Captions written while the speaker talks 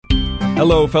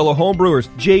Hello, fellow homebrewers.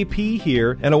 JP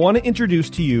here, and I want to introduce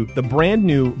to you the brand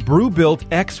new Brew-Built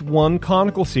X1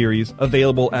 Conical Series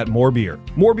available at More Beer.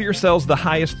 More Beer sells the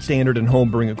highest standard in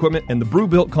homebrewing equipment, and the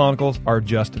Brew-Built Conicals are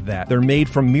just that. They're made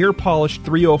from mirror-polished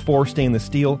 304 stainless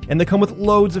steel, and they come with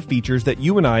loads of features that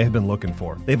you and I have been looking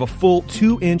for. They have a full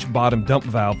 2-inch bottom dump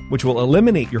valve, which will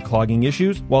eliminate your clogging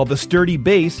issues, while the sturdy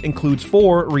base includes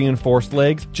 4 reinforced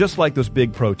legs, just like those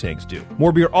big Pro tanks do.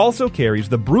 More Beer also carries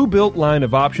the Brew-Built line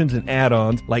of options and add-ons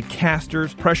like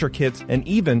casters, pressure kits, and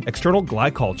even external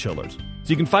glycol chillers. So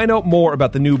you can find out more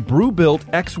about the new Brew-Built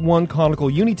X1 Conical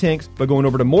Unitanks by going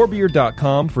over to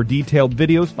morebeer.com for detailed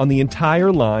videos on the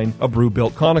entire line of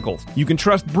Brew-Built Conicals. You can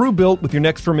trust Brew-Built with your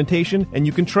next fermentation, and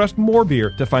you can trust More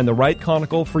Beer to find the right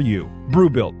conical for you.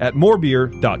 Brew-Built at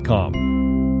morebeer.com.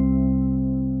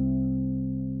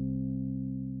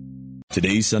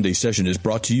 Today's Sunday session is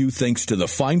brought to you thanks to the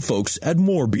fine folks at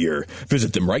More Beer.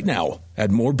 Visit them right now at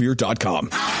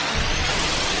morebeer.com.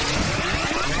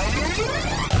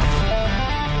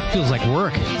 Feels like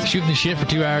work. Shooting the shit for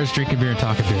 2 hours, drinking beer and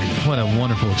talking beer. What a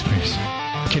wonderful experience.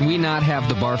 Can we not have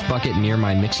the barf bucket near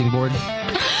my mixing board? I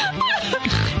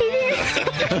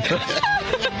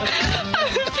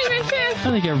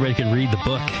think everybody could read the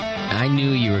book. I knew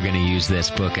you were going to use this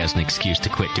book as an excuse to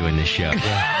quit doing this show.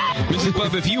 Mrs.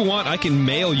 Bub, if you want, I can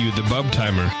mail you the Bub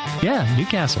Timer. Yeah,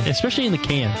 Newcastle, especially in the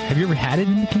can. Have you ever had it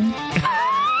in the can?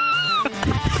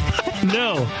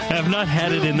 No, I have not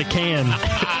had it in the can.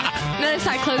 Notice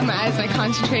I closed my eyes and I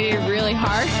concentrated really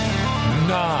hard.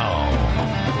 Now,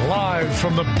 live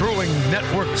from the Brewing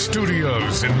Network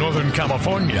studios in Northern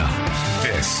California,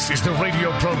 this is the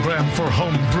radio program for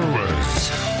home brewers,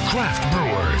 craft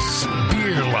brewers,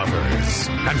 beer lovers,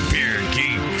 and beer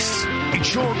geeks.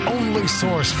 It's your only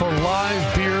source for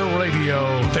live beer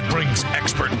radio that brings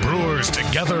expert brewers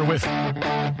together with,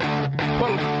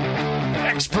 well,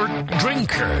 expert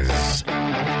drinkers.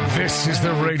 This is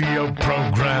the radio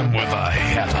program with a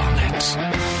head on it.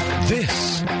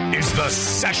 This is The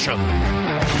Session.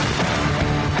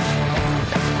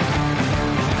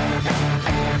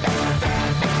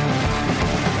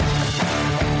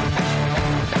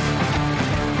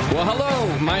 Well, hello.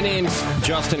 My name's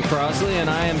Justin Crosley, and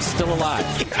I am still alive.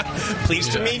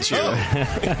 Pleased to meet you.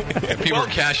 People were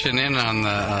cashing in on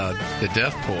the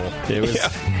death pool.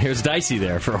 It was dicey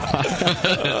there for a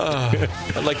while.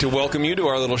 I'd like to welcome you to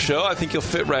our little show. I think you'll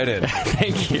fit right in.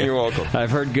 Thank you. You're welcome.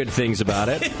 I've heard good things about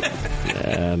it.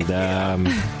 And,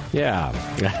 yeah.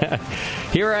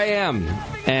 Here I am,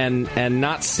 and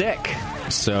not sick.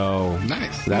 So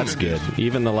nice. That's good.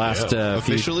 Even the last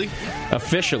officially,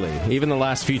 even the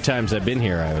last few times I've been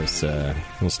here, I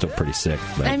was still pretty sick.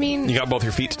 But. I mean, you got both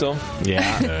your feet still?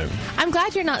 Yeah. I'm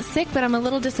glad you're not sick, but I'm a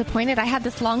little disappointed. I had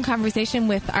this long conversation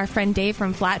with our friend Dave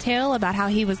from Flat Tail about how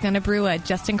he was going to brew a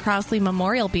Justin Crosley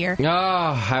memorial beer. Oh,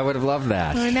 I would have loved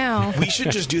that. I know. We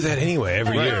should just do that anyway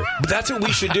every year. But that's what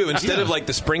we should do. Instead of like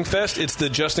the Spring Fest, it's the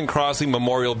Justin Crosley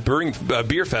Memorial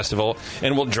Beer Festival,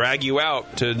 and we'll drag you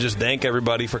out to just thank everybody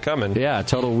for coming. Yeah,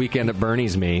 total Weekend at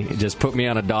Bernie's me. Just put me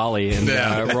on a dolly and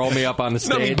roll me up on the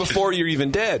stage. No, I mean, before you're even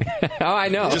dead. Oh, I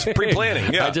know. Just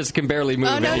pre-planning. Yeah. I just can barely move.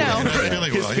 Oh, no.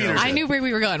 Anyway. I knew where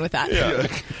we were going with that.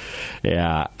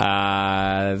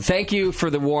 Yeah. Thank you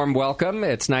for the warm welcome.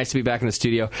 It's nice to be back in the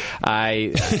studio.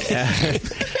 I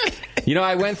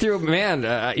went through,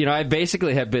 I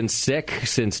basically have been sick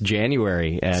since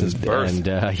January. Since birth. And,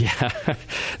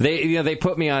 they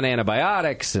put me on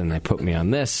antibiotics, and they put me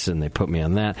on this, and they put me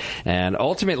on that. And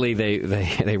ultimately,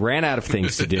 they ran out of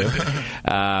things to do.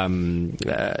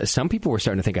 Some people were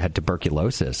starting to think I had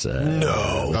tuberculosis.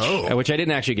 Which I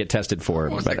didn't actually get tested for.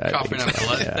 Was the coughing up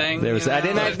blood thing? There was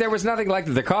nothing like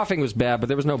that. The coughing was bad, but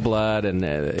there was no blood.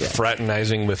 And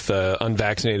fraternizing with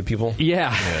unvaccinated people?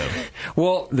 Yeah.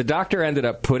 Well, the doctor ended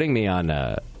up putting me on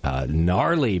a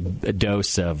gnarly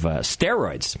dose of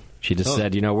steroids. She just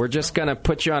said, we're just going to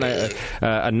put you on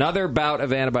another bout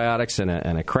of antibiotics and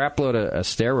a crap load of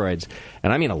steroids.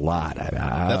 And I mean a lot.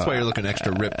 That's why you're looking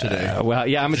extra ripped today. Well,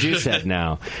 yeah, I'm a juice head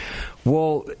now.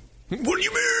 Well... What do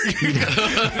you mean?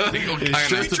 It's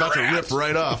just about to rip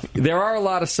right off. There are a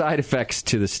lot of side effects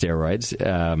to the steroids.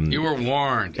 You were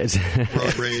warned.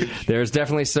 There's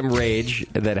definitely some rage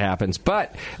that happens,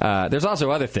 but there's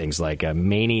also other things like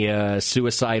mania,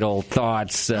 suicidal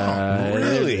thoughts.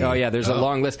 Really? Oh, yeah, there's a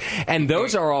long list. And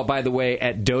those are all, by the way,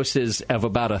 at doses of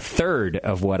about a third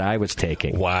of what I was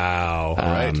taking. Wow.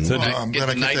 Right. So I'm glad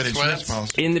I get that insurance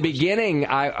policy. In the beginning,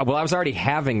 I was already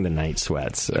having the night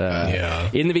sweats.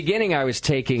 In the beginning, beginning, I was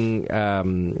taking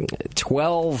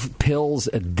 12 pills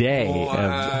a day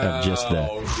of just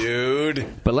the...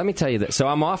 dude. But let me tell you that. So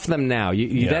I'm off them now.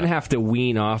 You then have to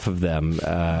wean off of them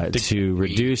to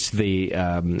reduce the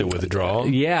withdrawal?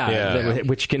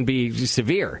 Which can be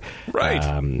severe. Right.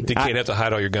 Did Kate have to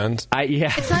hide all your guns?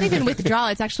 It's not even withdrawal.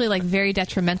 It's actually like very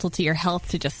detrimental to your health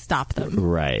to just stop them.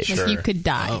 Right. Like you could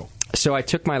die. Oh. So I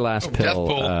took my last pill.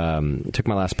 Took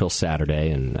my last pill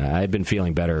Saturday, and I had been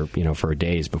feeling better, for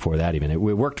days before that. Even it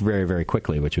worked very, very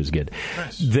quickly, which was good.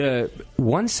 Nice. The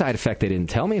one side effect they didn't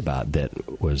tell me about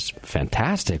that was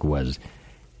fantastic was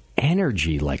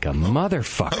energy like a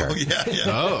motherfucker.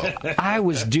 I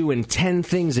was doing 10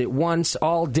 things at once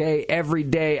all day, every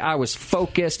day. I was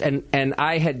focused, and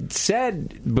I had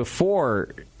said before.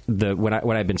 When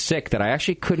I'd been sick, that I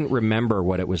actually couldn't remember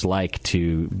what it was like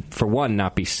to, for one,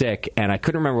 not be sick, and I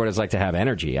couldn't remember what it was like to have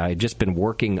energy. I had just been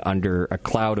working under a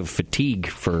cloud of fatigue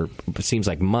for, it seems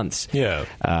like, months. Yeah.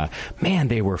 Man,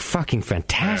 they were fucking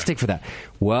fantastic for that.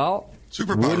 Well,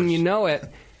 wouldn't you know it,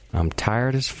 I'm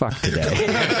tired as fuck today.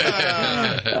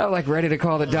 I'm like ready to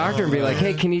call the doctor and be like,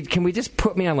 hey, can we just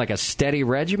put me on like a steady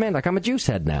regimen? Like I'm a juice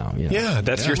head now. Yeah,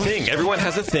 that's your thing. Everyone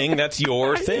has a thing. That's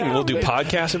your thing. We'll do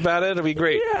podcasts about it. It'll be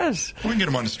great. Yes. We can get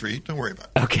them on the street. Don't worry about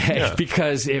it. Okay,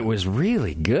 because it was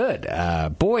really good.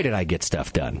 Boy, did I get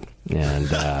stuff done.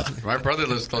 And my brother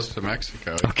lives close to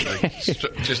Mexico. Okay.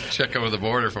 Just check over the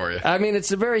border for you. I mean,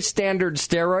 it's a very standard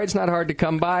steroid. Not hard to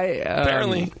come by.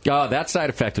 Apparently. Oh, that side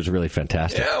effect was really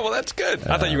fantastic. Yeah, well, that's good.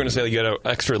 I thought you were going to say you had an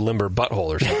extra limber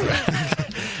butthole or something.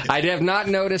 I have not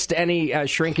noticed any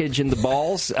shrinkage in the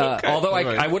balls, although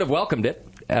I would have welcomed it.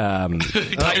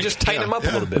 Just tighten them up a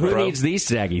little bit. Who bro. needs these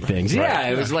saggy things? Right.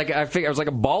 Yeah, it was like I figured it was like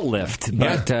a ball lift,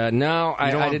 but no,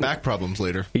 I don't I have didn't. back problems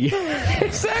later. Yeah,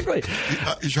 exactly.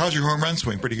 How's your home run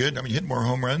swing? Pretty good. I mean, you hit more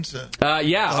home runs.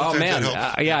 Yeah. Oh, Oh man.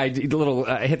 Yeah. I did a little.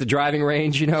 I hit the driving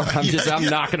range. I'm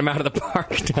knocking them out of the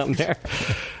park down there.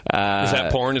 Is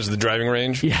that porn? Is the driving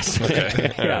range? Yes.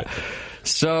 Okay. Yeah.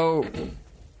 So.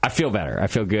 I feel better. I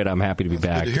feel good. I'm happy to be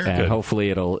back, and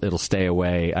hopefully it'll stay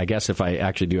away. I guess if I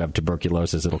actually do have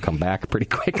tuberculosis, it'll come back pretty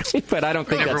quickly. But I don't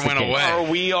think that's the case. Are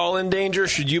we all in danger?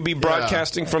 Should you be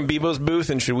broadcasting from Bebo's booth,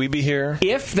 and should we be here?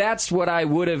 If that's what I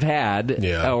would have had,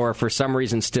 or for some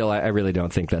reason still, I really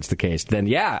don't think that's the case.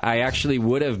 Then I actually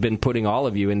would have been putting all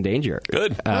of you in danger.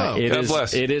 Good. God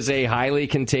bless. It is a highly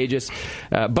contagious,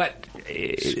 but.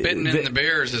 Spitting in the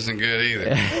beers isn't good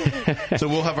either. So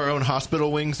we'll have our own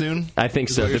hospital wing soon? I think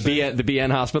so. The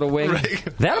BN hospital wing. Right.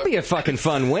 That'll be a fucking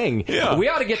fun wing. Yeah. We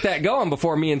ought to get that going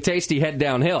before me and Tasty head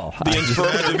downhill. The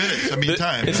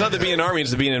infirmary. It's not the BN Army,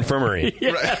 it's the BN Infirmary.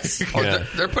 Yes. Right.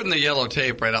 They're putting the yellow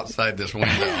tape right outside this window,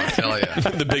 I tell you.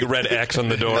 The big red X on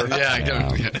the door.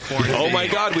 Oh my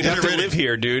God, we'd have to live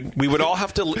here, dude. We would all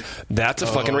have to. That's a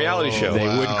fucking reality show. They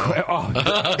would.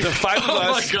 The five of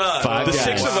us. The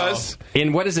six of us.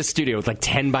 In what is a studio? It's like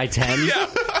 10 by 10? Yeah.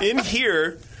 In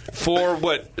here for,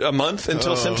 a month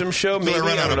until symptoms show? Maybe?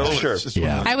 I don't know. Sure.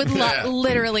 Yeah. I would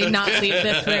literally not leave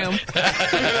this room.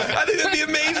 I think that'd be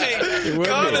amazing.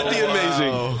 That'd be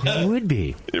amazing. It would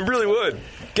be. It really would.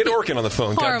 Get Orkin on the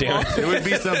phone, goddammit. It would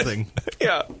be something.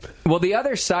 Yeah. Well, the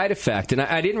other side effect, and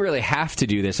I didn't really have to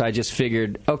do this, I just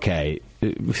figured, okay,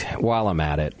 while I'm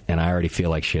at it, and I already feel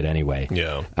like shit anyway.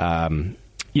 Yeah.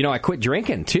 I quit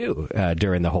drinking, too,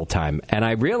 during the whole time. And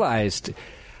I realized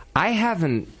I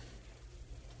haven't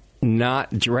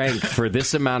not drank for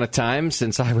this amount of time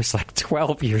since I was like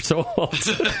 12 years old.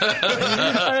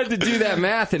 I had to do that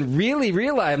math and really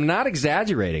realize I'm not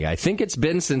exaggerating. I think it's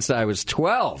been since I was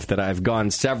 12 that I've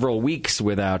gone several weeks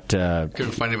without...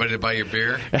 Couldn't find anybody to buy your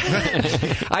beer?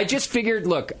 I just figured,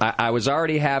 look, I was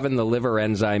already having the liver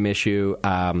enzyme issue.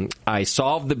 I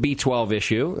solved the B12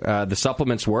 issue. The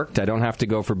supplements worked. I don't have to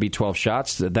go for B12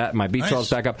 shots. My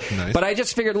B12's back up. Nice. But I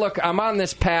just figured, look, I'm on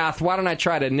this path. Why don't I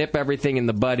try to nip everything in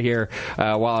the bud here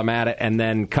while I'm at it, and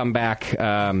then come back.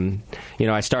 I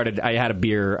had a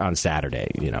beer on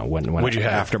Saturday. What'd you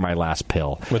have after my last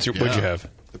pill? What'd you have?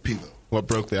 The Pivo. What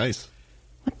broke the ice?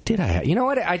 What did I have? You know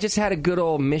what? I just had a good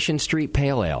old Mission Street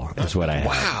Pale Ale is what I had.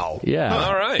 Wow. Yeah.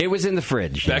 All right. It was in the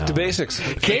fridge. Back to basics.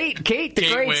 Kate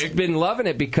the Great's been loving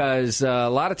it because a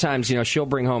lot of times, she'll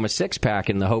bring home a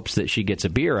 6-pack in the hopes that she gets a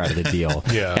beer out of the deal.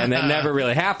 Yeah. And that never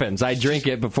really happens. I drink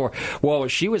it before. Well,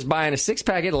 she was buying a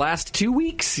 6-pack. It lasts 2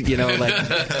 weeks,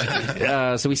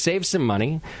 so we saved some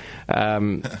money.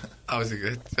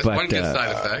 That's one good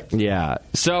side effect. Yeah.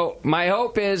 So my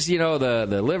hope is,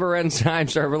 the liver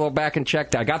enzymes are a little back in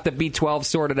check. I got the B12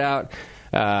 sorted out.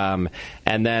 And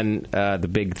then the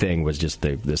big thing was just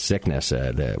the sickness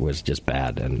that was just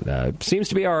bad, and seems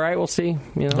to be all right. We'll see.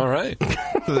 All right.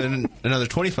 So then another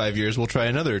 25 years, we'll try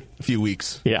another few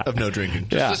weeks of no drinking.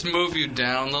 Does this move you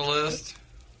down the list?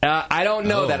 I don't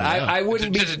know that. I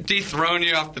wouldn't Does it dethrone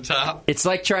you off the top? It's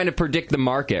like trying to predict the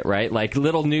market, right? Like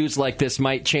little news like this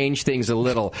might change things a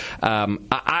little.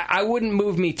 I wouldn't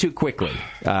move me too quickly.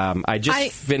 I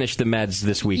just finished the meds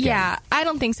this weekend. Yeah, I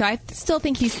don't think so. I still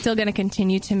think he's still going to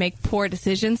continue to make poor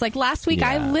decisions. Like last week,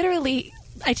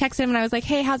 I texted him and I was like,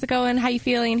 "Hey, how's it going? How you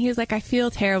feeling?" And he was like, "I feel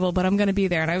terrible, but I'm going to be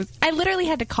there." And I literally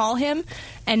had to call him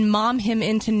and mom him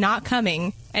into not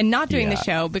coming and not doing the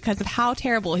show because of how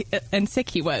terrible and sick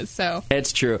he was. So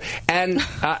it's true. And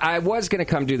I was going to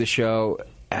come do the show,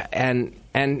 and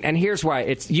here's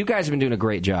why. You guys have been doing a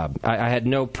great job. I had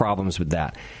no problems with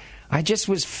that. I just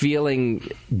was feeling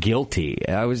guilty.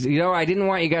 I didn't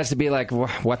want you guys to be like,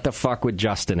 what the fuck with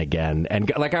Justin again?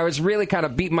 And like, I was really kind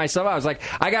of beating myself up. I was like,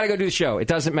 I got to go do the show. It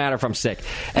doesn't matter if I'm sick.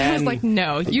 And I was like,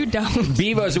 no, you don't.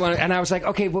 Bevo's the one. And I was like,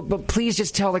 okay, but please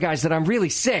just tell the guys that I'm really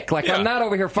sick. Like, I'm not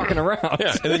over here fucking around.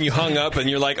 Yeah. And then you hung up and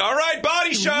you're like, all right,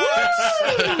 body shots.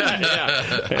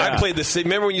 I played this.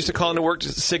 Remember when you used to call into work,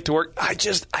 sick to work? I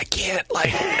can't,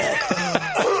 like...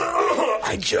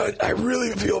 I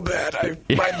really feel bad.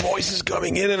 My voice is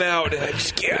coming in and out, and I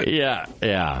just can't. Yeah.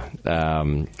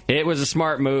 It was a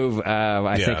smart move.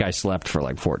 I think I slept for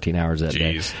like 14 hours that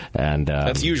day. And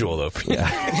that's usual, though.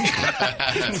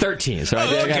 13. So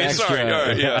I got extra. Sorry. All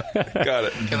right, got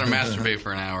it. Gotta masturbate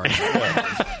for an hour.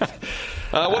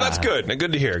 Well, that's good.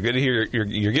 Good to hear. Good to hear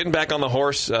you're getting back on the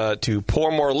horse to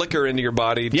pour more liquor into your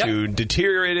body to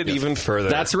deteriorate it even further.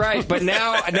 That's right. But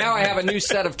now I have a new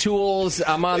set of tools.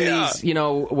 I'm on these,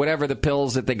 whatever the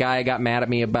pills that the guy got mad at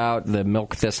me about, the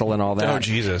milk thistle and all that. Oh,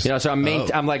 Jesus. So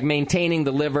I'm like maintaining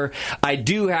the liver. I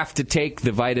do have to take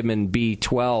the vitamin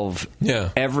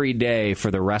B12 every day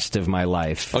for the rest of my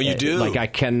life. Oh, you do? Like, I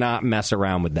cannot mess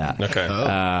around with that.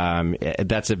 Okay.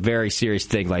 That's a very serious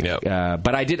thing. Like,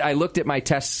 but I looked at my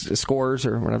test scores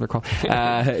or whatever they're called.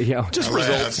 Just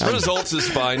results. Results is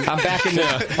fine. I'm back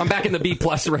in the B+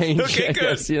 range. Okay,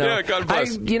 good. Yeah, God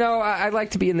bless. I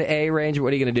like to be in the A range.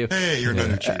 What are you going to do? Hey, you're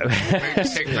done.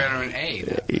 Take vitamin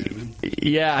A.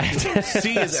 Yeah.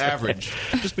 C is average.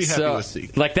 Just be happy with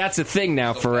C. Like, that's a thing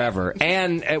now forever.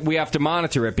 And we have to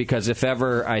monitor it because if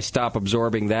ever I stop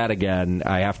absorbing that again,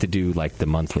 I have to do like the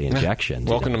monthly injections.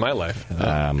 Welcome to my life.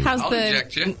 I'll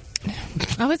inject you.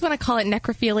 I always want to call it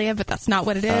necrophilia, but that's not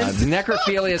what it is. The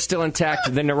necrophilia is still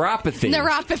intact. The neuropathy.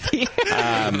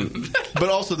 But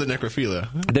also the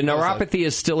necrophilia. The neuropathy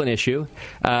is still an issue.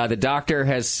 The doctor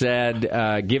has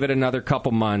said give it another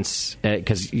couple months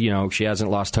because she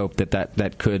hasn't lost hope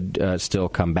that could still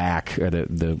come back, or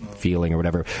the feeling or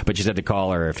whatever. But she said to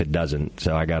call her if it doesn't.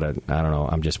 So I don't know.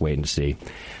 I'm just waiting to see.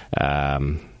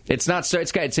 It's not so.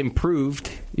 It's improved,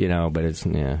 but it's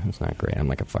not great. I'm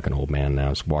like a fucking old man now,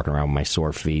 just walking around with my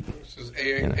sore feet. Is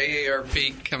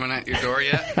AARP coming at your door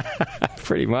yet?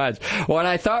 Pretty much. Well, and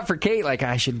I thought for Kate, like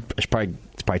I should probably.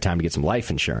 It's probably time to get some life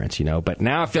insurance, But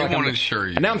now I feel like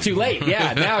now I'm too late.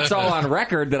 Yeah, now it's all on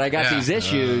record that I got these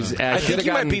issues. I think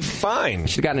you might be fine.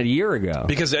 Should have gotten it a year ago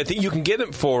because I think you can get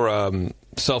it for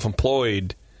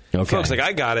self-employed. Okay. Folks, like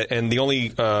I got it, and the only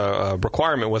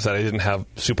requirement was that I didn't have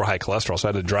super high cholesterol, so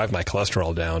I had to drive my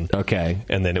cholesterol down. Okay,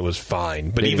 and then it was fine.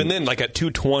 But even then, like at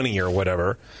 220 or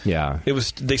whatever, it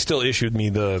was. They still issued me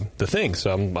the thing,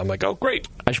 so I'm like, oh, great.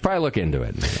 I should probably look into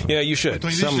it. Yeah, you should. They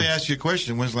usually ask you a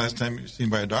question: when's the last time you were seen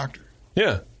by a doctor?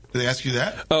 Yeah. Did they ask you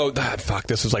that? Oh, fuck!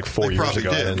 This was like 4 years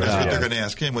ago. Did. That's what they're going to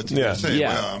ask him. What's he going to say?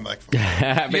 Yeah. Well, I'm like,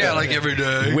 like every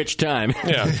day. Which time?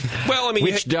 Yeah. Well, I mean,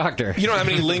 which doctor? You don't have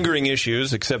any lingering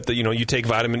issues except that you take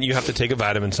vitamin. You have to take a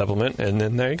vitamin supplement, and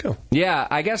then there you go. Yeah,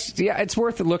 I guess. Yeah, it's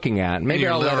worth looking at. Maybe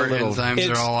your I'll liver let a little.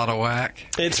 Enzymes are all out of whack.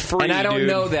 It's free, and I don't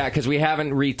know that because we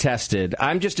haven't retested.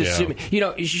 I'm just assuming.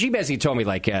 She basically told me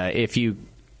like if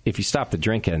you stop the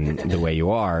drinking the way you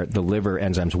are, the liver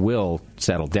enzymes will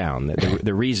settle down.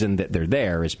 The reason that they're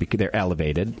there is because they're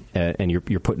elevated, and you're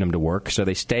putting them to work, so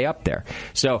they stay up there.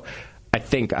 So I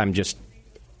think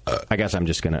I guess I'm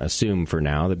just going to assume for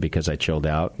now that because I chilled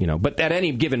out, But at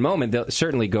any given moment, they'll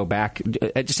certainly go back,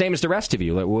 same as the rest of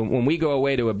you. Like when we go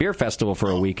away to a beer festival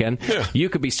for a weekend, you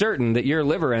could be certain that your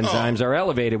liver enzymes are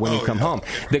elevated when you come home.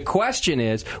 The question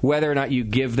is whether or not you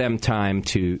give them time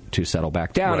to settle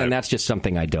back down, and that's just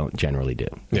something I don't generally do.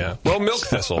 Yeah. Well, milk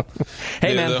thistle.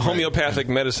 Hey, man. The homeopathic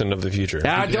medicine of the future.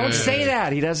 Don't say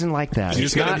that. He doesn't like that.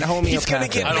 He's not homeopathic. He's going to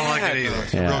get mad. I don't like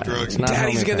it either.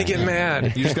 Daddy's going to get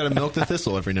mad. You just got to milk the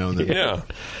thistle every now now and then. Yeah.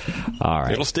 All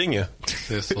right. It'll sting you.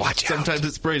 Watch out. Sometimes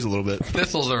it sprays a little bit.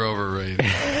 Thistles are overrated.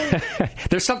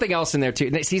 There's something else in there,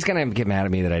 too. He's going to get mad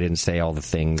at me that I didn't say all the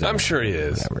things. I'm sure he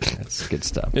is. Whatever. That's good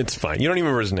stuff. It's fine. You don't even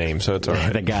remember his name, so it's all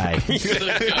right. The guy.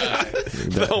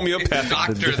 The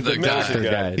homeopathic. The doctor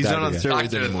guy. He's not on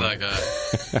steroids Doctor anymore. the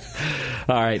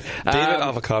guy. All right. David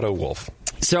Avocado Wolf.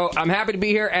 So I'm happy to be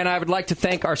here, and I would like to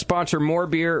thank our sponsor, More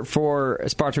Beer, for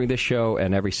sponsoring this show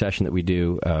and every session that we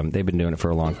do. They've been doing it for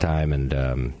a long time,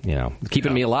 and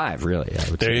keeping me alive, really.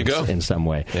 I would there say, you go. In some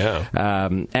way.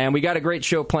 Yeah. And we got a great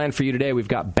show planned for you today. We've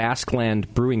got Basqueland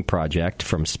Brewing Project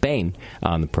from Spain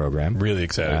on the program. Really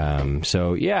excited.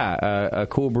 A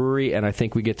cool brewery, and I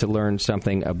think we get to learn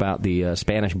something about the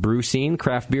Spanish brew scene,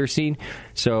 craft beer scene.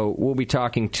 So we'll be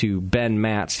talking to Ben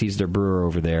Matz. He's their brewer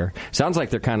over there. Sounds like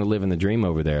they're kind of living the dream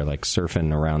over there, like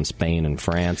surfing around Spain and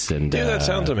France. And dude, that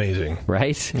sounds amazing.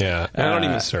 Right? Yeah. I don't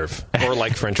even surf or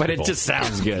like French but people. It just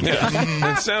sounds good.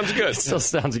 Yeah. It sounds good. It still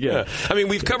sounds good. Yeah. I mean,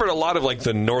 we've covered a lot of like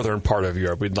the northern part of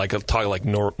Europe. We'd like talk like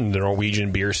the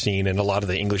Norwegian beer scene and a lot of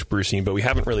the English brew scene, but we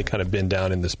haven't really kind of been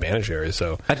down in the Spanish area.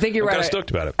 So I think you're I'm right. kind of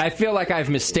stoked about it. I feel like I've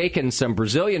mistaken some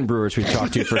Brazilian brewers we've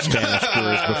talked to for Spanish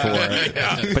brewers before,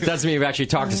 but doesn't mean we've actually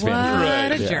talked to Spanish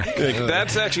brewers. What a jerk. Like,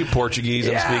 that's actually Portuguese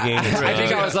I'm speaking. I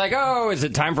think I was like, is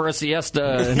it time for a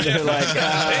siesta? And they're like,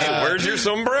 hey, where's your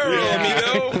sombrero,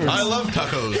 amigo? I love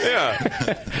tacos. Yeah.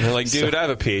 They're like, dude, I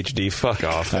have a PhD. Fuck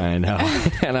off. I know.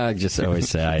 And I just always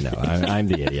say, I know. I'm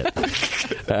the idiot.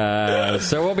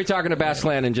 So we'll be talking to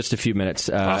Basqueland in just a few minutes.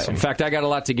 Awesome. In fact, I got a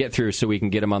lot to get through, so we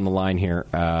can get him on the line here.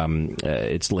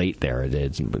 It's late there. I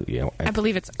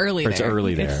believe it's early there. It's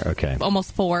early there. Okay.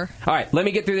 Almost 4. All right. Let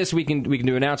me get through this. We can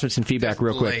do announcements and feedback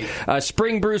real quick.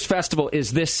 Spring Brews Festival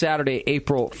is this Saturday,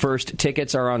 April 1st.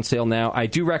 Tickets are on sale now. I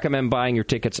do recommend buying your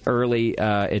tickets early.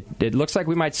 It looks like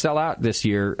we might sell out this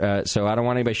year, so I don't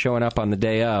want anybody showing up on the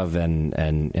day of and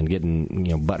getting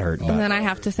butthurt. And then I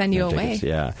have to send you away. Tickets.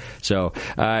 Yeah. So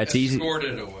it's easy.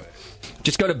 Escorted away.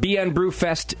 Just go to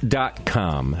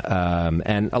bnbrewfest.com.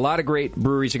 And a lot of great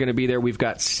breweries are going to be there. We've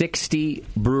got 60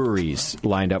 breweries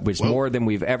lined up, which is more than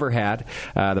we've ever had.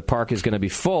 The park is going to be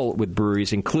full with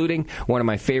breweries, including one of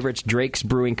my favorites, Drake's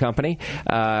Brewing Company.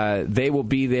 They will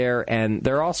be there, and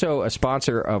they're also a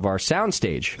sponsor of our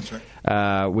soundstage. That's right.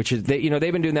 Which is, they've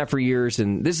been doing that for years,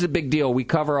 and this is a big deal. We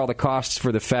cover all the costs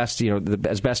for the fest,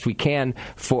 as best we can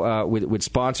for with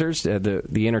sponsors.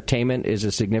 The entertainment is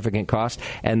a significant cost,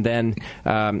 and then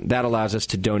that allows us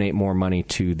to donate more money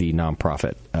to the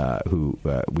nonprofit who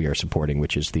we are supporting,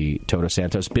 which is the Toto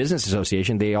Santos Business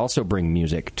Association. They also bring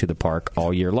music to the park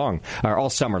all year long, or all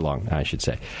summer long, I should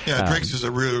say. Yeah, Drake's is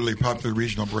a really popular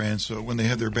regional brand, so when they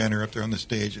have their banner up there on the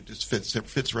stage, it just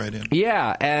fits right in.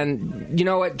 Yeah, and you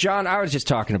know what, John, I was just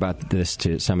talking about this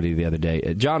to somebody the other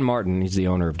day. John Martin, he's the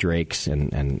owner of Drake's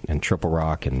and Triple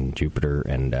Rock and Jupiter,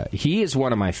 and he is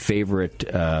one of my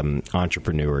favorite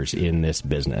entrepreneurs in this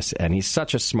business, and he's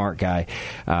such a smart guy.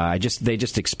 They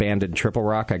just expanded Triple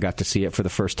Rock. I got to see it for the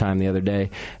first time the other day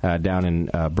down in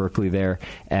Berkeley there,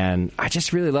 and I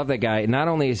just really love that guy. Not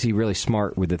only is he really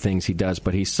smart with the things he does,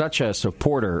 but he's such a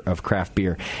supporter of craft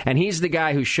beer, and he's the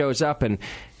guy who shows up and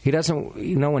he doesn't.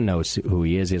 No one knows who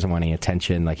he is. He doesn't want any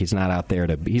attention. Like, he's not out there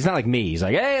to. He's not like me. He's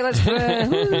like, hey, let's.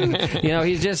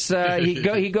 He's just.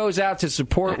 He goes out to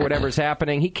support whatever's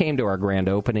happening. He came to our grand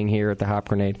opening here at the Hop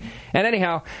Grenade. And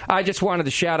anyhow, I just wanted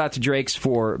to shout out to Drake's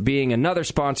for being another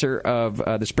sponsor of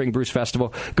the Spring Brews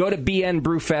Festival. Go to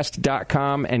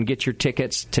bnbrewfest.com and get your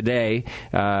tickets today.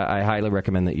 I highly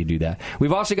recommend that you do that.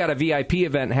 We've also got a VIP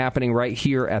event happening right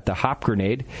here at the Hop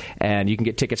Grenade, and you can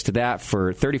get tickets to that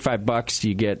for $35.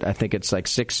 You get, I think it's like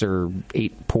 6 or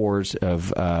 8 pours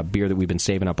of beer that we've been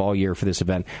saving up all year for this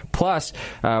event. Plus,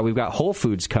 we've got Whole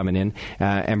Foods coming in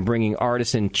and bringing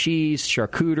artisan cheese,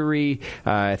 charcuterie.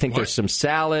 I think there's some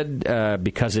salad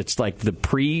because it's like the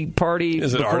pre-party.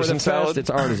 Is it artisan salad? It's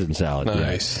artisan salad.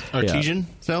 Nice. Yeah. Artesian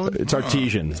salad? It's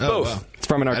artesian. Both. Wow. It's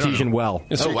from an artesian well.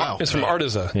 It's from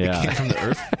Artesa. Yeah. It came from the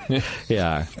earth?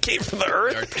 Yeah. Came from the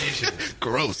earth? Artesian.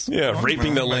 Gross. Yeah,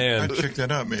 raping the land. I'd check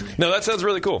that out, maybe. No, that sounds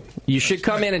really cool. You should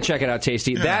come in and check it out,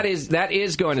 Tasty. Yeah. That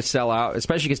is going to sell out,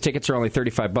 especially because tickets are only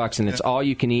 $35, and it's all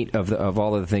you can eat of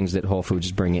all of the things that Whole Foods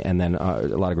is bringing, and then a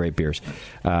lot of great beers.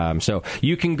 So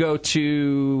you can go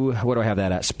to, what do I have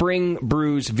that at?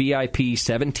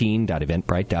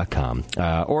 SpringBrewsVIP17.eventbrite.com,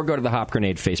 or go to the Hop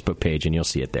Grenade Facebook page, and you'll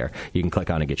see it there. You can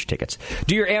click on it and get your tickets.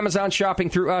 Do your Amazon shopping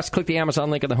through us. Click the Amazon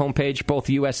link on the homepage. Both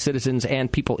U.S. citizens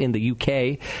and people in the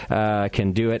U.K.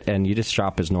 Can do it, and you just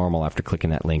shop as normal after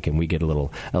clicking that link, and we get a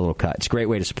little cut. It's a great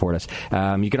way to support us.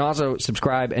 You can also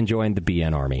subscribe and join the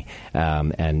BN Army.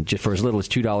 And just for as little as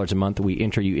 $2 a month, we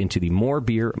enter you into the More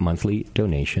Beer monthly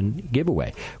donation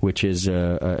giveaway, which is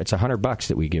it's $100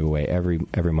 that we give away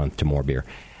every month to More Beer.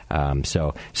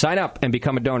 So sign up and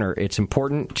become a donor. It's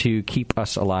important to keep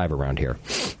us alive around here,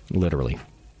 literally.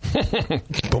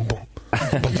 Boom, boom.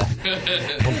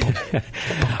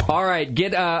 All right,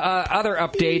 get other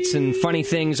updates and funny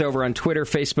things over on Twitter,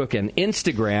 Facebook, and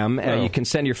Instagram. You can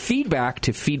send your feedback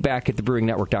to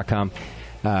feedback@thebrewingnetwork.com.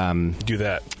 Do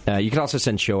that. You can also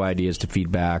send show ideas to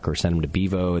feedback or send them to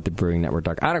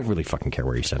bevo@thebrewingnetwork.com. I don't really fucking care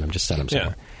where you send them. Just send them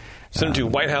somewhere. Send them to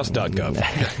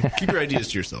whitehouse.gov. Keep your ideas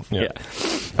to yourself. Yeah.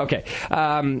 Okay.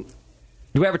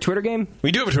 Do we have a Twitter game?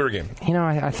 We do have a Twitter game. You know,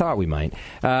 I thought we might.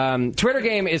 Twitter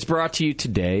game is brought to you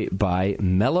today by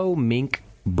Mellow Mink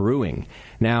Brewing.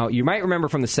 Now, you might remember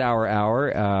from the Sour Hour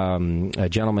a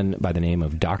gentleman by the name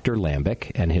of Dr. Lambic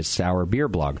and his Sour Beer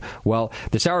Blog. Well,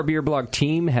 the Sour Beer Blog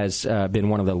team has been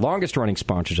one of the longest-running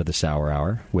sponsors of the Sour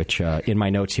Hour, which in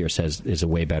my notes here says is a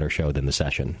way better show than The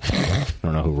Session. I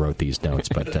don't know who wrote these notes,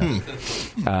 but...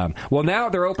 well, now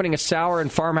they're opening a sour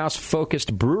and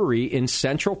farmhouse-focused brewery in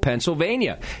central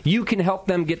Pennsylvania. You can help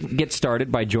them get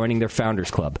started by joining their Founders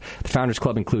Club. The Founders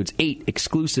Club includes 8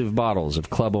 exclusive bottles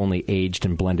of club-only aged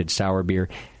and blended sour beer,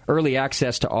 early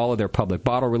access to all of their public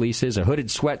bottle releases, a hooded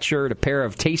sweatshirt, a pair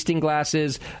of tasting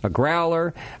glasses, a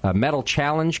growler, a metal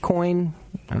challenge coin.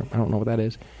 I don't know what that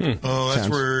is. Oh, that's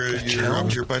where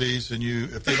your buddies and you,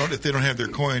 if they don't have their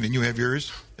coin and you have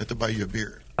yours, they have to buy you a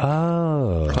beer.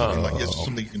 Oh. Or something like it's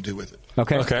something you can do with it.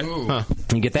 Okay. Huh.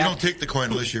 You get that? You don't take the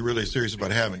coin unless you're really serious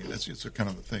about having it. It's kind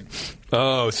of the thing.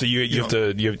 Oh, so you have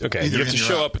to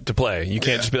show up to play. You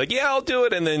can't just be like, I'll do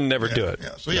it, and then never do it.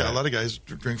 Yeah. So a lot of guys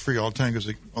drink free all the time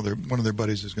because one of their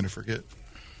buddies is going to forget.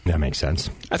 That makes sense.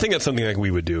 I think that's something like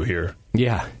we would do here.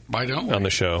 Yeah. Why don't we? On the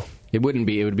show. It wouldn't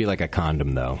be. It would be like a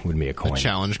condom, though. It wouldn't be a coin. A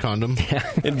challenge condom.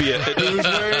 It'd be who's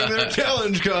wearing their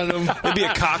challenge condom? It'd be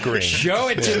a cock ring. Show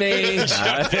it to me.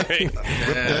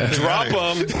 Drop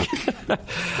them.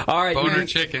 All right. Boner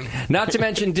chicken. Not to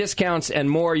mention discounts and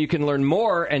more. You can learn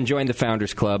more and join the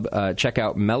Founders Club. Check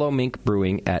out Mellow Mink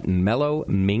Brewing at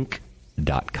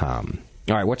mellowmink.com.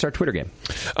 All right, what's our Twitter game?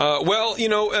 Well,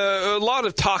 a lot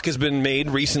of talk has been made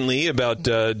recently about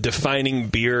defining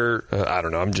beer. I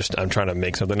don't know. I'm trying to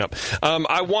make something up.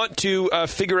 I want to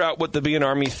figure out what the BN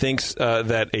Army thinks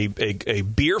that a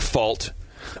beer fault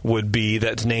would be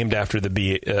that's named after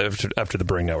the after the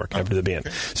Brewing Network, after the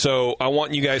BN. So I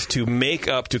want you guys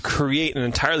to create an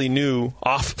entirely new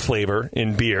off flavor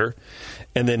in beer,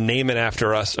 and then name it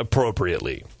after us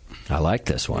appropriately. I like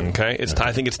this one. Okay,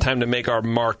 I think it's time to make our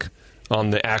mark on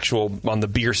the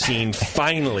beer scene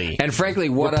finally. And frankly,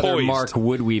 what other mark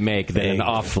would we make than an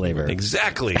off flavor?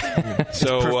 Exactly.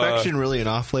 So is perfection really an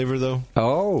off flavor, though?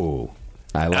 Oh,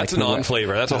 that's an on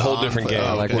flavor. That's a whole different game.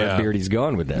 I like where Beardy's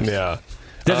going with this. Yeah.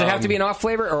 Does it have to be an off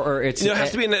flavor, or it's? No, it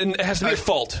has to be. It has to be a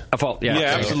fault. A fault. Yeah.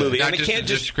 Yeah, absolutely. Not and it just can't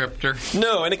a descriptor.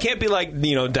 No, and it can't be like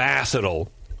diacetyl.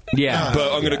 Yeah,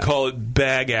 but I'm going to call it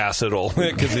bag acidyl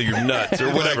because of your nuts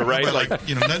or whatever, right? Nutter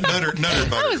butter.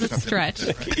 That was a stretch.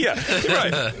 Yeah,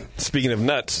 right. Speaking of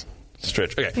nuts,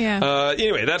 stretch. Okay. Yeah.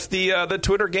 Anyway, that's the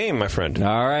Twitter game, my friend.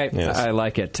 All right, yes. I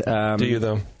like it. Do you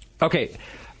though? Okay.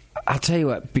 I'll tell you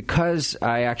what, because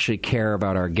I actually care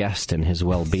about our guest and his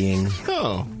well-being,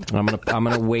 I'm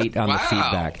gonna wait on the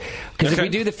feedback. Because if we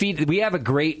do the we have a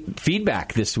great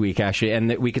feedback this week, actually,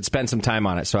 and we could spend some time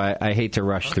on it, so I hate to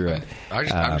rush through it.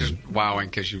 I'm just wowing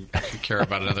because you care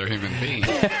about another human being.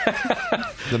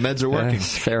 The meds are working.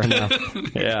 Fair enough.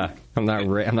 Yeah. I'm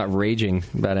not raging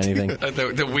about anything.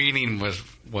 The weaning was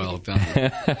well done.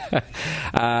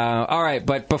 All right,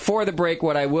 but before the break,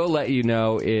 what I will let you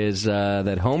know is that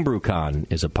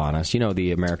HomebrewCon is upon us. You know,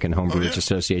 the American Homebrewers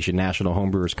Association National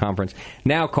Homebrewers Conference,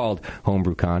 now called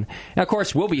HomebrewCon. Now, of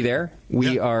course, we'll be there.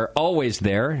 We are always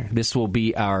there. This will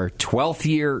be our 12th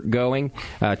year going.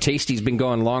 Tasty's been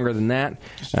going longer than that.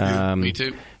 Me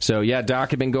too. So, yeah,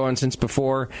 Doc had been going since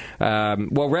before.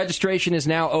 Well, registration is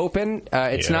now open.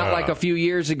 It's not like a few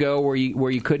years ago where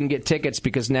you couldn't get tickets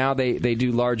because now they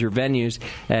do larger venues.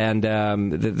 And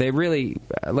they really,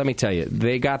 let me tell you,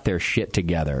 they got their shit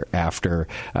together after,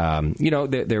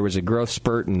 there was a growth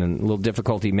spurt and a little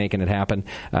difficulty making it happen.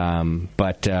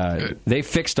 But they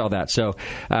fixed all that. So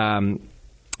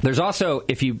There's also,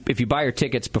 if you buy your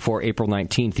tickets before April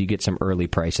 19th, you get some early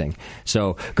pricing.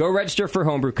 So go register for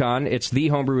HomebrewCon. It's the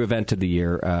homebrew event of the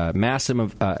year.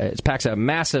 It packs a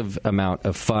massive amount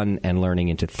of fun and learning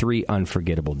into 3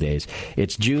 unforgettable days.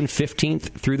 It's June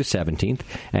 15th through the 17th,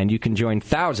 and you can join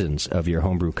thousands of your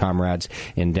homebrew comrades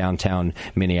in downtown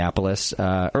Minneapolis.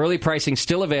 Early pricing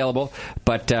still available,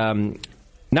 but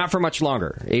not for much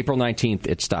longer. April 19th,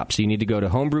 it stops. So you need to go to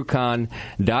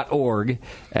homebrewcon.org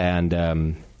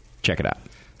and check it out.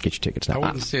 Get your tickets now. I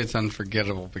wouldn't say it's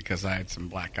unforgettable because I had some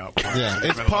blackout parties. Yeah,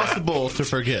 it's possible to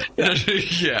forget.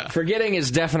 Yeah. Forgetting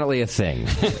is definitely a thing.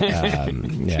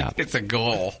 Yeah. It's a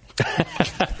goal.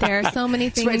 There are so many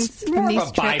things It's more of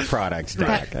a byproduct,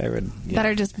 Doc. That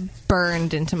are just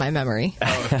burned into my memory.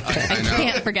 I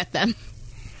can't forget them.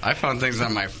 I found things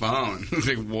on my phone.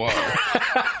 Like, whoa.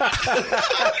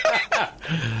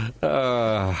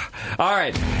 All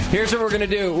right. Here's what we're going to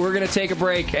do. We're going to take a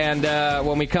break, and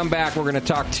when we come back, we're going to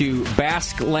talk to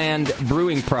Basqueland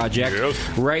Brewing Project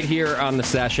right here on the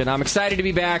session. I'm excited to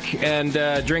be back and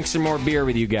drink some more beer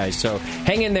with you guys. So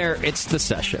hang in there. It's the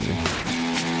session.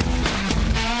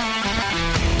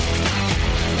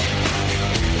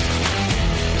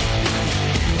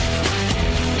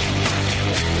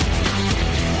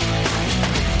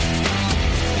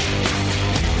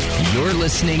 You're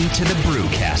listening to the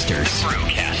Brewcasters.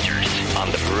 On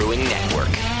the Brewing Network.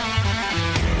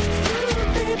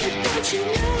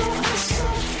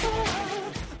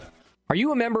 Are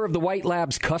you a member of the White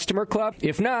Labs Customer Club?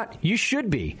 If not, you should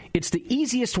be. It's the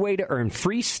easiest way to earn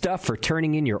free stuff for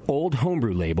turning in your old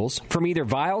homebrew labels from either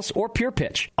Vials or Pure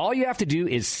Pitch. All you have to do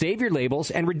is save your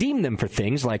labels and redeem them for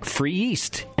things like free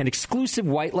yeast, an exclusive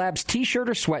White Labs t-shirt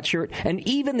or sweatshirt, and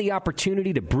even the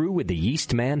opportunity to brew with the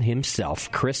yeast man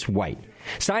himself, Chris White.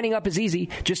 Signing up is easy.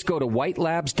 Just go to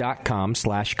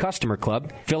whitelabs.com/customer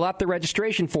club, fill out the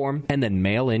registration form, and then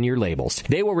mail in your labels.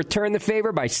 They will return the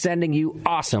favor by sending you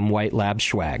awesome White Labs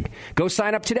swag. Go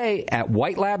sign up today at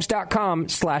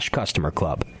whitelabs.com/customer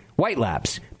club. White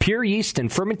Labs, pure yeast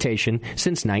and fermentation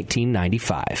since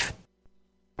 1995.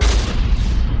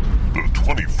 The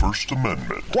 21st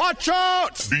Amendment. Watch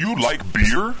out! Do you like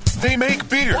beer? They make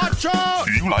beer. Watch out!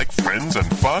 Do you like friends and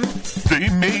fun? They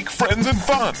make friends and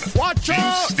fun. Watch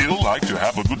out! Do you still like to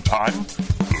have a good time?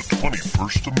 The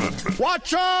 21st Amendment.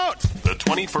 Watch out! The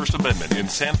 21st Amendment in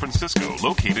San Francisco,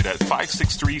 located at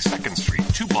 563 2nd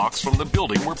Street, 2 blocks from the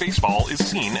building where baseball is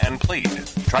seen and played.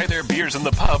 Try their beers in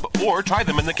the pub or try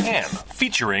them in the can,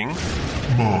 featuring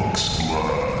Monk's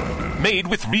Blood. Made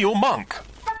with real monk.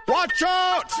 Watch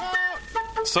out!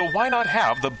 So why not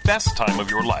have the best time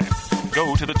of your life?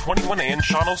 Go to the 21A and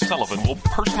Sean O'Sullivan will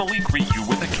personally greet you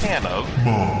with a can of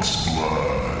Monk's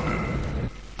Blood.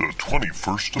 The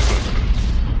 21st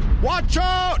Amendment. Watch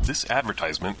out! This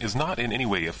advertisement is not in any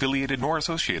way affiliated nor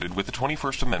associated with the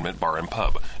 21st Amendment Bar and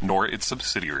Pub, nor its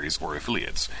subsidiaries or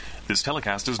affiliates. This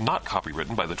telecast is not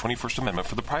copywritten by the 21st Amendment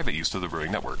for the private use of the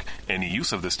Brewing Network. Any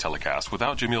use of this telecast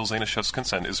without Jamil Zainashev's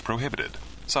consent is prohibited.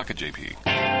 Suck it, JP.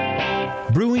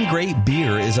 Brewing great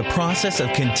beer is a process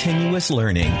of continuous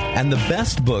learning, and the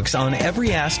best books on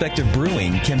every aspect of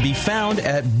brewing can be found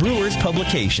at Brewers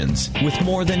Publications, with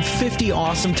more than 50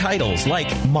 awesome titles like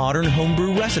Modern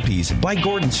Homebrew Recipes by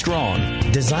Gordon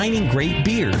Strong, Designing Great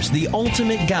Beers, the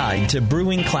Ultimate Guide to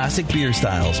Brewing Classic Beer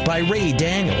Styles by Ray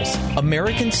Daniels,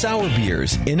 American Sour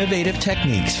Beers, Innovative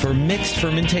Techniques for Mixed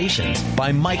Fermentations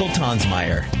by Michael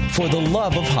Tonsmeyer, For the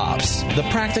Love of Hops, The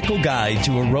Practical Guide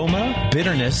to Aroma,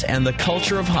 Bitterness, and the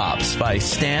Culture of Hops by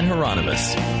Stan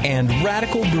Hieronymus, and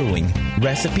Radical Brewing,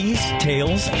 Recipes,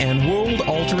 Tales, and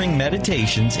World-Altering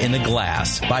Meditations in a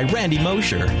Glass by Randy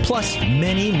Mosher, plus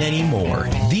many, many more.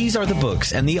 These are the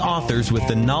books and the authors with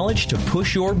the knowledge to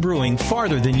push your brewing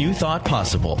farther than you thought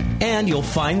possible. And you'll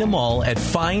find them all at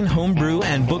fine homebrew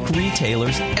and book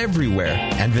retailers everywhere.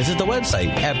 And visit the website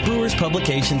at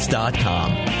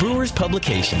brewerspublications.com. Brewers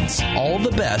Publications, all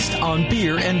the best on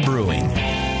beer and brewing.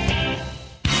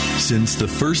 Since the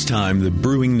first time the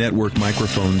Brewing Network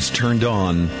microphones turned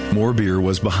on, More Beer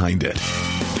was behind it.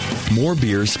 More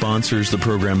Beer sponsors the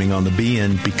programming on the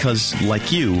BN because,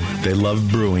 like you, they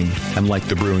love brewing. And like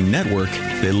the Brewing Network,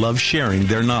 they love sharing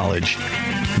their knowledge.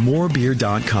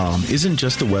 Morebeer.com isn't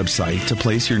just a website to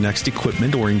place your next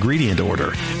equipment or ingredient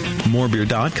order.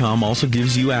 Morebeer.com also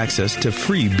gives you access to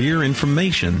free beer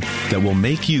information that will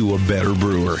make you a better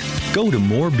brewer. Go to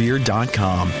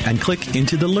morebeer.com and click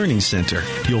into the Learning Center.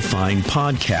 You'll find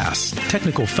podcasts,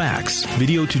 technical facts,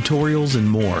 video tutorials, and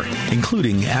more,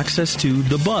 including access to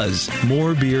The Buzz,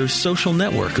 More Beer's social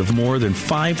network of more than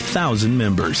 5,000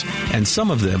 members. And some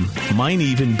of them might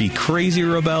even be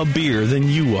crazier about beer than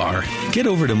you are. Get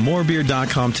over to to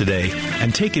morebeer.com today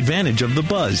and take advantage of the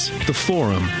buzz, the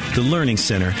forum, the learning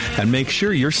center, and make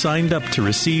sure you're signed up to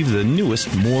receive the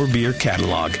newest More Beer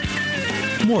catalog.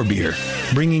 More Beer,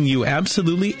 bringing you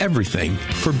absolutely everything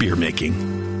for beer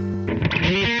making.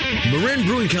 Marin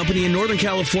Brewing Company in Northern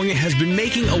California has been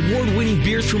making award-winning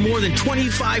beers for more than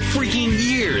 25 freaking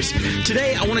years.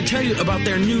 Today, I want to tell you about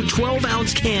their new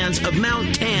 12-ounce cans of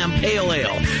Mount Tam Pale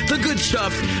Ale. The good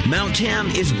stuff. Mount Tam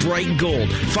is bright gold,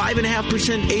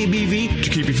 5.5% ABV to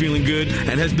keep you feeling good,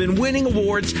 and has been winning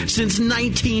awards since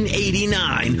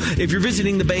 1989. If you're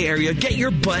visiting the Bay Area, get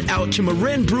your butt out to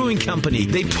Marin Brewing Company.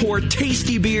 They pour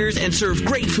tasty beers and serve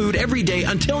great food every day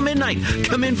until midnight.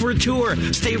 Come in for a tour,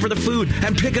 stay for the food,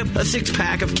 and pick up a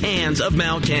 6-pack of cans of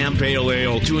Mount Tam Pale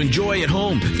Ale to enjoy at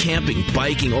home, camping,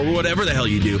 biking, or whatever the hell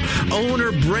you do.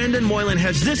 Owner Brendan Moylan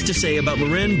has this to say about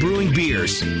Marin Brewing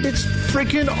beers. It's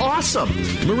freaking awesome.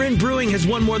 Marin Brewing has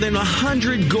won more than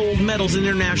 100 gold medals in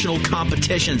international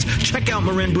competitions. Check out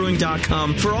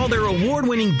marinbrewing.com for all their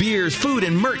award-winning beers, food,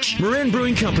 and merch. Marin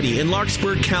Brewing Company in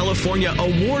Larkspur, California.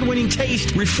 Award-winning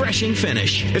taste, refreshing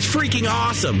finish. It's freaking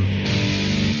awesome.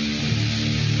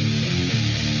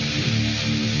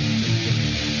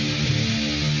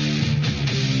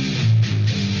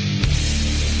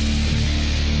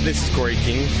 This is Corey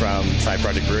King from Side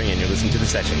Project Brewing, and you're listening to The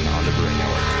Session on the Brewing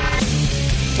Network.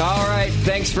 All right,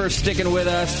 thanks for sticking with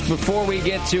us. Before we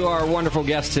get to our wonderful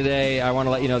guest today, I want to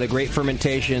let you know that Great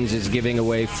Fermentations is giving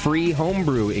away free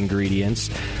homebrew ingredients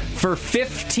for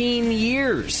 15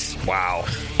 years. Wow.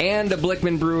 And the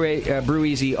Blickman Brew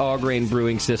Easy all-grain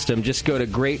brewing system. Just go to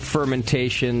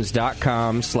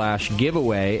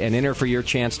greatfermentations.com/giveaway and enter for your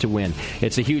chance to win.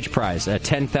 It's a huge prize, a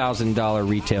 $10,000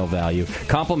 retail value.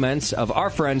 Compliments of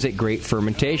our friends at Great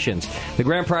Fermentations. The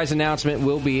grand prize announcement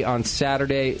will be on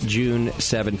Saturday, June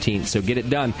 17th, so get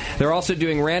it done. They're also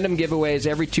doing random giveaways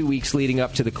every 2 weeks leading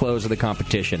up to the close of the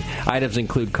competition. Items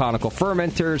include conical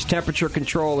fermenters, temperature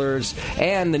controllers,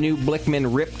 and the new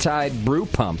Blickman Riptide brew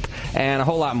pump, and a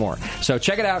whole lot more. So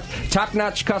check it out.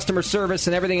 Top-notch customer service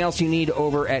and everything else you need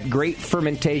over at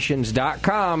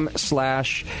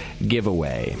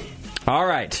greatfermentations.com/giveaway. All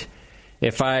right.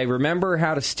 If I remember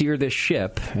how to steer this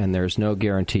ship, and there's no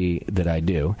guarantee that I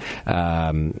do,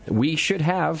 we should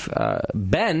have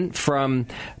Ben from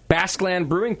Basqueland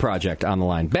Brewing Project on the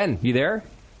line. Ben, you there?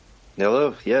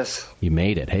 Hello, yes. You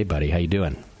made it. Hey, buddy, how you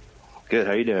doing? Good,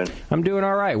 how you doing? I'm doing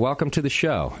all right. Welcome to the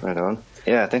show. Right on.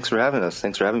 Yeah, thanks for having us.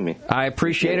 Thanks for having me. I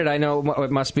appreciate it. I know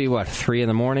it must be, 3 in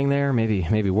the morning there?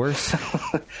 Maybe worse?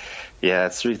 Yeah,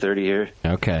 it's 3:30 here.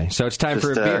 Okay, so it's time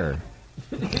for a beer.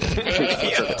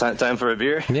 Time for a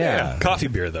beer? Yeah. Coffee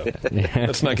beer, though.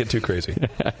 Let's not get too crazy.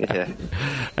 Yeah.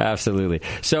 Absolutely.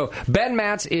 So, Ben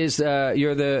Matz is,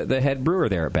 you're the head brewer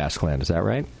there at Basqueland, is that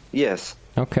right? Yes.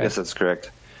 Okay. Yes, that's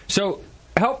correct. So,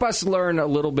 help us learn a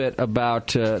little bit about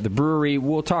the brewery.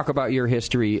 We'll talk about your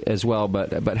history as well,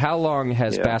 but how long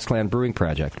has Basqueland Brewing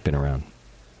Project been around?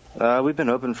 We've been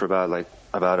open for about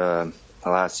the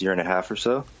last year and a half or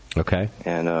so. Okay.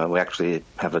 And we actually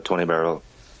have a 20-barrel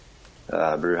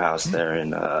brew house there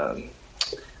in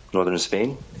northern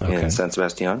Spain, in San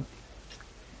Sebastian.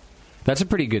 That's a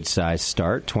pretty good size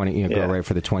start. 20, go right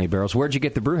for the 20 barrels. Where'd you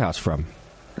get the brew house from?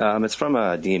 It's from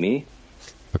DME.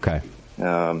 Okay.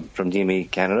 From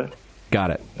DME Canada.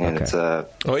 Got it. And it's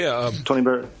 20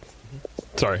 barrel.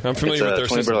 Sorry, I'm familiar with their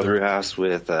system. It's a 20-barrel brew house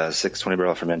with 6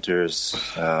 20-barrel fermenters,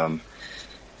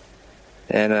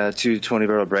 and 2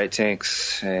 20-barrel bright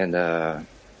tanks, and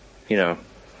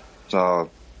it's all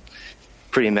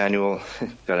pretty manual.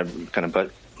 Got to kind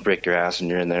of break your ass when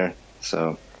you're in there.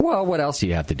 So. Well, what else do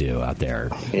you have to do out there?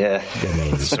 Yeah.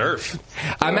 Surf.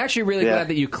 I'm actually really glad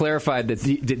that you clarified that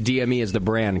DME is the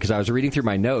brand, because I was reading through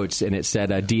my notes and it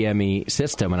said a DME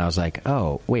system, and I was like,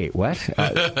 oh, wait, what?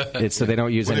 So they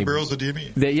don't use any barrels of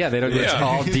DME. They don't use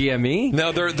all DME?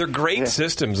 No, they're great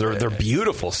systems. They're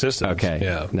beautiful systems. Okay.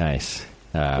 Yeah. Nice.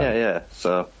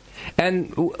 So.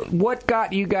 And what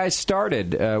got you guys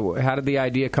started? How did the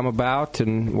idea come about,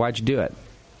 and why'd you do it?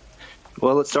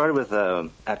 Well, it started with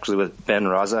with Ben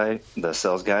Razai, the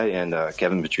sales guy, and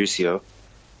Kevin Patricio.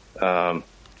 I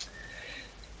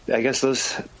guess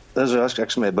those are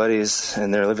actually my buddies,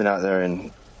 and they're living out there,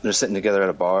 and they're sitting together at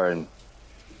a bar, and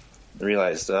they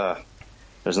realized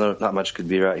there's not much good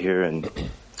beer out here, and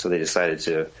so they decided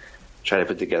to try to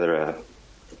put together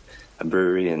a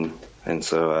brewery, and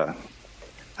so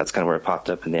that's kind of where it popped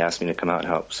up, and they asked me to come out and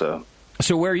help. So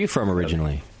where are you from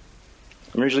originally?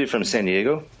 I'm originally from San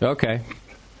Diego. Okay.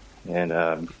 And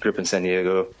grew up in San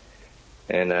Diego,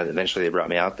 and eventually they brought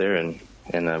me out there, and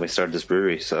we started this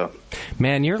brewery. So,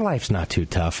 man, your life's not too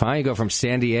tough, huh? You go from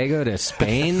San Diego to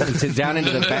Spain down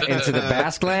into the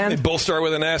Basqueland. They both start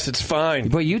with an S. It's fine.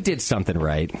 Well, you did something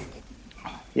right.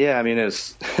 Yeah, I mean, it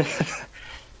was.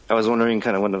 I was wondering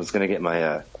kind of when I was going to get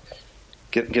my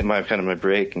get my kind of my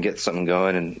break and get something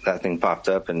going, and that thing popped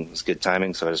up, and it was good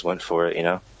timing, so I just went for it. You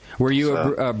know. Were you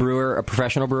a brewer, a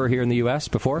professional brewer here in the U.S.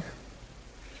 before?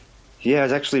 Yeah, I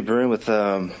was actually brewing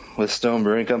with Stone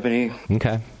Brewing Company.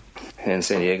 Okay. In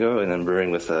San Diego, and then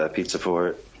brewing with Pizza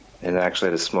Fort, and I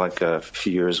actually had a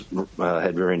few years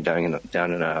head brewing down in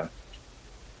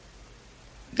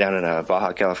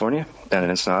Baja California, down in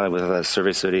Ensenada with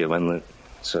Survey City at Wendlandt.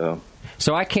 So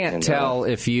I can't tell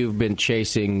if you've been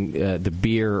chasing the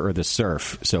beer or the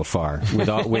surf so far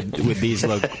with these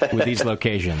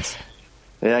locations.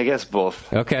 Yeah, I guess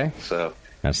both. Okay, so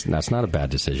that's not a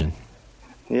bad decision.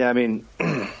 Yeah, I mean,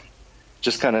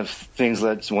 just kind of things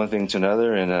led to one thing to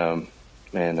another, and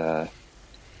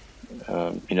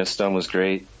Stone was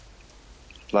great,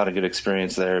 a lot of good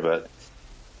experience there, but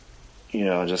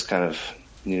just kind of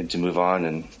needed to move on,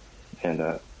 and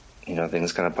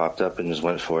things kind of popped up and just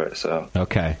went for it. So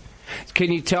okay.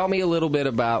 Can you tell me a little bit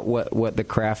about what the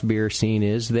craft beer scene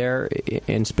is there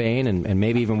in Spain, and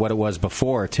maybe even what it was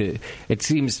before? It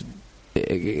seems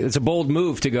it's a bold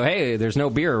move to go, hey, there's no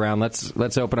beer around.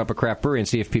 Let's open up a craft brewery and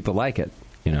see if people like it.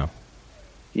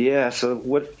 Yeah. So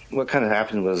what kind of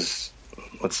happened was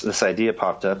this idea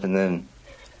popped up, and then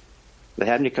they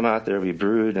had me come out there. We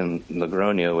brewed in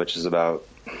Logroño, which is about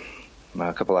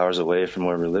a couple hours away from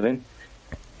where we're living,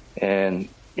 and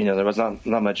there was not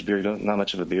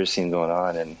much of a beer scene going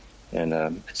on, and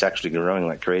it's actually growing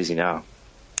like crazy now.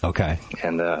 Okay.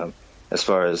 And as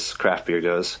far as craft beer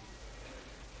goes,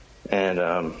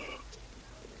 and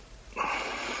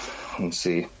let's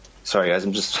see. Sorry, guys,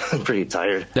 I'm just pretty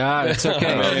tired. It's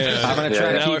okay. I'm gonna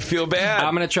try to now I feel bad.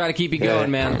 I'm gonna try to keep you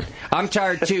going, man. I'm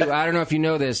tired too. I don't know if you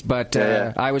know this, but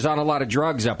I was on a lot of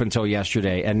drugs up until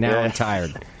yesterday, and now I'm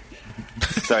tired.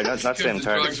 Sorry, not saying I'm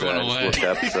tired. Just woke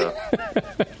up,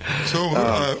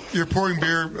 so you're pouring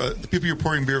beer. The people you're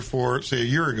pouring beer for, say a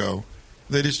year ago,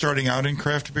 are they just starting out in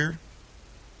craft beer?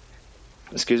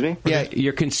 Excuse me? Yeah,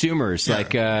 your consumers. Yeah.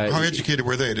 Like, how educated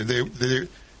were they? Did they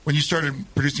when you started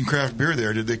producing craft beer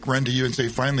there? Did they run to you and say,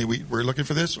 "Finally, we're looking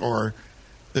for this," or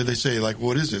did they say, "Like,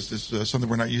 what is this? This is something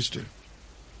we're not used to"?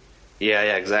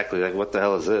 Yeah, exactly. Like, what the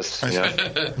hell is this? You had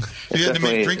to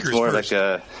make drinkers it's more first.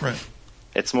 Right.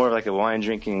 It's more like a wine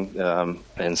drinking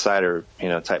and cider,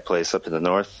 type place up in the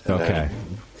north. Okay.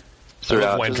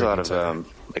 Throughout, there's a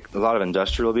lot of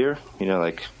industrial beer,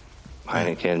 like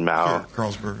Heineken, Mao,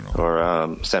 Carlsberg,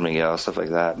 or San Miguel, stuff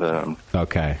like that. But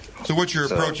okay. So what's your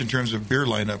approach in terms of beer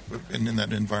lineup in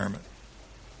that environment?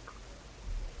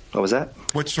 What was that?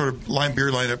 What sort of beer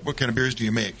lineup? What kind of beers do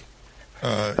you make?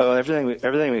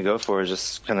 Everything we go for is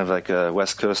just kind of like a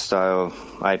West Coast style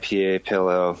IPA,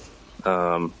 pale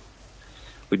ale.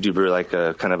 We do brew like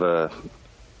a kind of a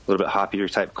little bit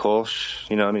hoppier type Kolsch.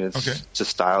 It's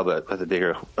just style, but with a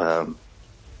bigger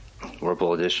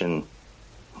Whirlpool edition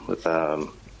with Holler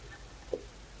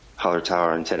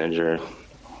Tower and Teniger.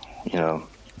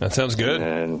 That sounds good.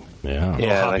 And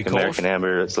like American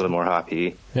Amber, it's a little more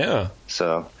hoppy. Yeah.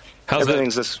 So we're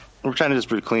trying to just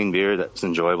brew clean beer that's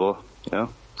enjoyable.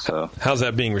 So how's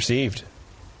that being received?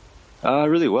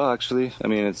 Really well, actually. I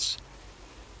mean, it's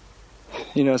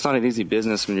not an easy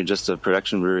business when you're just a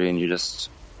production brewery and you're just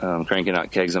cranking out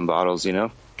kegs and bottles,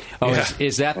 Oh, yeah.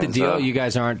 Is that the deal? You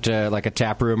guys aren't like a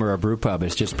tap room or a brew pub.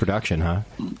 It's just production, huh?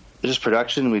 Just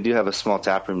production. We do have a small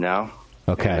tap room now.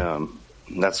 Okay. And,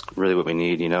 that's really what we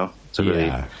need, to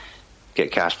really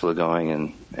get cash flow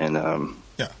going and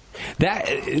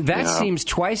That seems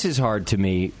twice as hard to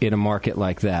me in a market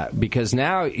like that, because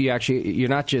now you're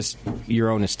not just your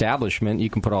own establishment. You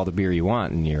can put all the beer you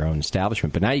want in your own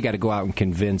establishment, but now you got to go out and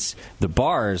convince the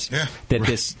bars that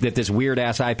this weird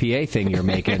ass IPA thing you're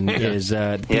making is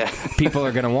people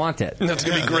are going to want it. That's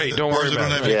going to be great. Don't worry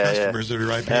about it. Customers that are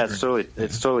IPA. Yeah,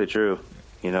 it's totally true.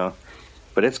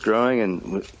 But it's growing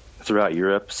and throughout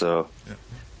Europe, so.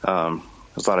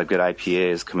 There's a lot of good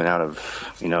IPAs coming out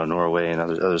of Norway and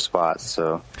other spots.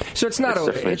 So it's not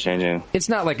definitely changing. It's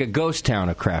not like a ghost town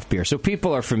of craft beer. So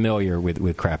people are familiar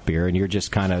with craft beer, and you're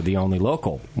just kind of the only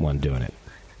local one doing it.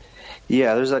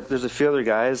 Yeah, there's a few other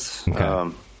guys,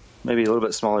 maybe a little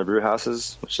bit smaller brew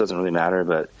houses, which doesn't really matter,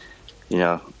 but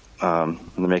they're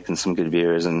making some good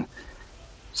beers, and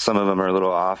some of them are a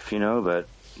little off, but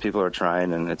people are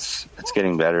trying, and it's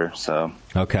getting better. So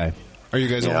okay, are you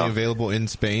guys only available in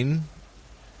Spain?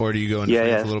 Or do you go into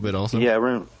France a little bit also? Yeah,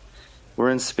 we're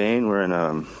in Spain. We're in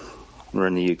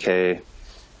the UK,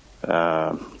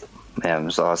 man,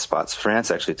 there's a lot of spots.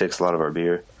 France actually takes a lot of our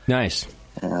beer. Nice.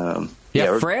 We're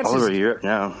France all is over Europe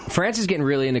now. France is getting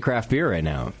really into craft beer right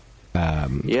now.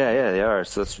 Yeah, they are.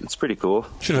 So it's pretty cool.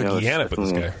 Should hook Ian up with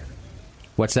this guy.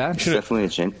 What's that? It's definitely a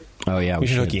change. Oh yeah, we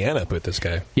should hook Ian up with this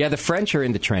guy. Yeah, the French are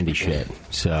into trendy shit,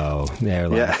 so they're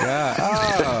like,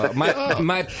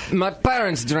 my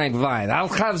parents drank wine. I'll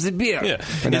have the beer. Yeah.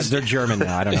 And they're German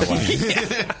now. I don't know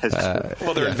why.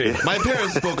 Well, they're invaded. My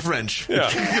parents spoke French. Yeah.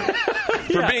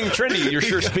 For being trendy, you're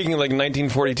sure speaking like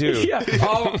 1942. Yeah.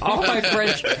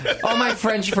 All my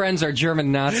French friends are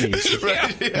German Nazis.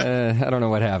 Right. I don't know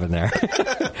what happened there.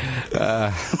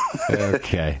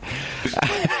 Okay.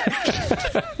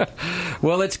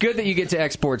 Well, it's good that you get to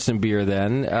export some beer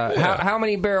then. How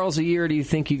many barrels a year do you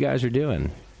think you guys are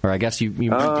doing? Or I guess you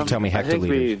can tell me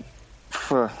hectoliters.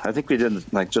 I think we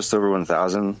did like just over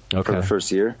 1,000 for the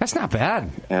first year. That's not bad.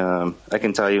 I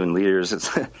can tell you in liters. It's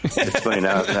funny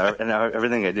now. Now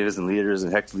everything I do is in liters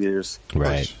and hectoliters.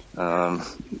 Right.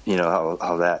 You know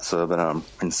how that. So, but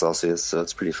in Celsius, so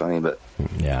it's pretty funny. But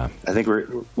yeah, I think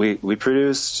we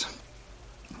produced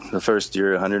the first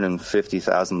year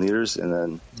 150,000 liters, and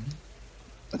then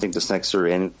I think this next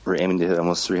year we're aiming to hit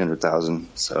almost 300,000.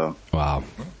 So wow,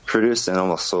 produced and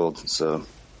almost sold. So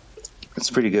it's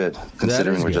pretty good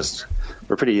considering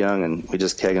we're pretty young and we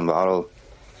just keg and bottle.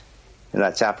 And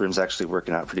that tap room's actually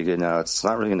working out pretty good now. It's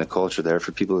not really in the culture there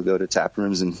for people to go to tap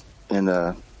rooms and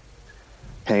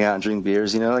hang out and drink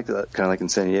beers, you know, like kind of like in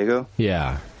San Diego.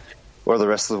 Yeah. Or the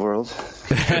rest of the world.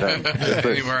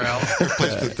 Anywhere else.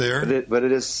 But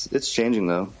it's changing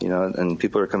though, you know, and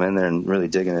people are coming in there and really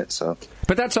digging it. So,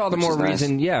 but that's all the more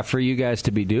reason, for you guys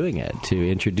to be doing it,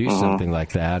 to introduce something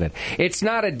like that. And it's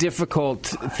not a difficult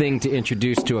thing to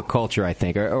introduce to a culture, I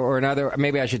think, or another.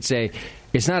 Maybe I should say,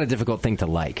 it's not a difficult thing to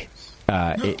like.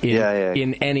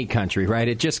 In any country, right?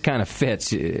 It just kind of fits,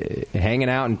 hanging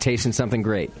out and tasting something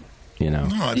great, you know.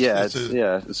 No,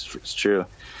 it's true.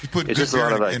 It's just a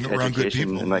lot of like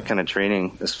education and like kind of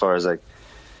training as far as like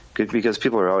because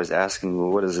people are always asking, well,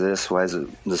 what is this? Why is it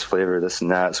this flavor, this and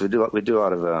that? So we do a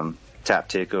lot of tap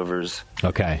takeovers.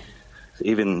 Okay.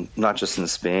 Even not just in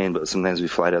Spain, but sometimes we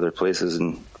fly to other places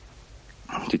and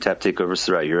do tap takeovers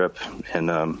throughout Europe. And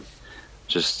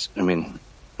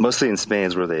mostly in Spain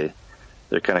is where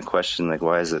they're kind of questioning like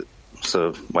why is it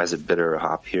bitter or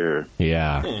hop here?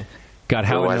 Yeah. God,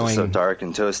 how why annoying! Is it so dark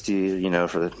and toasty, you know,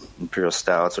 for the imperial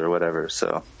stouts or whatever.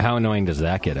 So how annoying does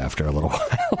that get after a little while?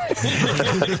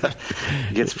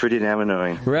 It gets pretty damn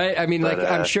annoying, right? I mean,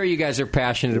 I'm sure you guys are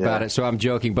passionate about it, so I'm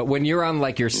joking. But when you're on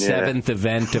like your 7th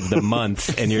event of the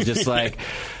month, and you're just like,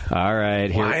 all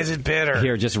right, why is it bitter?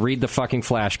 Here, just read the fucking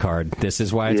flashcard. This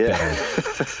is why it's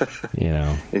bitter. You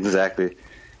know, exactly.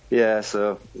 Yeah.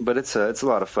 So, but it's a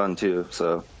lot of fun too.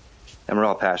 So, and we're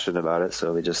all passionate about it.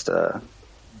 So we just.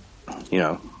 You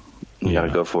got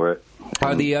to go for it.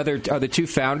 Are the two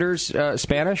founders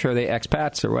Spanish, or are they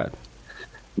expats, or what?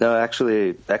 No,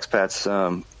 actually,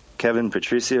 expats. Kevin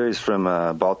Patricio, he's from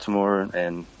Baltimore,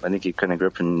 and I think he kind of grew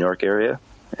up in the New York area,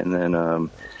 and then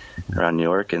around New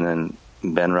York, and then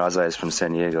Ben Raza is from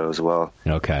San Diego as well.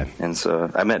 Okay. And so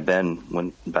I met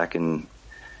Ben back in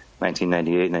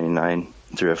 1998, 99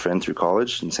 through a friend through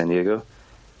college in San Diego,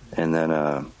 and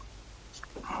then.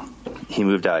 He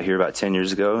moved out here about 10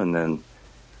 years ago, and then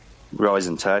we're always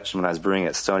in touch. And when I was brewing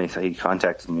at Stony, he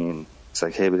contacted me, and it's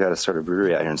like, hey, we got to start a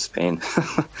brewery out here in Spain.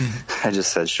 I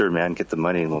just said, sure, man, get the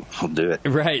money, and we'll do it.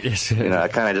 Right. You know, I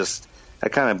kind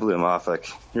of blew him off, like,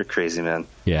 you're crazy, man.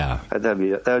 Yeah. That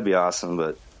would be awesome,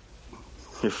 but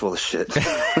you're full of shit.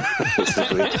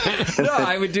 Basically. No,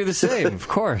 I would do the same, of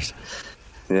course.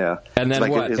 Yeah. And then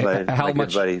what?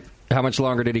 Buddy. How much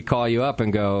longer did he call you up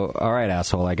and go, all right,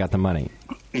 asshole, I got the money?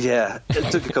 Yeah,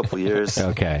 it took a couple of years.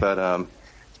 Okay. But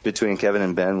between Kevin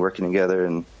and Ben working together,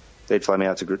 and they'd fly me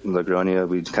out to Logroño,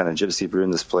 we'd kind of gypsy brew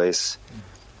in this place,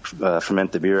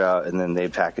 ferment the beer out, and then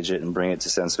they'd package it and bring it to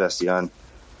San Sebastian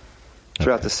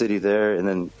throughout the city there, and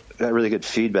then got really good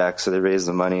feedback, so they raised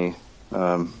the money,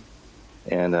 and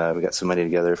we got some money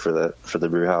together for the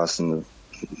brew house and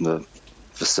the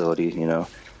facility, you know.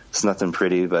 It's nothing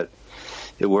pretty, but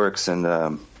it works, and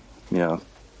you know,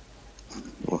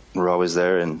 we're always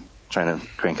there and trying to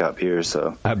crank out beer.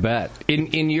 So I bet.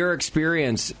 In your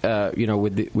experience, you know,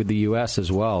 with the U.S.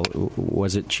 as well,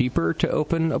 was it cheaper to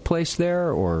open a place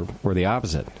there, or the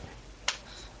opposite?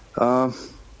 I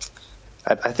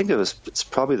think it's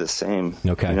probably the same.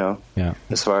 Okay. You know, yeah.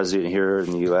 As far as here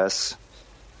in the U.S.,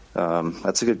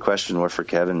 that's a good question. More for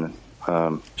Kevin.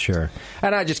 Sure.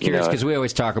 And I'm just curious because we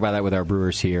always talk about that with our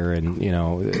brewers here, and you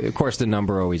know, of course, the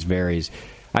number always varies.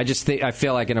 I just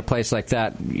feel like in a place like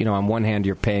that, you know, on one hand,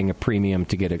 you're paying a premium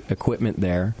to get equipment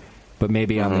there, but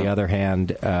maybe on the other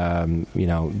hand,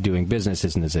 doing business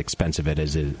isn't as expensive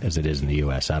as it is in the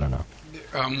U.S. I don't know.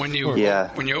 When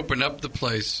you opened up the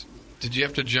place, did you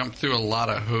have to jump through a lot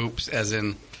of hoops, as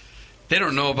in they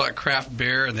don't know about craft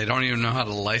beer and they don't even know how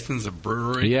to license a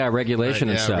brewery? Yeah, regulation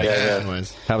and stuff.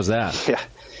 How was that?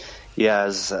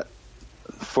 Yeah.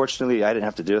 Fortunately, I didn't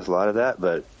have to deal with a lot of that,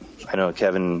 but I know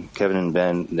Kevin and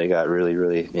Ben, they got really,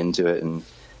 really into it, and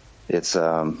it's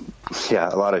a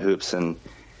lot of hoops. And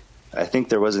I think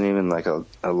there wasn't even like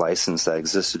a license that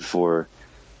existed for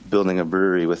building a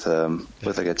brewery with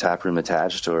like a tap room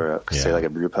attached, or say like a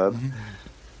brew pub. Mm-hmm.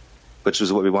 Which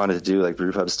was what we wanted to do, like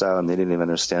brew pub style, and they didn't even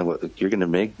understand what you're going to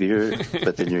make beer,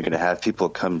 but then you're going to have people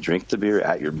come drink the beer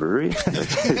at your brewery. Like,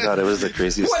 they thought it was the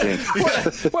craziest thing.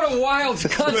 What a wild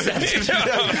concept!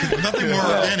 Nothing more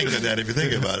organic than that, if you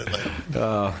think about it.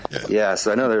 Yeah,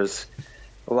 so I know there's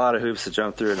a lot of hoops to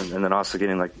jump through, and then also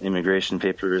getting like immigration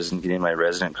papers and getting my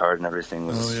resident card and everything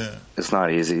was. It's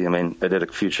not easy. I mean, I did a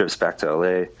few trips back to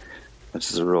LA. Which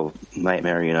is a real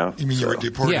nightmare, you know. You mean you were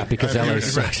deported? Yeah, because LA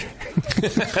sucks.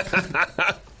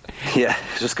 Yeah,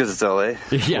 just because it's LA.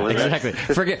 Yeah, exactly.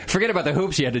 Forget about the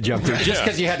hoops you had to jump through, just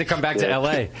because you had to come back to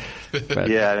LA. But,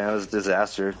 yeah, I mean, it was a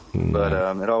disaster. But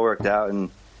it all worked out, and,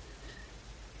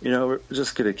 we're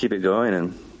just going to keep it going.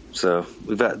 And so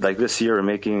we've got, like, this year we're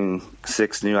making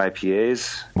 6 new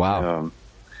IPAs. Wow.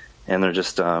 And they're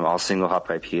just all single hop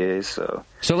IPAs.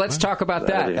 So let's talk about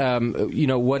that.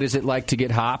 What is it like to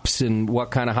get hops, and what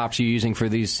kind of hops are you using for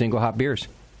these single hop beers?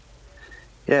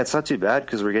 Yeah, it's not too bad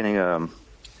because we're getting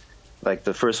like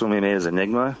the first one we made is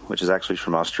Enigma, which is actually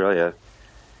from Australia,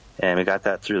 and we got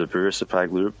that through the Brewer Supply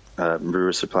Group.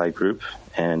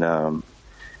 And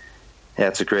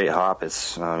it's a great hop.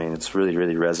 It's really,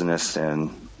 really resinous, and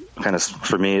kind of,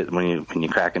 for me, when you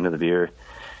crack into the beer.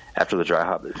 After the dry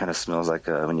hop, it kind of smells like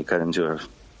when you cut into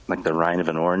the rind of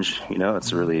an orange.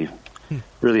 It's really,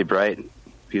 really bright,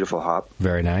 beautiful hop.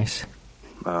 Very nice.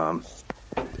 It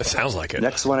sounds like it.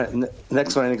 Next one, I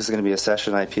think is going to be a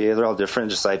session IPA. They're all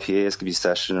different. Just IPAs could be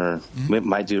session, or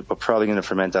we're probably going to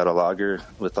ferment out a lager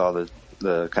with all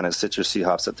the kind of citrusy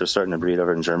hops that they're starting to breed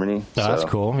over in Germany. Oh, that's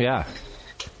cool. Yeah.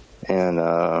 And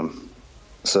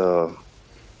that's kind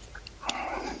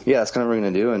of what we're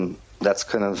going to do, and. That's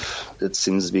kind of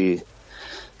the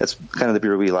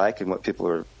beer we like and what people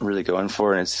are really going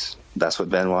for, and that's what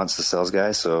Ben wants, the sales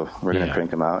guy. So we're going to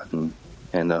crank them out, and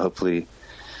hopefully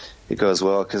it goes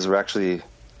well, because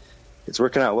it's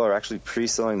working out well. We're actually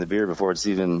pre-selling the beer before it's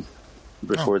even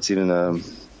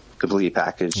completely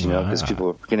packaged, because people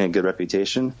are getting a good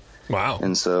reputation. Wow!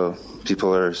 And so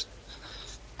people are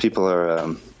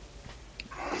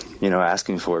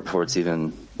asking for it before it's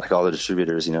even, like, all the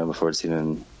distributors, before it's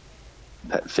even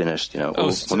finished.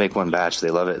 We'll make one batch, they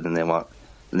love it, and then they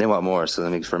want more, so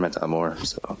then we ferment out more.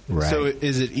 So So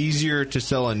is it easier to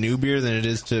sell a new beer than it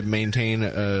is to maintain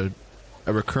a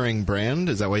recurring brand?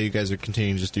 Is that why you guys are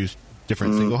continuing to just do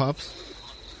different single hops?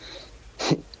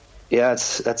 Yeah,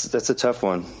 that's a tough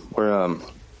one. We're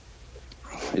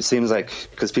it seems like,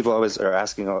 because people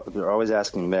they're always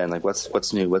asking Ben, like,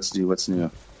 what's new,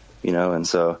 and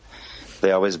so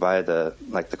they always buy the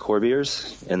core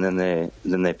beers, and then they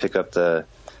pick up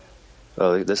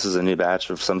this is a new batch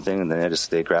of something, and then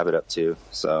they grab it up too.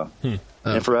 So,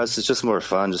 and for us, it's just more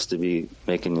fun just to be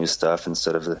making new stuff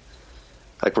instead of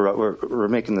we're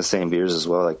making the same beers as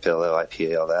well, like Pale Ale,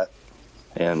 IPA, all that,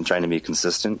 and trying to be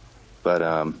consistent. But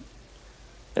and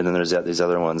then there's these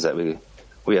other ones that we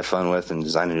have fun with, and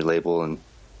design a new label, and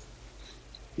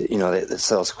it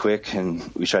sells quick, and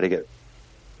we try to get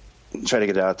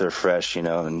it out there fresh, and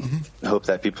hope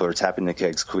that people are tapping the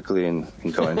kegs quickly and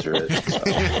going through it. So,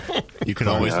 you can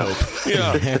always hope.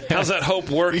 Yeah. How's that hope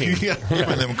working?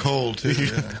 Keeping them cold too.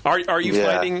 Yeah. Are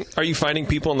you finding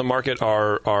people in the market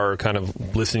are kind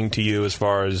of listening to you as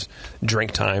far as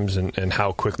drink times and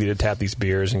how quickly to tap these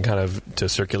beers and kind of to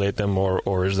circulate them,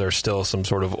 or is there still some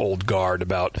sort of old guard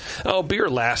about, beer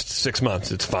lasts 6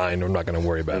 months, it's fine, I'm not going to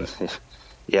worry about it?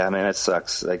 Yeah, man, it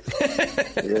sucks. Like,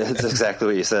 it's exactly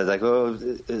what you said. Like, we'll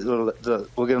give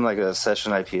them like a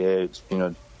session IPA.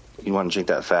 You want to drink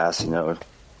that fast,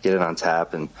 get it on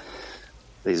tap, and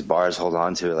these bars hold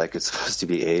on to it like it's supposed to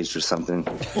be aged or something.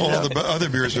 Well, the other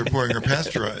beers they're pouring are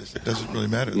pasteurized. It doesn't really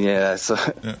matter. Yeah, so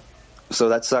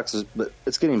that sucks. But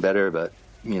it's getting better. But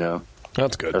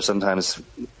that's good. Or sometimes.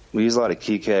 We use a lot of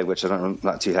key keg, which I'm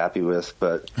not too happy with,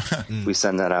 but we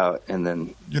send that out, and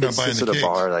then it sits at a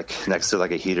bar, like next to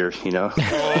like a heater, Oh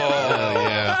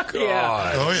yeah,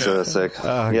 God. Oh yeah. So it's like,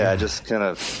 just kind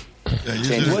of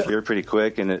changes the beer pretty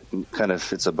quick, and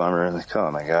it's a bummer. Like,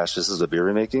 oh my gosh, this is a beer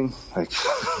we're making. Like,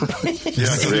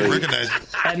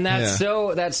 and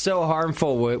that's so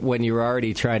harmful when you're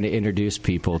already trying to introduce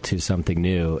people to something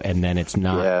new, and then it's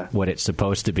not what it's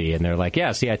supposed to be, and they're like,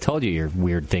 "Yeah, see, I told you your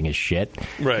weird thing is shit."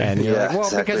 Right? And you're like, "Well,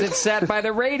 exactly. Because it's sat by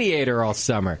the radiator all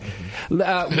summer."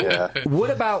 What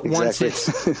about once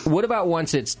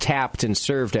it's tapped and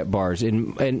served at bars?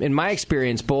 In my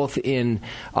experience, both in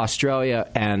Australia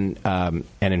and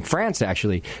in France,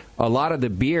 actually, a lot of the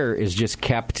beer is just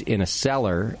kept in a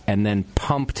cellar and then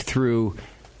pumped through.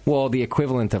 Well, the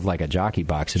equivalent of like a jockey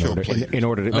box in order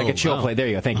to like a chill plate. There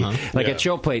you go. Thank you. Like a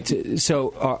chill plate.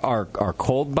 So are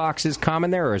cold boxes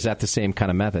common there, or is that the same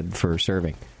kind of method for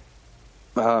serving?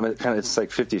 It's like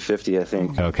 50-50, I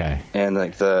think. Okay. And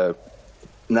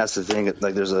that's the thing.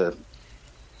 Like there's a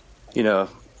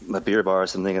beer bar or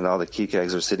something, and all the key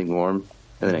kegs are sitting warm,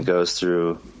 and then it goes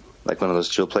through like one of those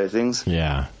chill plate things.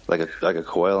 Yeah. Like a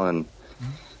coil, and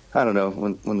I don't know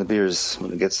when it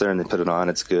gets there and they put it on,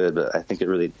 it's good, but I think it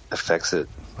really affects it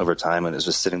over time when it's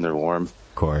just sitting there warm.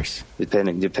 Of course.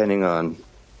 Depending on,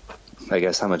 I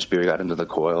guess, how much beer got into the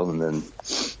coil, and then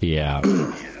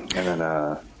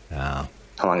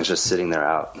how long it's just sitting there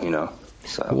out,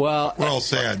 So. Well, we're all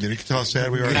sad. You can tell how sad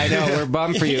we are. I know, we're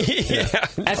bummed for you.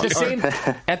 At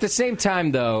the same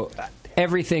time, though,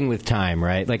 everything with time,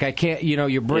 right? Like I can't,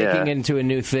 you're breaking into a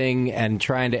new thing and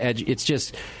trying to edge. It's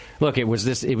just, look, it was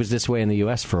this way in the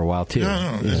U.S. for a while too.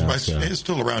 No, it's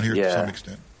still around here to some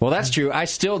extent. Well, that's true. I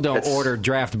still don't order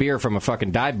draft beer from a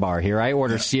fucking dive bar here. I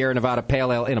order Sierra Nevada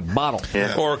Pale Ale in a bottle.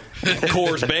 Yeah. Or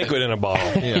Coors Banquet in a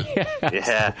bottle.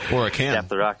 Yeah. Or a can. Tap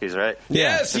the Rockies, right?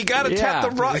 Yes, you got to tap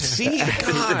the Rockies. See,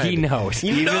 God. He knows.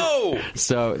 You know.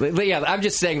 So, yeah, I'm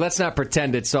just saying, let's not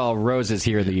pretend it's all roses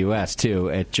here in the U.S., too.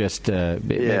 It just,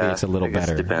 maybe it's a little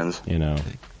better. It depends.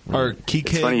 Are key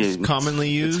kegs commonly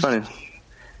used? It's funny.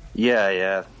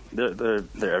 Yeah. They're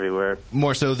everywhere.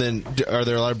 More so than, are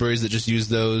there a lot of breweries that just use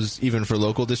those even for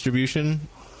local distribution?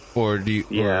 Or do you...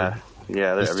 Yeah,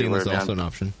 they're stainless everywhere. Also an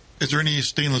option? Is there any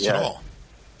stainless at all?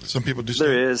 Some people do.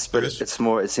 There is, but it's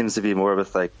more. It seems to be more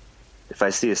with like, if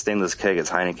I see a stainless keg, it's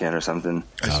Heineken or something.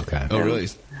 Okay. Oh, really?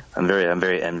 I'm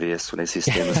very envious when I see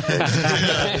stainless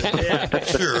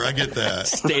kegs. Sure, I get that.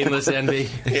 Stainless envy.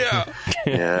 Yeah. I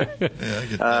get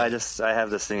that. I have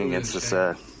this thing against this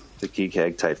the key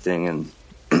keg type thing, and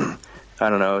I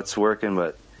don't know, it's working,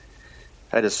 but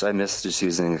I miss just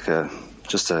using a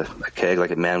keg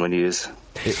like a man would use.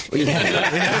 I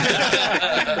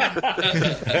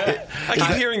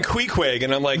keep hearing Queequeg,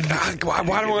 and I'm like, why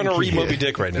do I want to read Moby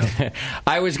Dick right now?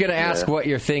 I was going to ask what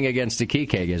your thing against the key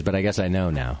keg is, but I guess I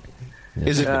know now.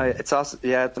 Is it? It's also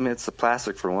it's the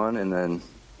plastic for one, and then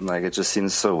like it just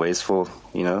seems so wasteful,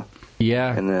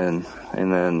 Yeah. And then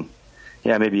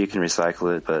maybe you can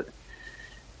recycle it,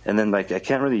 and then like you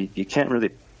can't really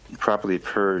properly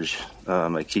purge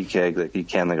a key keg like you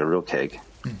can like a real keg.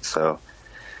 So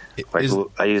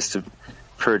I used to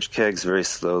purge kegs very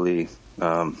slowly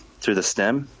through the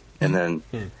stem, and then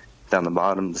down the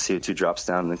bottom the CO2 drops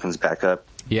down and then comes back up.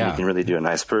 Yeah, you can really do a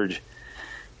nice purge.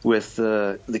 With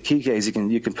the key kegs,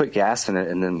 you can put gas in it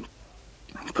and then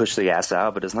push the gas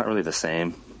out, but it's not really the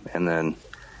same. And then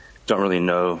don't really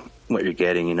know what you're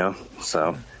getting,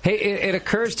 So hey, it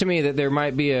occurs to me that there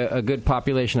might be a good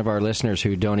population of our listeners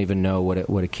who don't even know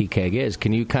what a key keg is.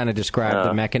 Can you kind of describe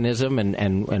the mechanism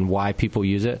and why people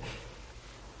use it?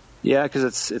 Yeah,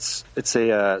 because it's a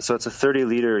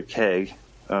 30-liter keg. Is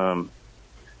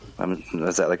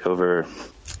that like over?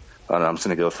 I don't know, I'm just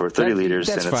going to go for 30 liters.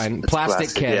 That's and fine. It's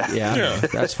plastic keg. Yeah,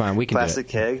 that's fine. We can plastic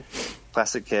do it.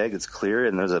 Plastic keg. It's clear,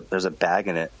 and there's a bag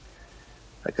in it,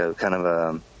 like a kind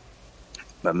of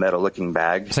a metal-looking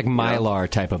bag. It's like Mylar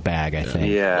type of bag, I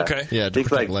think. Yeah. Okay. Yeah.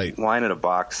 Think like wine in a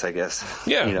box, I guess.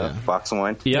 Yeah. Box of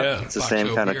wine. Yeah. It's the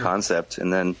same kind of concept,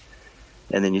 and then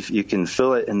you can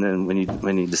fill it, and then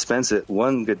when you dispense it,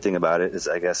 one good thing about it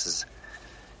is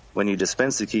when you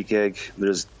dispense the key keg,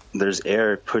 there's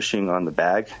air pushing on the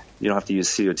bag. You don't have to use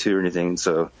CO2 or anything,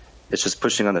 so it's just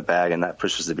pushing on the bag, and that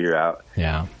pushes the beer out.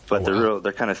 Yeah. But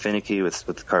they're kind of finicky with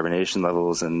the carbonation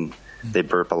levels, and they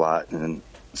burp a lot, and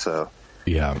so.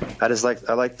 Yeah. I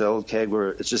like the old keg where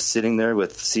it's just sitting there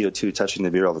with CO2 touching the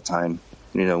beer all the time.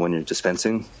 When you're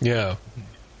dispensing. Yeah.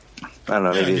 I don't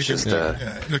know. Maybe it's just.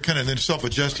 They're kind of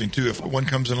self-adjusting too. If one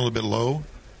comes in a little bit low,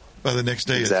 by the next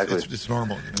day it's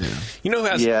normal. You know who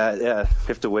has? Yeah. You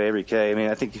have to weigh every keg. I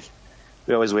mean, I think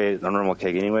we always weigh a normal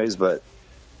keg anyways. But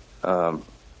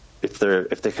if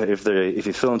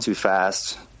you fill them too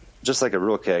fast, just like a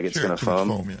real keg, it's going to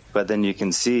foam. But then you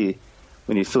can see.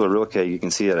 When you fill a real keg, you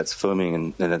can see that it's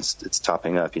foaming and it's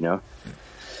topping up,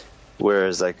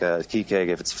 Whereas like a key keg,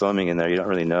 if it's foaming in there, you don't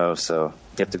really know, so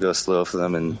you have to go slow for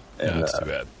them. And that's too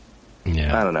bad.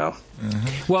 Yeah, I don't know.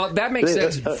 Well, that makes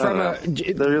sense.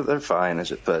 They're fine,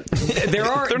 but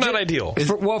they're not ideal.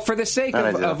 For the sake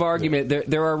of argument,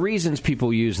 there are reasons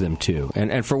people use them too.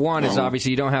 And for one, is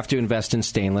obviously you don't have to invest in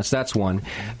stainless. That's one.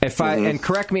 And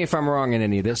correct me if I'm wrong in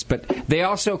any of this, but they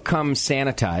also come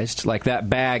sanitized. Like that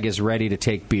bag is ready to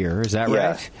take beer. Is that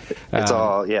right? It's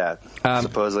all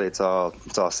supposedly it's all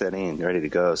set in, ready to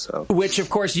go. So, which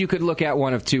of course you could look at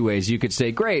one of two ways. You could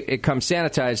say, great, it comes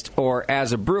sanitized, or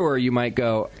as a brewer, you might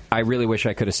go, I really wish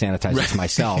I could have sanitized this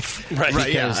myself.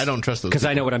 Right, yeah, I don't trust those because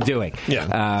I know what I'm doing.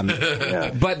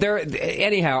 Yeah. But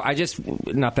anyhow,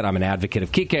 not that I'm an advocate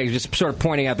of key kegs, just sort of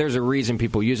pointing out there's a reason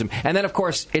people use them. And then, of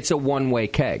course, it's a one-way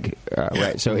keg,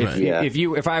 right? So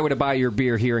if I were to buy your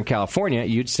beer here in California,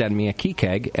 you'd send me a key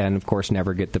keg, and of course,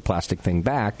 never get the plastic thing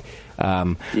back.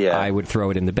 I would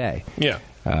throw it in the bay. Yeah.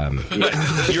 You're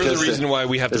the reason why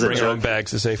we have to bring our own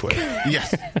bags to Safeway.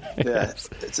 Yes. Yeah,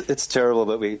 it's terrible,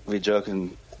 but we joke,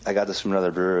 and I got this from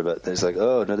another brewer, but there's like,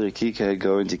 another key keg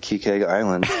going to Key Keg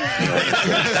Island.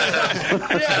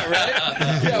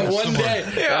 One day.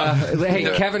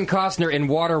 Hey, Kevin Costner in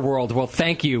Waterworld will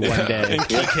thank you one day. In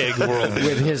Key Keg World.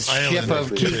 With his ship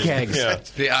of key kegs. Yeah.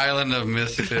 The island of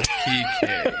misfit key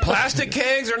keg. Plastic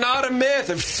kegs are not a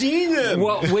myth. I've seen them.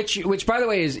 Well, which by the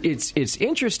way, it's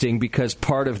interesting because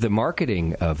part of the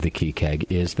marketing of the key keg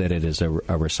is that it is a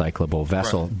recyclable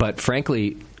vessel. Right. But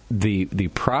frankly, the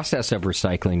process of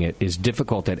recycling it is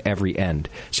difficult at every end.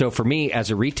 So for me, as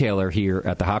a retailer here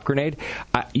at the Hop Grenade,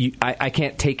 I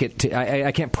can't take it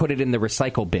I can't put it in the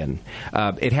recycle bin.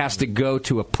 It has to go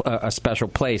to a special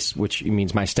place, which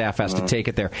means my staff has to take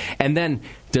it there. And then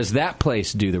does that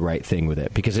place do the right thing with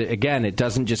it? Because again, it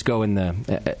doesn't just go in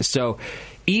the so.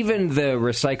 Even the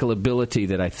recyclability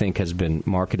that I think has been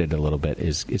marketed a little bit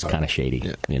is kind of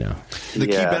shady. You know, the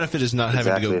key benefit is not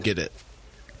having to go get it.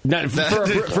 Not for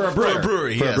a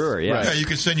brewery. Yes. Yeah, you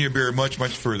can send your beer much,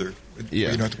 much further. You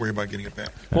don't have to worry about getting it back.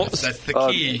 Well, that's the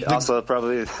key. Also,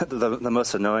 probably the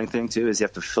most annoying thing, too, is you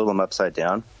have to fill them upside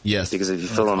down. Yes. Because if you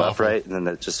fill them upright, and then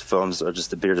it just foams, or just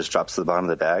the beer just drops to the bottom of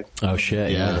the bag. Oh,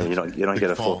 shit, yeah. You don't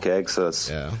get a full keg, so it's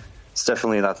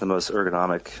definitely not the most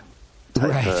ergonomic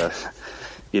type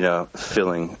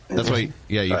filling. That's why,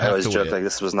 you have I always to joke, wait. like,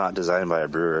 this was not designed by a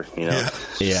brewer,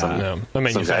 a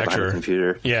manufacturer.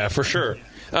 Computer. Yeah, for sure.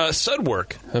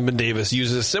 Sudwork up in Davis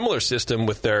uses a similar system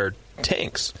with their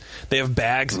tanks. They have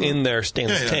bags in their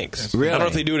stainless tanks. Really? I don't know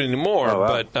if they do it anymore,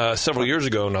 but several years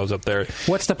ago when I was up there.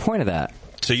 What's the point of that?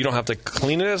 So you don't have to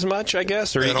clean it as much, I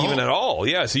guess, or even at all.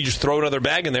 Yeah, so you just throw another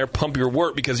bag in there, pump your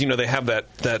wort, because, they have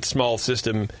that small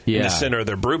system in the center of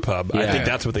their brew pub. I think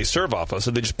that's what they serve off of.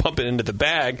 So they just pump it into the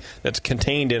bag that's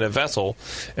contained in a vessel,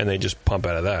 and they just pump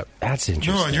out of that. That's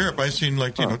interesting. No, in Europe, I've seen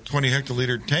 20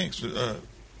 hectoliter tanks.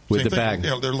 With the bag.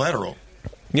 Yeah, they're lateral.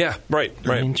 Yeah, right.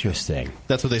 Interesting.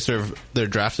 That's what they serve their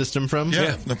draft system from?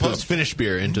 Yeah. So it's finished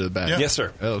beer into the bag. Yeah. Yes,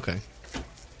 sir. Oh, okay.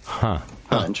 Huh.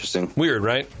 Interesting. Weird,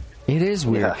 right? It is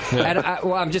weird. And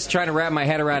I'm just trying to wrap my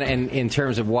head around it in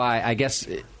terms of why. I guess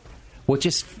it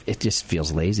just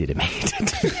feels lazy to me.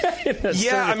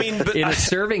 In a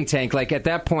serving tank, like at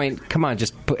that point, come on,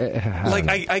 just put,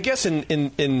 I guess in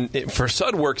for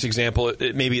Sudworks example,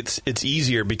 maybe it's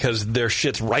easier because their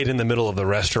shit's right in the middle of the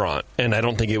restaurant, and I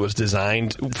don't think it was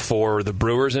designed for the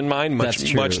brewers in mind.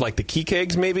 Much like the key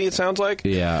kegs, maybe it sounds like.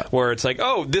 Yeah, where it's like,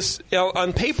 this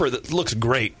on paper that looks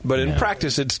great, but in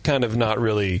practice, it's kind of not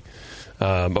really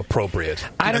appropriate.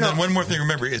 I don't know. And then one more thing,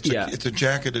 remember, it's a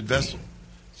jacketed vessel.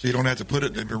 So you don't have to put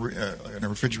it in a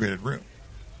refrigerated room.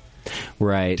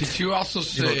 Right. Did you also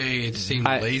say it seemed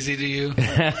lazy to you?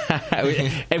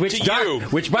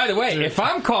 Which, by the way, if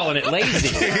I'm calling it lazy...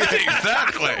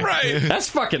 Exactly. Right. That's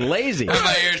fucking lazy.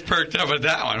 My ears perked up at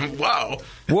that one. Wow.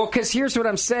 Well, because here's what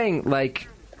I'm saying. Like,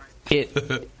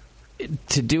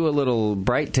 to do a little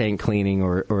bright tank cleaning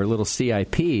or a little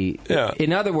CIP. Yeah.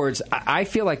 In other words, I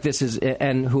feel like this is,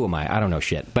 and who am I? I don't know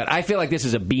shit. But I feel like this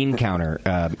is a bean counter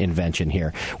invention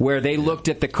here, where they looked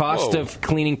at the cost of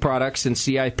cleaning products and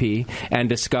CIP and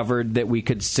discovered that we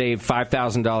could save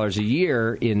 $5,000 a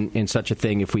year in such a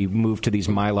thing if we move to these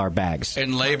Mylar bags.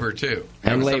 And labor, too.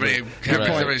 And somebody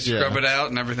scrub it out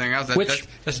and everything else.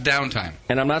 That's downtime.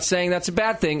 And I'm not saying that's a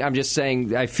bad thing. I'm just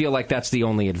saying I feel like that's the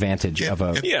only advantage of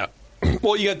a... Yeah.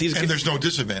 Well, you got these, and there's no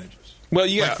disadvantages. Well,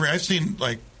 yeah, I've seen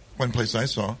one place I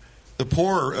saw, the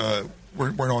poor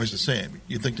weren't always the same.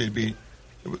 You'd think they'd be,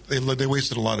 they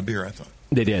wasted a lot of beer. I thought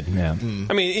they did. Yeah,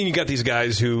 I mean, and you got these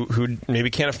guys who maybe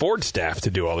can't afford staff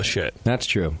to do all the shit. That's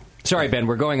true. Sorry, Ben,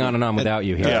 we're going on and on without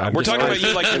you here. Yeah, we're talking about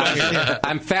you like you're not here.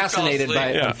 I'm fascinated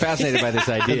by this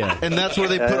idea. And that's where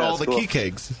they put all the key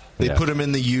kegs. They put them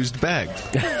in the used bag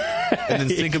and then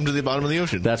sink them to the bottom of the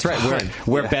ocean. That's right,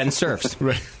 where Ben surfs.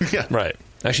 Right.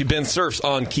 Actually, Ben surfs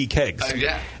on key kegs.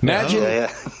 Imagine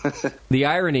the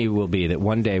irony will be that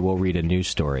one day we'll read a news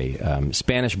story.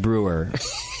 Spanish brewer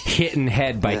hit in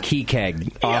head by key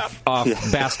keg off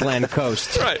Basqueland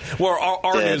coast. Right. Well,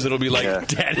 our news, it'll be like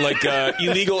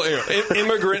illegal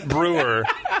immigrant brewer,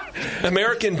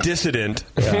 American dissident,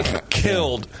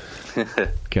 killed.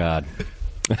 God.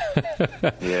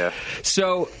 Yeah.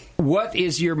 So, what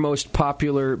is your most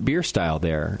popular beer style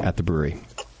there at the brewery?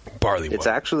 Barley wine. It's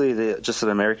actually just an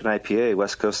American IPA,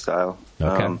 West Coast style.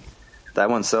 Okay. That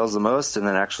one sells the most, and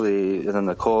then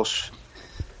the Kolsch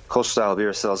style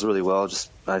beer sells really well.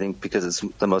 Just I think because it's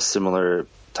the most similar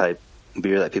type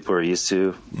beer that people are used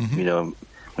to. Mm-hmm. You know,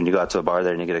 when you go out to a bar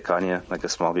there and you get a Cognac, like a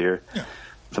small beer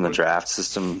from the draft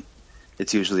system,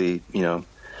 it's usually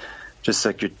just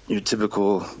like your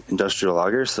typical industrial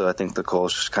lager. So I think the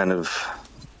Kolsch kind of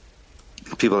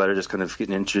people that are just kind of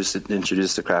getting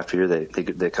introduced to craft beer, they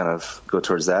kind of go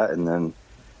towards that, and then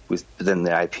the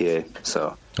IPA.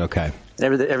 So okay,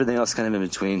 everything else kind of in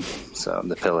between. So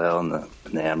the pale ale and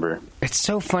the amber. It's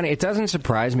so funny. It doesn't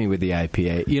surprise me with the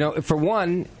IPA. For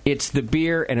one, it's the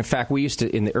beer, and in fact, we used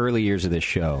to in the early years of this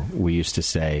show, we used to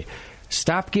say,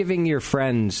 stop giving your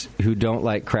friends who don't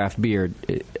like craft beer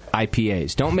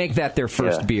IPAs. Don't make that their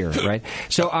first beer, right?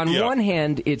 So on one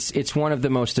hand, it's one of the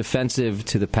most offensive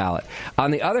to the palate.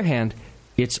 On the other hand,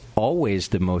 it's always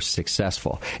the most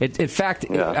successful. In fact,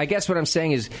 I guess what I'm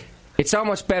saying is it's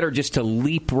almost better just to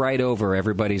leap right over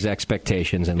everybody's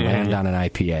expectations and land on an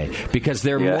IPA because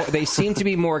they seem to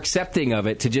be more accepting of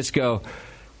it to just go,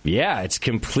 yeah, it's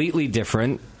completely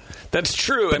different. That's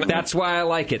true. But that's why I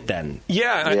like it then.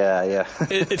 Yeah.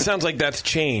 It sounds like that's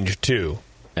changed, too.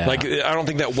 Yeah. Like, I don't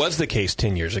think that was the case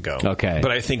 10 years ago. Okay.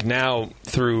 But I think now,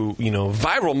 through,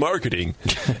 viral marketing,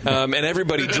 and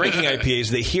everybody drinking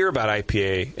IPAs, they hear about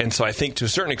IPA, and so I think, to a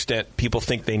certain extent, people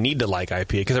think they need to like IPA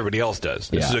because everybody else does.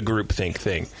 This is a groupthink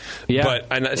thing.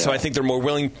 Yeah. So I think they're more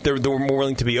willing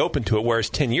to be open to it, whereas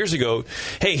 10 years ago,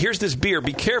 hey, here's this beer,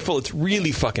 be careful, it's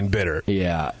really fucking bitter.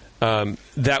 Yeah.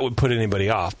 That would put anybody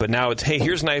off. But now it's, hey,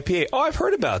 here's an IPA. Oh, I've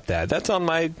heard about that. That's on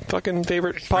my fucking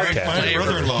favorite podcast. My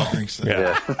brother-in-law drinks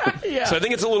that. Yeah. So I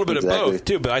think it's a little bit of both,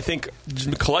 too. But I think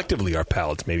collectively our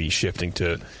palates may be shifting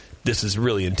to this is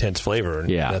really intense flavor, and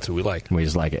that's what we like. We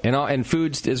just like it. And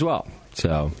foods as well.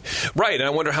 So right, and I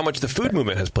wonder how much the food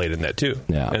movement has played in that, too.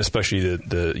 Yeah. And especially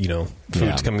the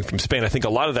foods coming from Spain. I think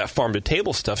a lot of that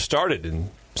farm-to-table stuff started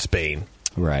in Spain.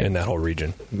 Right. In that whole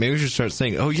region. Maybe we should start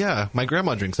saying, oh, yeah, my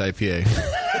grandma drinks IPA.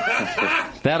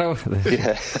 That'll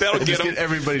get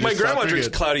everybody. My grandma drinks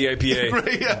cloudy IPA.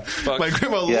 Right, yeah. My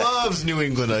grandma loves New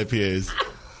England IPAs.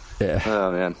 Yeah.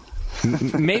 Oh, man.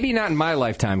 Maybe not in my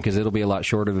lifetime because it'll be a lot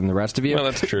shorter than the rest of you. Well,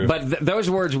 that's true. But those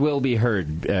words will be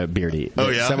heard, Beardy. Oh,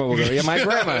 yeah? Someone will go, yeah, my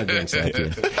grandma drinks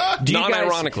IPA.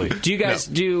 Non-ironically. Do you guys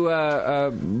do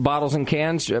bottles and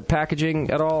cans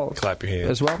packaging at all? Clap your hands.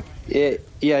 As well?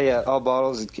 Yeah. All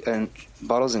bottles and kegs.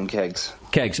 Bottles and kegs,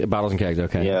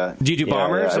 okay. Yeah. Do you do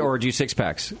bombers or do you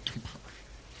 6-packs?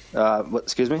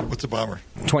 Excuse me? What's a bomber?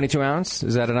 22 ounce?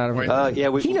 Is that an item?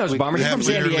 He knows bombers. He's from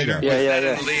San Diego. Yeah.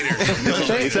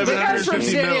 The guy's from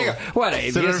San Diego. What?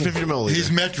 750 milliliters.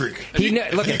 He's metric.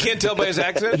 Look, you can't tell by his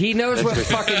accent. He knows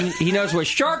what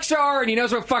sharks are, and he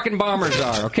knows what fucking bombers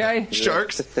are. Okay,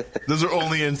 sharks. Those are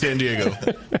only in San Diego.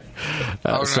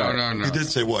 No. He did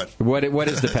say what? What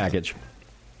is the package?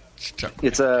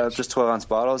 It's just 12-ounce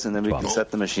bottles, and then we can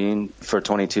set the machine for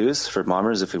 22s for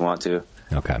bombers if we want to.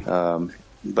 Okay.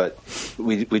 But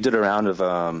we did a round of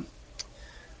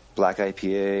black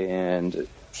IPA and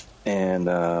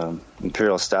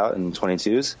Imperial Stout in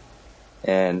 22s,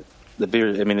 and the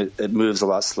beer. I mean, it moves a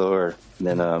lot slower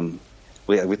than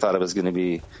we thought it was going to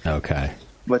be. Okay.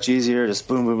 Much easier. Just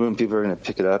boom, boom, boom. People are going to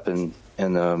pick it up, and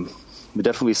we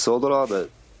definitely sold it all,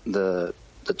 but the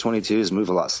 22s move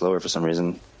a lot slower for some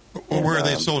reason. Well, where are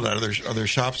they sold at? Are there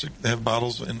shops that have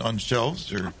bottles on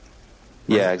shelves or?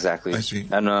 Yeah, exactly. I see.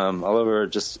 And all over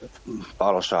just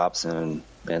bottle shops and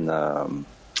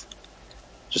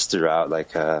just throughout,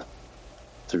 like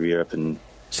through Europe and.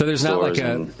 So there's not like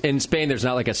in Spain. There's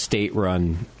not like a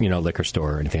state-run, liquor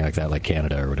store or anything like that, like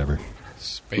Canada or whatever.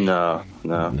 Spain. No.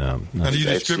 Now, do you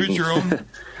distribute your own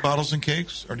bottles and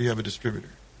cakes, or do you have a distributor?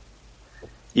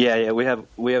 Yeah. We have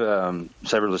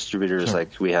several distributors. Sure.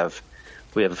 Like we have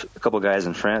a couple guys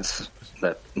in France.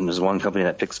 There's one company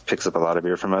that picks up a lot of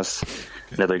beer from us.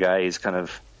 Okay. Another guy, he's kind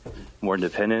of more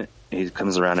independent. He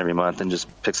comes around every month and just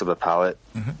picks up a pallet,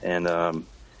 and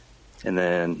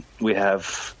then we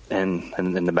have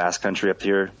in the Basque Country up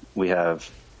here we have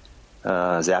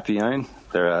Zappyine.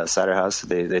 They're a cider house.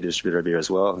 They distribute our beer as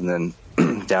well. And then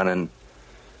down in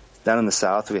the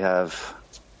south we have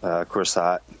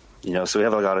Corsat. So we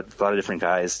have a lot of different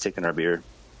guys taking our beer.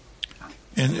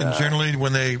 And generally,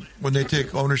 when they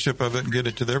take ownership of it and get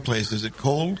it to their place, is it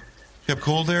kept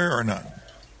cold there or not?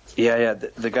 Yeah.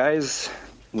 The guys,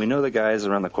 we know the guys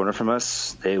around the corner from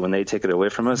us. When they take it away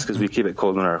from us, because we keep it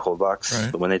cold in our cold box.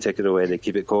 Right. But when they take it away, they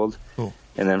keep it cold. Cool.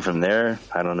 And then from there,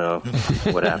 I don't know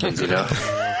what happens.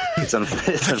 It's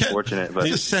unfortunate, but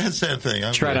it's a sad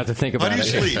thing. Try not to think about it. How do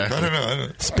you sleep? I don't know.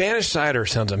 Spanish cider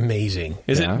sounds amazing.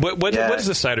 Is it? What is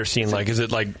the cider scene like? Is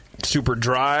it like super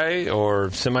dry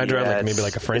or semi-dry, like maybe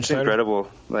like a French cider? It's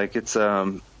incredible. Like it's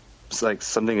like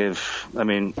something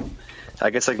I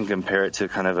guess I can compare it to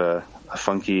kind of a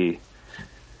funky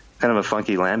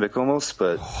lambic almost,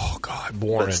 but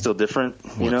boring. But still different.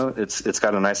 It's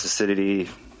got a nice acidity.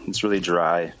 It's really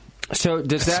dry. So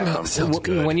does that sounds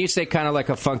good. When you say kind of like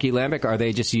a funky lambic, are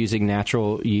they just using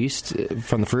natural yeast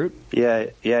from the fruit? Yeah.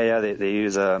 They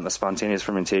use a spontaneous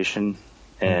fermentation,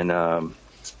 and I've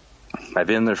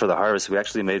been there for the harvest. We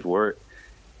actually made wort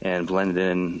and blended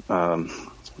in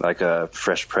like a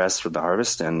fresh press for the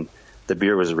harvest, and the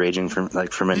beer was raging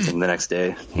fermenting the next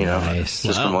day. Nice.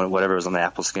 Just from whatever was on the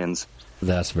apple skins.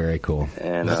 That's very cool.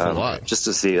 And that's a lot. Just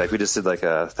to see, we just did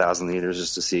 1,000 liters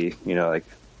just to see,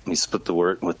 we split the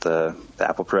wort with the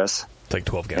apple press. It's like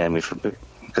 12 gallons. And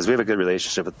because we have a good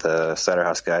relationship with the cider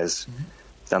house guys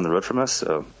down the road from us,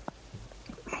 so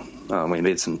we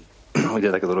did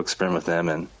a little experiment with them,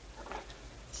 and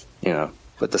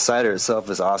but the cider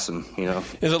itself is awesome.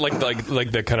 Is it like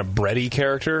the kind of bready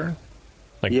character?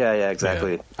 Yeah,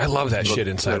 exactly. Yeah. I love that shit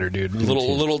in cider, dude.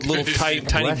 Little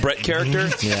tiny Brett character.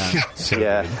 Yeah.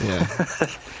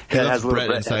 It has a little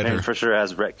Brett, and for sure it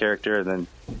has Brett character. And then,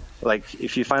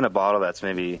 if you find a bottle that's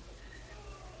maybe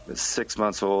 6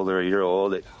 months old or a year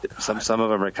old, some of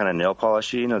them are kind of nail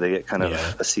polishy. They get kind of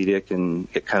acetic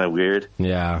and get kind of weird.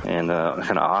 Yeah. And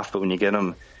kind of off. But when you get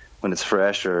them when it's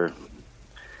fresh or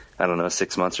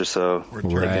 6 months or so, they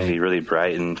can be really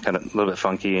bright and kind of a little bit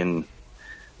funky and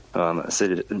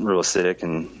real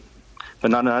acidic, but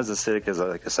not as acidic as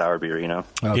a sour beer,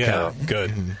 Okay. Yeah,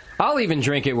 good. I'll even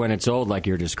drink it when it's old, like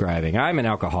you're describing. I'm an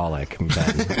alcoholic, and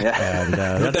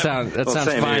that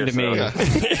sounds fine to me.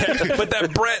 But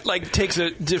that Brett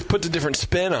puts a different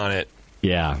spin on it.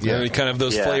 Yeah. Kind of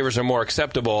those flavors are more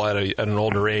acceptable at an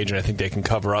older age, and I think they can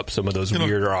cover up some of those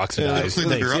weirder oxidized things.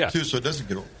 They're up too, so it doesn't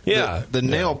get old. Yeah. The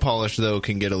nail polish, though,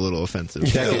 can get a little offensive.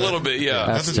 A little bit, yeah.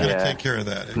 Nothing's going to take care of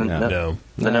that. No.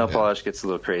 The nail polish gets a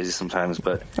little crazy sometimes,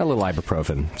 but a little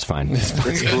ibuprofen, it's fine. It's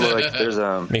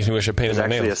cool. Makes me wish I painted my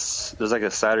nails. There's a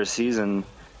cider season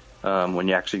when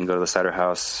you actually can go to the cider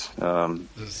house. The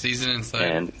season inside.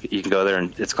 And you can go there,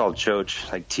 and it's called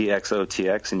Choach, like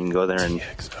TXOTX, and you can go there and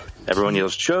everyone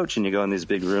yells Choach, and you go in these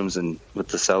big rooms and with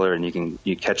the cellar, and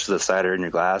you catch the cider in your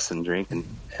glass and drink, and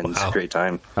it's a great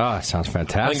time. Oh, it sounds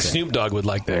fantastic. I think Snoop Dogg would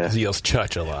like that because he yells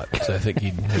Chutch a lot. So I think he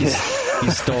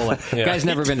stole it. The guy's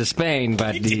never been to Spain,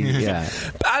 but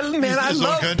I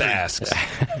love Basques.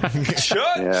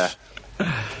 Chutch. Yeah.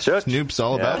 Snoop's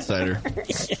all about cider.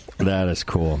 That is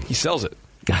cool. He sells it.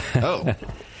 Oh.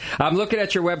 I'm looking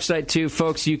at your website, too,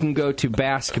 folks. You can go to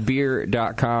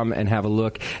basquebeer.com and have a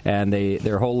look, and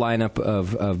their whole lineup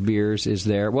of beers is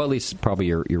there. Well, at least probably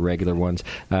your regular ones.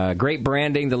 Great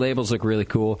branding. The labels look really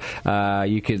cool.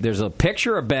 There's a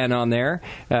picture of Ben on there,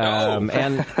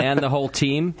 and the whole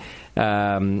team.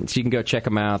 So you can go check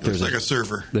them out. Looks like a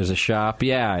surfer. There's a shop.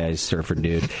 Yeah, he's a surfer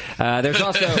dude. There's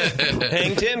also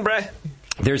hang tin, bruh.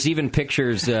 There's even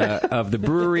pictures of the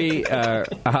brewery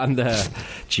on the...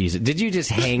 Jeez, did you just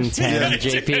hang 10,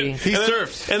 JP? He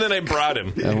surfs. And then I brought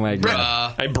him. Oh, my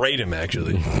God. I braid him,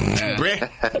 actually.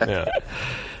 Yeah.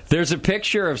 There's a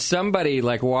picture of somebody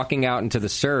walking out into the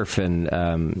surf and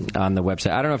on the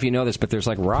website. I don't know if you know this, but there's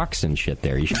rocks and shit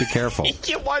there. You should be careful.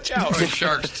 You watch out.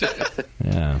 Sharks, too.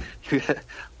 Yeah. A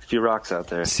few rocks out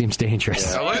there. Seems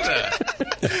dangerous. I like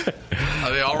that.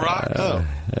 Are they all rocks?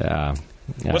 Yeah.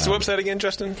 What's the website again,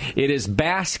 Justin? It is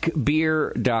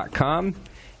basquebeer.com.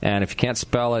 And if you can't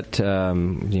spell it,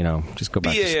 just go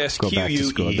back to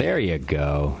school. There you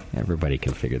go. Everybody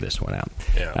can figure this one out.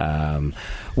 Yeah.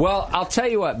 Well, I'll tell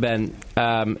you what, Ben.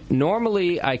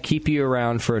 Normally, I keep you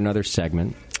around for another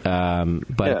segment.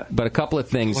 But a couple of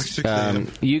things.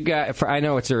 You got. I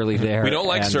know it's early there. We don't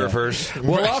like and, surfers.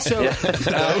 Well, also,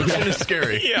 ocean is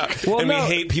scary. Yeah, well, and we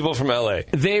hate people from LA.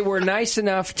 They were nice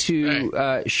enough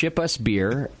to ship us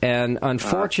beer, and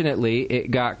unfortunately,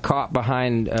 it got caught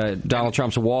behind Donald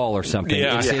Trump's wall or something.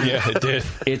 Yeah, it did.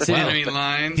 It's enemy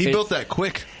line. He built that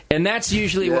quick. And that's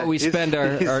usually what we spend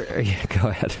our yeah, go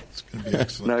ahead. It's going to be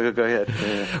excellent. No, go ahead.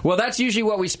 Yeah. Well, that's usually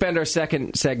what we spend our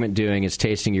second segment doing is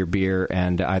tasting your beer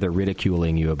and either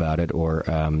ridiculing you about it or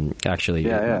actually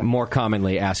more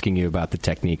commonly asking you about the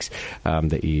techniques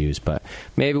that you use. But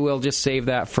maybe we'll just save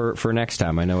that for next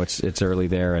time. I know it's early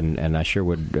there, and I sure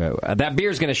would. That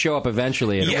beer's going to show up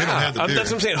eventually. Yeah, that's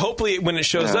what I'm saying. Hopefully, when it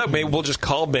shows up, maybe we'll just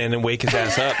call Ben and wake his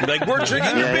ass up. Like, we're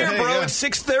drinking your beer, bro. It's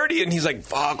 6:30, and he's like,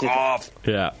 "Fuck off."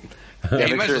 Yeah.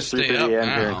 Yeah, make sure it's 3:30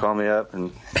 a.m. here and call me up.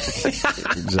 And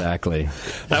exactly.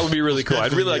 That would be really cool.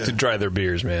 I'd really like to try their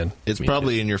beers, man. It's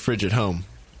probably in your fridge at home,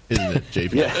 isn't it,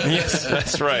 JP? Yes,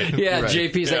 that's right. Yeah, right.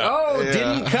 JP's like, oh,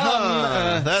 didn't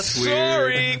come. That's weird.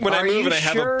 Sorry. When I move and I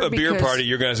have a beer party,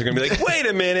 you guys are going to be like, wait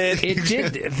a minute. It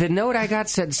did. The note I got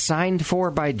said signed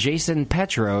for by Jason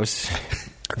Petros.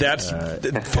 That's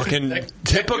fucking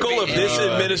typical of this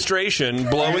administration,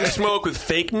 blowing smoke with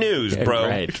fake news, bro.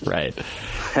 Right.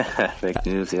 Fake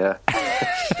news, yeah.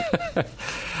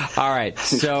 All right,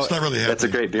 so it's not really happening. That's a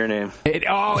great beer name. It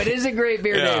is a great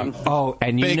beer name. Oh,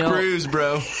 and you Fake know, Brews,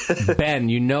 bro. Ben,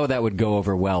 you know that would go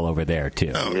over well over there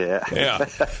too. Yeah.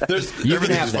 You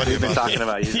can have that. We've been talking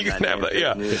about using you can have that.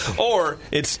 Yeah, or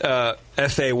it's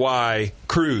FAY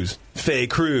Cruise. Fay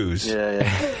Cruise.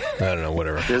 Yeah. I don't know,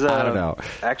 whatever. I don't know.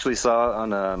 I actually saw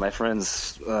on my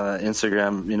friend's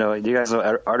Instagram, do you guys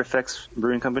know Artifacts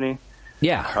Brewing Company?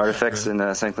 Yeah. Artifacts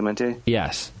in San Clemente?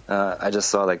 Yes. I just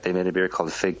saw they made a beer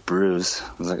called Fake Brews.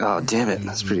 I was like, oh, damn it.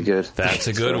 That's pretty good. That's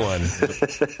a good one.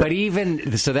 But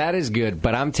so that is good.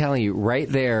 But I'm telling you, right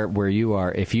there where you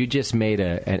are, if you just made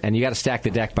and you got to stack the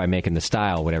deck by making the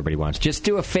style what everybody wants. Just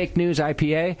do a fake news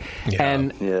IPA,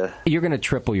 and you're going to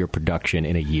triple your production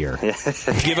in a year.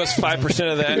 Give us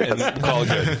 5% of that and call it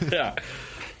good.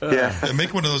 Yeah.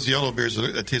 Make one of those yellow beers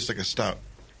that tastes like a stout.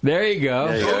 There you go.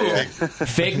 Yeah.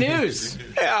 Fake news.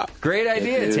 Yeah. Great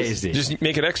idea, Tasty. Just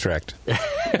make it extract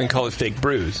and call it Fake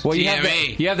Brews. Well, you have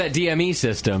that DME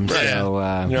system. Right. So,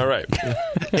 you're right.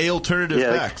 Alternative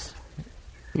facts.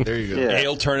 There you go.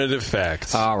 Alternative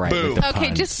facts. All right. Boom. Okay,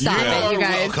 just stop it, you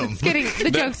guys. It's getting the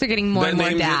jokes are getting more and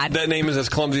more dad. That name is as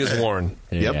clumsy as Warren.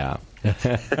 Yep. Yeah.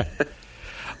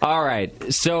 All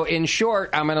right. So, in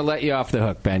short, I'm going to let you off the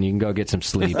hook, Ben. You can go get some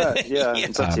sleep.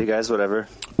 It's up to you guys, whatever.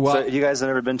 Well, so you guys have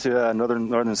never been to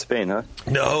northern Spain, huh?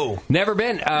 No. Never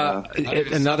been.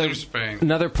 Another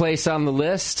place on the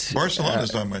list.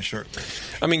 Barcelona's on my short.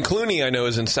 I mean, Clooney, I know,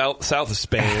 is in south of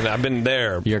Spain. I've been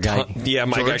there. Your guy? My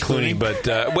guy Clooney. But,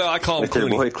 I call him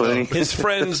Clooney. Boy Clooney. His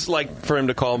friends like for him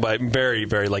to call him by very,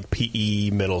 very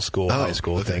PE middle school, high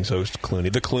school thing. So it's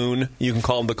Clooney. The Clune. You can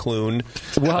call him the Clune.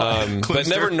 Well, but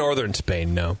never northern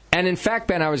Spain, no. And in fact,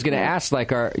 Ben, I was going to ask,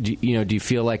 do you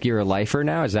feel like you're a lifer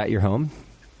now? Is that your home?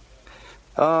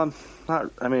 Not.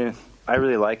 I mean, I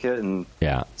really like it, and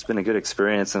it's been a good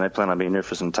experience, and I plan on being here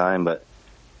for some time. But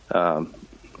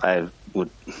I would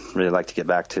really like to get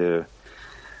back to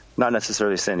not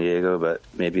necessarily San Diego, but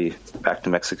maybe back to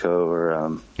Mexico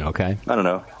or. Okay. I don't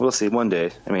know. We'll see one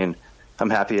day. I mean, I'm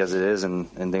happy as it is,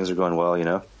 and things are going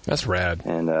well. That's rad.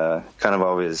 And kind of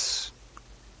always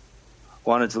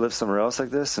wanted to live somewhere else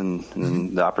like this, and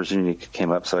the opportunity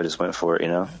came up, so I just went for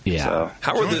it, Yeah. So,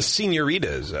 how are the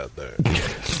senoritas out there?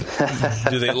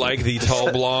 Do they like the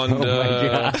tall blonde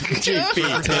JP? Dude,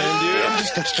 I'm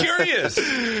just curious.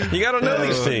 You got to know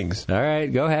these things. All right,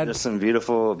 go ahead. There's some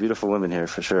beautiful, beautiful women here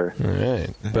for sure. All right,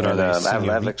 but and,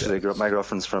 I've actually my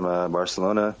girlfriend's from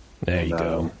Barcelona. There you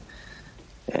go.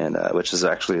 And which is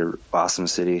actually an awesome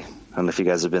city. I don't know if you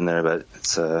guys have been there, but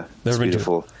it's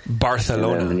beautiful.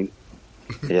 Barcelona.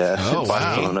 Yeah. Oh,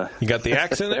 wow. You got the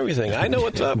accent and everything. I know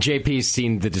what's up. JP's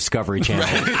seen the Discovery Channel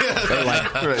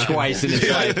twice in his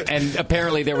life, and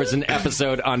apparently there was an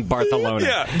episode on Barcelona.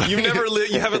 Yeah, you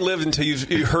haven't lived until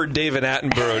you heard David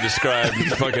Attenborough describe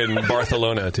fucking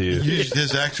Barcelona to you. He used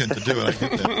his accent to do it. I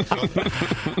get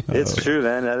that. It's true,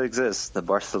 man. That exists. The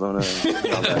Barcelona.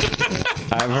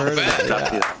 I've heard of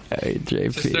that. Hey,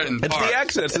 JP. It's the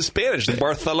accent. It's the Spanish. The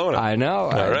Barcelona. I know.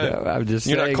 All right. I'm just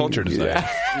You're saying, not cultured as I am.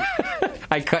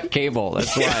 I cut cable.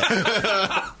 That's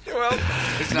why. Well,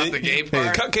 it's not the gay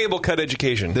part. Cut cable, cut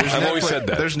education. I've always said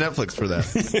that. There's Netflix for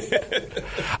that.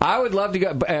 I would love to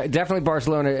go. Definitely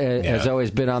Barcelona has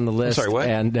always been on the list. I'm sorry, what?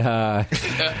 And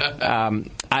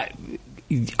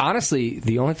honestly,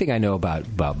 the only thing I know about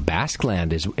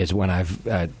Basqueland is when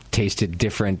I've tasted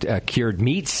different cured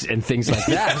meats and things like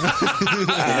that.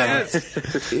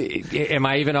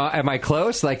 Am I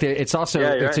close? Like, it's also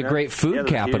it's a great food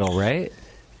capital, right?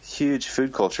 Huge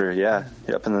food culture, yeah.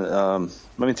 Up in the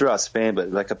throughout Spain,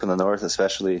 but like up in the north,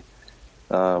 especially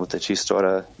with the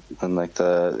chistorra and like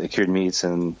the cured meats,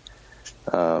 and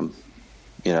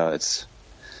it's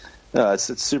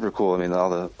super cool. I mean,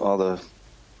 all the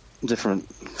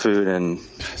different food, and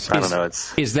I don't know.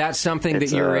 Is that something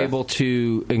that you're able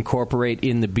to incorporate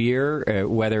in the beer,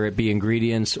 whether it be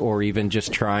ingredients or even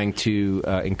just trying to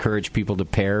encourage people to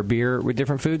pair beer with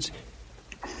different foods?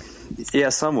 Yeah,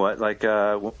 somewhat. Like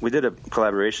we did a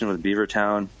collaboration with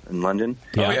Beavertown in London,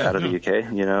 out of the UK.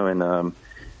 And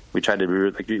we tried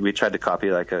to copy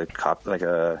a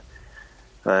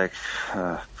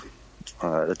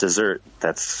dessert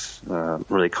that's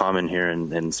really common here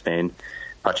in Spain,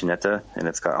 pachineta, and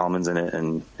it's got almonds in it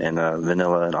and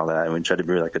vanilla and all that. And we tried to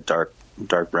brew like a dark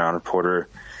brown porter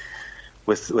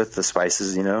with the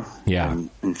spices, and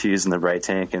infused in the bright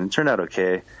tank, and it turned out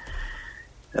okay.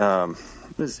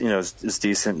 It's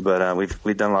decent, but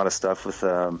we've done a lot of stuff with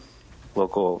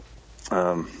local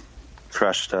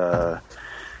crushed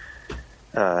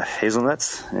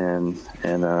hazelnuts and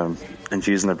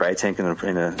infusing the bright tank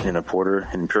in a porter,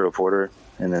 an imperial porter,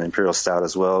 and then imperial stout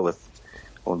as well. The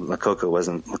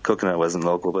coconut wasn't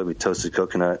local, but we toasted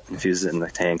coconut, infused it in the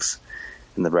tanks,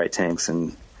 in the bright tanks,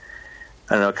 and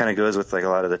I don't know. It kind of goes with like a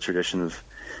lot of the tradition of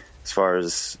as far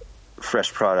as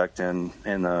fresh product and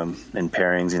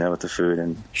pairings, with the food,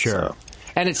 and sure. So,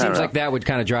 and it seems like that would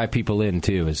kind of drive people in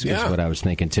too. Is what I was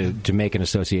thinking to make an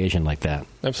association like that.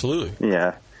 Absolutely.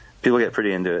 Yeah. People get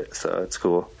pretty into it, so it's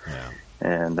cool. Yeah.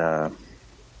 And I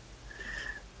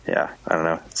don't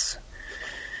know.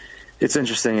 It's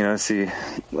interesting, to see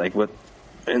like what,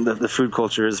 and the food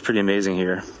culture is pretty amazing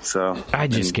here. So I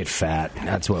just get fat.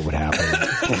 That's what would happen.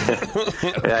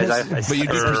 But you do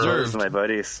preserve. My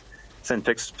buddies send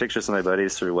pictures to my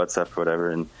buddies through WhatsApp or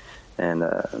whatever, and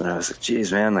I was like,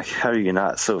 "Geez, man, like, how are you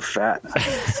not so fat?"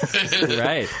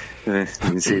 Right.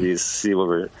 You see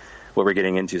what we're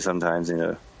getting into sometimes,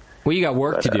 Well, you got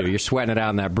work to do. You're sweating it out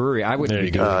in that brewery. I wouldn't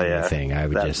be doing anything. I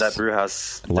would that brew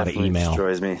house a lot of email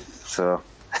destroys me. So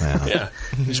you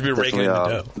should be raking in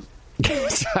the dough.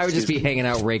 I would just be hanging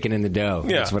out raking in the dough.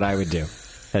 Yeah. That's what I would do.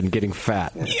 And getting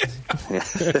fat.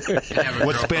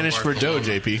 What's Spanish for dough,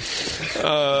 JP?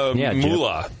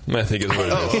 Moolah, I think is what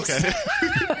it is. Okay.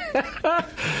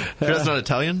 That's not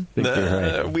Italian?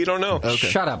 Right. We don't know. Okay.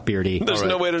 Shut up, Beardy. There's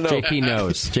no way to know. JP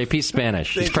knows. JP's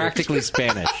Spanish. He's practically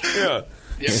Spanish. Yeah.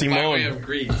 Simone of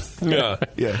Greece. Yeah.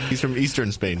 He's from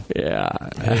Eastern Spain. Yeah.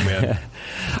 Hey, man.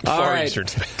 All right. Eastern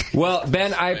Spain. Well,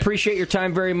 Ben, I appreciate your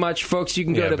time very much, folks. You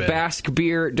can go to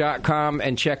basquebeer.com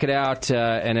and check it out.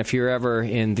 And if you're ever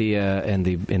in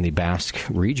the Basque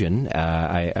region,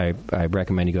 I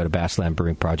recommend you go to Basqueland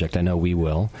Brewing Project. I know we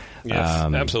will.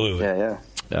 Yes, absolutely. Yeah.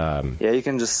 You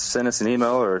can just send us an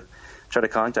email or try to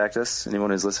contact us. Anyone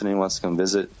who's listening wants to come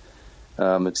visit.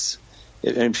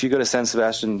 If you go to San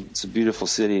Sebastian, it's a beautiful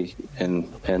city,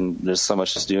 and there's so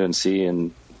much to do and see,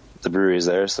 and the brewery is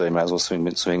there, so you might as well swing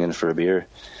in for a beer.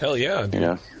 Hell yeah,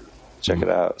 dude. Check it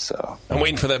out. So I'm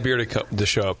waiting for that beer to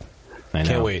show up. I know.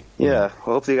 Can't wait. Yeah,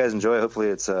 well, hopefully you guys enjoy it. Hopefully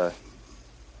it's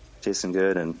tasting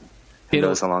good, and who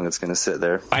knows how long it's going to sit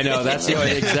there. I know, that's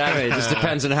exactly. It just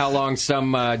depends on how long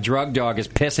some drug dog is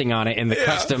pissing on it in the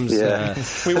customs.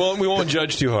 We won't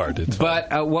judge too hard.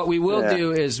 But what we will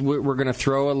do is we're going to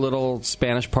throw a little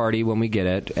Spanish party when we get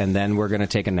it, and then we're going to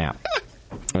take a nap.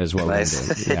 Is what we're going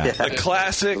to do. Yeah. The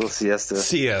classic siesta.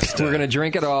 We're going to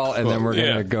drink it all, and then we're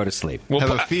going to go to sleep. We'll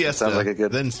have a fiesta,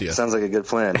 then siesta. Sounds like a good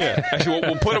plan. Yeah. Actually,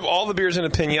 we'll put up all the beers in a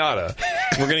piñata.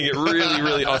 We're going to get really,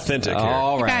 really authentic here.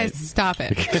 All right. Guys, stop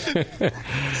it.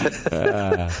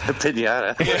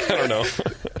 Piñata. I don't know.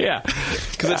 Yeah.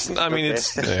 Because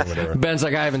it's whatever. Ben's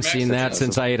like, I haven't seen that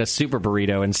since I ate a super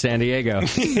burrito in San Diego.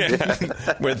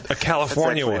 With a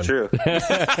California one. True.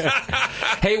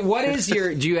 Hey,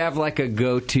 do you have like a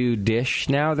go-to dish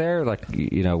now there? Like,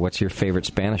 what's your favorite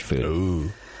Spanish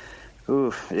food?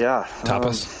 Ooh, yeah.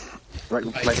 Tapas?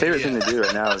 My favorite thing to do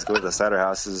right now is go to the cider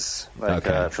houses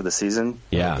for the season.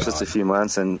 Yeah. It's just a few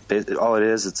months, and all it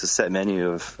is, it's a set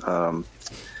menu of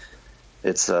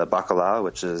it's bacalao,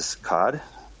 which is cod.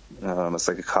 It's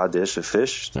like a cod dish of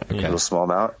fish, a little small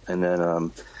amount, and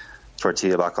then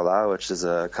tortilla bacalao, which is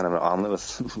a kind of an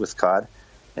omelet with cod,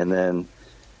 and then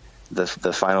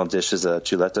the final dish is a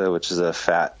chuleta, which is a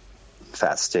fat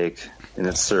steak, and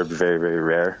it's served very, very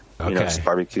rare. Okay. It's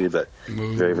barbecued, but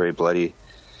very, very bloody.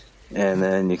 And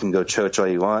then you can go choach all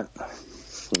you want,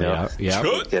 You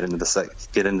know, get into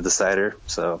the cider.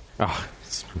 So,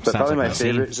 but probably my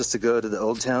favorite is just to go to the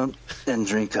Old Town and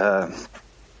drink the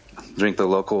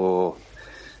local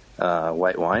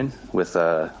white wine with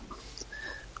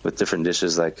different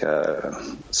dishes like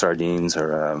sardines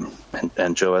or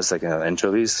anchovies, like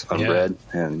anchovies on bread,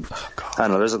 and I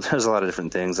don't know. There's a lot of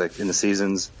different things. Like in the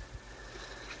seasons,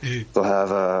 they'll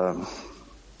have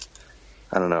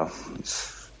I don't know,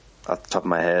 off the top of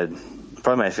my head.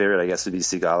 Probably my favorite, I guess, would be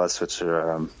Cigalas, which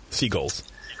are seagulls.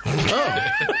 Oh,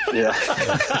 yeah.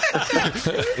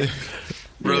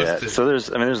 Yeah. So there's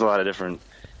a lot of different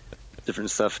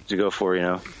stuff to go for, you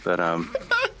know. But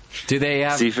do they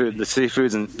have seafood? The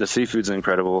seafood's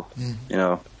incredible, you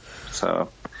know. So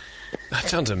that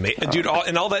sounds amazing, dude.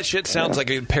 All that shit sounds like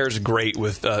it pairs great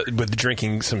with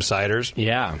drinking some ciders.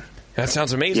 Yeah, that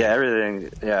sounds amazing.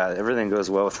 Yeah, everything goes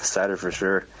well with the cider for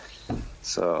sure.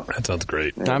 So that sounds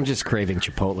great. Yeah. I'm just craving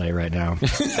Chipotle right now.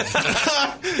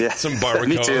 Some barbacoa.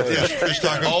 Me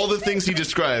too. All the things he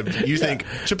described, you think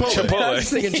Chipotle. I was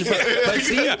thinking Chipotle. But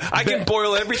see, I can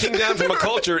boil everything down from a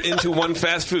culture into one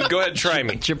fast food. Go ahead, try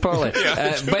me. Chipotle.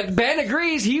 But Ben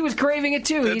agrees. He was craving it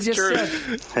too. That's he just true.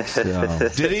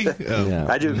 said. Did he? Yeah.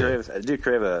 I do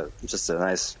crave just a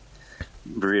nice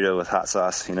burrito with hot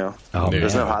sauce. You know,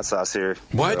 there's no hot sauce here.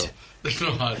 What? So. There's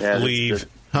no hot sauce. Yeah, Leave.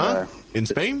 In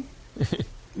Spain?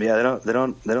 Yeah, they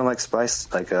don't like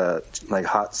spice like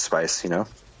hot spice, you know.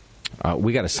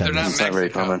 We got to send. It's not very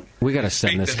common. We got to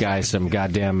send this guy some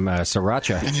goddamn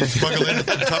sriracha. Can you smuggle in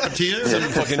some tapatilla? Some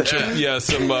fucking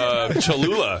some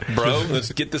Cholula, bro.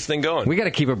 Let's get this thing going. We got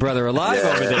to keep a brother alive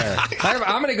over there.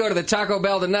 I'm going to go to the Taco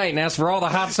Bell tonight and ask for all the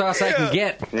hot sauce I can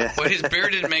get. Well, his beer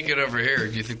didn't make it over here.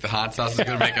 Do you think the hot sauce is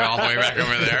going to make it all the way back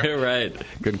over there? Right.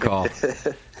 Good call.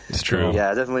 It's true. Yeah,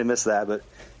 I definitely miss that, but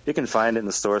you can find it in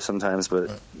the store sometimes,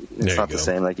 but it's not the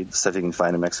same like the stuff you can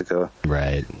find in Mexico.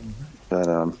 Right.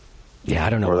 But yeah,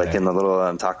 I don't know. Or like in the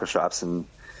little taco shops in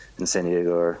San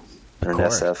Diego or in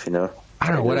SF, you know. I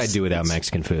don't know what I'd do without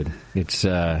Mexican food. It's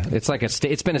like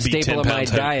it's been a staple of my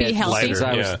diet since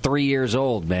I was 3 years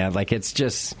old, man. Like it's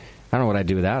just I don't know what I'd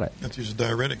do without it. That's just a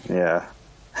diuretic. Yeah.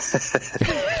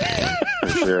 For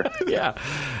sure. Yeah.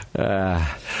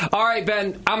 All right,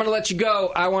 Ben, I'm going to let you go.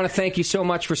 I want to thank you so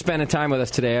much for spending time with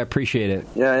us today. I appreciate it.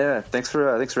 Yeah. Thanks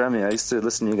for having me. I used to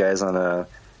listen to you guys on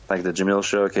like the Jamil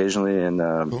show occasionally, and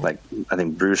like I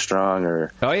think Brew Strong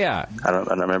or I don't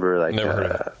remember like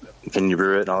Can You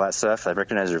Brew It and all that stuff. I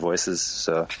recognize your voices,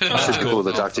 so it's just cool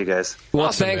to talk to you guys. Well,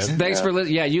 awesome, thanks for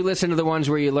listening. Yeah, you listen to the ones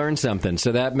where you learn something,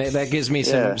 so that gives me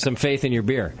some faith in your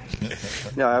beer.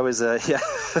 No, I was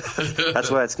that's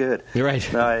why it's good. You're right.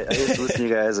 No, I used to listen to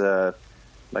you guys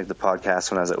like the podcast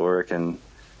when I was at work, and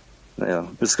you know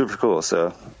it was super cool.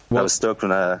 So I was stoked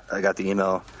when I got the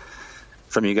email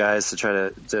from you guys to try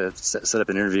to set up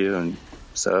an interview, and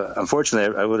so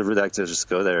unfortunately I would have really liked to just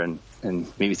go there and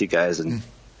meet with you guys, and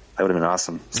that would have been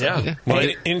awesome. So. Yeah. Well,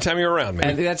 anytime you're around,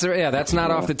 man. And that's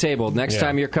not off the table. Next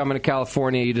time you're coming to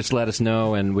California, you just let us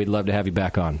know, and we'd love to have you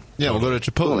back on. Yeah, we'll go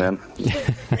to Chipotle. Cool, man.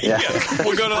 Yeah.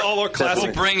 We'll go to all our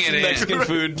classic Mexican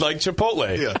food like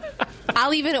Chipotle. Yeah.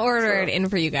 I'll even order it in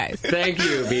for you guys. Thank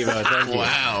you, Bevo. Thank you.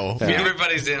 Wow. Yeah.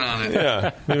 Everybody's in on it.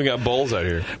 Yeah. We got bowls out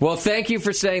here. Well, thank you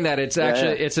for saying that. It's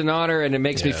actually it's an honor, and it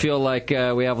makes me feel like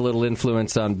we have a little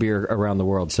influence on beer around the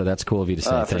world. So that's cool of you to say.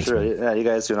 For Thanks, sure. man. Yeah, you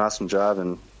guys do an awesome job,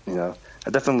 and you know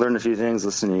I definitely learned a few things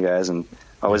listening to you guys, and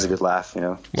always a good laugh. You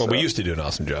know. Well, we used to do an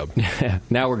awesome job.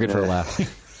 Now we're good for a laugh.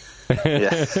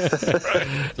 Yeah.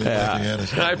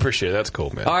 I appreciate it. That's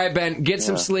cool, man. All right, Ben, get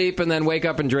some sleep and then wake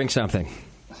up and drink something.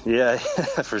 Yeah,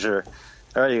 for sure.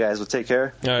 All right, you guys. Well, take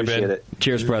care. All right, Appreciate Ben. it.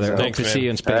 Cheers, brother. Thanks, Hope to man. see you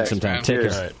in Spain All right. sometime.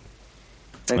 Cheers.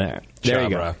 Take care. All right. There you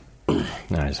Ciao, go.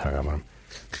 No, I just hung up on him.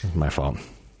 My fault.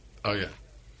 Oh, yeah.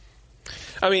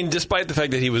 I mean, despite the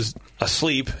fact that he was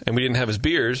asleep and we didn't have his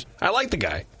beers, I like the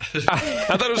guy. I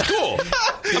thought it was cool.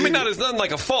 I mean, it's not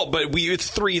like a fault, but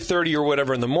it's 3:30 or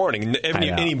whatever in the morning.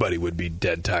 Anybody would be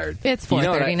dead tired. It's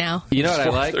 4:30 now. You know what I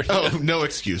like? Oh, no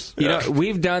excuse. You know,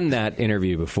 we've done that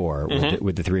interview before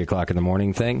with the 3 o'clock in the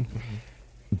morning thing.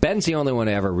 Ben's the only one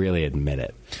to ever really admit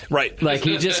it. Right. Like,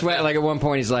 he just went, like, at one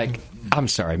point, he's like, I'm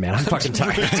sorry, man, I'm fucking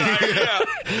tired.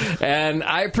 And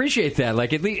I appreciate that.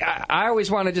 Like, at least, I always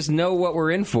want to just know what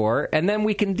we're in for, and then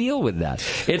we can deal with that.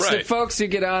 It's the folks who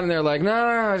get on and they're like,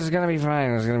 no, it's going to be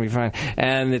fine, it's going to be fine.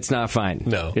 And it's not fine.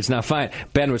 No. It's not fine.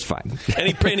 Ben was fine.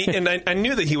 And I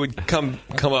knew that he would come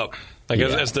up Like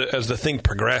as the thing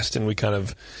progressed, and we kind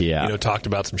of talked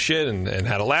about some shit and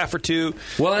had a laugh or two.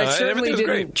 Well, I and certainly everything was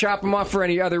didn't great. chop him off for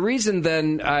any other reason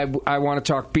than I want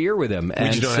to talk beer with him. We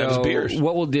just don't have his beers.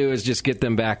 What we'll do is just get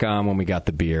them back on when we got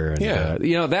the beer.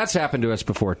 And, that's happened to us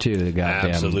before too. The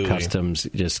goddamn customs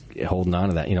just holding on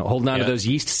to that. Holding on to those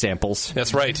yeast samples.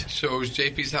 That's right. So is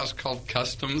JP's house called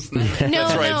Customs now? No,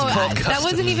 That's right. no, It's called that Customs.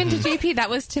 wasn't even to JP. That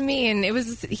was to me, and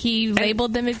he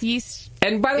labeled them as yeast.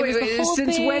 And by the It way, was the whole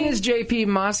since thing. when is JP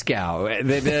Moscow?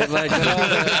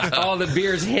 All the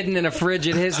beers hidden in a fridge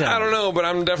at his house. I don't know, but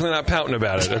I'm definitely not pouting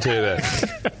about it. I'll tell you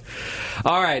that.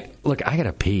 All right, look, I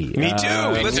gotta pee. Me too.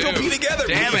 Let's go pee together.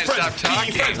 Damn it, stop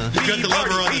talking. You got the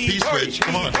lever on the pee switch.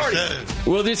 Come on.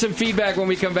 We'll do some feedback when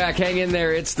we come back. Hang in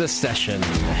there. It's The Session.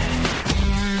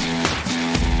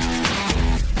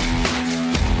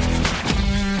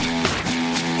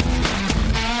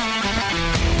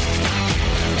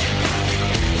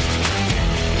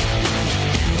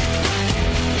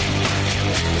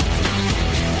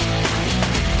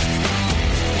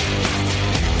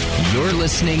 You're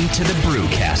listening to the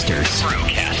Brewcasters.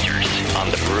 On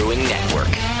the Brewing Network.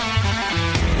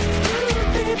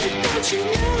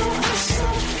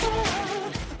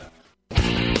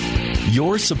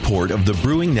 Your support of the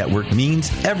Brewing Network means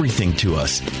everything to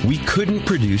us. We couldn't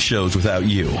produce shows without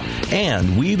you.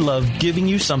 And we love giving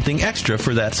you something extra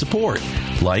for that support.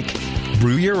 Like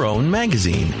Brew Your Own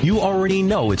magazine. You already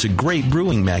know it's a great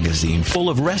brewing magazine full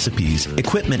of recipes,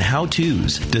 equipment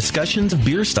how-tos, discussions of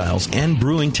beer styles, and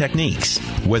brewing techniques.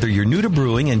 Whether you're new to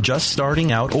brewing and just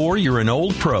starting out or you're an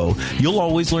old pro, you'll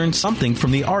always learn something from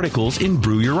the articles in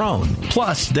Brew Your Own.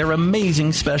 Plus, there are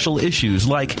amazing special issues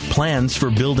like plans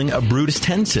for building a Brutus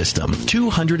 10 system,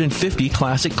 250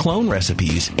 classic clone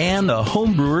recipes, and the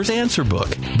Homebrewer's Answer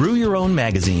Book. Brew Your Own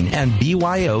magazine and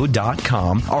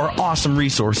BYO.com are awesome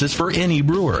resources for any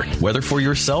brewer. Whether for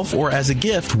yourself or as a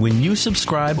gift, when you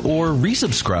subscribe or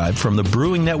resubscribe from the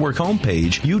Brewing Network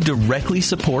homepage, you directly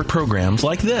support programs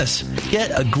like this.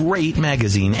 Get a great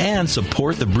magazine and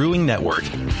support the Brewing Network.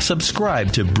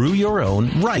 Subscribe to Brew Your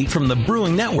Own right from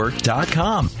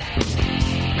thebrewingnetwork.com.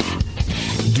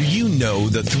 Do you know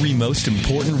the three most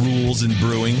important rules in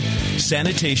brewing?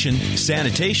 Sanitation,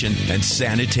 sanitation, and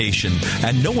sanitation.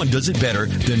 And no one does it better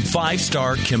than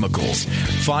 5-Star Chemicals.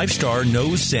 5-Star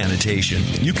knows sanitation.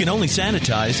 You can only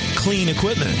sanitize clean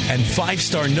equipment. And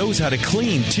 5-Star knows how to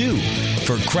clean, too.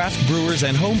 For craft brewers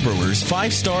and home brewers,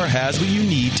 5-Star has what you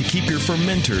need to keep your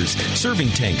fermenters, serving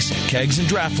tanks, kegs, and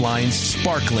draft lines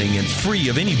sparkling and free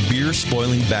of any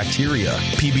beer-spoiling bacteria.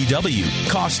 PBW,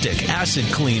 caustic, acid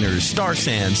cleaners, Star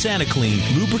Sand, SanaClean,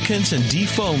 lubricants and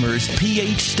defoamers,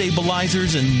 pH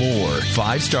stabilizers, and more.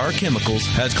 5-Star Chemicals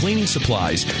has cleaning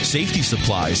supplies, safety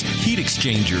supplies, heat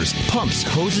exchangers, pumps,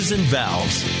 hoses, and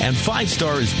valves. And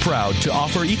 5-Star is proud to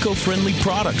offer eco-friendly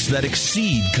products that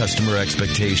exceed customer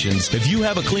expectations. If you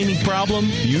have a cleaning problem,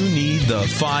 you need the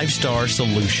 5-Star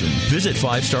solution. Visit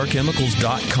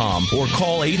 5starchemicals.com or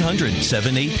call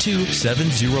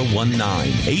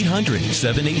 800-782-7019.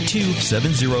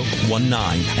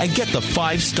 800-782-7019 and get the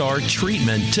 5-Star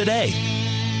treatment today.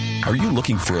 Are you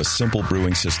looking for a simple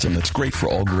brewing system that's great for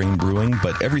all grain brewing,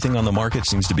 but everything on the market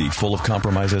seems to be full of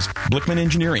compromises? Blickman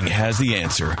Engineering has the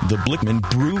answer. The Blickman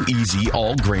Brew Easy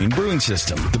All Grain Brewing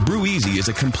System. The Brew Easy is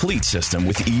a complete system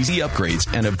with easy upgrades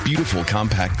and a beautiful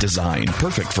compact design,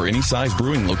 perfect for any size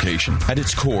brewing location. At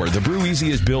its core, the Brew Easy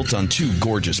is built on two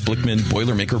gorgeous Blickman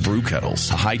Boilermaker brew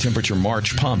kettles, a high-temperature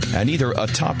March pump, and either a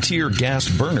top-tier gas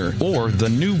burner or the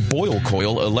new Boil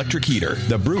Coil electric heater.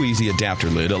 The Brew Easy adapter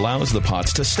lid allows the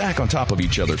pots to stack on top of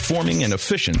each other, forming an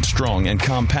efficient, strong, and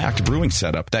compact brewing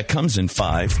setup that comes in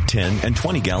 5, 10, and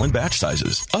 20-gallon batch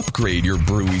sizes. Upgrade your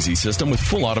Brew Easy system with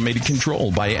full automated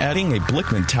control by adding a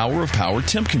Blickman Tower of Power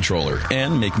temp controller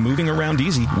and make moving around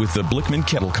easy with the Blickman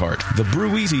Kettle Cart. The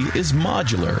Brew Easy is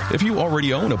modular. If you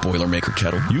already own a Boilermaker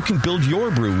kettle, you can build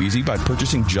your Brew Easy by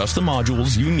purchasing just the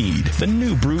modules you need. The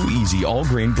new Brew Easy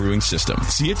all-grain brewing system.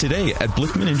 See it today at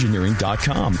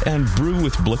BlickmanEngineering.com and brew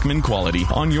with Blickman quality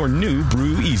on your new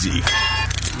Brew Easy.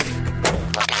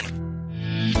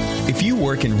 If you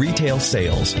work in retail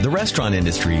sales, the restaurant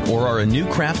industry, or are a new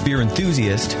craft beer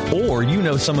enthusiast, or you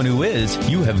know someone who is,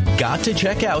 you have got to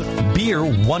check out Beer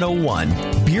 101.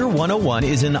 Beer 101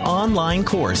 is an online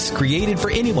course created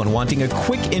for anyone wanting a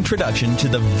quick introduction to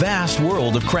the vast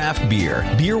world of craft beer.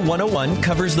 Beer 101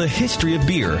 covers the history of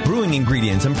beer, brewing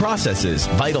ingredients and processes,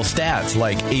 vital stats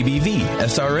like ABV,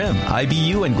 SRM,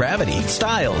 IBU, and gravity,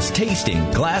 styles, tasting,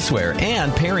 glassware,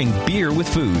 and pairing beer with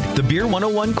food. The Beer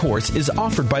 101 course is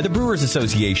offered by the Brewers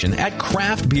Association at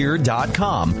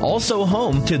craftbeer.com. Also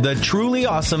home to the truly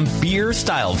awesome Beer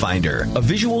Style Finder, a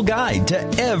visual guide to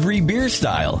every beer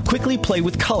style. Quickly play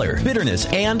with color, bitterness,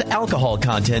 and alcohol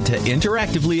content to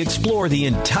interactively explore the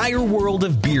entire world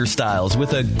of beer styles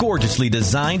with a gorgeously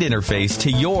designed interface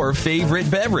to your favorite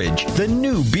beverage. The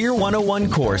new Beer 101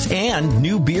 course and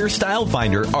new Beer Style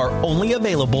Finder are only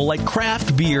available at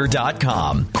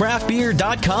craftbeer.com.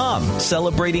 Craftbeer.com,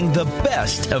 celebrating the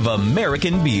best of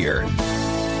American beer.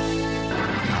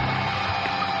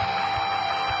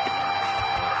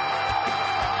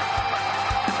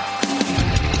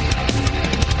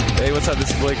 Hey, what's up? This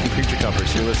is Blake from Creature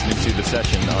Comforts. You're listening to The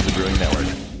Session on the Brewing Network.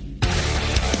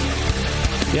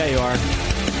 Yeah, you are.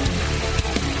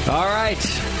 All right.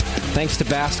 Thanks to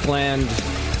Basqueland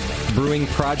Brewing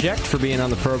Project for being on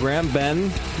the program.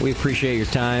 Ben, we appreciate your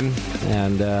time,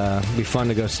 and it'll be fun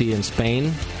to go see you in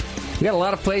Spain. We got a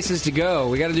lot of places to go.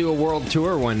 We got to do a world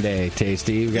tour one day,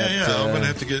 Tasty. I'm going to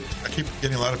have to get... I keep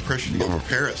getting a lot of pressure to go to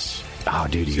Paris. Oh,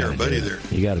 dude, you got to do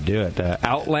it. You got to do it.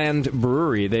 Outland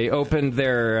Brewery. They opened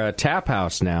their tap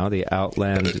house now. The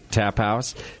Outland Tap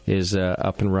House is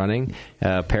up and running.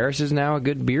 Paris is now a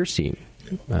good beer scene.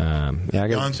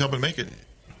 John's helping make it.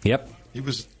 Yep. He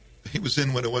was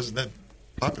in when it wasn't that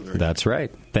popular. That's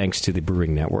right. Thanks to the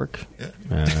Brewing Network. Yeah.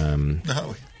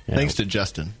 Thanks to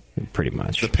Justin. Pretty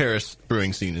much. The Paris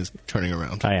brewing scene is turning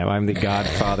around. I am. I'm the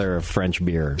godfather of French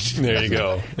beer. There you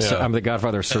go. Yeah. So I'm the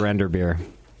godfather of surrender beer.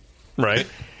 Right.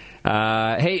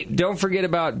 Hey, don't forget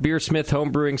about Beersmith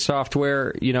home brewing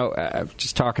software. You know,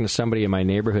 just talking to somebody in my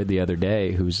neighborhood the other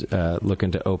day who's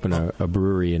looking to open a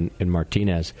brewery in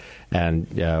Martinez, and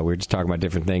we were just talking about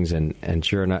different things, and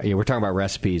sure enough, we're talking about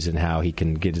recipes and how he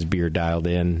can get his beer dialed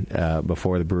in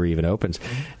before the brewery even opens.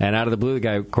 And out of the blue, the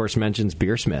guy, of course, mentions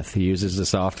Beersmith. He uses the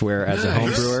software as a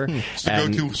home brewer. It's the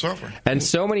go-to software. And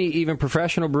so many even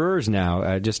professional brewers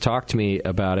now just talk to me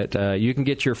about it. You can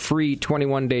get your free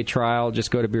 21-day trial.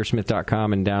 Just go to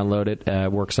beersmith.com and download it.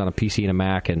 It works on a PC and a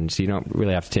Mac, and so you don't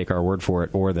really have to take our word for it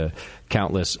or the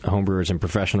countless homebrewers and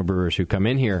professional brewers who come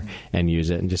in here and use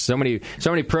it. And just so many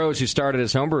pros who started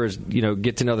as homebrewers,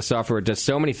 get to know the software. It does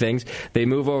so many things. They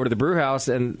move over to the brew house,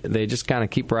 and they just kind of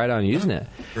keep right on using it.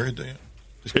 Very good.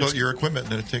 Just call it your equipment,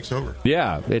 and then it takes over.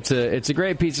 Yeah, it's a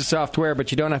great piece of software,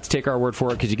 but you don't have to take our word for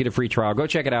it because you get a free trial. Go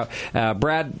check it out.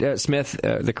 Brad Smith,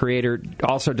 the creator,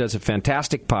 also does a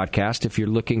fantastic podcast if you're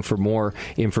looking for more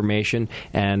information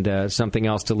and something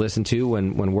else to listen to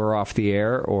when we're off the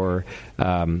air or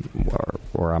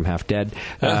I'm half dead.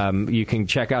 You can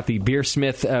check out the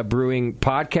Beersmith Brewing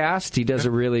podcast. He does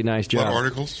a really nice job. A lot of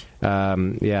articles.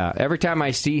 Yeah, every time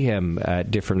I see him at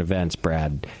different events,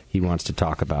 Brad, he wants to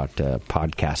talk about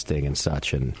podcasting and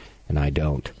such, and I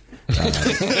don't.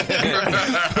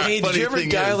 Hey, did you ever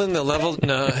dial in the level?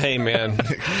 No, hey, man.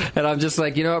 And I'm just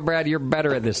like, you know what, Brad, you're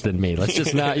better at this than me. Let's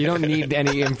just not, you don't need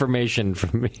any information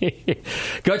from me.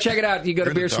 Go check it out. You go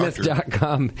to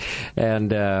beersmith.com and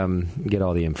get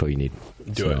all the info you need.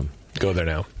 Do it. Go there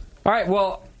now. All right,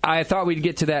 well, I thought we'd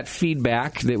get to that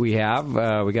feedback that we have.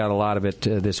 We got a lot of it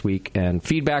this week. And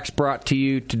feedback's brought to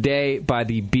you today by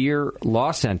the Beer Law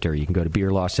Center. You can go to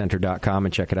beerlawcenter.com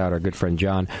and check it out. Our good friend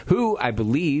John, who I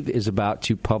believe is about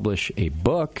to publish a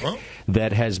book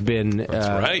that has been,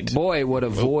 boy, what a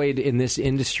void in this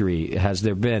industry has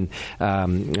there been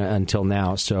until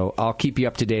now. So I'll keep you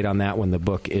up to date on that when the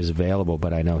book is available.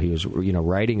 But I know he was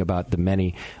writing about the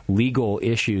many legal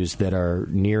issues that are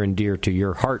near and dear to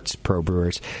your hearts, pro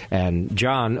brewers. And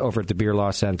John over at the Beer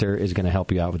Law Center is going to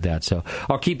help you out with that. So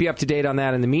I'll keep you up to date on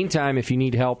that. In the meantime, if you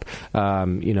need help,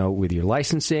 with your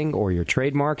licensing or your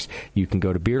trademarks, you can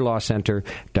go to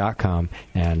beerlawcenter.com.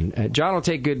 And John will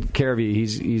take good care of you.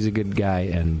 He's a good guy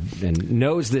and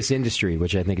knows this industry,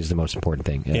 which I think is the most important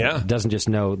thing. Yeah. Doesn't just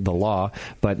know the law,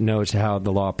 but knows how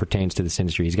the law pertains to this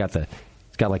industry. He's got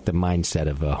like the mindset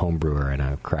of a home brewer and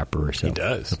a craft brewer. So he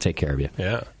does. He'll take care of you.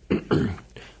 Yeah.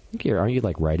 Aren't you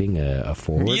like writing a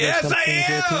foreword? Yes, I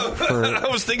am. I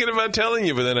was thinking about telling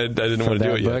you, but then I didn't want to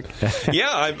do it yet. Yeah,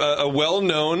 I'm a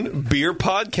well-known beer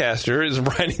podcaster is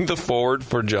writing the foreword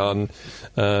for John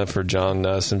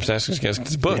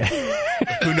Simsakis' book. Yeah.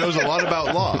 Who knows a lot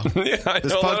about law. Yeah,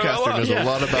 this podcaster knows a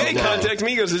lot about he law. contacted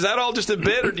me. He goes, "Is that all just a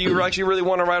bit, or do you actually really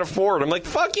want to write a foreword?" I'm like,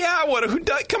 "Fuck yeah!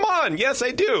 Come on! Yes,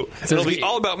 I do." So it'll be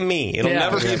all about me. It'll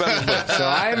never be about the book. So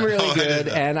I'm really good,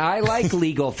 and I like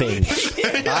legal things.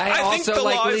 I think the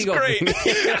law is great.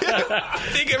 I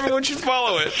think everyone should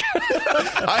follow it.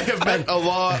 I have met a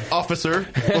law officer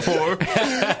before.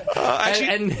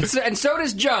 And so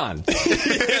does John.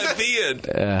 At the end.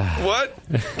 What?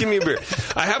 Give me a beer.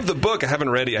 I have the book. I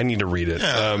haven't read it. I need to read it.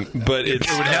 But it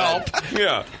would help.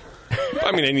 Yeah.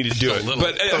 I mean, I need to do it,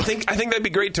 but I think that'd be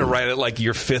great to write it like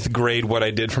your 5th grade what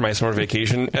I did for my summer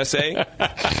vacation essay.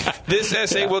 This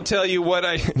essay will tell you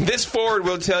this forward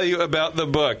will tell you about the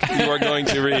book you are going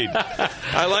to read.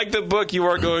 I like the book you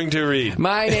are going to read.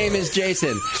 My name is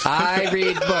Jason. I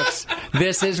read books.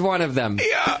 This is one of them.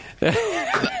 Yeah.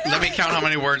 Let me count how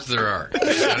many words there are.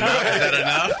 Is that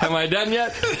enough? Am I done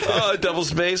yet? Oh, double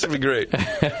space would be great.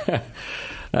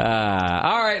 All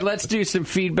right, let's do some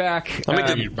feedback. I'll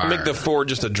make the forward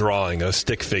just a drawing, a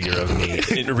stick figure of me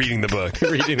reading the book.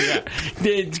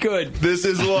 It's good. This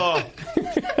is law.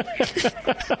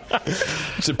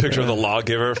 It's a picture of the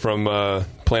lawgiver from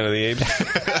Planet of the Apes.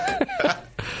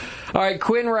 All right,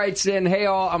 Quinn writes in, "Hey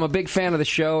all, I'm a big fan of the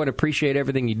show and appreciate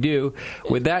everything you do.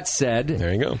 With that said,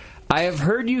 there you go. I have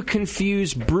heard you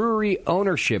confuse brewery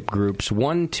ownership groups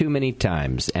one too many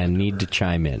times and need to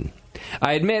chime in.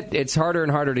 I admit it's harder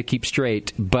and harder to keep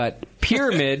straight, but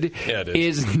Pyramid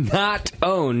is not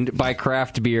owned by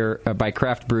Craft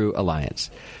Brew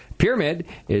Alliance. Pyramid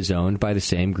is owned by the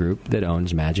same group that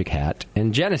owns Magic Hat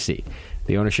and Genesee.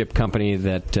 The ownership company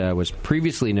that was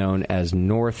previously known as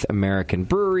North American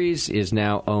Breweries is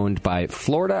now owned by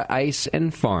Florida Ice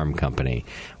and Farm Company,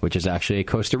 which is actually a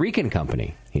Costa Rican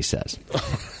company, he says.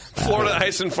 Florida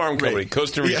Ice and Farm Company,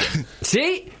 Costa Rica. Yeah.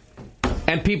 See?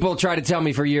 And people try to tell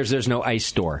me for years there's no ice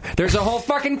store. There's a whole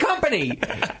fucking company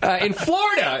in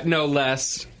Florida, no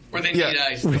less. Where they need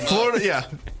ice. Florida, yeah.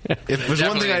 If there's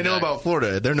one thing I know about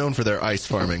Florida, they're known for their ice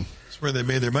farming. That's where they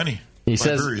made their money. He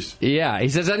says, he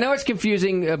says, I know it's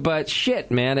confusing, but shit,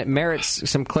 man, it merits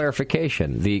some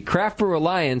clarification. The Craft Brew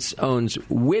Alliance owns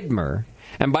Widmer.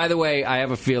 And by the way, I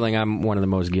have a feeling I'm one of the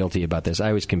most guilty about this. I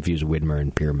always confuse Widmer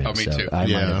and Pyramid. Oh, me too. I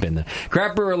might have been the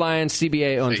Craft Brew Alliance,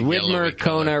 CBA, owns Widmer,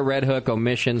 Kona, Red Hook,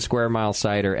 Omission, Square Mile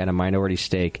Cider, and a minority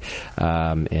stake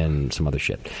in some other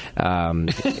shit.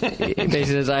 He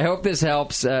says, I hope this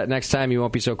helps. Next time you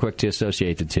won't be so quick to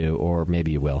associate the two, or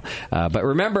maybe you will. But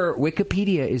remember,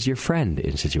 Wikipedia is your friend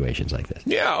in situations like this.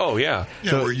 Yeah, Yeah,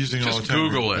 so we're using it all the time.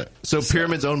 Google it. So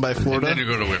Pyramid's owned by Florida? And then you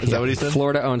go to Wikipedia. Is that what he said?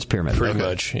 Florida owns Pyramid. Pretty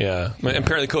much, yeah.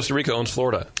 Apparently Costa Rica owns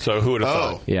Florida, so who would have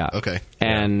thought? Yeah. Okay.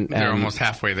 And they're almost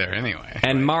halfway there anyway.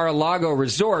 And Mar-a-Lago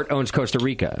Resort owns Costa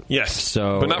Rica. Yes,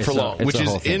 so but not for long. Which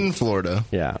is in Florida.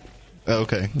 Yeah.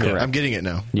 Okay. Yeah. I'm getting it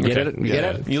now. You get it? You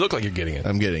get it? You look like you're getting it.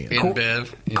 I'm getting it. In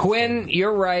Bev. Quinn,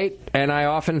 you're right, and I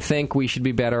often think we should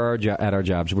be better at our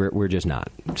jobs. We're just not.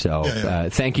 So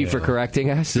thank you for correcting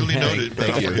us. Duly noted.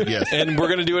 Thank you. Yes. And we're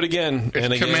going to do it again.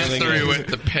 And again. Commensurate with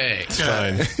the pay. It's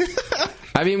fine.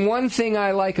 I mean, one thing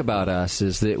I like about us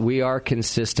is that we are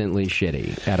consistently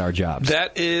shitty at our jobs.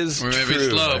 That is we may true, be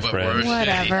slow, but we're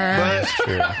whatever.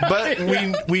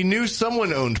 But we knew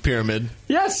someone owned Pyramid.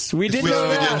 Yes, we did know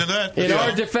that. In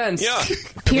our defense. Yeah.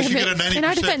 Pyramid, in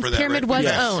our defense, that, Pyramid right?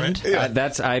 was owned.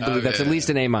 Right? I believe that's at least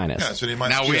an A-. Yeah, so they might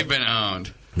now we've been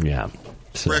owned. Yeah.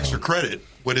 For extra credit,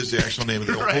 what is the actual name of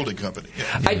the holding company?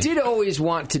 Yeah. I did always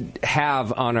want to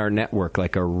have on our network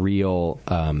like a real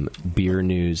beer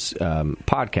news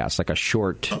podcast, like a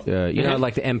short, you know,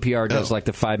 like the NPR does, like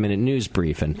the 5-minute news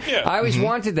brief. And I always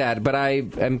wanted that, but I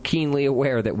am keenly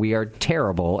aware that we are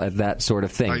terrible at that sort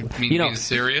of thing. You know,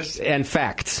 serious? And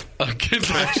facts. Okay,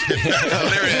 facts.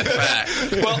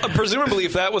 Well, presumably,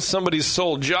 if that was somebody's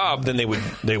sole job, then they would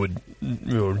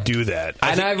do that.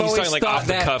 And I've always like thought off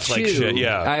the that cuff, too. like shit.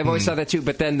 Yeah, I've always thought that too.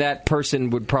 But then that person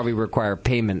would probably require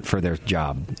payment for their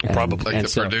job. Probably like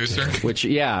the producer,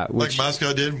 like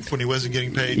Moscow did when he wasn't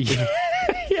getting paid.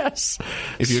 Yes.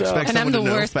 If you expect and I'm someone the to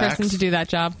know worst facts, person to do that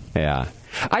job. Yeah.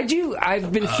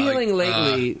 I've been feeling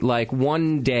lately like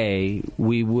one day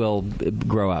we will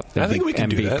grow up I think we can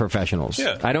and do be that. professionals.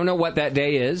 Yeah. I don't know what that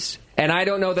day is, and I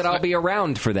don't know that I'll be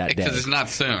around for that day. Because it's not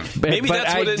soon. Maybe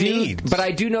that's what it needs. But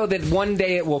I do know that one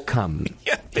day it will come.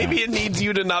 Yeah, maybe it needs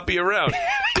you to not be around.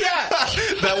 Yeah.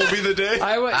 that will be the day.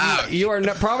 You are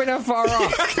probably not far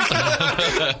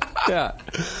off. Yeah.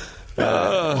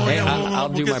 I'll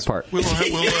do my part.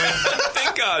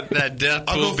 Thank God. That death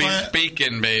will be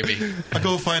speaking, baby. I'll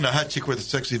go find a hot chick with a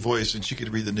sexy voice, and she could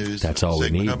read the news. That's all we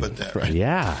need. How about that? Right?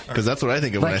 Yeah. Because that's what I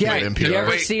think of when I Like, think of NPR. You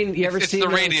ever seen It's the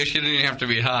those- radio. She didn't even have to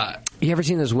be hot. You ever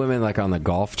seen those women like on the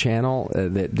Golf Channel?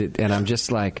 And I'm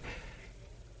just like,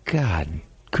 God,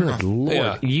 good Lord.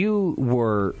 Yeah. You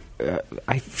were...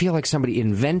 I feel like somebody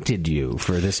invented you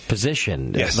for this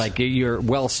position. Yes. Like you're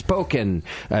well-spoken,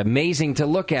 amazing to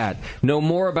look at, know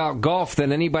more about golf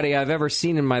than anybody I've ever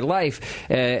seen in my life.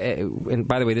 And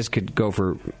by the way, this could go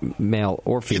for male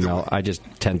or female. I just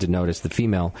tend to notice the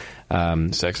female.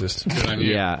 Sexist.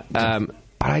 Yeah.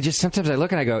 But I just sometimes I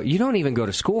look and I go, you don't even go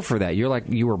to school for that. You're like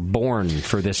you were born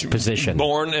for this position.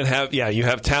 Born and you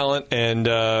have talent, and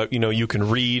you can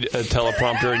read a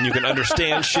teleprompter and you can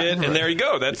understand shit, and there you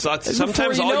go. That's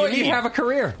sometimes Before all you need. You have a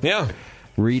career. Yeah,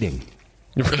 reading.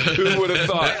 Who would have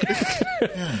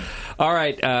thought? All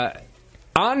right.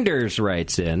 Anders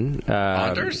writes in.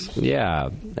 Anders? Yeah.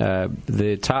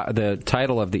 The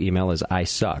title of the email is "I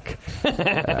Suck."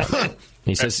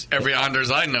 He says every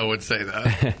Anders I know would say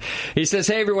that. He says,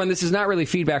 "Hey everyone, this is not really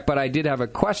feedback, but I did have a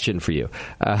question for you."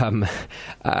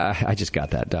 I just got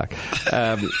that, Doc.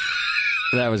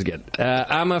 That was good.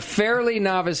 I'm a fairly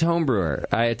novice homebrewer.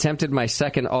 I attempted my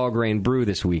second all-grain brew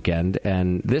this weekend,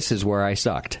 and this is where I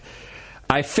sucked.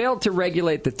 I failed to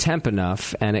regulate the temp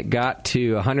enough, and it got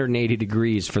to 180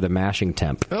 degrees for the mashing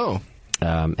temp. Oh.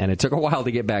 And it took a while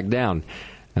to get back down,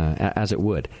 as it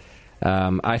would.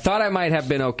 I thought I might have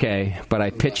been okay, but I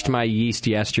pitched my yeast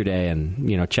yesterday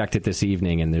and checked it this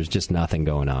evening, and there's just nothing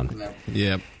going on.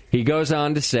 Yep. He goes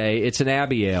on to say it's an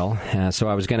Abbey Ale, so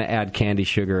I was going to add candy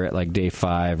sugar at like day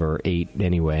 5 or 8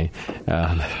 anyway.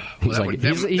 He's like,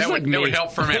 that would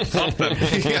help ferment something.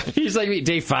 He's like me,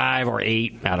 day 5 or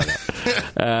 8. I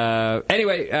don't know.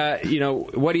 Anyway,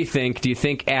 what do you think? Do you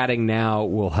think adding now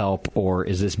will help, or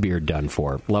is this beer done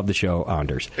for? Love the show,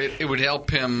 Anders. It would help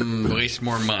him waste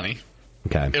more money.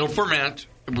 Okay. It'll ferment.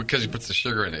 Because he puts the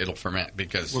sugar in it, it'll ferment.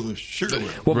 Because the sugar will.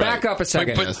 Well, back up a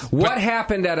second. What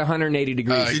happened at 180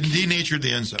 degrees? It denatured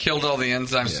the enzyme. Killed all the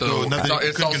enzymes, so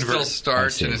it's all still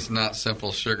starch, and it's not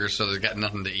simple sugar, so they've got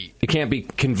nothing to eat. It can't be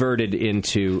converted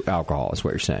into alcohol, is what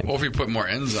you're saying. Well, if you put more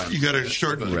enzymes. You got to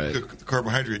shorten the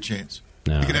carbohydrate chains.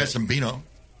 No. You can add some Beano.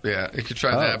 Yeah, you could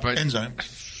try that. But enzyme.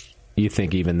 You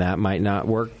think even that might not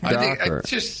work, Doc? I think I'd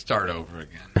just start over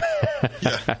again.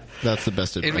 Yeah, that's the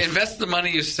best advice. Invest the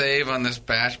money you save on this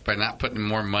batch by not putting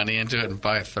more money into it and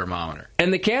buy a thermometer.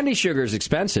 And the candy sugar is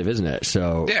expensive, isn't it?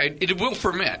 So yeah, it will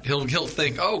ferment. He'll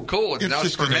think, oh, cool,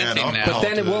 it's fermenting now. But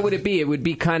then what would it be? It would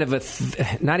be kind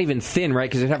of not even thin, right?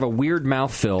 Because it'd have a weird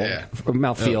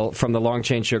mouthfeel from the long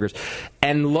chain sugars,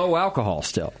 and low alcohol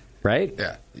still, right?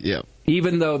 Yeah. Yeah.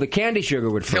 Even though the candy sugar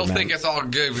would ferment. He'll think it's all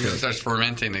good because it starts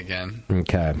fermenting again.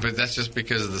 Okay. But that's just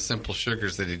because of the simple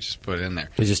sugars that he just put in there.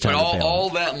 But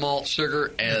all that malt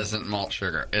sugar isn't malt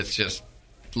sugar. It's just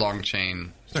long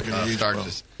chain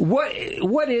starches. What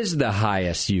is the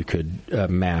highest you could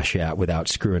mash at without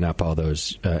screwing up all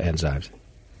those enzymes?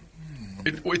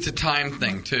 It's a time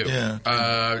thing too.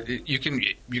 Yeah. You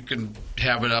can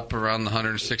have it up around the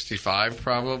 165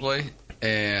 probably,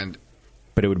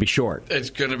 but it would be short. It's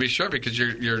going to be short because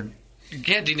you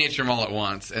can't denature them all at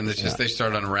once, and it's just they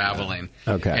start unraveling.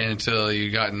 Okay. And until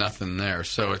you got nothing there,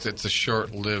 so it's a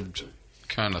short-lived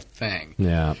kind of thing.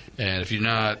 Yeah. And if you're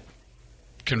not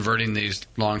converting these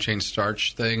long chain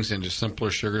starch things into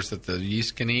simpler sugars that the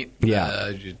yeast can eat,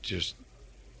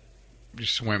 you're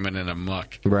swimming in a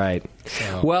muck. Right.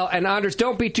 So. Well, and Anders,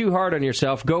 don't be too hard on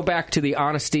yourself. Go back to the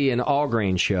Honesty and All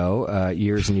Grain show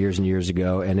years and years and years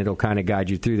ago, and it'll kind of guide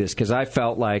you through this. Because I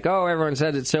felt like, everyone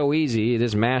says it's so easy. You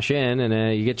just mash in,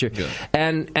 and you get your...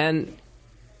 And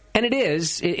it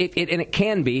is. It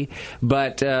can be,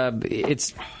 but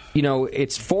it's...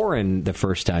 it's foreign the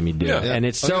first time you do it. And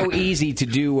it's so easy to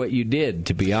do what you did,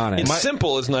 to be honest. It's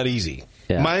simple. It's not easy.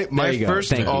 Yeah. My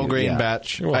first all-grain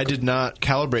batch, I did not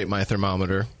calibrate my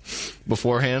thermometer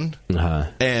beforehand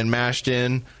and mashed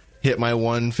in, hit my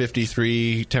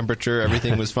 153 temperature,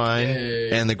 everything was fine,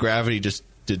 and the gravity just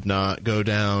did not go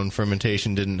down,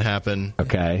 fermentation didn't happen.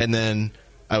 Okay. And then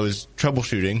I was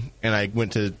troubleshooting, and I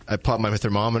plopped my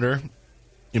thermometer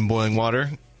in boiling water.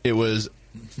 It was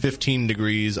 15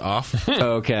 degrees off.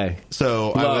 Okay.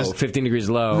 So low, I was 15 degrees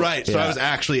low. Right. So I was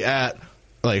actually at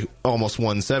almost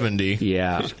 170.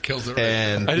 Yeah. Kills it.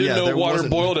 And I didn't know water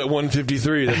boiled at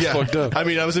 153. That's fucked up. I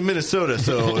mean, I was in Minnesota,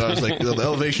 so I was like, the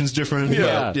elevation's different.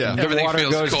 Yeah. Everything water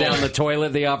feels goes cold. down the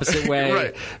toilet the opposite way.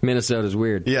 Right. Minnesota's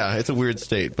weird. Yeah, it's a weird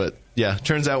state. But yeah,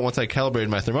 turns out once I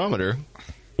calibrated my thermometer,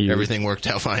 everything worked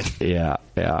out fine. Yeah.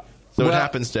 So it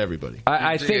happens to everybody.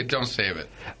 I think don't save it.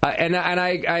 And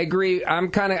I agree. I'm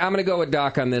going to go with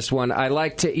Doc on this one. I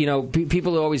like to,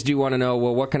 people always do want to know,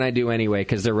 well, what can I do anyway?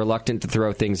 Because they're reluctant to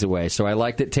throw things away. So I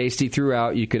like that Tasty threw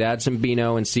out. You could add some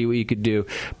Beano and see what you could do.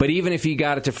 But even if you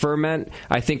got it to ferment,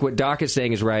 I think what Doc is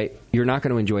saying is right. You're not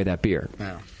going to enjoy that beer.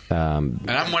 No. And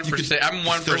I'm one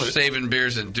for saving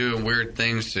beers and doing weird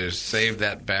things to save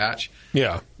that batch.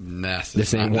 Yeah.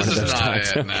 This ain't one of those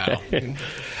times. It now.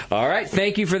 All right.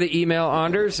 Thank you for the email,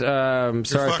 Anders. Sorry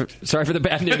for the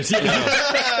bad news.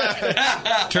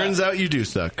 Turns out you do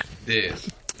suck. Yes.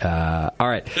 All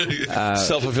right.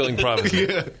 Self-fulfilling prophecy.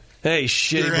 Hey,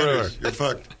 shitty brewer. You're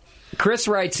fucked. Chris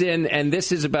writes in, and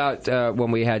this is about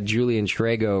when we had Julian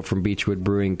Schrago from Beechwood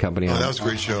Brewing Company. Oh, that was a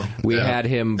great show. We had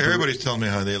him. Everybody's telling me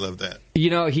how they love that.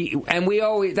 We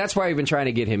always. That's why we've been trying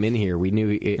to get him in here. We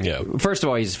knew. First of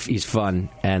all, he's fun,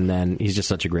 and then he's just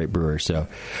such a great brewer. So,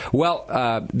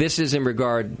 this is in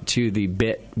regard to the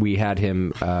bit we had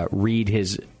him read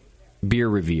his beer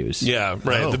reviews. Yeah,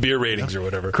 right. The beer ratings or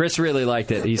whatever. Chris really liked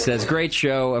it. He says, great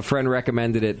show. A friend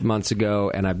recommended it months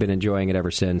ago, and I've been enjoying it ever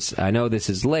since. I know this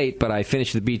is late, but I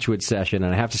finished the Beechwood session,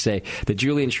 and I have to say that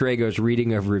Julian Schrago's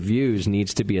reading of reviews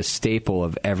needs to be a staple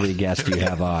of every guest you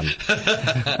have on.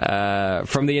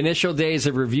 From the initial days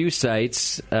of review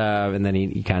sites, and then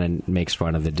he kind of makes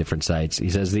fun of the different sites.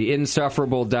 He says, the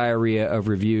insufferable diarrhea of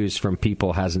reviews from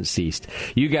people hasn't ceased.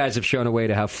 You guys have shown a way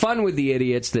to have fun with the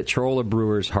idiots that troll a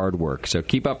brewer's hard work. So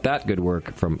keep up that good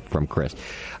work from Chris.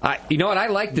 You know what? I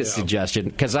like this suggestion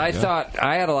because I thought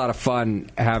I had a lot of fun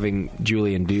having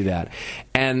Julian do that.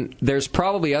 And there's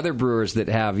probably other brewers that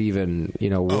have even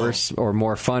worse or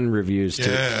more fun reviews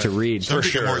to read. Some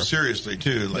take it more seriously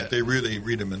too. Like they really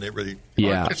read them and they really.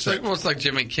 Yeah, it's like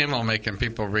Jimmy Kimmel making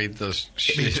people read those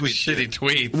shitty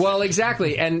tweets. Well,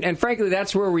 exactly, and frankly,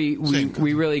 that's where we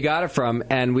really got it from,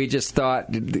 and we just thought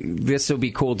this will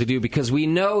be cool to do because we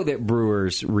know that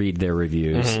brewers read their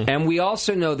reviews, and we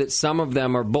also know that some of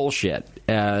them are bullshit.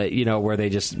 Where they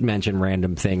just mention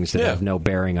random things that have no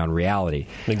bearing on reality.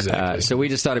 Exactly. So we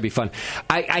just thought it'd be fun.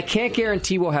 I can't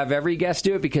guarantee we'll have every guest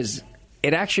do it because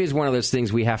it actually is one of those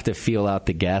things we have to feel out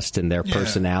the guest and their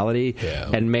personality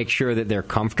and make sure that they're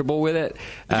comfortable with it.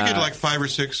 If you get like 5 or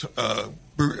 6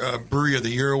 Brewery of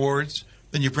the Year awards,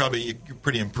 then you're pretty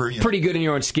good in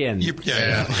your own skin. You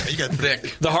got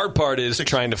thick. The hard part is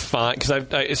trying to find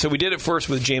because so we did it first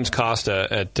with James Costa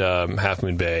at Half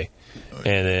Moon Bay,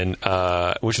 and then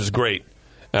which was great.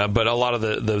 But a lot of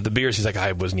the beers, he's like,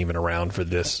 I wasn't even around for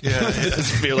this. Yeah.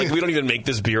 This beer. Like, we don't even make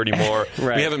this beer anymore.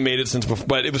 Right. We haven't made it since before,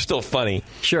 but it was still funny.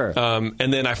 Sure.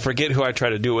 And then I forget who I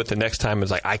tried to do it with the next time.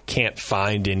 It's like, I can't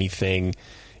find anything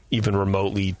even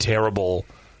remotely terrible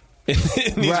in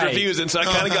these reviews, and so I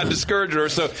kind of got discouraged.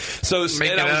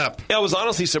 I was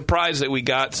honestly surprised that we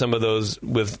got some of those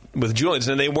with Julian's,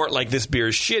 and they weren't like this beer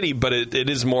is shitty, but it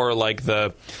is more like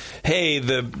it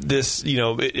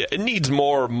needs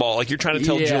more malt. Like you're trying to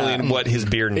tell Julian what his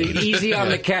beer needs. Easy on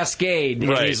the Cascade,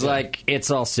 and he's like, it's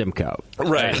all Simcoe,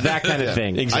 right? That kind of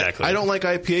thing. Exactly. I don't like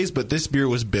IPAs, but this beer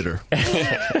was bitter.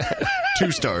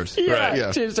 2 stars.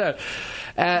 Yeah. 2 stars.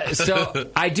 So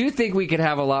I do think we could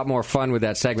have a lot more fun with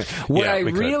that segment. What I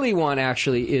really want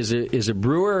actually is a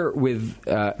brewer with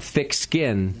thick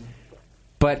skin,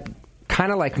 but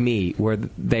kind of like me, where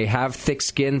they have thick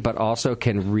skin, but also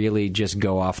can really just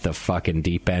go off the fucking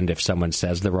deep end if someone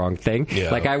says the wrong thing.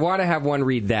 Yeah. Like I want to have one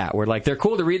read that, where like they're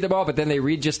cool to read them all, but then they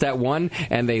read just that one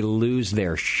and they lose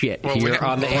their shit here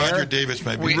on the air. Roger Davis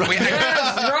might be.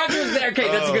 Yes, Roger's there. Okay,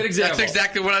 that's a good example. That's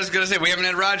exactly what I was going to say. We haven't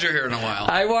had Roger here in a while.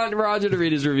 I want Roger to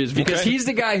read his reviews because he's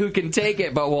the guy who can take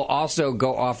it, but will also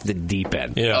go off the deep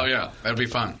end. Yeah. Oh yeah, that'd be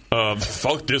fun.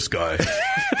 Fuck this guy.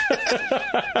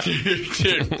 Fuck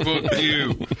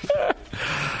you.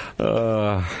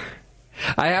 I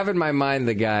have in my mind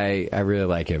the guy, I really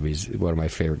like him. He's one of my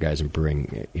favorite guys in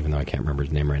brewing, even though I can't remember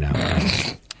his name right now.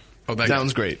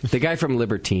 Sounds great. The guy from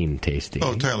Libertine Tasting.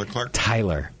 Oh, Tyler Clark.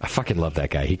 Tyler. I fucking love that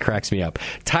guy. He cracks me up.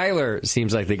 Tyler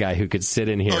seems like the guy who could sit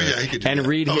in here and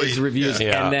read his reviews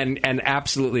and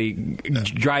absolutely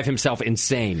drive himself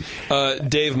insane.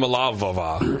 Dave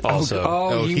Malavova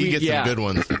also. He gets some good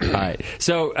ones. All right.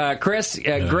 So, Chris,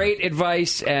 great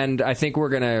advice, and I think we're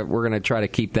gonna try to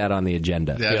keep that on the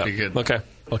agenda. That'd be good. Okay.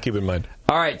 I'll keep it in mind.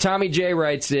 All right, Tommy J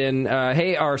writes in,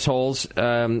 hey, arseholes,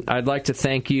 I'd like to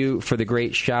thank you for the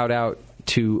great shout-out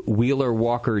to Wheeler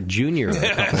Walker Jr. a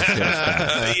couple of shows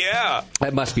back. Yeah.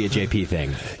 That must be a JP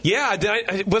thing. Yeah,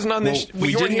 it wasn't on this.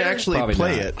 We didn't actually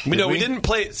play it. We didn't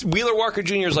play it. Wheeler Walker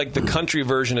Jr. is like the country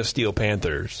version of Steel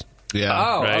Panthers. Yeah.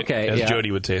 Oh, right? okay. As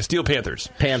Jody would say, Steel Panthers.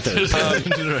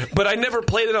 But I never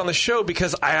played it on the show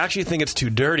because I actually think it's too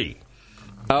dirty.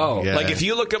 Oh, like if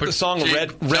you look up the song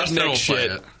Redneck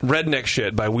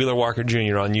Shit by Wheeler Walker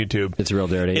Jr. on YouTube, it's real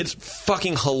dirty. It's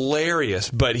fucking hilarious,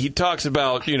 but he talks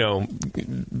about,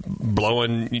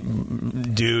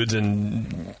 blowing dudes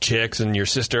and chicks and your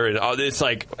sister, and it's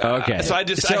like okay. So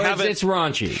it's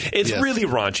raunchy. It's really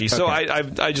raunchy. So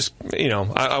I just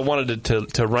I wanted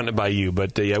to run it by you,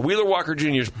 but Wheeler Walker Jr.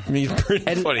 he's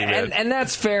pretty funny, man. And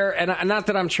that's fair. And not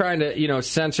that I'm trying to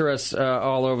censor us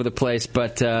all over the place,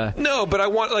 but no, but I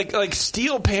want like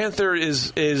Steel Panther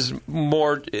is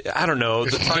more, I don't know,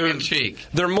 tongue in cheek.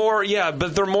 They're more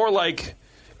but they're more like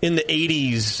in the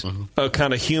 80s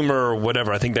kind of humor or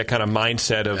whatever. I think that kind of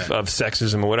mindset of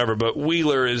sexism or whatever. But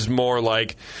Wheeler is more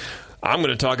like, I'm going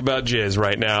to talk about jizz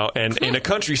right now, and in a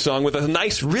country song with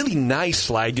a really nice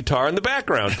slide guitar in the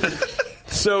background.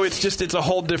 So it's a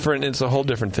whole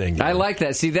different thing. I like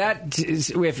that. See, that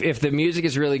if the music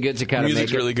is really good to kind of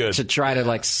make it really good. to try to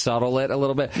like subtle it a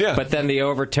little bit, Yeah. But then the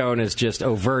overtone is just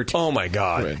overt. Oh my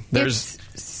God! It's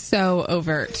so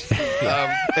overt.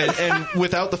 And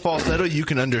without the falsetto, you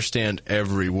can understand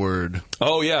every word.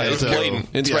 Oh yeah, it's blatant.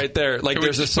 It's right there. Like Can we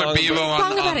there's a just put song Bevo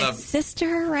Song about his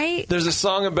sister, right? There's a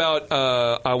song about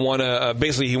I want to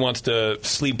basically he wants to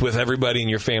sleep with everybody in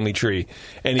your family tree,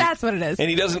 and That's what it is. And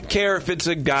he doesn't care if it's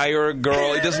a guy or a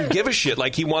girl. He doesn't give a shit.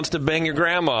 Like he wants to bang your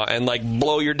grandma and like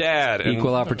blow your dad. And,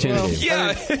 Equal opportunity.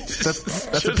 Yeah,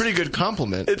 That's a pretty good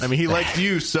compliment. I mean, he liked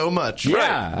you so much.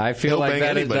 Yeah, I feel He'll like bang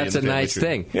that's anybody a in the nice family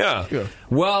thing. tree. Yeah.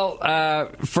 Well,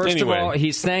 first Anyway. of all,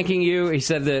 he's thanking you. He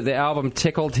said the album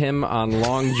tickled him on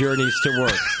long journeys to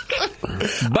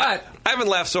work. But I haven't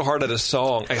laughed so hard at a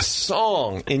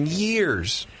song in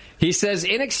years. he says,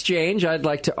 in exchange, I'd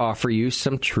like to offer you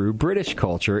some true British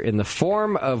culture in the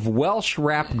form of Welsh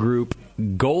rap group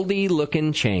Goldie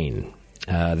Lookin' Chain.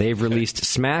 They've released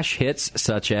smash hits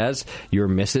such as Your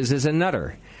Missus is a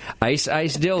Nutter, Ice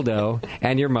Ice Dildo,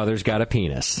 and Your Mother's Got a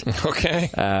Penis. Okay.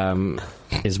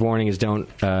 His warning is don't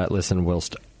listen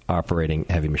whilst operating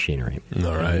heavy machinery.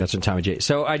 All right. That's from Tommy J.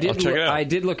 So I did. I'll check it out. I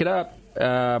did look it up.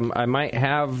 I might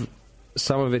have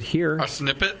some of it here. A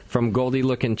snippet? From Goldie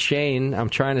Lookin' Chain. I'm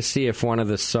trying to see if one of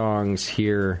the songs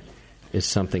here is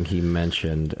something he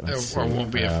mentioned. Let's Or see. won't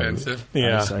be offensive.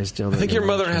 Yeah. I still I think Your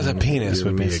Mother Has a Penis Your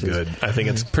would be a Missus- good. I think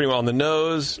it's pretty well on the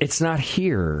nose. It's not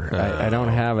here. I don't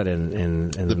have it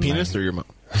in The penis or your mom?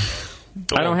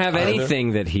 I don't have Either.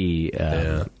 anything that he.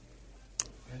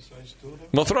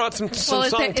 Well, throw out some Well,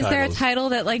 is song there a titles. title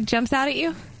that like jumps out at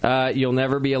you? You'll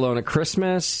Never Be Alone at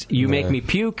Christmas. You Make Me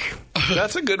Puke.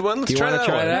 That's a good one. Let's You try wanna that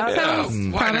try one. that? Yeah.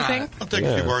 Sounds Why promising. not? I'll take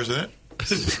a few bars of that.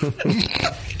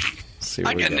 See I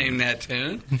what we can got. name that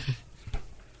tune.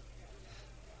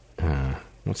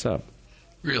 What's up?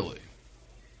 Really?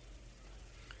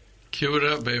 Cue it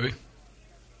up, baby.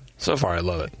 So far, I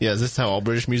love it. Yeah, is this how all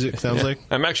British music sounds like?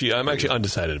 I'm actually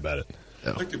undecided about it.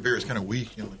 I think the beer is kind of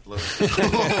weak. You know,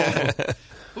 like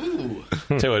Ooh.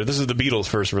 Tell you what, if this is the Beatles'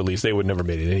 first release, they would never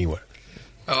made it anywhere.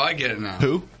 Oh, I get it now.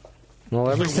 Who? Well,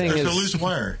 everything There's a is loose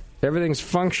wire. everything's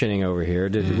functioning over here.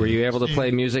 Were you able to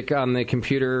play music on the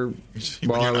computer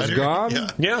while I was gone? Yeah.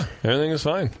 Yeah, everything is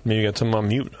fine. Maybe you got some on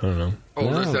mute. I don't know.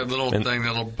 Oh, there's No. that little And- thing, that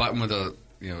little button with a,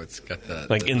 it's got that.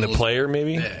 Like in the little- player,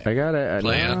 maybe? Yeah. I got it.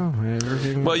 Play it.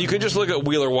 Everything. Well, you could just look at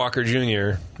Wheeler Walker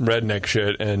Jr., redneck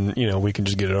shit, and, we can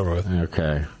just get it over with.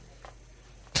 Okay.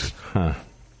 Huh.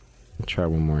 I'll try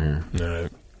one more here. All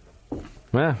right.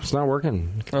 Well, it's not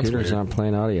working. The computer's weird. not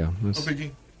playing audio. No It's-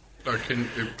 biggie. Or can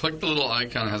you click the little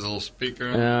icon that has a little speaker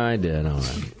on it? Yeah, I did. All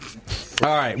right. All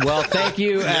right. Well, thank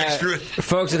you. Extra.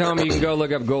 Folks at home, you can go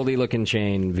look up Goldie Lookin'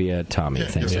 Chain via Tommy.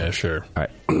 Thanks. Yeah, sure. All right.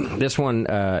 This one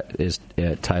is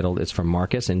titled, it's from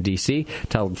Marcus in D.C.,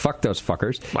 titled Fuck Those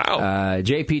Fuckers. Wow.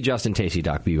 JP, Justin, Tacey,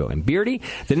 Doc, Bevo, and Beardy.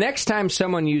 The next time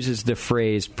someone uses the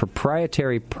phrase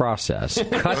proprietary process,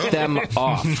 cut them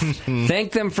off.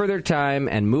 Thank them for their time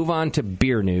and move on to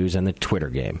beer news and the Twitter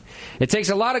game. It takes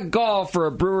a lot of gall for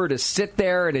a brewer to sit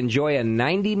there and enjoy a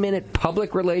 90-minute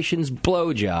public relations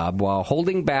blowjob while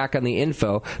holding back on the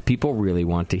info people really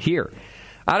want to hear.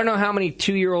 I don't know how many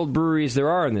 2-year-old breweries there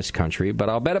are in this country, but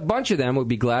I'll bet a bunch of them would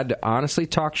be glad to honestly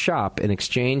talk shop in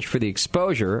exchange for the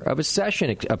exposure of a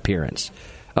session appearance.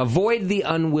 Avoid the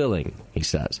unwilling, he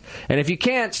says. And if you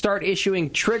can't, start issuing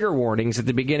trigger warnings at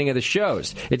the beginning of the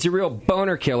shows. It's a real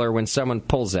boner killer when someone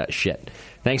pulls that shit.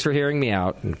 Thanks for hearing me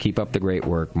out, and keep up the great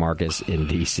work, Marcus in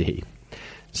D.C.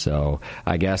 So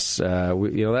I guess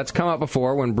that's come up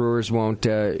before when brewers won't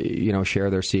share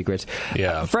their secrets.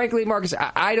 Yeah. Frankly, Marcus,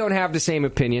 I don't have the same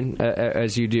opinion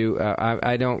as you do.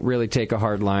 I don't really take a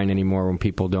hard line anymore when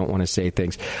people don't want to say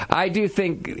things. I do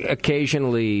think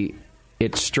occasionally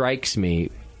it strikes me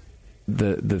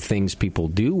the things people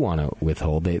do want to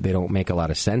withhold. They don't make a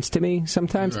lot of sense to me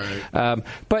sometimes. Right.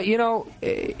 But,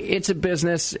 it's a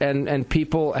business, and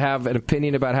people have an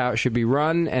opinion about how it should be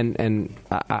run, and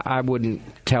I wouldn't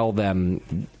tell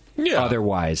them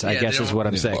otherwise, I guess is what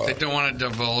I'm saying. They don't want to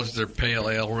divulge their pale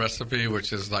ale recipe,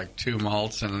 which is like 2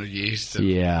 malts and a yeast. And,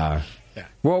 Yeah.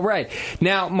 Well, right.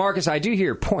 Now, Marcus, I do hear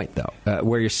your point, though,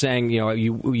 where you're saying,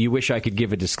 you wish I could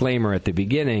give a disclaimer at the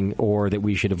beginning or that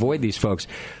we should avoid these folks.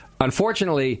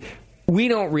 Unfortunately, we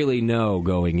don't really know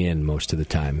going in most of the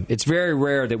time. It's very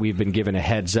rare that we've been given a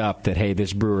heads up that, hey,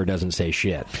 this brewer doesn't say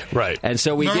shit. Right. And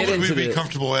so we Normally get into we'd be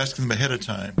comfortable asking them ahead of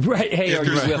time. Right. Hey, if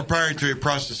there's proprietary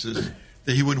processes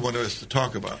that he wouldn't want us to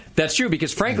talk about. That's true,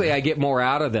 because frankly, I get more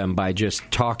out of them by just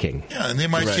talking. Yeah, and they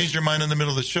might change their mind in the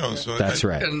middle of the show. So that's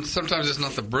right. And sometimes it's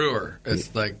not the brewer.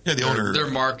 It's like the owner. Their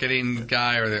marketing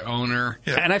guy or the owner.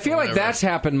 Yeah. And I feel like that's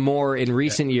happened more in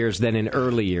recent years than in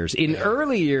early years. In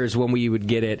early years, when we would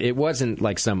get it, it wasn't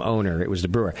like some owner. It was the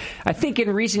brewer. I think in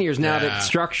recent years, now that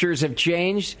structures have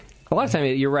changed, a lot of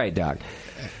times, you're right, Doc.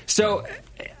 So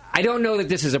I don't know that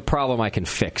this is a problem I can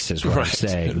fix, is what I'm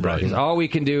saying. Right. All we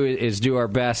can do is do our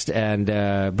best. And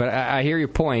but I hear your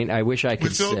point. I wish I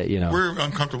could say, we're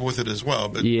uncomfortable with it as well.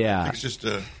 But it's just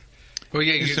well,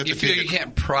 yeah, you feel you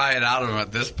can't pry it out of them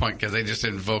at this point because they just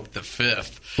invoked the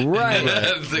fifth. Right.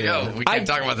 It's like, oh, we can't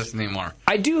talk about this anymore.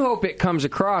 I do hope it comes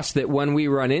across that when we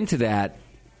run into that,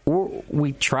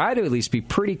 we try to at least be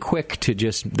pretty quick to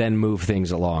just then move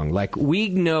things along. Like, we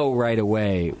know right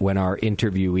away when our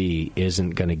interviewee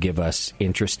isn't going to give us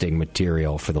interesting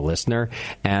material for the listener,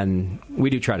 and we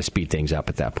do try to speed things up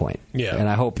at that point. Yeah. And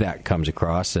I hope that comes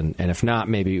across, and if not,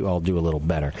 maybe I'll do a little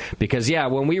better. Because,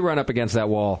 when we run up against that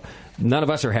wall, none of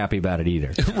us are happy about it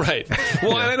either. Right.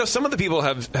 Well, and I know some of the people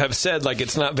have said, like,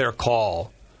 it's not their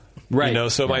call.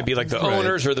 Right. So it might be like the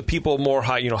owners or the people more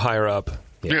higher up.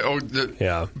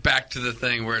 Back to the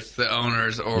thing where it's the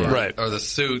owners or the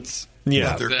suits.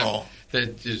 Yeah, their call.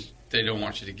 They don't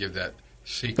want you to give that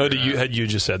secret. Oh, had you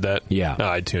just said that? Yeah. No,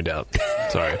 I tuned out.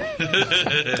 Sorry.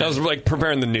 I was like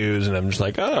preparing the news, and I'm just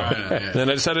like, And then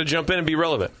I decided to jump in and be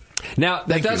relevant. Now,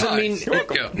 that doesn't mean,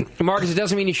 Marcus, it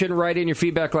doesn't mean you shouldn't write in your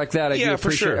feedback like that. I do for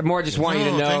appreciate sure. I more just want you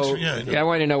to know. I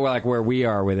want you to know where we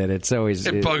are with it. It's always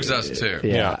it bugs us too.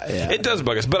 Yeah. It does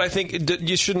bug us, but I think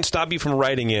you shouldn't stop you from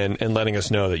writing in and letting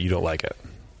us know that you don't like it.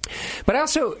 But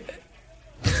also,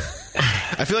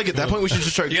 I feel like at that point we should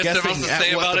just start guessing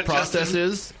at what the process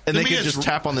is, and they can just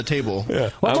tap on the table. Yeah.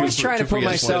 Well, I'm always trying to put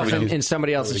myself in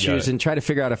somebody else's shoes and try to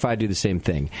figure out if I do the same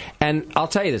thing. And I'll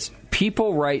tell you this.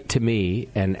 People write to me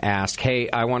and ask, hey,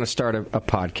 I want to start a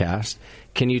podcast.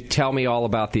 Can you tell me all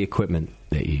about the equipment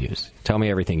that you use? Tell me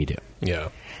everything you do. Yeah.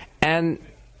 And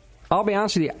I'll be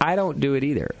honest with you, I don't do it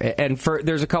either. And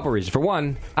there's a couple reasons. For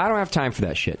one, I don't have time for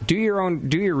that shit. Do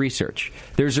your research.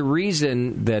 There's a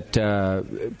reason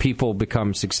that people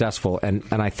become successful, and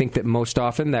I think that most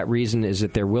often that reason is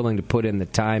that they're willing to put in the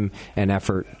time and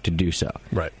effort to do so.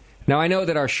 Right. Now, I know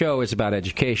that our show is about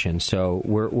education, so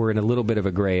we're in a little bit of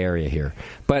a gray area here.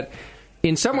 But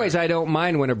in some ways, I don't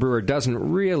mind when a brewer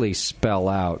doesn't really spell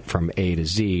out from A to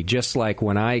Z, just like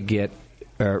when I get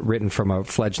written from a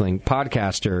fledgling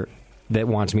podcaster that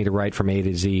wants me to write from A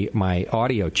to Z my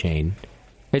audio chain.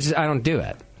 I don't do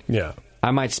it. Yeah. I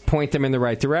might point them in the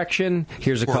right direction.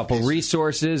 Here's a couple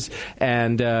resources,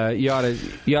 and you ought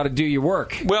to do your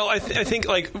work. Well, I think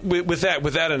like with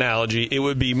that analogy, it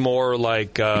would be more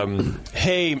like,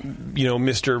 hey,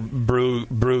 Mr.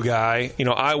 Brew guy,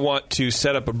 I want to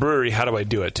set up a brewery. How do I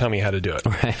do it? Tell me how to do it.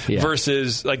 Right, yeah.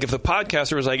 Versus like if the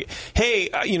podcaster was like, hey,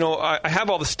 I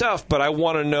have all the stuff, but I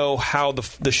want to know how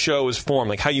the show is formed,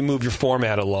 like how you move your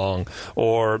format along,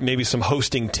 or maybe some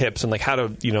hosting tips and like how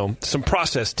to some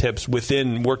process tips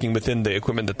working within the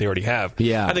equipment that they already have.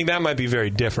 Yeah. I think that might be very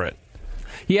different.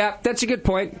 Yeah, that's a good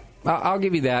point. I'll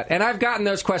give you that. And I've gotten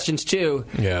those questions, too.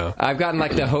 Yeah. I've gotten,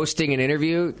 like, the hosting and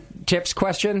interview tips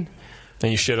question. And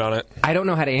you shit on it? I don't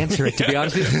know how to answer it, to be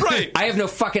honest with you. Right. I have no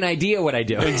fucking idea what I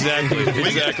do. Exactly.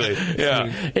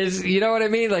 Yeah. You know what I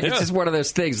mean? Like, it's just one of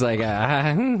those things, like,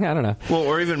 I don't know. Well,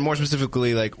 or even more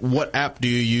specifically, like, what app do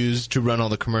you use to run all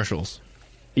the commercials?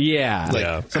 Yeah.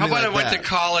 How about I went to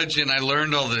college and I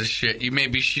learned all this shit?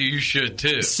 You should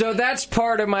too. So that's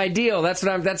part of my deal. That's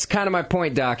kind of my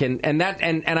point, Doc. And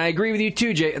I agree with you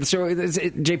too,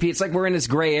 JP. It's like we're in this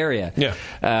gray area. Yeah.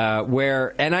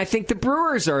 And I think the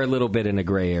brewers are a little bit in a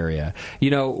gray area.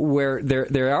 Where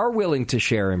they are willing to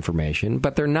share information,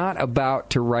 but they're not about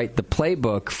to write the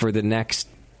playbook for the next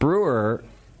brewer.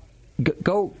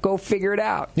 Go figure it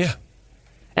out. Yeah.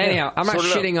 Anyhow, I'm not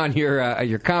shitting on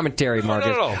your commentary, Marcus.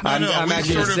 No. I'm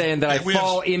actually just saying that I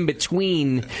fall in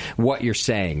between what you're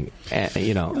saying.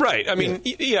 Right. I mean,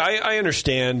 I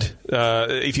understand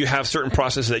if you have certain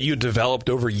processes that you developed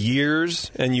over years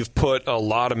and you've put a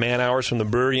lot of man hours from the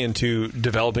brewery into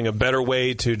developing a better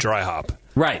way to dry hop.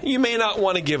 Right. You may not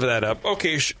want to give that up.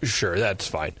 Okay, sure, that's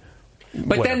fine.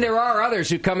 But then there are others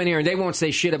who come in here and they won't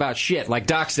say shit about shit. Like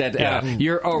Doc said,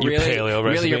 You're really? paleo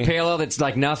recipe. Really, your paleo that's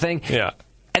like nothing? Yeah.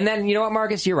 And then, you know what,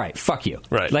 Marcus? You're right. Fuck you.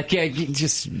 Right. Like,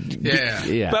 just...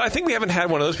 Yeah. But I think we haven't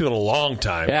had one of those people in a long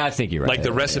time. Yeah, I think you're right. Like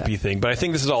the recipe thing. But I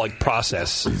think this is all like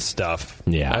process stuff.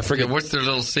 Yeah. I forget. What's their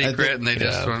little secret? And they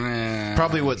just went,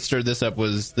 Probably what stirred this up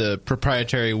was the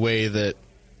proprietary way that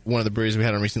one of the breweries we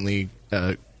had on recently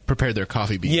prepared their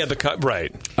coffee beans. Yeah,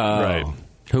 right. Right.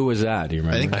 Who was that? Do you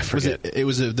remember? I forget. It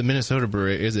was the Minnesota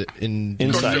brewery. Is it in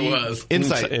Insight? Of course it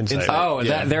was. Insight. Oh,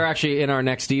 they're actually in our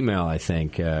next email, I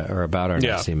think, or about our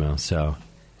next email. So,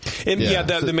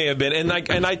 that may have been,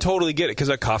 and I totally get it because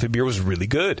that coffee beer was really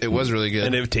good. It was really good,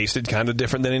 and it tasted kind of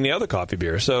different than any other coffee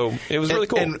beer. So it was really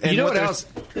cool. And you know what else?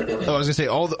 I was going to say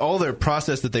all their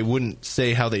process that they wouldn't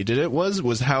say how they did it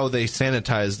was how they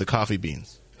sanitized the coffee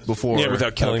beans before,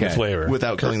 without killing the flavor,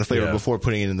 before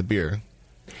putting it in the beer.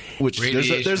 Which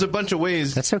there's a bunch of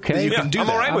ways. That's okay. That you can do I'm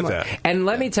that. all right with that. And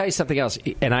let me tell you something else,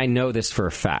 and I know this for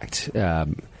a fact.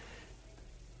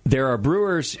 There are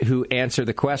brewers who answer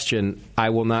the question, I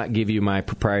will not give you my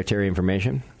proprietary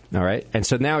information. All right? And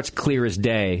so now it's clear as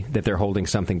day that they're holding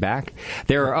something back.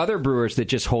 There are other brewers that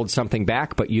just hold something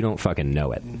back, but you don't fucking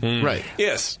know it. Right.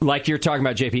 Yes. Like you're talking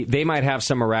about, JP, they might have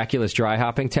some miraculous dry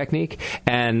hopping technique,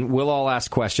 and we'll all ask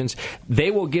questions.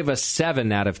 They will give us 7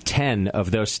 out of 10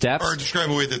 of those steps. Or describe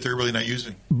a way that they're really not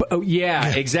using.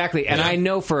 Yeah, exactly. And I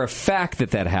know for a fact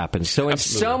that happens. So in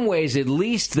some ways, at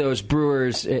least those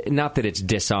brewers, not that it's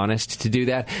dishonest to do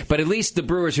that, but at least the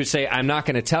brewers who say, I'm not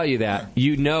going to tell you that,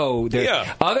 you know,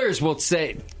 others will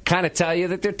say, kind of tell you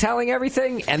that they're telling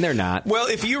everything, and they're not. Well,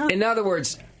 in other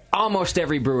words, almost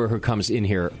every brewer who comes in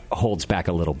here holds back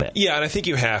a little bit. Yeah, and I think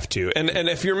you have to. And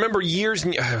if you remember years,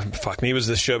 maybe it was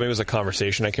this show, maybe it was a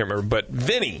conversation, I can't remember, but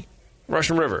Vinny,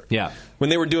 Russian River, when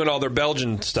they were doing all their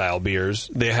Belgian-style beers,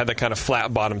 they had that kind of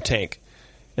flat-bottom tank.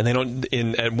 And they don't.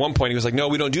 At one point, he was like, "No,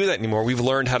 we don't do that anymore. We've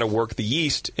learned how to work the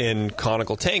yeast in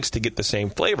conical tanks to get the same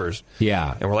flavors."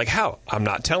 Yeah, and we're like, "How? I'm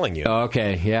not telling you."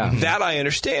 Okay, yeah, that I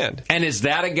understand. And is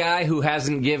that a guy who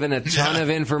hasn't given a ton of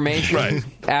information? Right,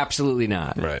 absolutely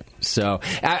not. Right. So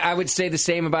I would say the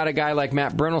same about a guy like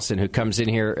Matt Brynelson, who comes in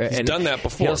here. He's done that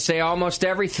before. He'll say almost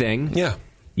everything. Yeah,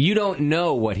 you don't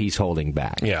know what he's holding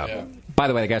back. Yeah. By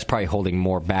the way, the guy's probably holding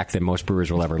more back than most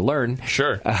brewers will ever learn.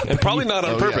 Sure. And probably not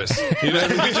on purpose. Yeah. You know,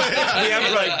 we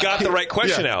haven't got the right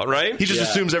question out, right? He just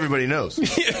assumes everybody knows.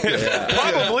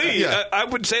 Probably. Yeah. I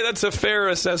would say that's a fair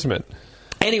assessment.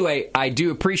 Anyway, I do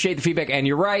appreciate the feedback, and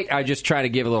you're right. I just try to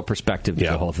give a little perspective to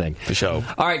the whole thing. For sure.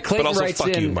 All right, Clayton but also writes fuck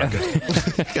in. You,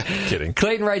 Marcus. Kidding.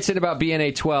 Clayton writes in about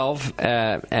BNA 12,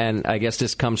 and I guess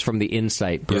this comes from the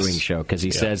Insight Brewing Show, because he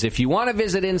says, if you want to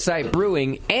visit Insight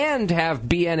Brewing and have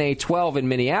BNA 12 in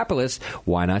Minneapolis,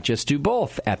 why not just do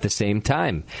both at the same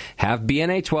time? Have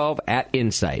BNA 12 at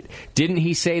Insight. Didn't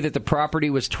he say that the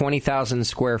property was 20,000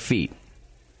 square feet?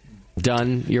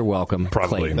 Done. You're welcome.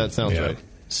 Probably. Clayton. That sounds right.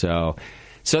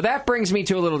 So that brings me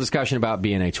to a little discussion about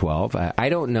BNA 12. I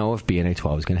don't know if BNA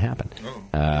 12 is going to happen. Oh,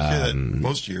 you say that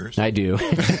most years. I do.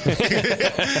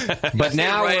 But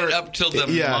now we're up till the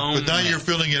moment. But now you're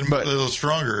feeling it a little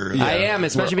stronger. I am,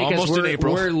 especially because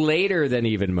we're later than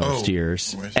even most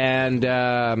years.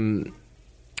 And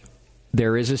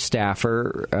there is a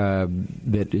staffer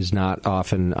that is not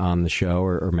often on the show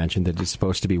or mentioned that is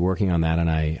supposed to be working on that, and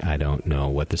I don't know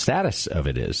what the status of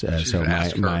it is. So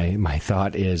my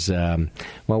thought is,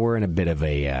 we're in a bit of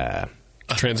a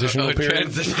transitional period.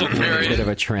 A bit of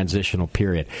a transitional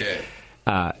period.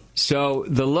 Okay. So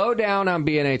the lowdown on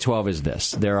BNA 12 is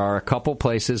this. There are a couple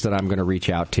places that I'm going to reach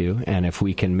out to, and if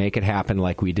we can make it happen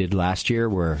like we did last year,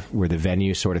 where the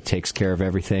venue sort of takes care of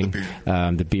everything,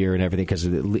 the beer and everything, because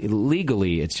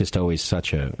legally it's just always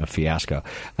such a fiasco,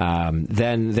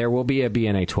 then there will be a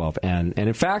BNA 12. And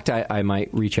in fact, I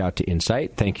might reach out to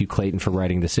Insight. Thank you, Clayton, for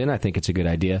writing this in. I think it's a good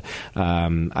idea.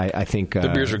 I think... the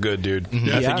beers are good, dude.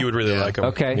 I think you would really like them.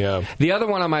 Okay. Yeah. The other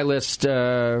one on my list,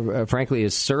 frankly,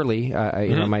 is Surly.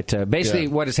 Basically,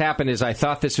 what has happened is I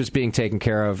thought this was being taken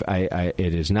care of.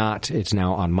 It is not. It's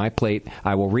now on my plate.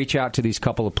 I will reach out to these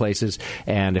couple of places,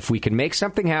 and if we can make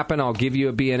something happen, I'll give you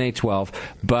a BNA 12.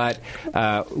 But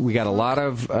we got a lot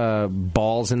of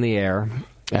balls in the air.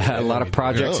 A lot of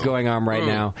projects going on right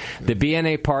now. The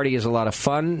BNA party is a lot of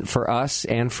fun for us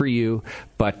and for you,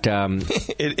 but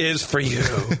it is for you,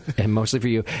 and mostly for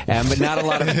you, but not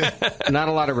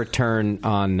a lot of return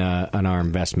on our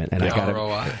investment. And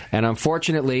and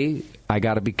unfortunately, I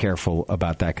got to be careful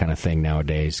about that kind of thing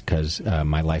nowadays because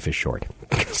my life is short.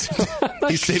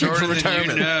 He's saving for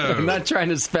retirement. I'm not trying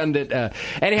to spend it.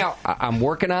 Anyhow, I'm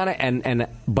working on it,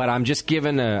 but I'm just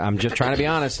I'm just trying to be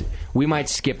honest. We might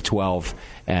skip 12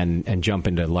 and jump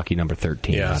into lucky number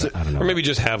 13. Yeah, I don't know. Or maybe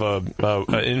just have an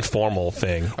informal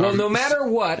thing. Well, no matter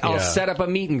what, I'll set up a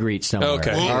meet and greet somewhere.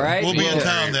 Okay, all right. We'll be in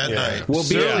town that night.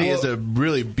 Sterling is a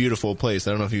really beautiful place.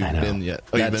 I don't know if you've been yet.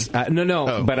 Oh, you've been?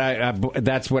 No. But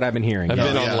that's what I've been hearing. I've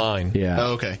been online. Yeah.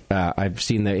 Oh, okay. I've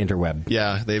seen the interweb.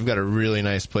 Yeah, they've got a really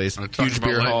nice place. Huge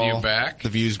beer hall. The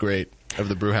view's great of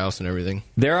the brew house and everything.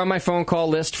 They're on my phone call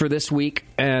list for this week,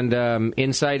 and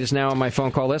Insight is now on my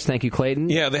phone call list. Thank you, Clayton.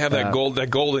 Yeah, they have that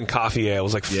golden coffee ale. It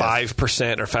was like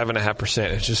 5% or 5.5%.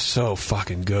 It's just so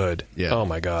fucking good. Yeah. Oh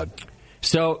my god.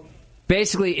 So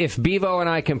basically, if Bevo and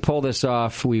I can pull this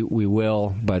off, we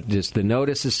will. But just the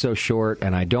notice is so short,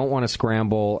 and I don't want to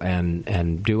scramble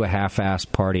and do a half-ass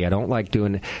party. I don't like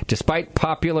doing, despite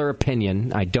popular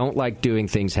opinion, I don't like doing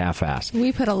things half-ass.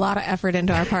 We put a lot of effort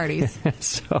into our parties.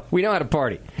 So we know how to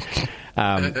party.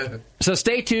 So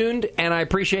stay tuned, and I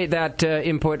appreciate that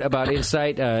input about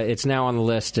Insight. It's now on the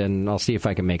list, and I'll see if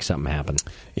I can make something happen.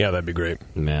 Yeah, that'd be great.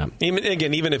 Yeah.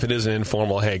 Even if it is an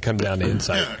informal, hey, come down to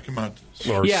Insight. Yeah, come on.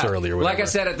 Or Surly or whatever. Like I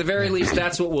said, at the very least,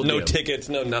 that's what we'll do. No tickets,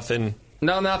 no nothing.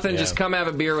 No, nothing. Yeah. Just come have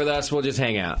a beer with us. We'll just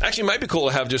hang out. Actually, it might be cool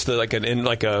to have just the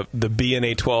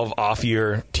BNA 12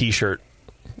 off-year T-shirt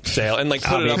sale and like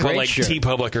put it up on like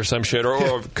TeePublic or some shit or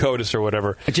CODIS or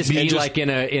whatever. Just be like in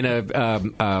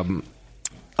a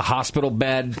hospital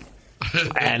bed.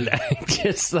 And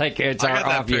just like it's our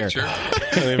off year.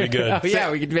 That'd be good. Oh,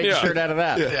 yeah, we could make a shirt out of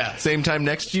that. Yeah. Same time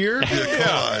next year?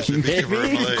 Maybe.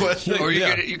 Or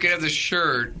you could have the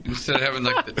shirt instead of having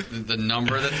like the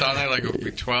number that's on there, like it would be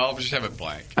 12. Just have it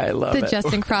blank. I love the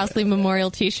Justin Crossley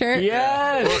Memorial T-shirt.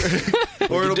 Yes.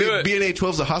 Or it'll be BNA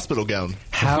 12's a hospital gown.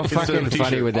 How fucking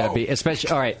funny would that be?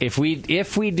 Especially, all right, if we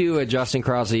do a Justin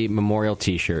Crossley Memorial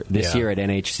T-shirt this year at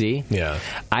NHC,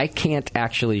 I can't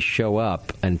actually show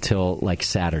up until like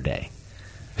Saturday.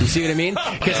 You see what I mean?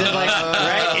 Because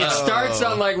it starts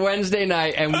on like Wednesday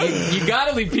night, and you got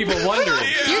to leave people wondering.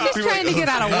 You're just trying to get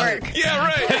out of work. Yeah,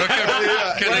 right.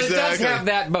 Well, it does have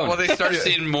that bonus. Well, they start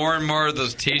seeing more and more of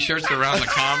those T-shirts around the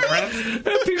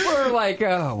conference. People are like,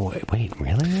 "Oh, wait,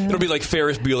 really?" It'll be like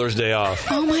Ferris Bueller's Day Off.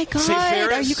 Oh my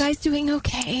god! Are you guys doing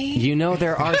okay? You know,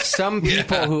 there are some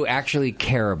people who actually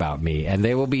care about me, and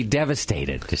they will be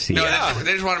devastated to see. No,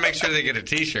 they just want to make sure they get a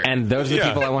T-shirt. And those are the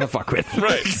people I want to fuck with.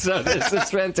 Right. So this is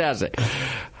fantastic.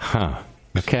 Huh.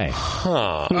 Okay.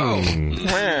 Huh.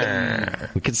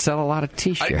 We could sell a lot of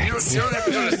T-shirts. You don't have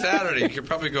to go to Saturday. You could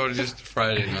probably go to just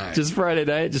Friday night. Just Friday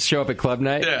night? Just show up at club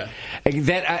night? Yeah.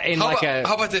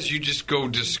 How about this? You just go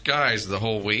disguised the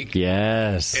whole week?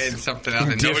 Yes. And something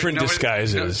else. Different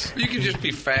disguises. You can just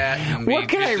be fat. And what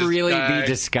can I really be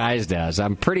disguised as?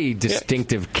 I'm pretty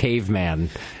distinctive caveman.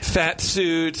 Fat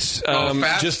suits.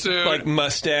 Just suit. Like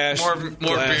mustache. More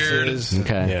beard.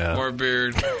 Okay. Yeah. More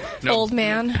beard. Old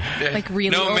man. Like really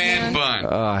no old man bun.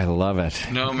 Oh, I love it.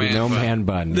 No man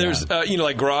bun. There's,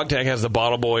 like Grogtag has the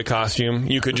Bottle Boy costume.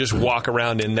 You could just walk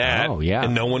around in that. Oh, yeah.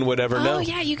 And no one would ever know. Oh,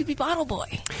 yeah, you could be Bottle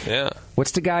Boy. Yeah.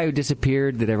 What's the guy who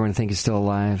disappeared that everyone thinks is still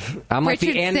alive? I'm like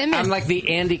Simmons. I'm like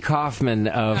the Andy Kaufman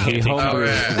of the homebrew world.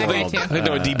 I think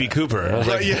no, D.B. Cooper. I was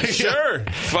like, sure,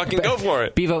 fucking go for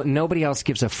it. Bevo, nobody else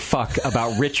gives a fuck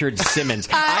about Richard Simmons.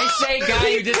 I say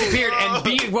guy who disappeared,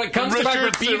 and what comes to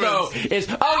mind for Bevo is,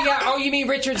 you mean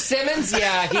Richard Simmons?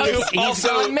 Yeah, he's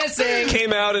gone missing.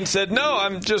 Came out and said, no,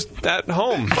 I'm just at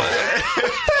home. For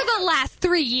the last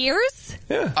 3 years?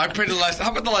 Yeah. How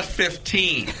about the last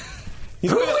 15?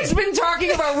 Who's been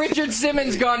talking about Richard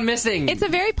Simmons gone missing? It's a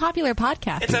very popular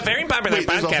podcast. It's a very popular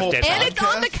podcast. And it's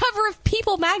on the cover of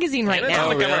People magazine right now.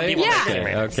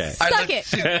 Okay. Suck it.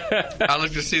 I'd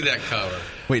like to see that cover.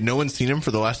 Wait, no one's seen him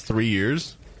for the last 3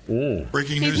 years? Ooh.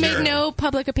 Breaking news. He's made no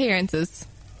public appearances.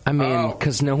 I mean,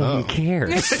 because no one cares.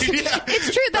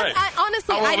 It's true. That's,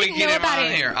 honestly, I didn't know about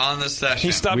it. Here on the session.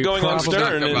 He stopped going on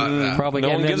Stern, and probably no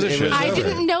one gives a shit. I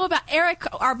didn't know about Eric.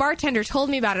 Our bartender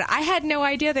told me about it. I had no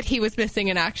idea that he was missing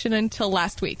in action until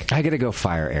last week. I gotta go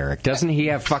fire Eric. Doesn't he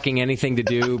have fucking anything to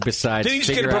do besides? Did he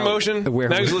just get a promotion?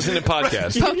 Now he's listening to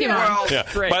podcasts. Pokemon.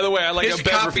 Yeah. By the way, I like how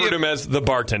Bev referred to him as the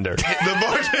bartender.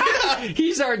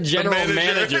 He's our general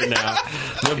manager now.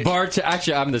 The bartender.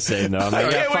 Actually, I'm the same though. I'm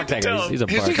like, fuck that guy. He's a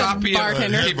bartender. His copy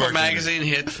of People magazine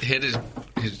hit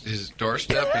his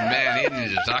doorstep, and man, he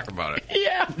needed to talk about it.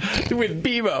 Yeah, with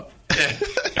Bevo.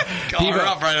 Call her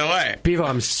up right away. Bevo,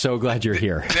 I'm so glad you're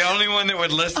here. The only one that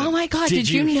would listen. Oh my God! Did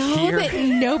you know that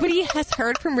nobody has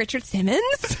heard from Richard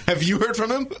Simmons? Have you heard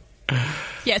from him?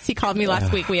 Yes, he called me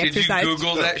last week. We Did exercised. you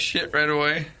Google that shit right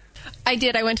away? I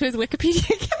did. I went to his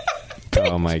Wikipedia.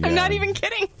 Oh, my God. I'm not even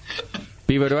kidding.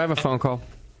 Bevo, do I have a phone call?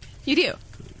 You do.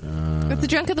 It's a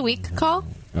drunk of the week call.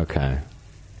 Okay.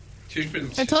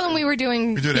 I told him we were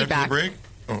doing feedback. After the break?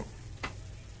 Oh.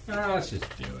 Let's just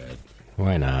do it.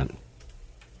 Why not?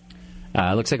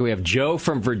 Looks like we have Joe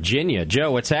from Virginia.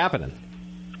 Joe, what's happening?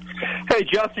 Hey,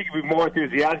 Just, you could be more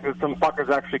enthusiastic if some fuckers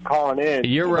actually calling in.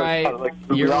 You're right.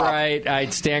 You're off. right.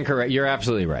 I'd stand correct. You're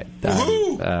absolutely right.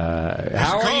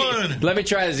 How are you? Let me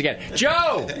try this again.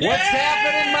 Joe, what's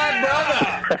happening, my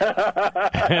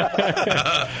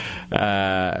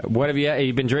brother? What have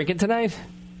you been drinking tonight?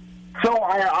 So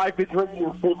I've been drinking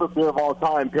your favorite beer of all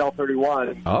time, Pale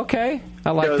 31. Okay.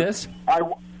 I like this. I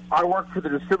work for the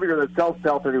distributor that sells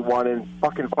Pale 31, and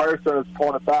fucking Firestone is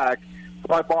pulling it back.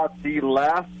 So I bought the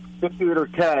last 50-liter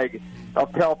keg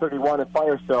of Pale 31 at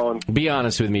Firestone. Be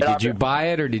honest with me. Did you buy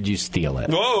it or did you steal it?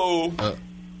 Whoa!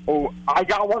 I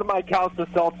got one of my accounts to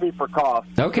sell to me for cost.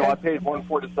 Okay. So I paid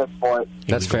 $1.46 for it.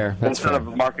 That's fair. That's instead fair. of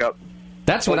a markup.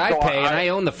 That's what I So pay, and I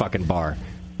own the fucking bar.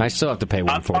 I still have to pay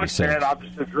 $1.46. I'm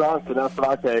just a drunk, and that's what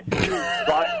I pay.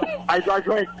 So I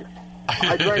drank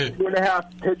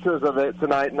 2.5 pitchers of it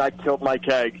tonight, and I killed my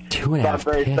keg. 2.5 so I'm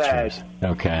very pitchers. sad.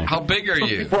 Okay. How big are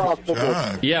you?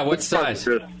 Yeah, what size?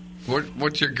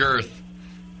 What's your girth?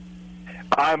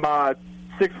 I'm 6'4",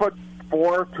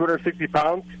 260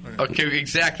 pounds. Okay,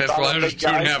 exactly. That's why there's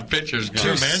 2.5 pitchers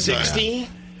going. 260?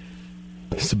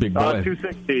 It's a big boy.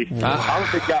 260. I'm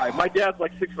a big guy. My dad's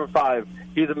like 6'5".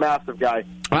 He's a massive guy.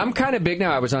 I'm kind of big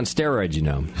now. I was on steroids, you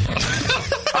know.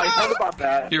 I heard about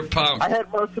that. You're pumped. I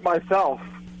had most of myself,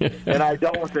 and I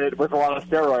dealt with it with a lot of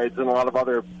steroids and a lot of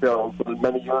other pills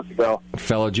many years ago.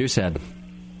 Fellow juice head.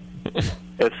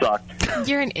 It sucked.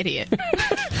 You're an idiot.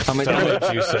 I'm a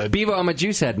juice head. Bevo, I'm a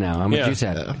juice head now. I'm a juice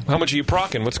head. How much are you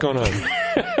procking? What's going on?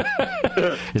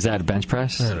 Is that a bench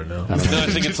press? I don't know. No, I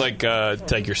think it's like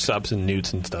your subs and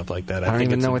newts and stuff like that. I don't think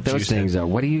even it's know a what those juice things head. are.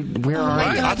 What are you? Where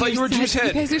are you? I thought you were juice head.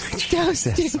 You guys are so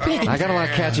stupid. I got a lot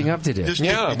of catching up to do.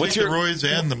 Yeah, what's your steroids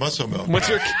and the muscle milk? What's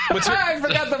your I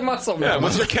forgot the muscle milk. Yeah,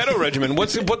 what's your keto regimen? What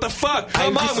the fuck?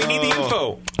 Come on, we need the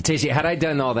info. Tasty, had I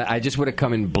done all that, I just would have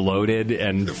come in bloated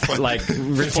and like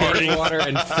retaining water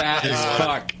and fat as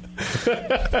fuck.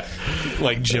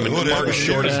 Like Martin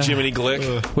Short as Jiminy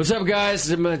Glick. What's up, guys?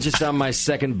 I'm just on my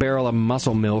second barrel of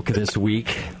muscle milk this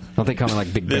week. Don't they come in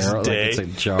like big This barrel? day? Like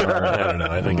it's a jar. I don't know.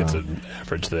 I think it's an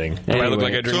average thing. Do I look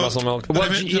like I drink muscle milk?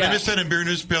 Did I miss that in Beer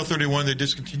News? Pale 31, they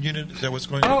discontinued it? Is that what's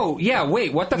going on? Oh, yeah,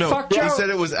 wait, what the fuck, Joe? He said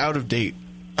it was out of date.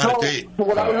 Out of date. So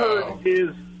what I heard is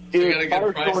got a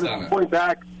good price Firestone on is it. putting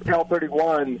back Pale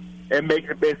 31 and making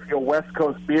it basically a West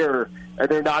Coast beer, and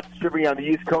they're not distributing on the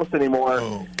East Coast anymore.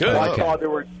 Oh, good. So I Okay. saw there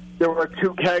were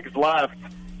 2 kegs left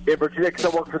in Virginia because I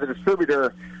work for the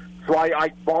distributor. So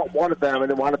I bought one of them,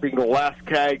 and it wound up being the last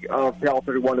keg of Pale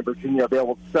 31 in Virginia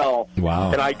available to sell.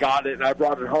 Wow. And I got it, and I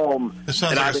brought it home. It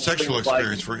sounds and like I've a been sexual thinking,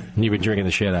 experience for you. You've been drinking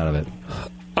the shit out of it.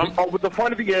 But the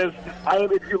funny thing is,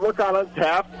 if you look on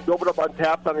Untappd, you open up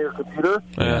Untappd on your computer,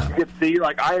 Yeah. you can see,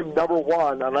 I am number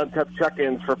one on Untappd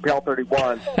check-ins for Pale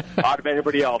 31 out of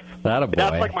anybody else. That a And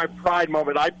that's boy. like my pride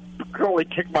moment. I currently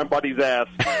kicked my buddy's ass,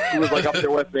 who was up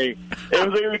there with me.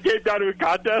 It came down to a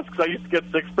contest because I used to get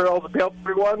 6 barrels of Pale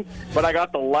 31, but I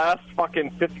got the last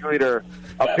fucking 50-liter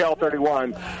of Pale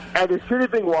 31. And the shitty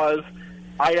thing was,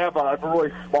 I have a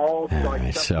really small...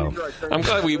 I'm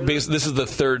glad this is the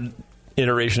third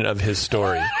iteration of his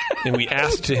story, and we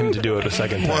asked him to do it a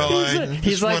second time. Well,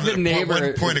 He's like the neighbor.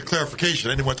 One point of clarification.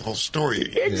 I didn't want the whole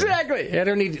story. Exactly. I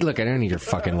don't need your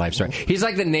fucking life story. He's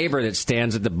like the neighbor that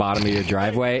stands at the bottom of your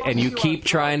driveway, and you keep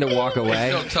trying to walk away.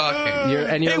 Still talking.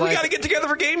 You're we like, got to get together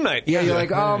for game night. yeah, you're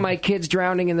like, oh, my kid's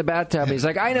drowning in the bathtub. He's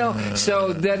like, I know.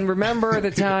 So then remember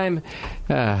the time.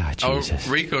 Jesus.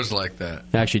 Rico's like that.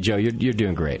 Actually, Joe, you're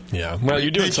doing great. Yeah. Well,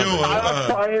 you're doing something.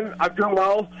 I'm trying. I'm doing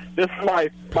well. This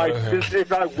is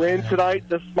if I win tonight,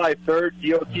 this is my 3rd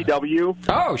DOTW.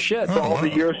 Oh, shit. For all the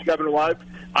years I've been alive.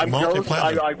 I'm close.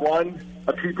 I won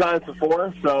a few times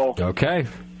before, so... Okay.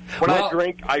 When I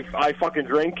drink, I fucking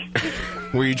drink.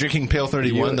 Were you drinking Pale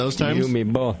 31 those times? You, me,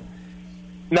 both.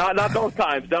 Not those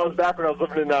times. That was back when I was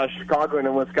living in Chicago and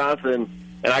in Wisconsin,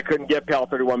 and I couldn't get Pale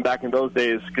 31 back in those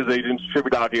days because they didn't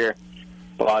distribute out here.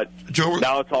 But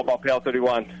now it's all about Pale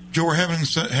 31. Joe, we're having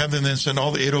them send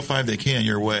all the 805 they can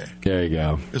your way. There you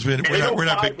go. We're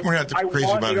not crazy I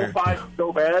want about it. 805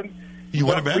 so bad. You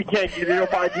want it bad? We can't get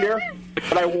 805 here,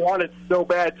 but I want it so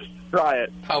bad just to try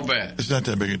it. How bad? It's not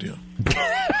that big a deal.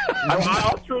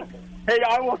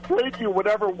 I will trade you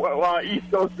whatever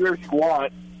East Coast beers you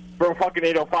want for a fucking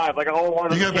 805. Like, I don't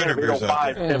want You got better beers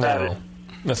out 805. there. At it.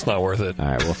 That's not worth it. All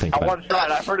right, we'll think I about want to try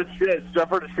it. I've heard it's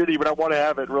shitty, but I want to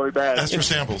have it really bad. Ask for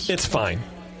samples. It's fine.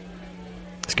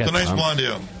 It's a nice blonde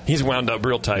ale. He's wound up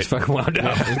real tight. He's fucking wound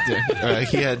up.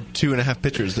 He had 2.5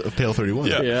 pitchers of Pale 31.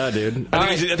 Yeah, dude.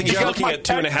 I think he's looking at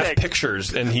 2.5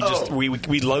 pictures, and he just we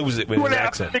loathes it with his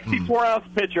accent. 64-ounce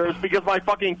pitchers because my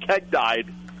fucking keg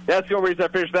died. That's the only reason I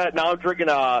finished that. Now I'm drinking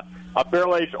a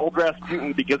barrel-aged Old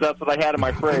Rasputin because that's what I had in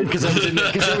my fridge. Because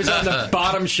it was on the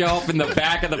bottom shelf in the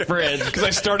back of the fridge. Because I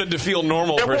started to feel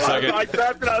normal for a second. I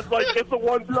grabbed it. I was like, it's the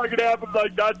one thing I could have is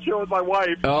like not chill with my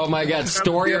wife. Oh, my God.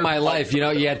 Story of my life. You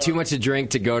had too much to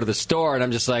drink to go to the store, and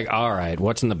I'm just like, all right,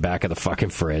 what's in the back of the fucking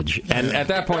fridge? And at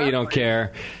that point, you don't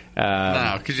care.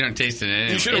 No, because you don't taste it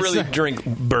anyway. You should really drink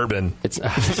bourbon.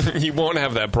 You won't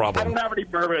have that problem. I don't have any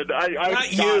bourbon.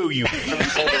 Not you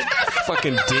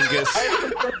fucking dingus. I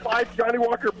have 5 Johnny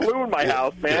Walker Blue in my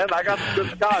house, man. I got some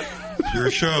good scotch.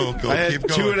 Your show. I had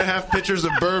 2.5 pitchers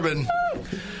of bourbon.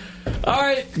 All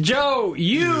right, Joe,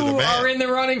 you are in the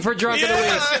running for Drunk of the Week.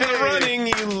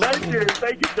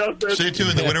 Thank you, Justin. Stay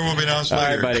tuned. The winner will be announced later. All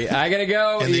right, buddy. I gotta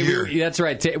go. In the year. That's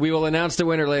right. We will announce the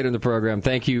winner later in the program.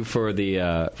 Thank you for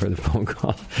the phone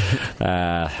call.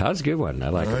 That was a good one. I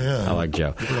like it. Yeah. I like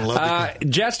Joe.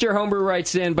 Jester Homebrew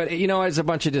writes in, but it's a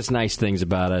bunch of just nice things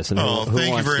about us. And who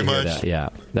thank wants you very to hear much. That? Yeah,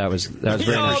 that was very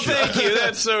nice. Thank you.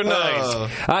 That's so nice.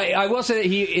 I will say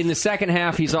that in the second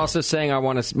half, he's also saying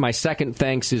my second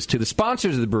thanks is to the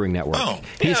sponsors of the Brewing Network.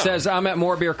 He says, I'm at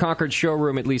More Beer Concord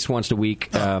showroom at least once a week.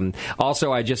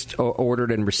 Also, I just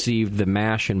ordered and received the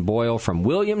Mash and Boil from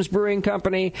Williams Brewing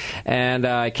Company, and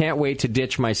I can't wait to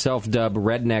ditch my self-dubbed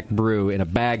Redneck Brew in a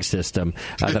bag system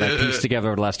that I pieced together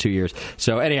over the last 2 years.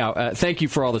 So anyhow, thank you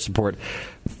for all the support.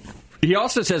 He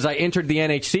also says, I entered the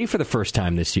NHC for the first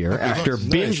time this year after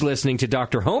binge listening to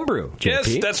Dr. Homebrew. JP.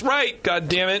 Yes, that's right. God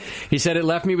damn it. He said it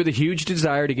left me with a huge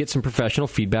desire to get some professional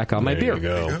feedback on my beer.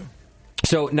 There you go.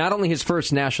 So not only his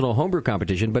first national homebrew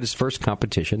competition, but his first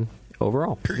competition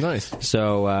overall. Nice.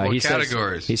 So what he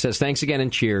categories? He says, thanks again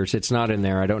and cheers. It's not in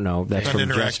there. I don't know. That's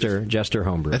from Jester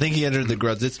Homebrew. I think he entered the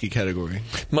Grodzitsky category.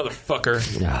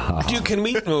 Motherfucker. Dude, can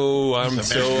we... Oh, I'm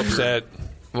so upset.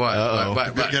 What?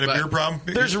 Got a beer problem?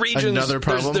 There's regions. Another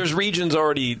problem? There's regions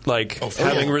already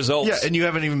having results. Yeah, and you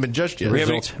haven't even been judged yet.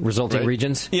 Resulting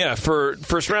regions. Yeah, for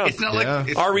first round. It's not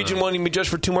like our region won't even be judged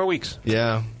for 2 more weeks.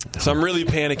 Yeah. So I'm really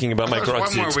panicking about my One more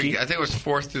week. Grodzitsky. I think it was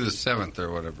 4th through the 7th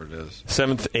or whatever it is.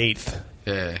 7th, 8th.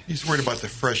 Yeah. He's worried about the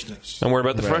freshness. I'm worried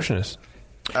about the freshness.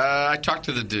 I talked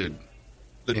to the dude.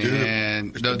 The dude?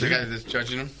 And the guy that's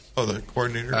judging him. Oh, the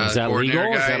coordinator? Is that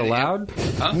legal? Is that allowed?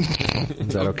 Huh?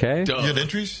 Is that okay? You had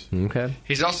entries? Okay.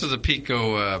 He's also the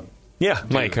Pico.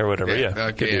 Mike or whatever. Yeah.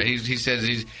 Okay. Yeah. He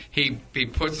says he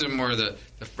puts them where the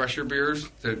fresher beers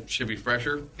that should be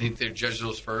fresher. They judge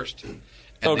those first.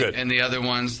 And good. And the other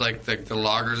ones like the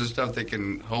lagers and stuff, they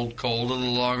can hold cold a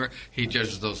little longer. He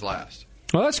judges those last.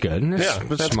 Well, that's good.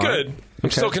 That's smart. good.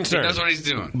 I'm still concerned. He knows what he's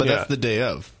doing. But that's the day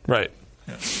of. Right.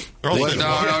 No.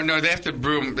 They have to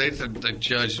brew them. They have to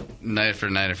judge night after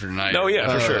night after night. Oh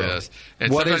yeah, for sure. Yes.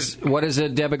 And What is a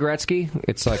Deborah Gretzky?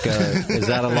 It's like is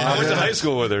that a lager? I went to high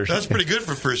school with her. That's pretty good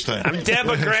for first time. I'm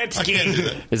Deborah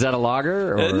Gretzky. Is that a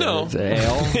lager or no? Is it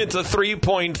ale? It's a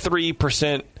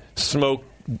 3.3% smoked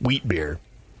wheat beer.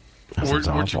 Where'd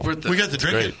you put that? We got to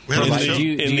drink it. We had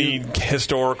in the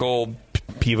historical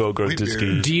Pivo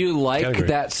Grodzitsky. Do you like category.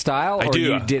 that style? I or do.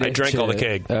 You did I drank all the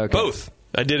keg. Okay. Both.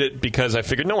 I did it because I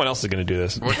figured no one else is going to do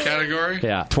this. What category?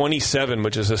 Yeah. 27,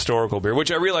 which is historical beer, which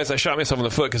I realized I shot myself in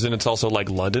the foot because then it's also like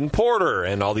London Porter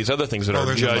and all these other things that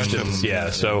are judged.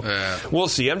 So we'll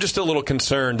see. I'm just a little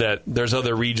concerned that there's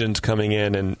other regions coming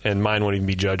in and mine won't even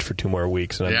be judged for 2 more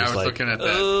weeks. And I'm just looking at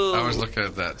that. I was looking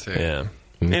at that too. Yeah.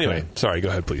 Okay. Anyway, sorry. Go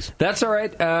ahead, please. That's all right.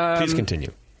 Please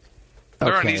continue.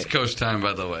 They're on East Coast time,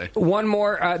 by the way. One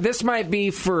more. This might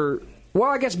be for... Well,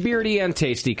 I guess Beardy and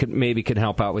Tasty could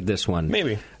help out with this one.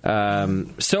 Maybe.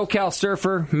 SoCal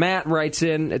Surfer, Matt writes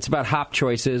in. It's about hop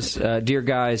choices. Dear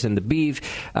guys and the Beeve,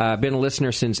 been a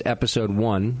listener since episode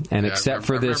 1, and except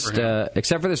for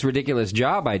this ridiculous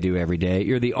job I do every day,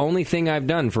 you're the only thing I've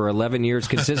done for 11 years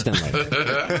consistently.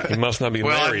 He must not be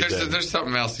married. There's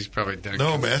something else he's probably done.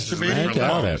 No, masturbation. I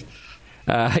doubt it.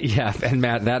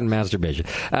 And masturbation.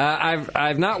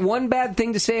 I've not one bad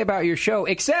thing to say about your show,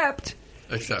 except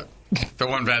the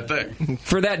one bad thing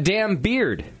for that damn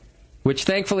beard. which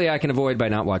thankfully I can avoid by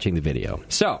not watching the video.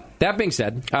 So, that being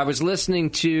said, I was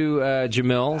listening to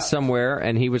Jamil somewhere,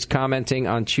 and he was commenting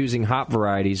on choosing hop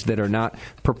varieties that are not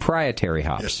proprietary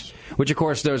hops. Yes. Which, of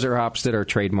course, those are hops that are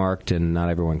trademarked and not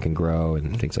everyone can grow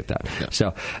and things like that. Yeah.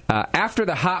 So, after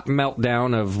the hop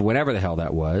meltdown of whenever the hell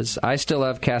that was, I still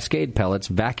have Cascade pellets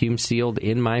vacuum sealed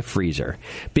in my freezer.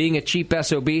 Being a cheap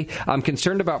SOB, I'm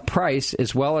concerned about price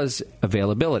as well as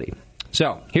availability.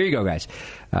 So, here you go, guys.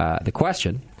 The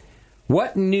question: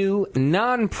 what new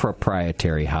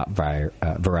non-proprietary hop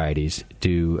varieties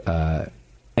do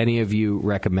any of you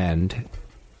recommend?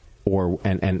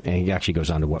 And he actually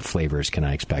goes on to what flavors can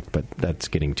I expect, but that's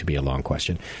getting to be a long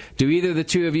question. Do either of the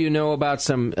two of you know about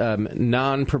some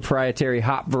non-proprietary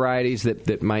hop varieties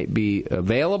that might be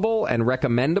available and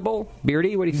recommendable?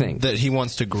 Beardy, what do you think? That he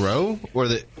wants to grow, or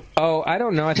that? Oh, I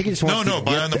don't know. I think he just wants to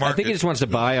buy on the market. I think he just wants to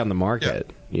buy on the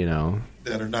market. Yeah. You know,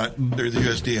 that are not. They're the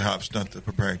USDA hops, not the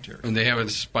proprietary. And they haven't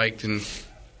spiked in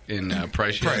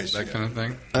price yet, that kind of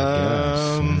thing.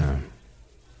 I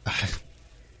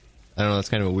don't know. That's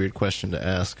kind of a weird question to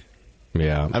ask.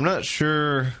 Yeah. I'm not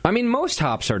sure. I mean, most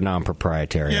hops are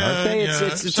non-proprietary, aren't they?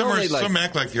 It's only like... Some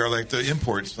act like they are, like the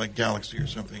imports, like Galaxy or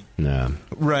something. No.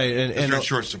 Right. And they're in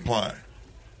short supply.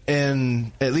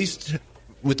 And at least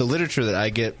with the literature that I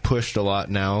get pushed a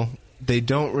lot now, they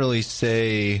don't really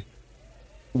say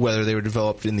whether they were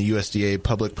developed in the USDA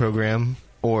public program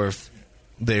or if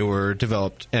they were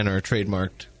developed and are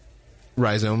trademarked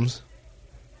rhizomes.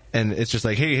 And it's just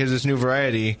like, hey, here's this new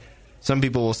variety. Some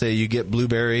people will say you get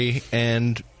blueberry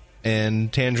and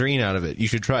tangerine out of it. You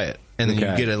should try it. And then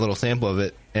you get a little sample of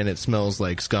it, and it smells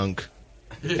like skunk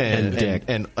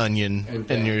and onion.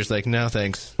 And you're just like, no,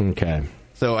 thanks. Okay.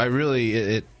 So I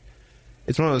really,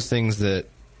 it's one of those things that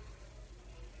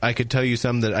I could tell you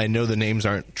some that I know the names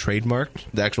aren't trademarked,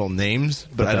 the actual names,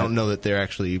 but I don't know that they're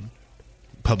actually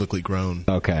publicly grown.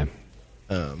 Okay.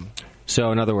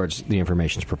 So in other words, the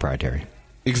information's proprietary.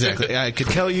 Exactly. I could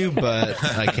tell you, but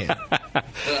I can't.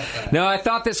 No, I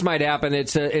thought this might happen.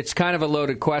 It's kind of a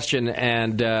loaded question,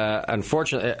 and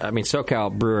unfortunately, I mean,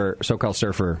 SoCal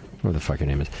Surfer, what the fuck your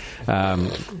name is. I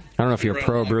don't know if you're a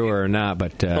pro brewer or not,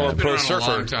 but pro surfer.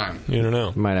 A long time. You don't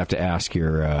know. You might have to ask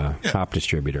your hop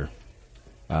distributor.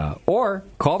 Or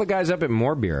call the guys up at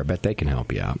More Beer. I bet they can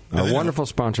help you out. A wonderful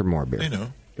sponsor, More Beer. They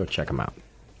know. Go check them out.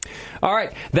 All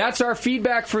right, that's our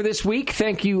feedback for this week.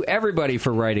 Thank you, everybody,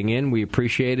 for writing in. We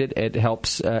appreciate it. It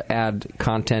helps add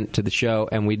content to the show,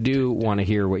 and we do want to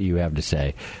hear what you have to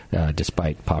say,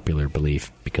 despite popular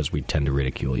belief, because we tend to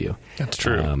ridicule you. That's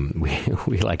true.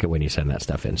 We like it when you send that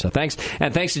stuff in. So thanks.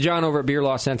 And thanks to John over at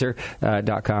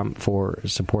BeerLawCenter.com for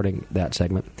supporting that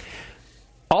segment.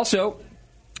 Also,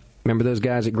 remember those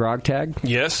guys at Grog Tag?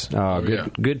 Yes.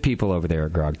 Good people over there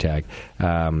at Grog Tag.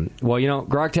 Well, you know,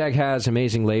 Grog Tag has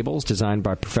amazing labels designed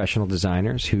by professional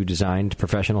designers who designed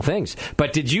professional things.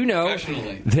 But did you know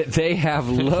that they have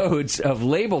loads of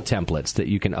label templates that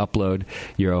you can upload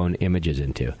your own images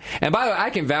into? And by the way,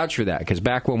 I can vouch for that because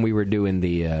back when we were doing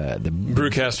the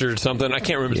Brewcaster or something, I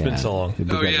can't remember. It's been so long.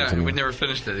 We never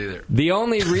finished it either. The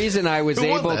only reason I was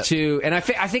able to, and I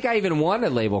think I even won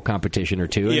a label competition or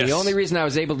two. And the only reason I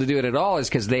was able to do it at all is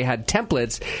because they had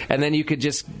templates, and then you could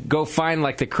just go find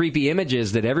like the creepy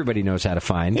images that everybody knows how to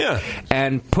find,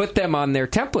 and put them on their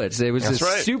templates. It was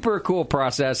super cool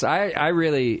process. I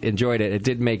really enjoyed it. It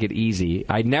did make it easy.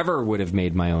 I never would have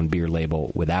made my own beer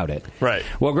label without it. Right.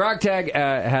 Well, Grog Tag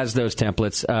has those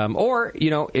templates, or you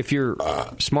know, if you're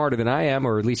smarter than I am,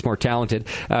 or at least more talented,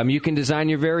 you can design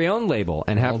your very own label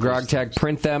and have Grog Tag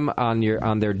print them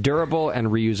on their durable and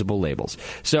reusable labels.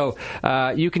 So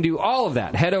you can do all of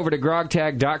that. Head over to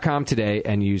grogtag.com today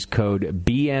and use code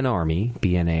BNARMY,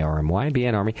 B-N-A-R-M-Y,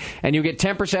 BNARMY, and you'll get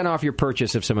 10% off your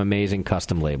purchase of some amazing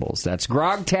custom labels. That's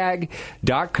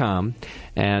grogtag.com,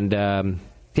 and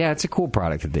it's a cool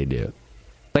product that they do.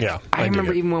 I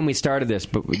remember even when we started the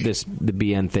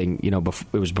BN thing, you know,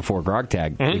 it was before Grog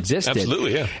Tag existed.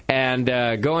 Absolutely, yeah.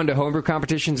 And going to homebrew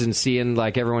competitions and seeing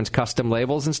like everyone's custom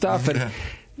labels and stuff, and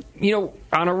you know,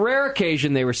 on a rare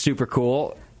occasion they were super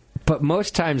cool. But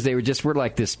most times they were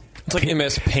like this. It's like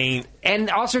MS Paint,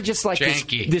 and also just like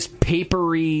this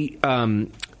papery,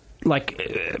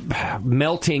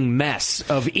 melting mess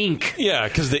of ink. Yeah,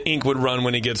 because the ink would run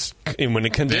when it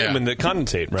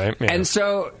condensate, right? Yeah. And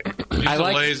so I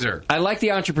like the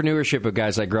entrepreneurship of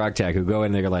guys like Grog Tag who go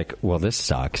in there like, well, this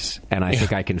sucks, and I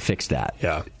think I can fix that.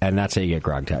 Yeah, and that's how you get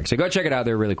Grog Tag. So go check it out.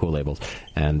 They're really cool labels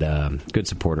and good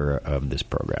supporter of this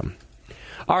program.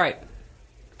 All right,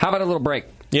 how about a little break?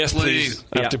 Yes, please.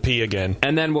 I have to pee again.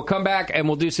 And then we'll come back and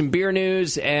we'll do some beer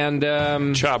news and...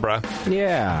 Chabra.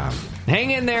 Yeah.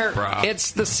 Hang in there.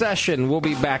 It's The Session. We'll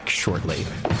be back shortly.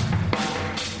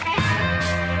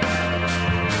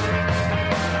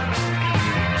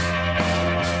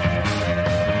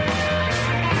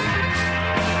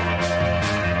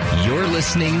 You're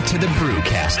listening to the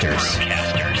Brewcasters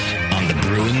on the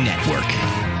Brewing Network.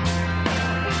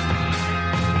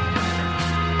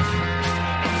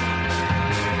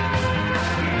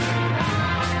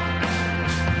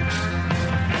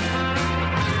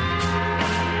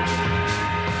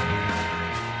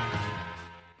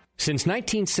 Since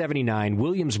 1979,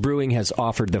 Williams Brewing has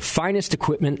offered the finest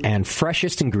equipment and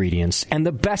freshest ingredients and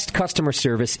the best customer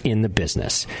service in the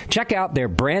business. Check out their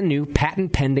brand new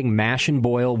patent-pending mash and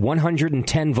boil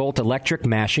 110-volt electric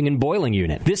mashing and boiling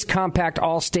unit. This compact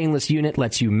all-stainless unit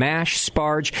lets you mash,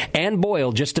 sparge, and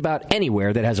boil just about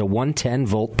anywhere that has a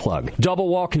 110-volt plug.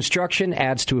 Double-wall construction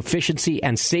adds to efficiency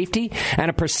and safety,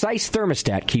 and a precise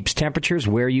thermostat keeps temperatures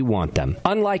where you want them.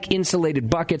 Unlike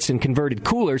insulated buckets and converted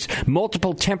coolers,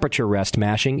 multiple temperature rest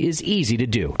mashing is easy to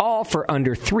do, all for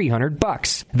under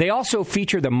 $300. They also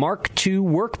feature the Mark II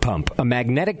work pump, a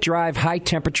magnetic drive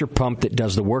high-temperature pump that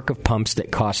does the work of pumps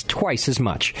that cost twice as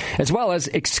much, as well as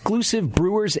exclusive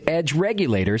Brewer's Edge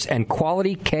regulators and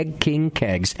quality Keg King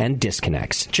kegs and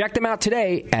disconnects. Check them out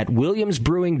today at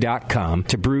williamsbrewing.com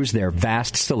to brews their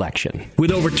vast selection.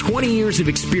 With over 20 years of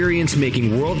experience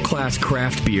making world-class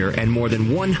craft beer and more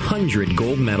than 100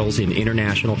 gold medals in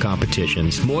international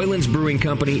competitions, Moylan's Brewing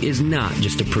Company is not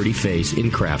just a pretty face in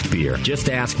craft beer.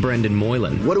 Just ask Brendan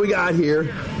Moylan. What do we got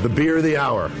here? The beer of the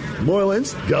hour.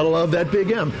 Moylan's, gotta love that big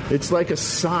M. It's like a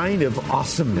sign of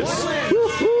awesomeness.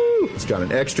 Woo-hoo! It's got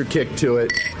an extra kick to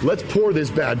it. Let's pour this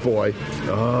bad boy.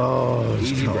 Oh,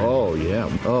 yeah.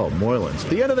 Oh, Moylan's.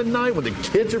 The end of the night when the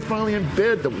kids are finally in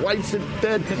bed, the wife's in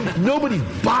bed, nobody's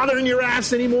bothering your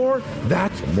ass anymore.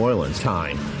 That's Moylan's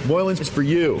time. Moylan's is for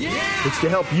you. Yeah. It's to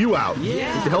help you out.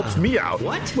 Yeah. It helps me out.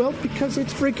 What? Well, because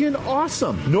it's freaking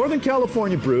awesome. Northern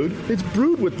California brewed. It's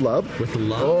brewed with love. With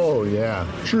love? Oh, yeah.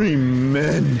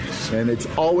 Tremendous. And it's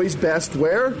always best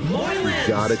where? Moylan's. You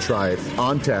gotta try it.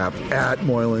 On tap at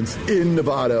Moylan's in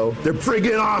Novato. They're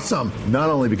friggin' awesome. Not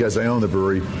only because I own the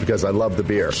brewery, because I love the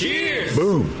beer. Cheers!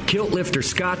 Boom. Kilt Lifter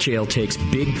Scotch Ale takes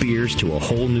big beers to a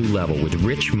whole new level with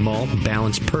rich malt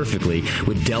balanced perfectly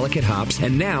with delicate hops,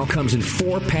 and now comes in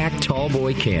 4-pack tall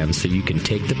boy cans so you can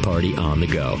take the party on the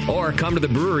go. Or come to the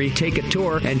brewery, take a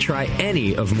tour, and try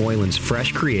any of Moylan's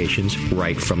fresh creations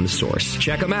right from the source.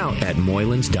 Check them out at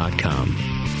moylans.com.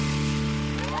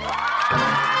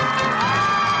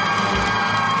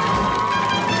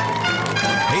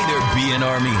 BN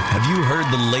Army, have you heard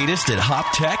the latest at Hop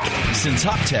Tech? Since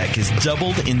Hop Tech has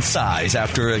doubled in size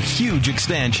after a huge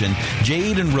expansion,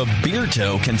 Jade and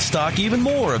Roberto can stock even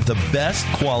more of the best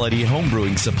quality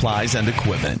homebrewing supplies and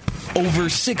equipment. Over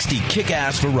 60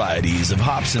 kick-ass varieties of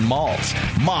hops and malts,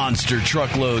 monster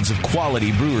truckloads of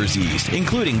quality brewer's yeast,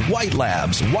 including White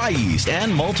Labs, Y-yeast,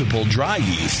 and multiple dry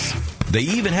yeasts. They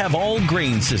even have all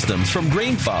grain systems from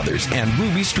Grainfathers and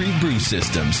Ruby Street Brew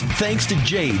Systems, thanks to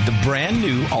Jade, the brand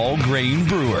new all-grain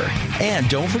brewer. And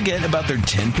don't forget about their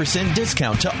 10%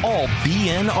 discount to all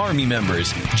BN Army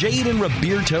members. Jade and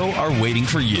Roberto are waiting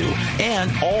for you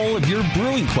and all of your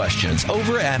brewing questions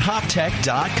over at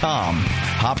hoptech.com.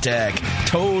 Hoptech,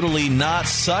 totally not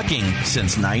sucking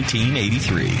since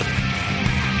 1983.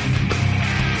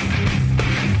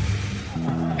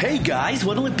 Hey guys,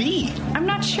 what'll it be? I'm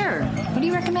not sure. What do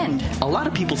you recommend? A lot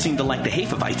of people seem to like the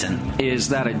Hefeweizen. Is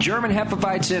that a German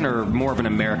Hefeweizen or more of an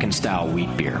American-style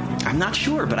wheat beer? I'm not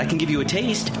sure, but I can give you a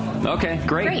taste. Okay,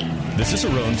 great. The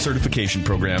Cicerone Certification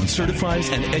Program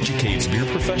certifies and educates beer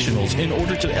professionals in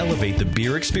order to elevate the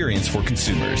beer experience for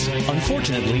consumers.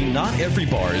 Unfortunately, not every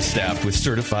bar is staffed with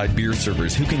certified beer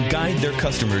servers who can guide their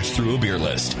customers through a beer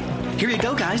list. Here you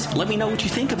go, guys. Let me know what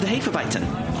you think of the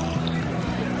Hefeweizen.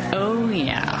 Oh,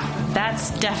 yeah.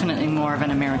 That's definitely more of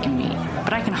an American wheat.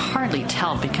 But I can hardly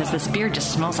tell because this beer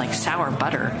just smells like sour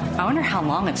butter. I wonder how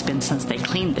long it's been since they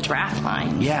cleaned the draft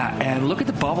line. Yeah, and look at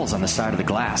the bubbles on the side of the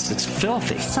glass. It's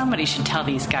filthy. Somebody should tell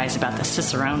these guys about the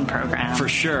Cicerone program. For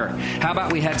sure. How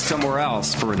about we head somewhere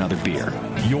else for another beer?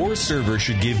 Your server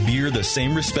should give beer the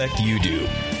same respect you do.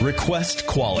 Request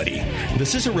quality. The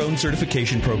Cicerone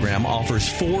Certification Program offers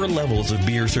 4 levels of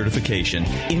beer certification,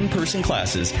 in-person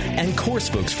classes, and course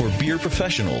books for beer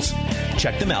professionals.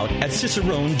 Check them out at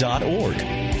cicerone.org.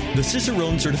 The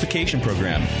Cicerone Certification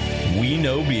Program. We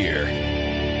know beer.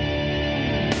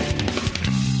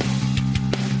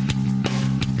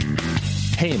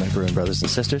 Hey, my Brewing brothers and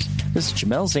sisters. This is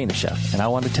Jamel Zanishev, and I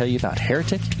want to tell you about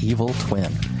Heretic Evil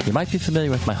Twin. You might be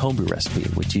familiar with my homebrew recipe,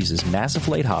 which uses massive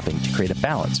late hopping to create a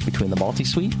balance between the malty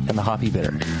sweet and the hoppy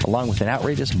bitter, along with an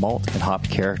outrageous malt and hop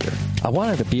character. I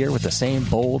wanted a beer with the same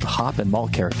bold hop and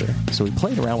malt character, so we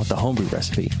played around with the homebrew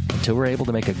recipe until we were able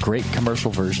to make a great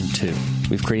commercial version too.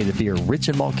 We've created a beer rich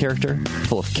in malt character,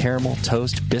 full of caramel,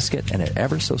 toast, biscuit, and an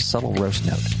ever so subtle roast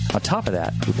note. On top of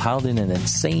that, we piled in an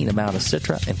insane amount of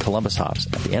Citra and Columbus hops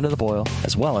at the end of the boil,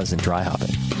 as well as in dry hopping.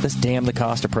 This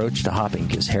damn-the-cost approach to hopping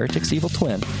gives Heretic's Evil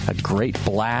Twin a great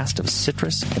blast of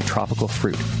citrus and tropical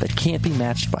fruit that can't be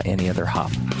matched by any other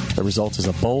hop. The result is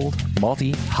a bold,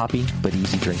 malty, hoppy, but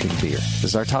easy-drinking beer. This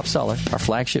is our top seller, our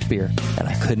flagship beer, and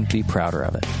I couldn't be prouder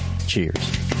of it. Cheers.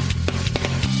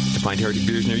 To find Heretic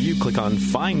beers near you, click on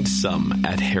Find Some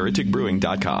at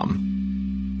hereticbrewing.com.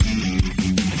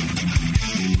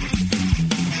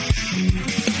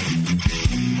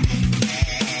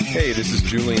 Hey, this is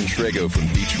Julian Trego from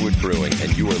Beechwood Brewing,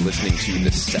 and you are listening to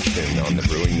The Session on the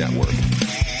Brewing Network.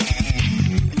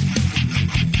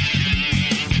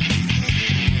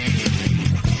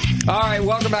 All right,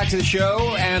 welcome back to the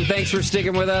show, and thanks for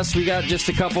sticking with us. We got just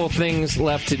a couple of things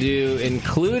left to do,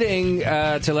 including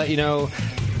to let you know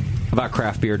about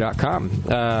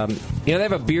craftbeer.com. They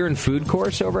have a beer and food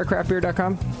course over at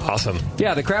craftbeer.com. Awesome.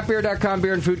 Yeah, the craftbeer.com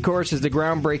beer and food course is the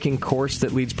groundbreaking course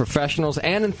that leads professionals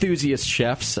and enthusiast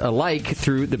chefs alike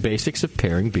through the basics of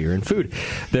pairing beer and food.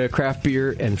 The craft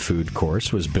beer and food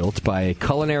course was built by a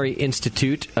Culinary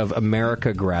Institute of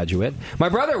America graduate. My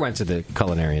brother went to the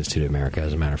Culinary Institute of America,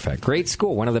 as a matter of fact. Great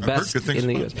school, one of the best in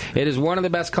the U.S. It is one of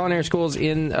the best culinary schools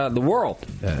in the world.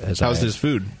 How's his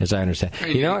food? As I understand.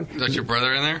 You know what? Is your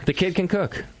brother in there? The kid can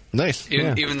cook. Nice.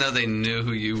 Even though they knew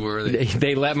who you were.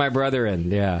 They let my brother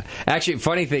in, yeah. Actually,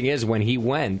 funny thing is, when he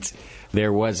went,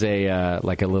 there was a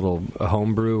little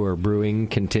homebrew or brewing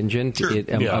contingent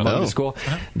among the school.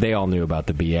 They all knew about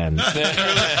the BN.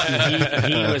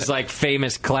 he was like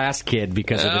famous class kid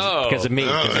because of me, because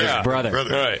of his brother.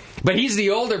 Right. But he's the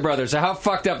older brother, so how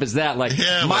fucked up is that? Like,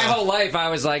 my whole life I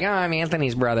was like, I'm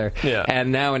Anthony's brother. Yeah.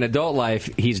 And now in adult life,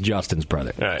 he's Justin's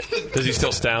brother. Right. Does he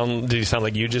still sound? Did he sound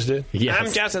like you just did? Yes.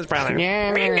 I'm Justin's brother.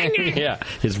 Yeah.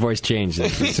 His voice changed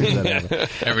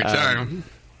every time.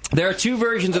 There are two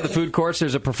versions of the food course.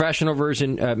 There's a professional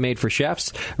version made for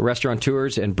chefs,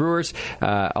 restaurateurs, and brewers,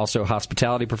 also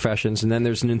hospitality professions, and then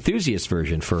there's an enthusiast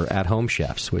version for at-home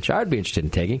chefs, which I'd be interested in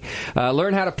taking.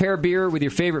 Learn how to pair beer with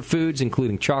your favorite foods,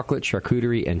 including chocolate,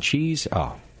 charcuterie, and cheese.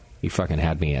 Oh, you fucking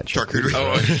had me at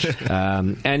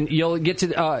charcuterie. And you'll get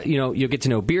to you'll get to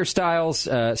know beer styles,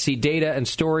 see data and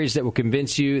stories that will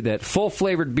convince you that full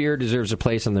flavored beer deserves a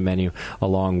place on the menu,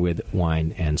 along with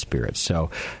wine and spirits.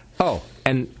 So. Oh,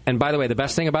 and by the way, the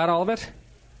best thing about all of it,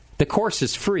 the course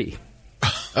is free.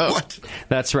 What?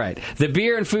 That's right. The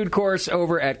beer and food course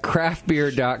over at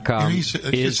craftbeer.com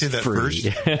is say that free.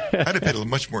 First. I'd have paid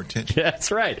much more attention.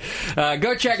 That's right.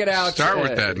 Go check it out. Start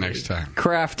with that next time.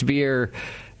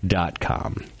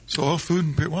 Craftbeer.com. So all food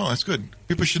and beer, well, that's good.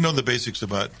 People should know the basics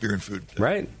about beer and food.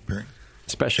 Right. Pairing.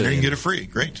 Especially. And you can get it free.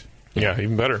 Great. Yeah,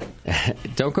 even better.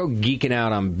 Don't go geeking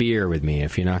out on beer with me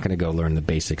if you're not going to go learn the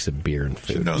basics of beer and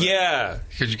food. Yeah.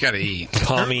 Because you got to eat.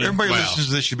 Tommy. Everybody listens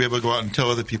to this should be able to go out and tell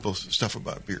other people stuff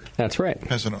about beer. That's right.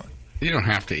 Pass it on. You don't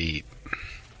have to eat.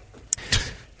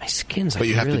 My skin's but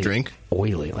you have really to drink?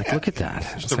 Oily. Like, look at that.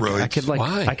 It's the roids.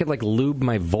 I could lube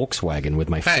my Volkswagen with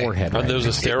my forehead. Are those the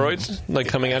steroids like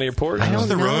coming out of your pores? I don't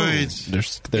know.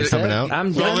 Roids. They're coming out.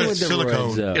 I'm done with the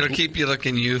roids. It'll keep you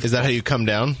looking youthful. Is that how you come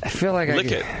down? I feel like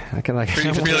lick it. I can like.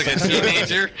 You feel like a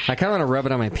teenager. I kind of want to rub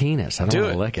it on my penis. I don't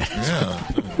want to lick it. Yeah.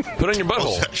 Put it on your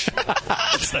butthole.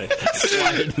 Slide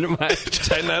it into my.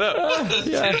 Tighten that up.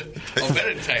 Yeah.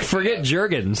 Forget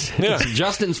Jergens. Yeah. It's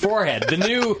Justin's forehead. The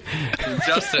new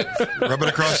Justin. Rub it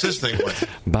across this thing.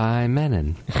 By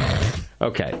Menon.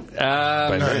 Okay.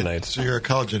 By Mennonites. So you're a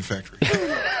collagen factory.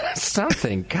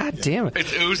 Something. God damn it.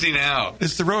 It's oozing out.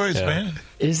 It's the roids, man.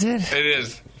 Is it? It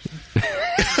is.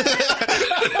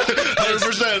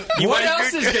 100%. What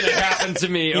else is going to happen to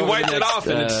me? You wiped it off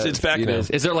and it's back now.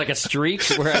 Is there like a streak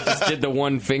where I just did the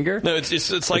one finger? No, it's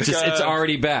like it's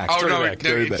already back. Oh no,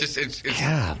 it's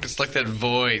it's like that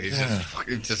void.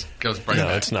 It just goes right back. No,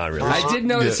 it's not really. I did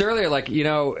notice earlier, like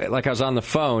I was on the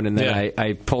phone and then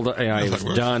I pulled. I was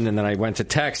done and then I went to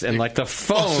text and like the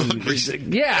phone. Like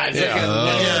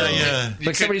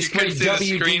somebody sprayed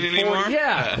WD-40.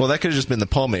 Yeah. Well, that could have just been the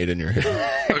pomade in your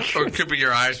hair. Or it could be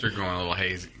your eyes were going a little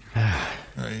hazy. From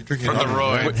the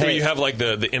roid. Where you have like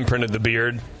the imprint of the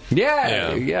beard.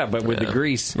 Yeah, but with the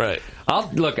grease. Right.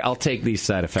 I'll take these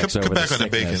side effects over the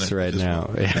sickness right now.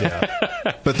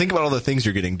 But think about all the things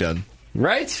you're getting done.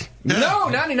 Right? No,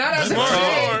 not as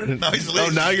a today.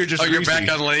 Now you're just you're back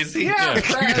on lazy? Yeah,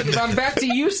 I'm back to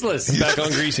useless. Back on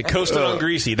greasy. Coasting on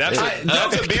greasy. That's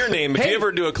a beer name. If you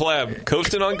ever do a collab,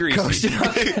 Coasting on Greasy.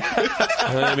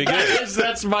 That'd be good.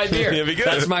 That's my beer. That'd be good.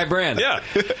 That's my brand. Yeah.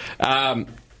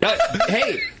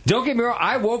 Hey, don't get me wrong.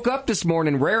 I woke up this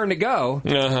morning raring to go.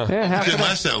 Uh-huh. Yeah,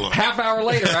 half hour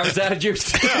later, I was out of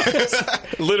juice.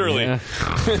 Literally.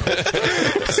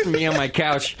 Just me on my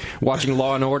couch watching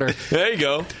Law and Order. There you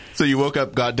go. So you woke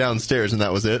up, got downstairs, and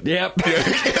that was it? Yep.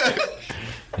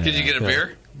 Did you get a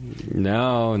beer?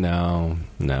 No.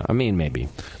 I mean, maybe.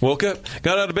 Woke up,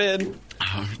 got out of bed,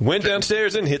 went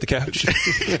downstairs and hit the couch.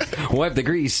 Wiped the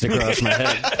grease across my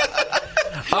head.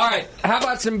 All right, how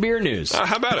about some beer news?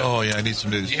 How about it? Oh, yeah, I need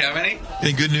some news. Do you have any?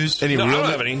 Any good news? Any No, real I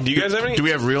don't have any. Do you guys have any? Do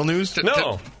we have real news?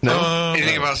 No.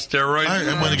 Anything about steroids?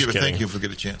 I'm going to give a kidding. thank you if we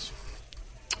get a chance.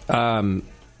 A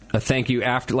thank you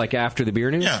after the beer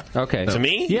news? Yeah. Okay. To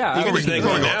me? Yeah. You can just thank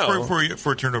me now.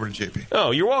 Before I turn it over to JP.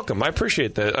 Oh, you're welcome. I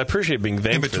appreciate that. I appreciate being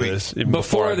thanked for between. this.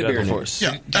 Before the beer news.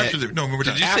 Yeah, after the no, we're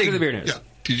done. After the beer news. Yeah.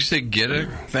 Did you say get a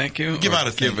thank you? Give out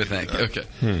a thank Give a thank you. Okay.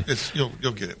 It's you'll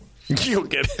get it. You'll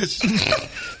get it.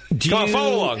 Come on,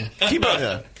 follow along. Keep up.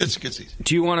 Yeah, it's easy.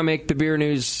 Do you want to make the beer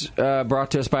news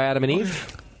brought to us by Adam and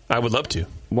Eve? I would love to.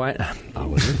 What? Oh.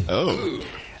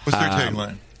 What's their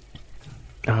tagline?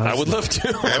 I would love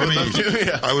to. I would love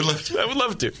to. I would love to. I would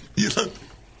love to.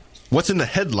 What's in the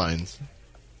headlines?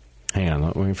 Hang on,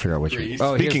 let me figure out which one.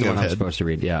 Oh, Speaking here's the one of I'm head. supposed to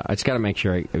read. Yeah, I just got to make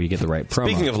sure you get the right promo.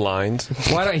 Speaking of lines.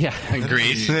 Why don't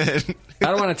Grease. I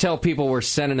don't want to tell people we're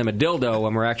sending them a dildo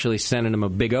when we're actually sending them a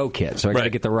Big O kit. So I got to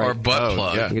get the right Or butt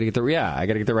plug. I got to get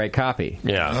the right copy.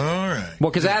 Yeah. All right. Well,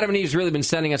 because Adam and Eve's really been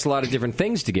sending us a lot of different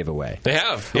things to give away. They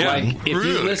have. Yeah. Like, if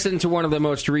you listen to one of the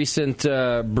most recent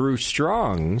Brew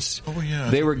Strongs,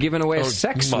 they were giving away a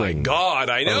sex swing. My God,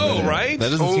 I know, right?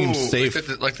 That doesn't seem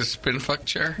safe. Like the spin fuck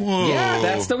chair? Whoa. Yeah,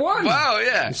 that's the one. Wow,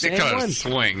 yeah. Same You gotta one.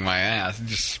 swing my ass.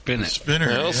 Just spin it. Spinner.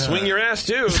 Well, swing your ass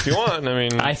too if you want. I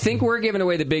mean, I think we're giving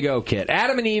away the Big O kit.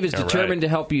 Adam and Eve is determined to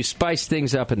help you spice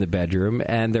things up in the bedroom,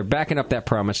 and they're backing up that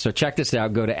promise. So check this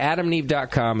out. Go to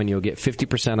adamandeve.com, and you'll get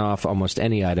 50% off almost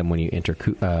any item when you enter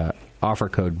offer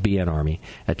code BNARMY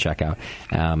at checkout.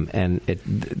 And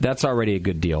that's already a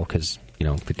good deal because,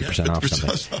 50% off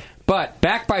something. But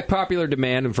backed by popular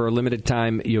demand, and for a limited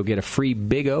time, you'll get a free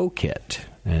Big O kit.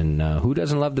 And who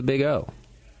doesn't love the Big O?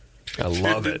 I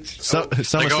love it. Some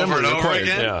Like over and over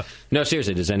again? Yeah. No,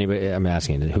 seriously, does anybody? I'm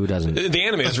asking, who doesn't? The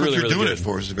anime That's is what really, you're really doing good. it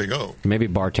for. Is the Big O. Maybe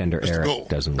bartender That's the Eric goal.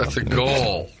 doesn't That's love a the Big O.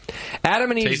 goal.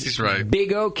 Adam and Tasty's Eve's right.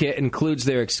 Big O kit includes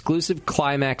their exclusive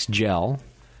Climax gel,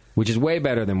 which is way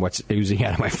better than what's oozing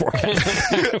out of my forehead.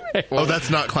 Oh, that's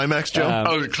not Climax gel?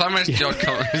 Climax gel.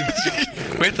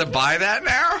 We have to buy that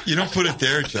now? You don't put it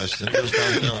there, Justin. It goes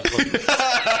down.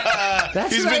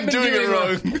 He's been doing it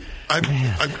wrong.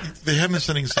 They have been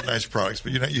sending some nice products,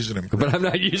 but you're not using them. But I'm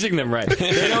not using them right.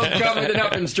 They don't come with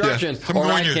enough instruction, or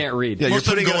I can't read. Yeah, Most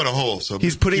of them go in a hole. So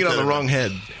he's putting it on the wrong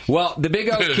head. Well, the Big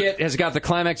O kit has got the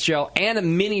Climax gel and a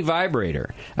mini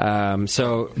vibrator.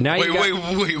 So now you Wait.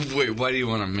 Why do you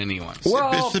want a mini one?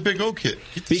 Well, it's the Big O kit.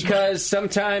 Because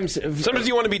sometimes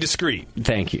you want to be discreet.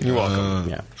 Thank you. You're welcome.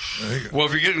 Yeah. Well,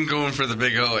 if you're going for the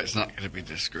Big O, it's not going to be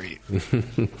discreet.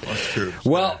 That's true.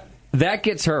 Well, that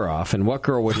gets her off, and what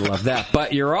girl wouldn't love that?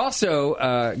 But you're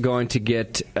also going to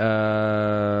get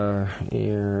your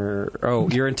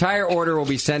entire order will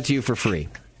be sent to you for free,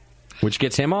 which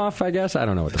gets him off, I guess. I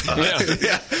don't know what the fuck.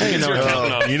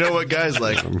 You know what guys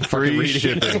like? Free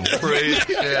shipping. Free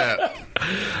shit.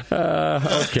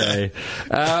 Okay.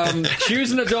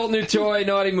 Choose an adult new toy,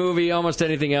 naughty movie, almost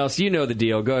anything else. You know the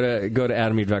deal. Go to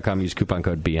adameve.com, use coupon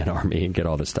code BNARMY, and get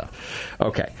all this stuff.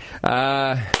 Okay.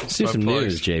 Let's do some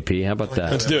news, JP. How about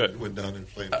that? Let's do it. Went down in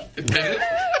flames.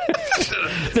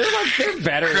 They're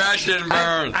better. Crash and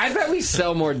burn. I bet we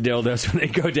sell more dildos when they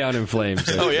go down in flames.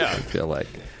 Oh, yeah. I feel like.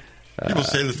 People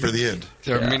save it for the end.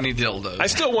 They're mini dildos. I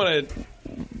still want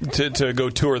to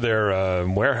go tour their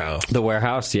warehouse. The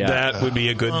warehouse, yeah. That would be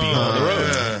a good be on the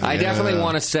road. I definitely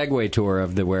want a Segway tour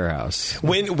of the warehouse.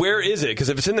 Where is it? Because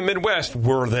if it's in the Midwest,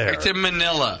 we're there. It's in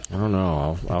Manila. I don't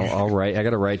know. I'll write. I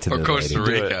got to write to Or the Costa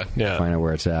lady. Rica. Yeah. Find out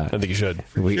where it's at. I think you should.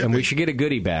 We should get a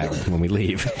goodie bag when we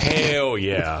leave. Hell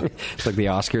yeah. It's like the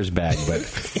Oscars bag, but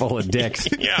full of dicks.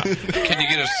 Yeah. Can you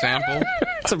get a sample?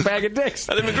 It's a bag of dicks.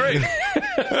 That'd be great.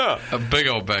 Yeah. A big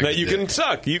old bag. That you can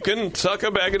suck. You can suck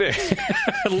a bag of dicks.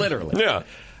 Literally. Yeah.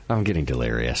 I'm getting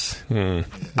delirious.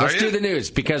 Let's do the news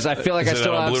because I feel like I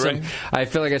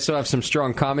still have some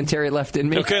strong commentary left in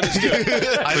me. Okay, let's do it.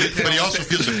 But he also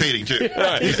feels the fading too.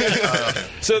 Right.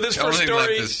 So this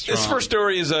first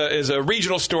story is a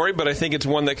regional story, but I think it's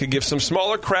one that could give some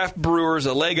smaller craft brewers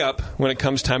a leg up when it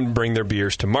comes time to bring their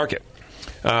beers to market.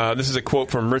 This is a quote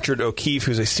from Richard O'Keefe,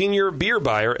 who's a senior beer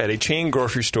buyer at a chain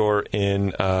grocery store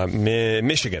in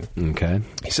Michigan. Okay.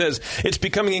 He says, it's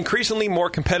becoming increasingly more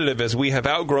competitive as we have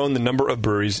outgrown the number of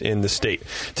breweries in the state.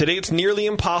 Today, it's nearly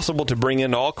impossible to bring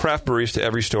in all craft breweries to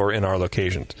every store in our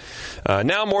locations.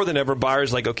 Now more than ever,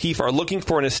 buyers like O'Keefe are looking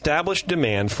for an established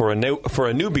demand for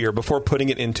a new beer before putting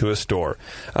it into a store.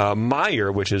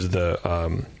 Meyer, which is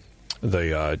the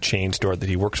chain store that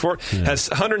he works for, has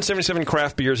 177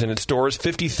 craft beers in its stores,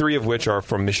 53 of which are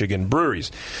from Michigan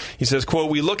breweries. He says, quote,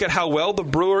 we look at how well the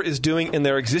brewer is doing in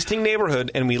their existing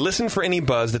neighborhood, and we listen for any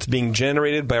buzz that's being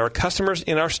generated by our customers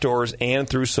in our stores and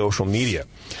through social media.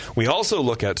 We also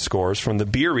look at scores from the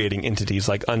beer rating entities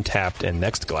like Untapped and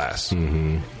Nextglass.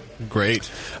 Mm-hmm. Great.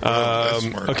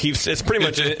 O'Keefe's, it's pretty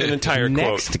much an entire quote.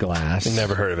 Next glass.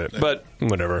 Never heard of it, but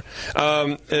whatever.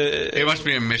 It must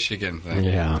be a Michigan thing.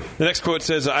 Yeah. The next quote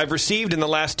says, I've received in the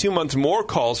last 2 months more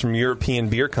calls from European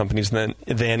beer companies than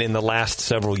in the last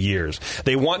several years.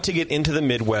 They want to get into the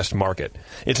Midwest market.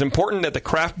 It's important that the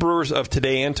craft brewers of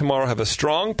today and tomorrow have a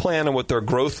strong plan on what their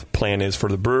growth plan is for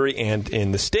the brewery and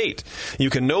in the state. You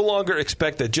can no longer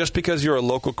expect that just because you're a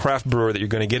local craft brewer that you're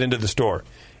going to get into the store.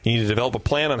 You need to develop a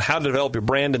plan on how to develop your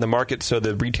brand in the market so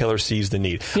the retailer sees the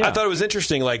need. Yeah. I thought it was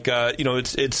interesting. Like it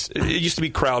used to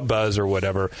be crowd buzz or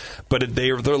whatever, but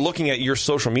they're looking at your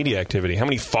social media activity, how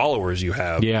many followers you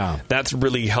have. Yeah, that's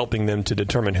really helping them to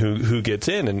determine who gets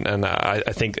in, and I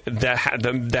think that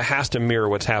has to mirror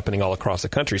what's happening all across the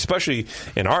country, especially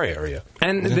in our area.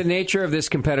 And the nature of this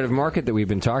competitive market that we've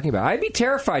been talking about, I'd be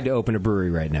terrified to open a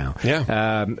brewery right now.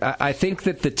 Yeah, I think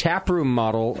that the taproom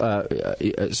model.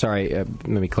 Let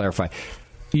me clarify.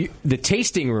 The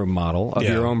tasting room model of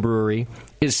your own brewery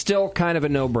is still kind of a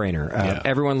no-brainer.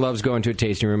 Everyone loves going to a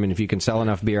tasting room, and if you can sell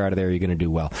enough beer out of there, you're going to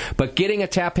do well. But getting a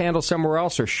tap handle somewhere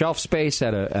else or shelf space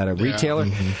at a retailer,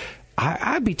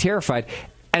 I'd be terrified.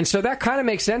 And so that kind of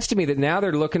makes sense to me that now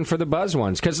they're looking for the buzz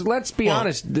ones. Because let's be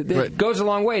honest, it goes a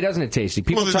long way, doesn't it, Tasty?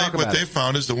 People talk about what they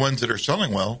found is the ones that are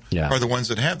selling well are the ones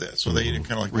that have that. So they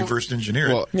kind of like reverse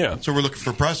engineer it. So we're looking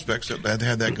for prospects that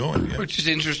had that going. Yeah. Which is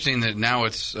interesting that now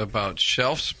it's about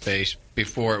shelf space.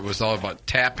 Before it was all about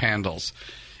tap handles.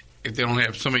 If they only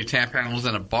have so many tap handles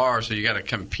in a bar, so you got to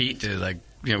compete to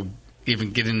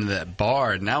even get into that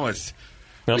bar. Now he's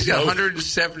got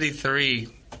 173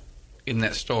 in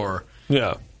that store.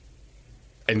 Yeah.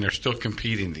 And they're still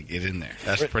competing to get in there.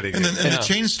 That's pretty good. And the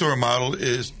chain store model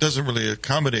doesn't really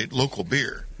accommodate local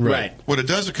beer. Right. What it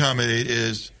does accommodate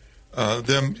is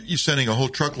you sending a whole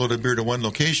truckload of beer to one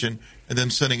location and then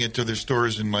sending it to their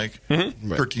stores in 13,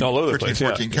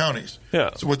 14 counties.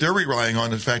 Yeah. So what they're relying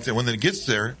on is the fact that when it gets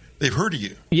there, they've heard of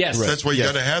you. Yes. That's why you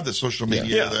got to have the social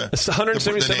media. Yeah. It's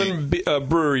 177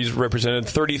 breweries represented.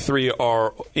 33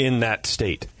 are in that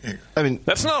state. I mean,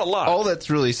 that's not a lot. All that's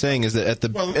really saying is that at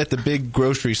the big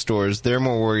grocery stores, they're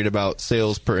more worried about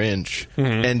sales per inch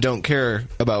and don't care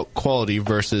about quality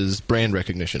versus brand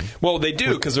recognition. Well, they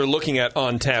do because they're looking at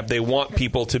on tap. They want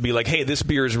people to be like, "Hey, this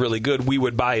beer is really good. We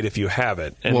would buy it if you have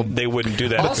it," and they wouldn't do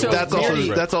that. Also,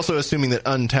 that's also assuming that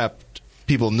Untapped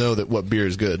people know that what beer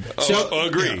is good. So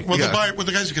agree. Yeah. Well,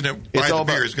 the guy's going to buy the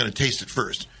beer is going to taste it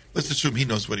first. Let's assume he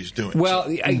knows what he's doing. Well,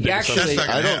 actually,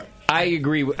 I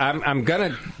agree. I'm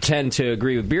going to tend to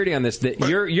agree with Beardy on this. That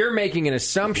you're making an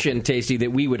assumption, Tasty,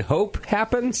 that we would hope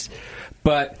happens,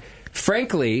 but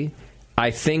frankly,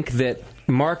 I think that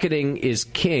marketing is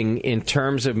king in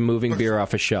terms of moving beer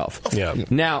off a shelf. Yeah.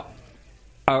 Now.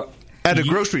 At a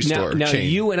grocery store Now, chain.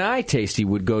 you and I, Tasty,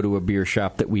 would go to a beer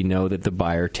shop that we know that the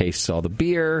buyer tastes all the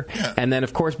beer. Yeah. And then,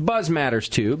 of course, buzz matters,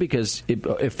 too, because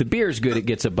if the beer is good, it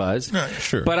gets a buzz.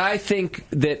 Sure. But I think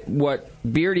that what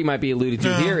Beardy might be alluding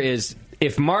to here is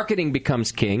if marketing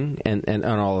becomes king and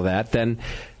all of that, then,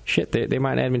 shit, they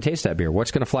might not even taste that beer. What's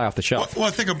going to fly off the shelf? Well,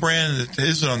 I think a brand that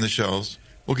isn't on the shelves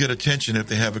will get attention if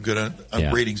they have a good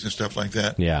ratings and stuff like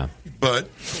that. Yeah. But,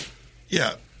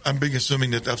 I'm big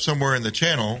assuming that somewhere in the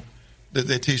channel that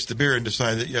they taste the beer and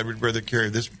decide that, I would rather carry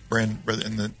this brand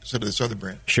instead of this other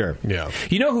brand. Sure. Yeah.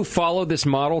 You know who followed this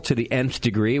model to the nth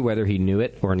degree, whether he knew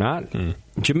it or not?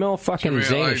 Jamil fucking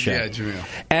Zanishev. Yeah, Jamil.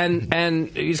 And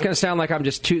he's going to sound like I'm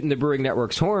just tooting the Brewing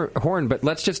Network's horn, but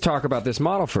let's just talk about this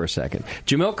model for a second.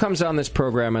 Jamil comes on this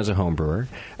program as a homebrewer,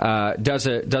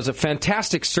 does a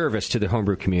fantastic service to the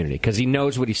homebrew community because he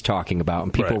knows what he's talking about,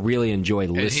 and people really enjoy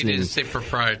listening. And he didn't say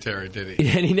proprietary, did he?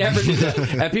 And he never did that.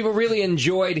 And people really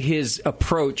enjoyed his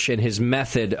approach and his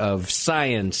method of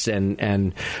science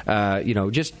and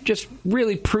just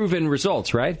really proven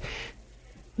results, right?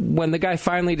 When the guy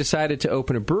finally decided to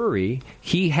open a brewery,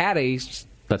 he had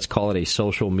let's call it a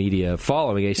social media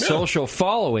following, social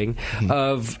following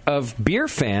of beer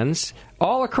fans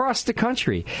all across the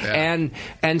country. Yeah.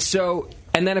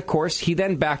 And then, of course, he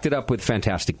then backed it up with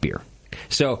fantastic beer.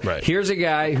 So here's a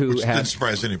guy who didn't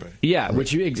surprise anybody. Yeah,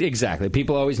 exactly.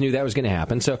 People always knew that was going to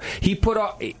happen. So he put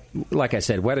all, like I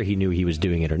said, whether he knew he was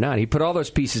doing it or not, he put all those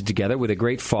pieces together with a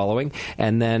great following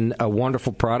and then a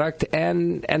wonderful product,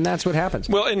 and that's what happens.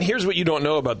 Well, and here's what you don't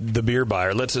know about the beer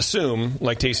buyer. Let's assume,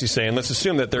 like Tasty's saying, let's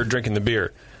assume that they're drinking the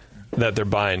beer that they're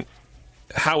buying.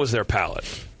 How is their palate?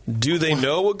 Do they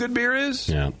know what good beer is?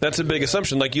 Yeah. That's a big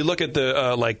assumption. Like you look at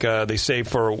the they say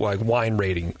for like wine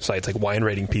rating sites, like wine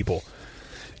rating people.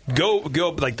 Go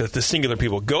like the singular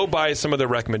people. Go buy some of their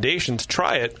recommendations,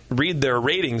 try it, read their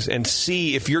ratings, and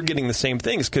see if you're getting the same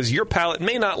things because your palate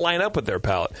may not line up with their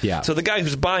palate. Yeah. So the guy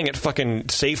who's buying at fucking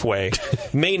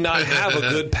Safeway may not have a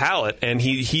good palate, and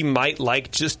he might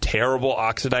like just terrible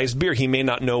oxidized beer. He may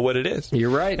not know what it is. You're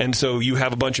right. And so you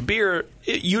have a bunch of beer.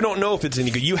 You don't know if it's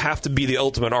any good. You have to be the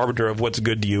ultimate arbiter of what's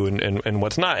good to you and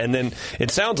what's not. And then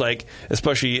it sounds like,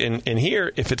 especially in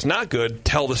here, if it's not good,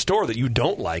 tell the store that you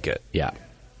don't like it. Yeah.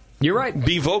 You're right.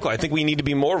 Be vocal. I think we need to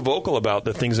be more vocal about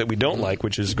the things that we don't like,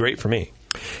 which is great for me.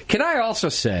 Can I also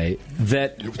say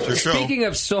that speaking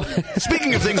of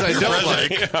things I don't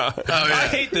like, I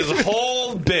hate this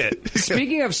whole bit.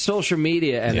 Speaking of social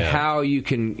media and how you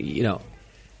can, you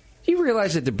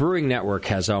realize that the Brewing Network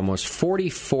has almost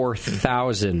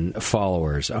 44,000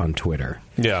 followers on Twitter.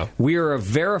 Yeah. We are a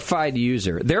verified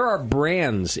user. There are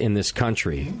brands in this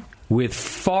country with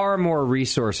far more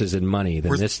resources and money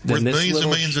than this millions and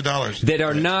millions of dollars that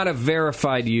are not a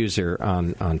verified user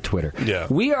on Twitter. Yeah.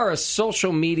 We are a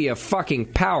social media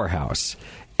fucking powerhouse.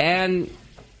 And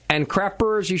craft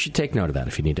brewers, you should take note of that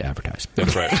if you need to advertise.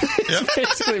 That's right.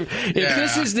 Basically, if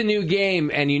this is the new game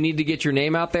and you need to get your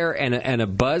name out there and a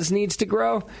buzz needs to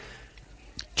grow,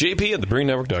 JP at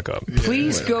thebrewingnetwork.com.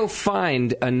 Please go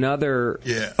find another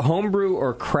homebrew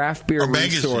or craft beer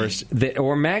resource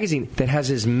or magazine that has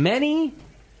as many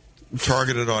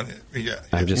targeted on it.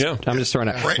 I'm just throwing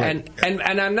it out. Right. And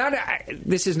I'm not.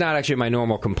 This is not actually my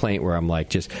normal complaint where I'm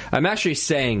like I'm actually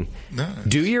saying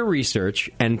do your research,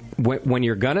 and when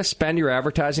you're gonna spend your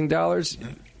advertising dollars,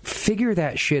 figure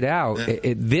that shit out.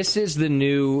 This is the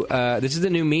new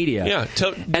media. Yeah.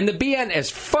 And the BN, as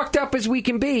fucked up as we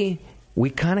can be, we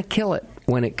kind of kill it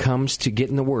when it comes to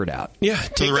getting the word out. Yeah,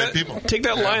 take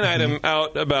that line item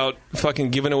out about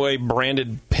fucking giving away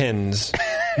branded pens.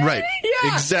 Right.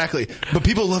 Yeah. Exactly. But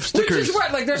people love stickers. Which is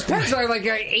what? Like, there's pens that are like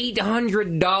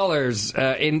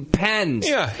 $800 in pens.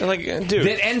 Yeah, like, dude.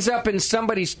 That ends up in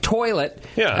somebody's toilet.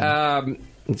 Yeah.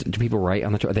 Do people write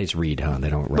on the toilet? They just read, huh? They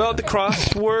don't write. Well, the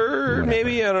crossword,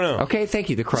 maybe? I don't know. Okay, thank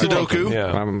you. The crossword. Sudoku.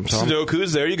 Yeah.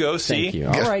 Sudokus, there you go. See? Thank you.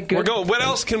 All right, good. We're going. What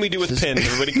else can we do with pens?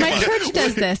 Everybody, come My on. church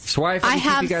does this. That's why I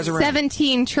have keep you guys around.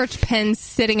 17 church pens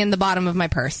sitting in the bottom of my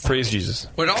purse. Praise Jesus.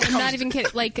 I'm not even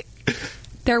kidding. Like,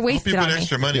 they're wasted on me.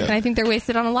 Extra money. And I think they're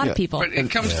wasted on a lot of people. But it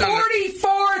comes down to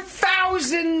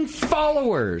 44,000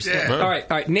 followers. Yeah. All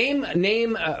right.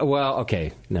 Name. Well,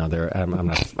 okay. No,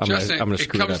 I'm Justin, going to it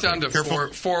screw it comes up. down to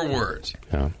four words.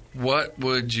 Yeah. What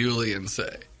would Julian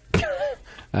say?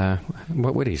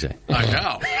 What would he say? I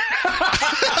know.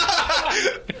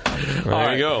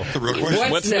 There you go.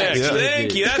 What's next? Yeah.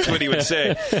 Thank you. That's what he would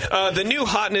say. The new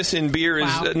hotness in beer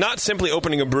is not simply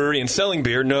opening a brewery and selling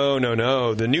beer.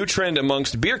 No. The new trend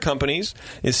amongst beer companies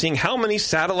is seeing how many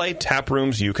satellite tap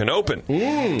rooms you can open.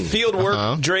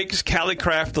 Fieldwork, Drake's, Cali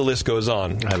Craft, the list goes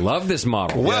on. I love this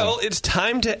model. Well, it's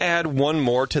time to add one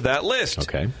more to that list.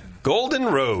 Okay. Golden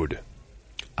Road.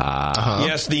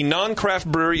 Yes, the non-craft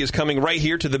brewery is coming right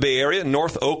here to the Bay Area,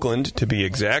 North Oakland, to be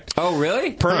exact. Oh,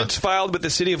 really? Permits filed with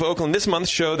the city of Oakland this month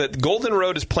show that Golden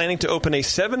Road is planning to open a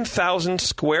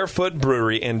 7,000-square-foot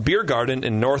brewery and beer garden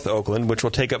in North Oakland, which will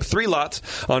take up 3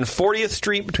 lots on 40th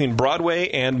Street between Broadway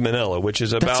and Manila, which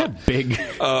is about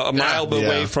a mile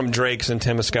away from Drake's and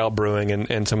Temescal Brewing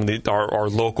and some of our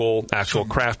local actual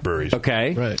craft breweries.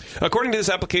 Okay. Right. According to this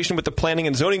application with the Planning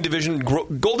and Zoning Division,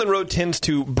 Golden Road tends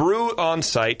to brew on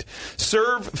site site,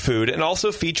 serve food, and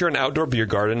also feature an outdoor beer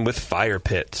garden with fire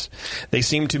pits. They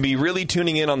seem to be really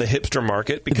tuning in on the hipster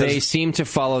market because they seem to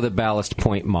follow the Ballast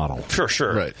Point model.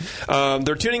 Sure. Right.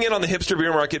 They're tuning in on the hipster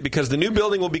beer market because the new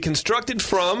building will be constructed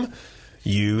from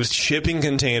used shipping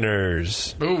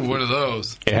containers. Ooh, what are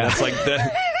those? Yeah,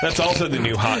 that's also the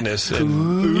new hotness.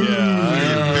 And,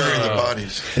 bury the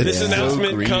bodies. This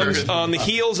announcement comes on the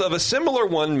heels of a similar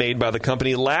one made by the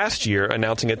company last year,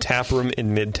 announcing a tap room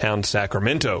in Midtown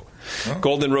Sacramento.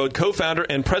 Golden Road co-founder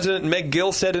and president Meg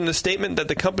Gill said in a statement that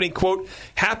the company, quote,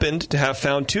 happened to have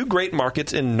found two great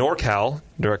markets in NorCal,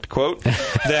 direct quote,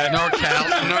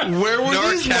 that where were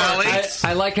these markets?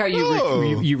 I like how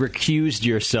you recused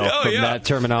yourself from that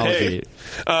terminology. In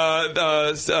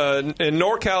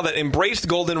NorCal that embraced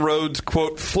Golden Road's,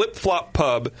 quote, flip-flop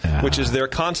pub, which is their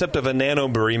concept of a nano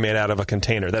brewery made out of a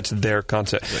container. That's their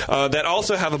concept. That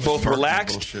also have a both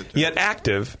relaxed yet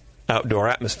active outdoor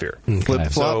atmosphere.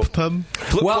 Flip-flop pub?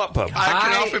 Flip-flop pub. I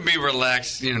can often be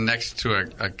relaxed, next to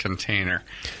a container.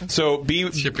 So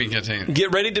shipping container.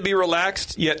 Get ready to be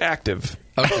relaxed yet active.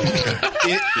 In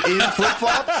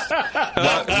flip-flops?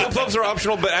 Flip-flops are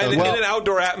optional, but in an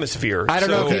outdoor atmosphere. I don't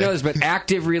know if you know this, but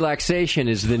active relaxation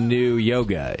is the new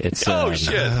yoga. It's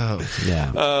shit.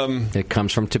 Yeah. It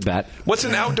comes from Tibet. What's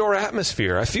an outdoor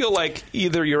atmosphere? I feel like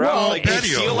either you're out, like you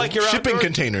feel like you're shipping outdoors,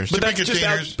 containers. but that's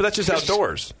just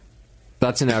outdoors.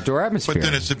 That's an outdoor atmosphere. But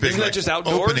then it's a big Isn't that just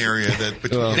outdoors? open area that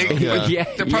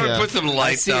They probably put some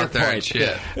lights out there and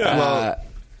shit. Well,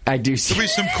 I do see. There'll be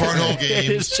some cornhole games.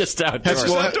 It's just outdoors.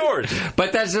 It's just outdoors.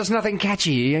 But there's nothing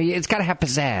catchy. It's got to have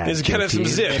pizzazz. It's got to have some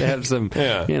zip. Have some, All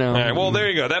right, well, there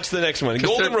you go. That's the next one.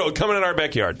 Golden Road coming in our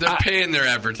backyard. They're paying their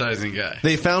advertising guy.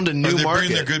 They found a new market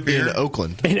their good beer? in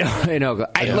Oakland. In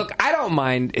Oakland. Look, I don't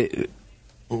mind.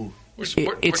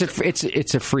 It's a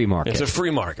free market. It's a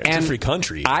free market. It's a free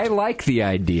country. I like the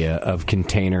idea of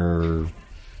container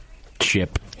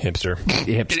ship hipster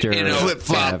flip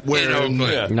flop.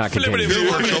 Not container.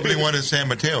 We're opening one in San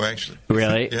Mateo, actually.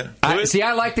 Really? Yeah.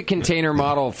 I like the container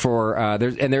model for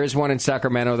there is one in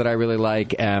Sacramento that I really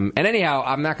like. And anyhow,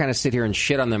 I'm not going to sit here and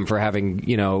shit on them for having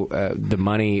the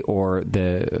money or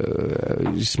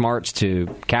the smarts to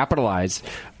capitalize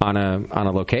on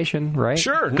a location, right?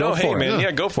 Sure. Go for it. Man.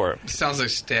 Yeah, go for it. Sounds like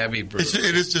stabby brew.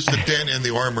 It is just a dent in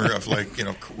the armor of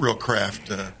real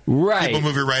craft. Right. People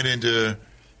moving right into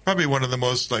probably one of the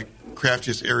most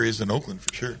craftiest areas in Oakland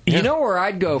for sure. You know where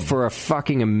I'd go for a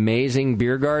fucking amazing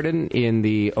beer garden in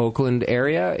the Oakland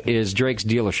area is Drake's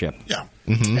dealership. Yeah.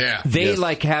 Mm-hmm. Yeah. They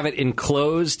have it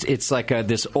enclosed. It's like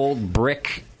this old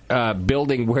brick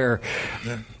building where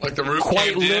like the roof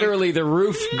quite literally the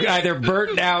roof either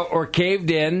burnt out or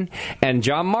caved in, and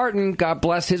John Martin, God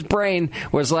bless his brain,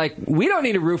 was like, we don't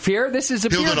need a roof here, this is a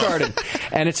beer garden.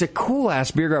 And it's a cool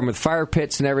ass beer garden with fire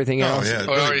pits and everything else.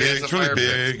 It's really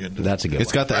big. That's a good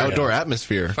It's one. got the outdoor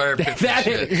atmosphere. Fire pits.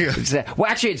 Well,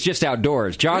 actually, it's just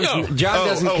outdoors. John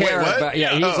doesn't care about.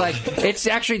 Yeah, he's like, it's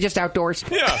actually just outdoors.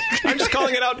 Yeah, I'm just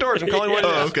calling it outdoors. I'm calling it.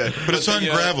 Okay, but it's on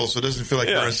gravel, so it doesn't feel like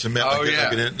we're on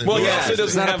cement. Well, he also doesn't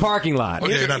it's not have a parking lot.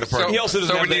 Okay, not a parking. He also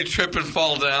doesn't have when you trip and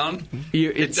fall down,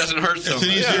 it doesn't hurt so much.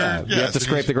 You have to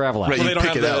scrape the gravel out. Well, they don't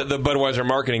have the Budweiser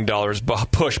marketing dollars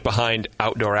pushed behind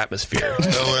outdoor atmosphere.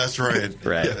 Oh, that's right.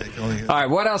 Right. Yeah, all right,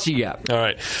 what else you got? All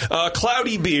right.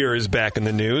 Cloudy beer is back in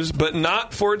the news, but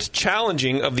not for its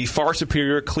challenging of the far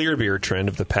superior clear beer trend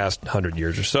of the past 100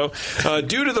 years or so.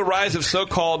 Due to the rise of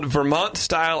so-called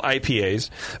Vermont-style IPAs,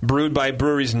 brewed by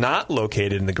breweries not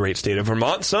located in the great state of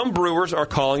Vermont, some brewers are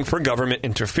calling for government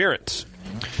interference.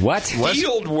 What?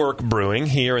 Fieldwork Brewing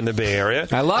here in the Bay Area.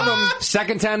 I love them.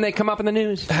 Second time they come up in the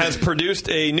news. Has produced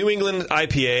a New England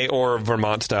IPA or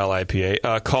Vermont-style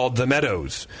IPA called The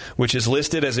Meadows, which is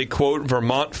listed as a, quote,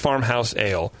 Vermont farmhouse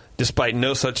ale, despite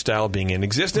no such style being in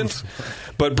existence.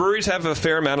 But breweries have a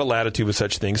fair amount of latitude with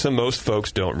such things, so most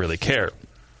folks don't really care.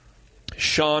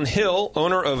 Sean Hill,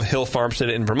 owner of Hill Farmstead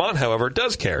in Vermont, however,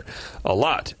 does care a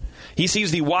lot. He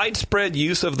sees the widespread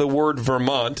use of the word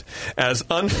Vermont as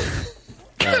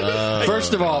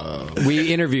First of all,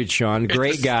 we interviewed Sean.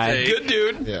 Great guy. Good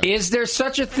dude. Yeah. Is there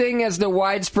such a thing as the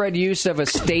widespread use of a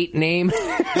state name?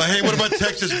 Hey, what about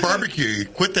Texas barbecue?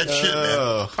 Quit that shit,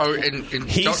 man. And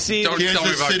Kansas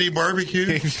City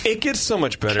barbecue? It gets so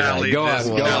much better. Go on.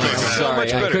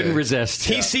 Sorry, I couldn't resist.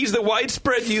 He sees the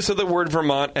widespread use of the word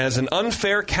Vermont as an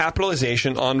unfair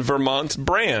capitalization on Vermont's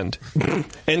brand,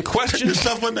 and questions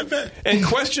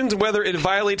whether it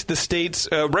violates the state's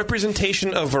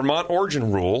representation of Vermont origin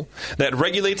rule that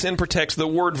regulates and protects the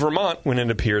word Vermont when it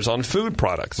appears on food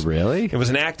products. Really? It was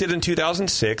enacted in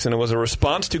 2006, and it was a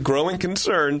response to growing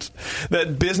concerns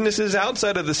that businesses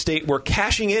outside of the state were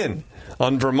cashing in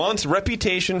on Vermont's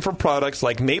reputation for products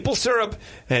like maple syrup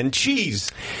and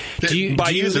cheese. Did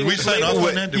we sign off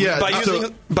on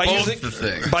that?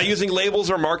 By using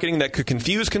labels or marketing that could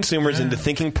confuse consumers into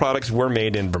thinking products were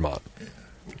made in Vermont.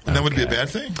 And that would be a bad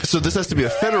thing? So this has to be a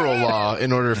federal law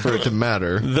in order for it to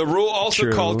matter. The rule,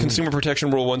 also called Consumer Protection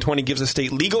Rule 120, gives a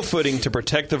state legal footing to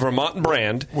protect the Vermont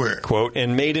brand, quote,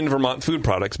 and made in Vermont food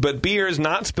products. But beer is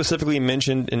not specifically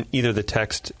mentioned in either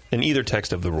text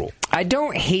of the rule. I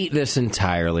don't hate this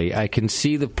entirely. I can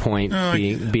see the point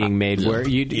being made where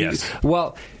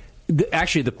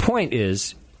actually the point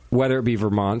is, whether it be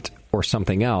Vermont or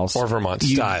something else, or Vermont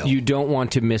style, you don't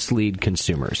want to mislead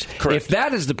consumers. Correct. If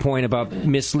that is the point about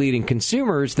misleading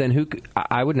consumers, then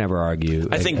I would never argue.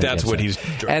 I think that's what he's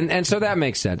and so that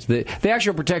makes sense. The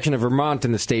actual protection of Vermont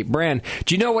and the state brand.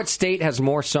 Do you know what state has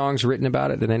more songs written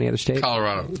about it than any other state?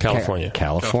 Colorado,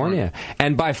 California,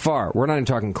 and by far, we're not even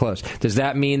talking close. Does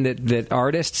that mean that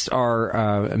artists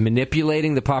are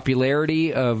manipulating the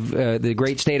popularity of the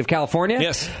great state of California?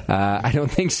 Yes. I don't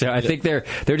think so. I think they're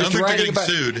just writing about.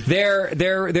 Sued.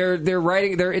 They're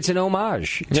writing. It's an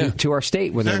homage to our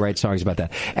state when they write songs about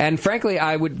that. And frankly,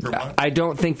 I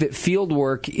don't think that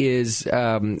Fieldwork is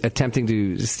attempting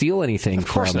to steal anything of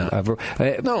course from.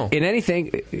 Not. No, in anything,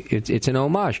 it's an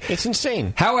homage. It's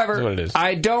insane. However, that's what it is.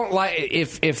 I don't like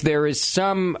if there is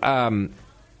some.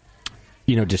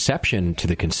 Deception to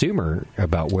the consumer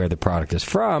about where the product is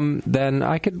from, then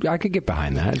I could get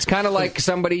behind that. It's kind of like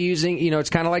somebody using, it's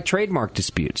kind of like trademark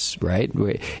disputes, right?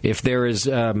 If there is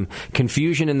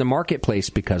confusion in the marketplace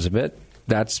because of it,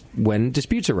 that's when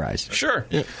disputes arise. Sure.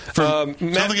 Yeah. I don't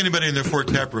think anybody in their 4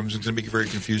 tap rooms is going to be very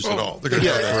confused at all. They're going to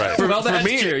right. For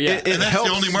me, true, and that's helps.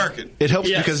 The only market. It helps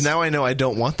because now I know I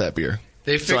don't want that beer.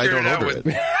 They figured it out with...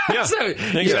 Yeah,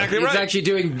 exactly right. It's actually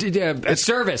doing a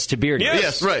service to beer.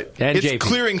 Yes, right. And it's JP.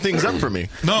 Clearing things up for me.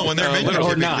 No, on their menu,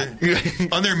 or not.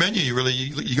 On their menu,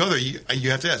 you go there,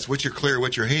 you have to ask, what's your clear,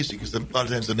 what's your hazy, because a lot of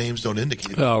times the names don't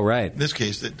indicate it. Oh, right. In this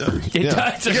case, it does. It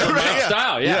does. It's a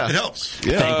style, yeah. It helps.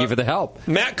 Yeah. Thank you for the help.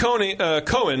 Matt Cohen,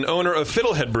 owner of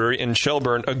Fiddlehead Brewery in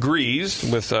Shelburne, agrees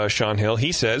with Sean Hill.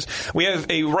 He says, we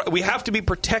have to be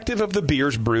protective of the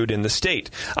beers brewed in the state.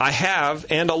 I have,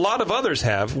 and a lot of others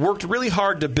have, worked really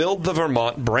hard to build the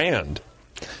Vermont brand.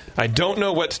 I don't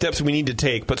know what steps we need to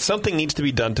take, but something needs to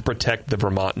be done to protect the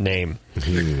Vermont name.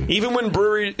 Even when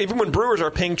brewers are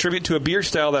paying tribute to a beer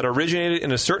style that originated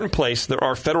in a certain place, there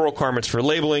are federal requirements for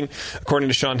labeling. According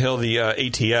to Sean Hill, the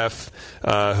ATF,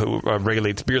 who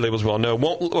regulates beer labels, well know,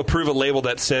 won't approve a label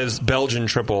that says Belgian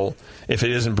triple if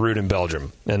it isn't brewed in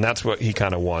Belgium, and that's what he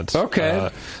kind of wants. Okay.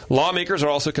 Lawmakers are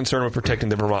also concerned with protecting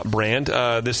the Vermont brand.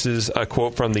 This is a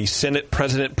quote from the Senate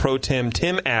President Pro Tem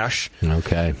Tim Ash.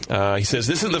 Okay. He says,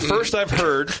 "This is the first I've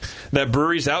heard that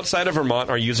breweries outside of Vermont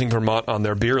are using Vermont on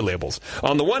their beer labels.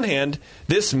 On the one hand,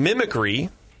 this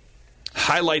mimicry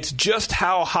highlights just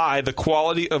how high the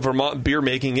quality of Vermont beer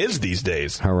making is these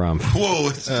days." Harumph. Whoa,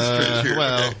 it's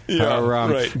well, yeah,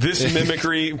 right. This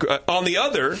mimicry. On the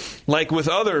other, like with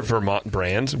other Vermont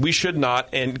brands, we should not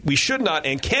and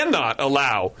cannot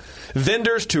allow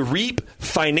vendors to reap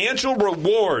financial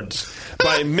rewards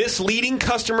by misleading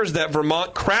customers that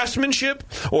Vermont craftsmanship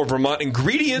or Vermont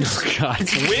ingredients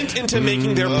went into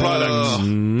making their products.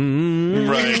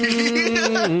 Right.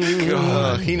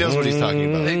 He knows what he's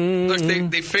talking about.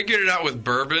 They figured it out with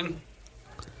bourbon,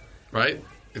 right?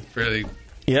 It's really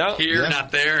here,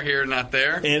 not there, here, not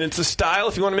there. And it's a style.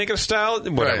 If you want to make it a style,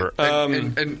 whatever. Right.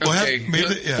 Okay.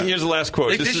 Here's the last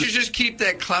quote. They should just keep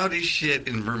that cloudy shit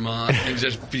in Vermont and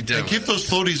just be done. And keep those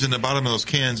floaties in the bottom of those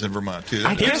cans in Vermont, too.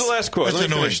 Here's the last quote. That's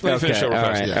annoying. Let me finish over all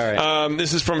right.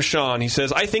 This is from Sean. He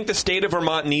says, "I think the state of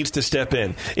Vermont needs to step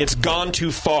in. It's gone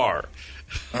too far."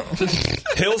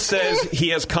 Hill says he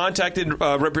has contacted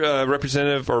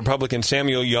Representative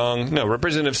Samuel Young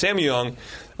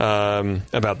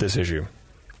about this issue.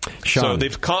 Sean. So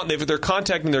they're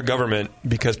contacting their government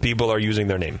because people are using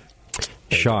their name.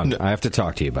 Sean, I have to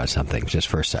talk to you about something just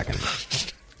for a second.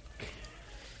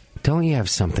 Don't you have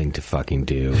something to fucking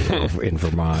do in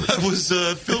Vermont? That was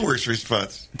Philworth's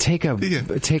response. Take a really?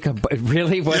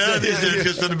 There's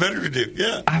just nothing better to do.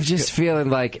 Yeah, I'm just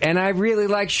feeling like, and I really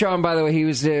like Sean. By the way,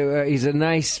 he's a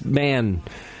nice man.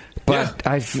 But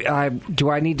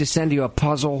do I need to send you a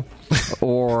puzzle?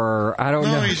 or I don't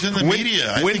know. No, he's in the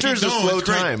media. Winter's a slow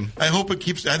time. I hope it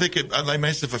keeps. I think I'd like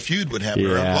nice if a feud would happen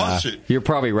or a lawsuit. You're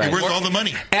probably right. Hey, where's all the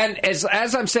money? And as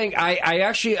I'm saying, I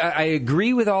actually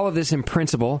agree with all of this in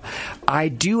principle. I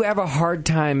do have a hard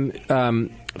time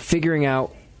figuring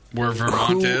out where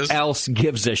Vermont who else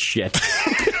gives a shit.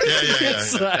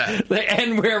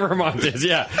 And where Vermont is,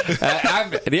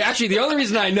 actually, the only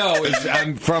reason I know is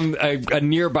I'm from a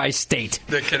nearby state.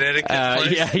 The Connecticut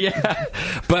place? Yeah.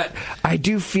 But I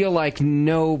do feel like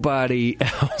nobody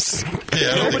else...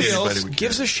 nobody else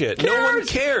gives a shit. No one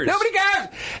cares. Nobody cares!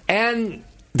 And...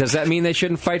 does that mean they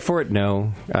shouldn't fight for it?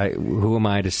 No. Who am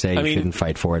I to say you shouldn't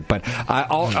fight for it? But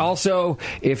also,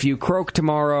 if you croak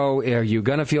tomorrow, are you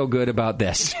going to feel good about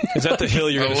this? Is that the hill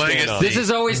you're going to stand on? This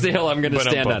is always the hill I'm going to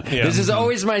stand on. Yeah. This is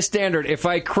always my standard. If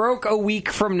I croak a week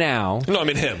from now... No, I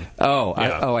mean him.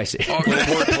 I see.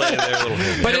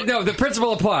 But no, the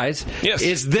principle applies. Yes.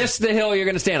 Is this the hill you're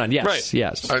going to stand on? Yes. Right.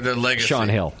 Yes. Or the legacy. Sean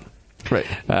Hill. Right.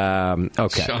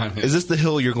 Okay. Sean. Is this the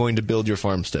hill you're going to build your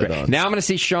farmstead on? Now I'm going to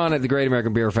see Sean at the Great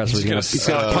American Beer Festival. He's going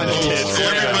to punch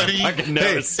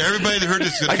his Everybody that heard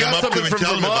this is going to come up to him and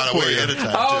tell him about it way ahead of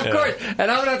time. Oh, of course.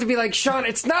 And I'm going to have to be like, Sean,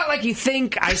 it's not like you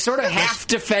think. I sort of half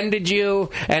defended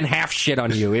you and half shit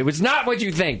on you. It was not what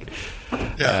you think.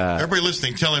 Yeah, everybody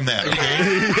listening, tell him that,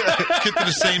 okay? Get to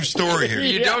the same story here.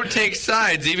 You don't take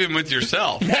sides, even with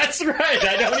yourself. That's right.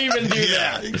 I don't even do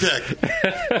that. Yeah, exactly.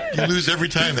 You lose every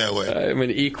time that way. I'm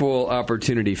an equal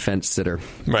opportunity fence sitter.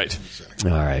 Right.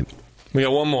 All right. We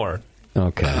got one more.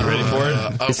 Okay. Ready for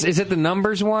it? Is it the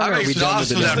numbers one? I'm or are we done with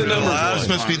the exhausted numbers? after This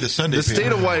must be the Sunday The state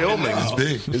paper. of Wyoming It's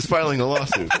big. is filing a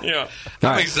lawsuit. Yeah.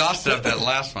 I'm exhausted after that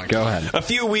last one. Go ahead. A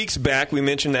few weeks back, we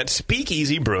mentioned that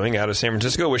Speakeasy Brewing out of San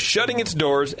Francisco was shutting its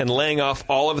doors and laying off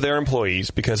all of their employees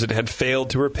because it had failed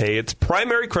to repay its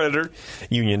primary creditor,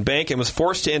 Union Bank, and was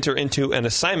forced to enter into an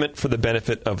assignment for the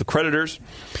benefit of the creditors,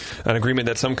 an agreement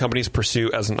that some companies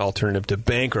pursue as an alternative to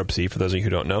bankruptcy, for those of you who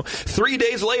don't know. 3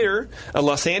 days later, a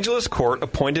Los Angeles court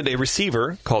appointed a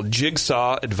receiver called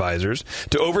Jigsaw Advisors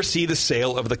to oversee the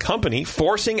sale of the company,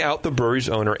 forcing out the brewery's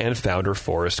owner and founder,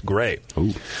 Forrest Gray.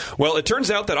 Ooh. Well, it turns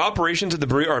out that operations at the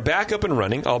brewery are back up and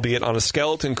running, albeit on a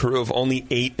skeleton crew of only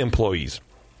 8 employees.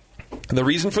 The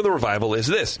reason for the revival is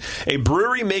this. A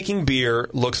brewery making beer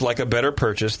looks like a better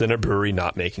purchase than a brewery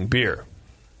not making beer.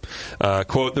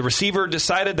 Quote, the receiver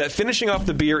decided that finishing off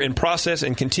the beer in process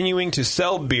and continuing to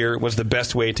sell beer was the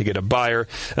best way to get a buyer.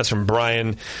 That's from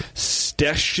Brian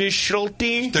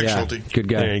Stechschulte. Yeah, good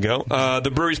guy. There you go. The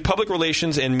brewery's public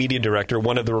relations and media director,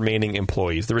 one of the remaining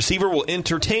employees. The receiver will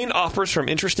entertain offers from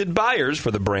interested buyers for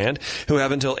the brand who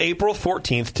have until April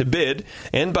 14th to bid,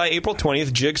 and by April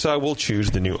 20th, Jigsaw will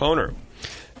choose the new owner.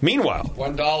 Meanwhile,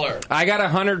 $1. I got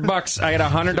 $100. I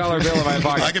got $100 bill in my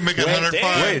pocket. I can make it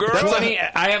 $105.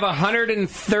 I have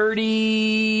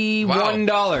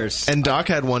 $131. And Doc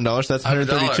had $1, so that's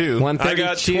 $132. I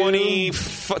got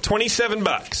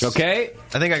 $27. Okay.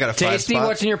 I think I got a 5 Tasty, spot.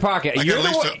 what's in your pocket?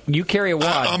 You carry a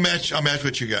wad. I'll match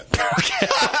what you got.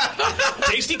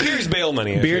 Tasty carries bail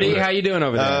money. Beardy, how you doing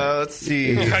over there? Let's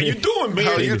see. How you doing,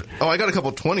 Beardy? I got a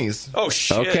couple 20s. Oh,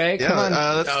 shit. Okay, come on.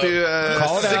 Let's do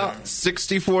call it out.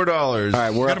 $64. All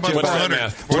right, we're up to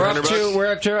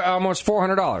we're up to almost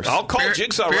 $400. I'll call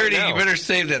Jigsaw right Beardy, now. you better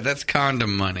save that. That's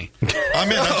condom money.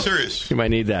 I'm serious. You might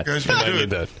need that. You guys You can might do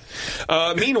need it.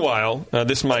 that. Meanwhile,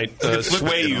 this might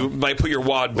sway you. Might put your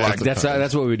wad back.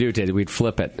 That's what we do, Teddy. We'd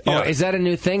flip it. Yeah. Oh, is that a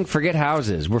new thing? Forget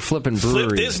houses. We're flipping breweries.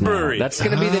 Flip this now. brewery. That's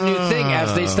going to be the new thing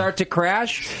as they start to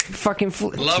crash. Fucking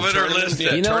love it or list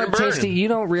it. You know what, Tasty? You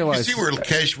don't realize. You see, we're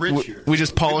cash rich here. We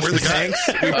just polish the tanks.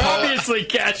 Obviously,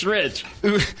 cash rich.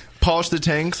 Polish the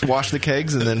tanks, wash the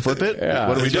kegs, and then flip it? Yeah.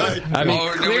 What are we doing? I mean,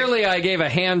 clearly I gave a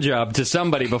hand job to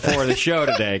somebody before the show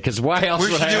today, because why else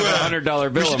would I have a $100 bill in my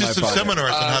pocket? We should do some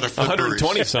seminars on how to flip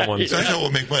 120 someone. That's how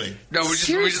we'll make money. No,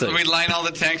 we line all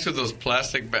the tanks with those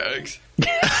plastic bags.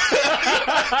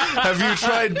 Have you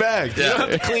tried bags? You don't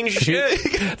have to clean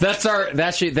shit. That's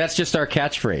just our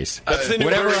catchphrase. That's the new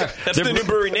brewery. That's the new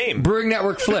brewery name. Brewing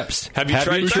Network flips. Have you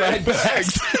tried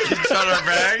bags? Tried our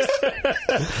bags?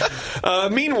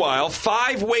 Meanwhile,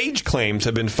 5 wage claims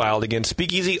have been filed against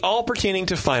Speakeasy, all pertaining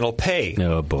to final pay.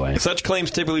 Oh boy! Such claims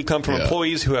typically come from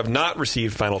employees who have not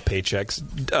received final paychecks.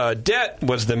 Debt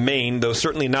was the main, though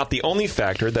certainly not the only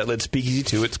factor that led Speakeasy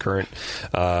to its current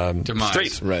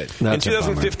straits. Right. In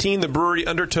 2015, the brewery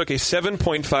undertook a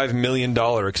 $7.5 million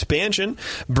expansion,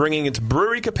 bringing its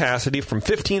brewery capacity from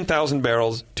 15,000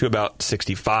 barrels to about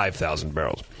 65,000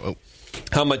 barrels. Whoa.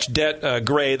 How much debt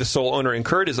Gray, the sole owner,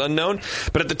 incurred is unknown,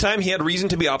 but at the time he had reason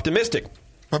to be optimistic.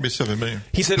 Probably 7 million.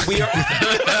 He said, we are...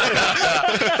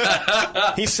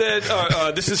 He said,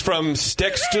 this is from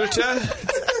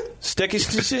Steckschulte.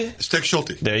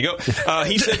 Steckschulte. There you go.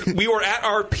 He said, we were at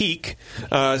our peak.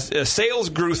 Sales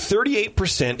grew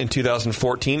 38% in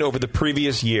 2014 over the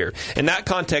previous year. In that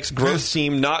context, growth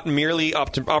seemed not merely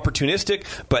opportunistic,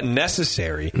 but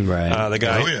necessary. Right.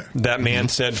 That man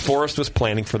said Forrest was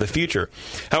planning for the future.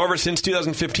 However, since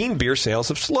 2015, beer sales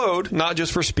have slowed, not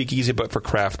just for Speakeasy, but for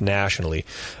craft nationally.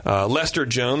 Lester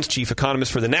Jones, chief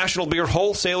economist for the National Beer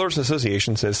Wholesalers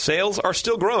Association, says sales are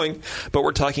still growing, but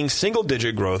we're talking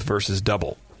single-digit growth versus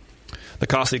double. The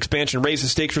costly expansion raised the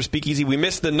stakes for Speakeasy. We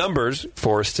missed the numbers,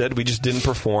 Forrest said. We just didn't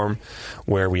perform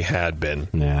where we had been.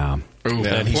 Yeah. Ooh,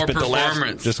 and he poor spent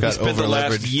performance. the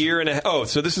last year and a half. Oh,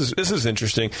 so this is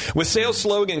interesting. With sales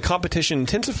slowing and competition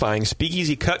intensifying,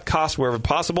 Speakeasy cut costs wherever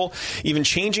possible, even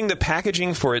changing the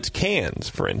packaging for its cans,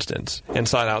 for instance,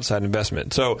 outside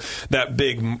investment. So that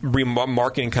big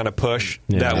remarketing kind of push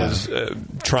that was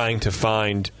trying to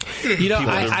find.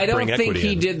 I don't think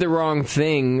he in. did the wrong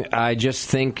thing. I just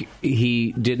think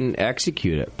he didn't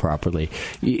execute it properly.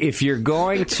 If you're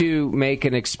going to make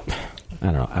an I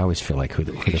don't know. I always feel like who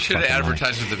the should have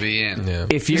advertised with the BN. Yeah.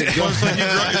 If you're it's like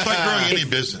growing any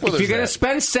business. If you're going to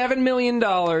spend $7 million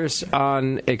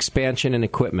on expansion and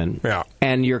equipment,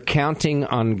 and you're counting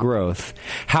on growth,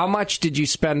 how much did you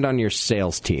spend on your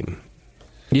sales team?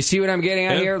 You see what I'm getting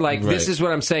at here? This is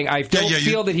what I'm saying. I don't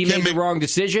feel that he made the wrong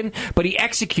decision, but he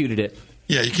executed it.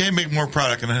 Yeah, you can't make more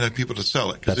product and not have people to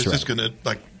sell it because it's just going to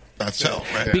not sell,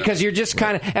 right? Because you're just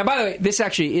kind of... And by the way, this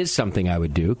actually is something I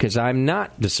would do because I'm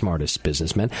not the smartest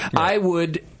businessman. Right. I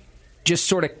would just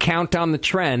sort of count on the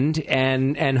trend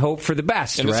and hope for the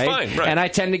best, and right? It's fine, right? And I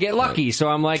tend to get lucky, so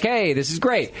I'm like, hey, this is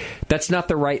great. That's not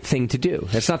the right thing to do.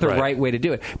 That's not the right way to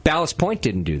do it. Ballast Point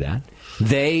didn't do that.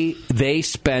 They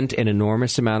spent an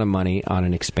enormous amount of money on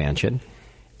an expansion.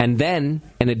 And then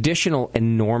an additional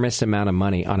enormous amount of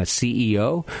money on a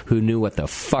CEO who knew what the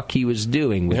fuck he was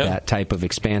doing with that type of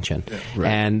expansion. Yeah, right.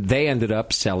 And they ended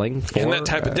up selling for... And that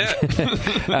type of debt.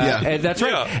 And that's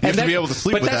right. Yeah. You have to be able to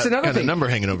sleep with that kind of number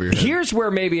hanging over your head. Here's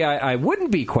where maybe I wouldn't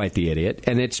be quite the idiot,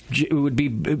 and it would be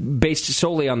based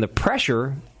solely on the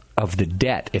pressure of the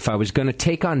debt. If I was going to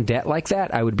take on debt like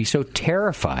that, I would be so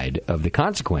terrified of the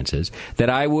consequences that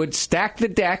I would stack the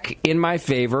deck in my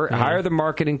favor, hire the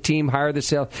marketing team, hire the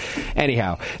sales.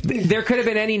 Anyhow, there could have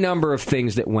been any number of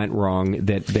things that went wrong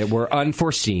that were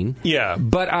unforeseen. Yeah.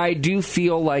 But I do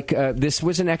feel like this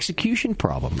was an execution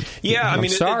problem. Yeah, I'm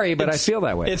sorry, but I feel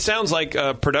that way. It sounds like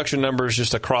production numbers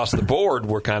just across the board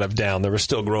were kind of down. There was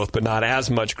still growth, but not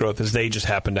as much growth as they just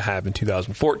happened to have in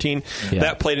 2014. Yeah.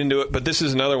 That played into it, but this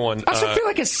is another one. I also feel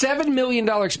like a $7 million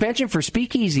expansion for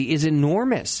Speakeasy is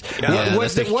enormous. Yeah,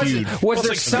 was there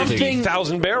something?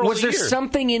 50,000 barrels. Was there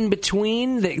something in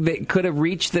between that could have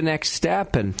reached the next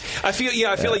step? And I feel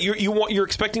like you're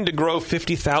expecting to grow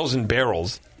 50,000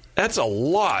 barrels. That's a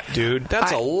lot, dude.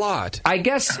 That's a lot. I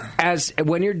guess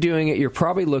when you're doing it, you're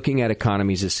probably looking at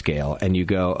economies of scale, and you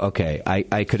go, okay,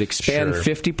 I could expand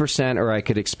 50%, or I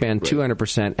could expand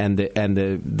 200%, and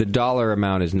the dollar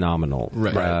amount is nominal,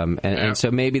 right? And so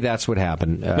maybe that's what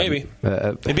happened. Maybe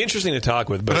it'd be interesting to talk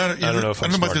with, but I don't know if I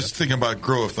don't know about this thing about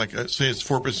growth. Like, say it's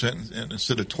 4%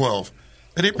 instead of 12.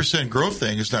 That 8% growth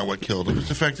thing is not what killed it. It's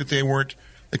the fact that they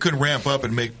couldn't ramp up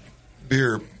and make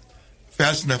beer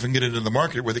fast enough and get it into the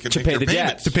market where they can to make pay their the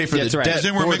payments. To pay for the debt. Because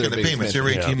they weren't making the payments. They were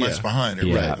 18 months behind.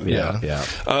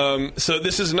 So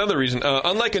this is another reason.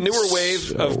 Unlike a newer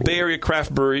wave of Bay Area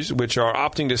craft breweries, which are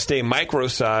opting to stay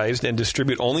micro-sized and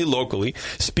distribute only locally,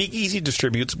 Speakeasy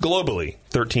distributes globally.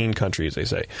 13 countries, they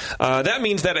say. That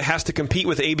means that it has to compete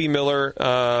with A.B. Miller,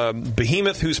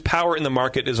 behemoth whose power in the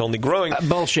market is only growing.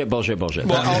 Bullshit. Well,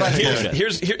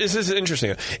 this is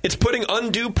interesting. It's putting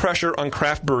undue pressure on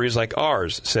craft breweries like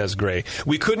ours, says Gray.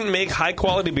 We couldn't make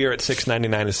high-quality beer at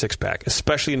 $6.99 a six-pack,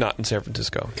 especially not in San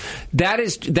Francisco.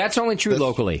 That's only true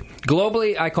locally.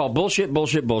 Globally, I call bullshit.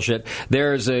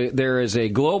 There is a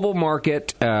global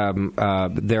market.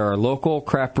 There are local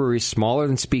craft breweries smaller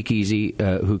than Speakeasy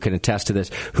who can attest to this,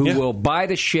 who will buy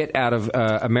the shit out of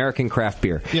American craft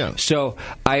beer. Yeah. So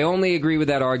I only agree with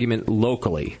that argument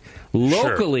locally.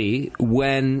 Locally,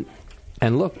 when...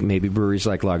 And look, maybe breweries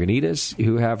like Lagunitas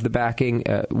who have the backing,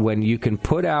 when you can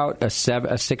put out a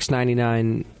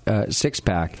 $6.99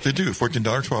 six-pack. They do, $14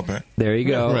 12-pack. There you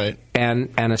go. Yeah, right. And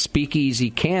a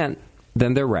Speakeasy can't,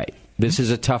 then they're right. This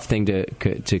is a tough thing to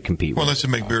compete with. Well, let's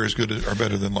make beer as good or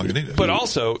better than Lagunitas. But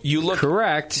also, you look...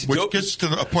 Correct. Which gets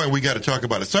to a point we got to talk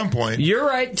about at some point. You're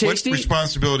right, Tasty. What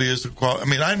responsibility is the quality? I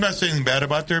mean, I'm not saying anything bad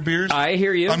about their beers. I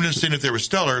hear you. I'm just saying if they were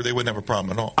stellar, they wouldn't have a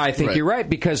problem at all. I think you're right,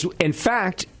 because, in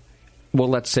fact... well,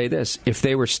 let's say this: if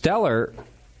they were stellar,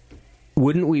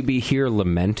 wouldn't we be here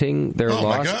lamenting their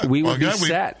loss? God. We would Oh, be God,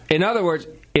 sad. In other words,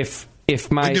 if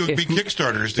my we do big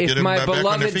Kickstarters to if get them my back on their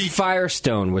beloved feet.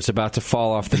 Firestone was about to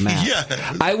fall off the map,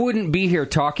 Yeah. I wouldn't be here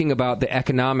talking about the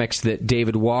economics that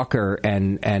David Walker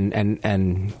and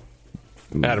Adam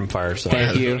Firestone.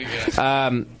 Thank you.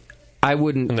 I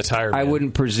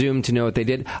wouldn't presume to know what they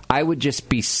did. I would just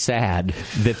be sad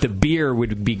that the beer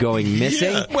would be going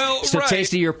missing. Yeah. Well, so, right.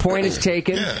 Tasty, your point is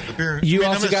taken. Yeah, the beer. You I mean,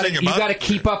 also I'm not saying about got to it.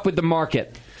 keep up with the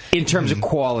market in terms of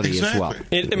quality as well.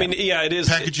 I mean, yeah, it is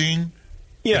packaging.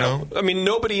 Yeah, I mean,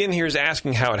 nobody in here is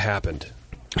asking how it happened.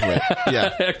 Right.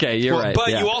 Yeah. Okay, you're right. But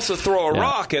yeah. you also throw a Yeah.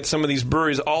 rock at some of these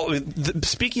breweries. The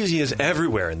speakeasy is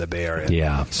everywhere in the Bay Area.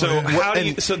 Yeah. So how do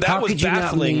you? So that how was could you not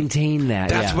baffling. maintain that?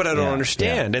 That's Yeah, what I don't yeah,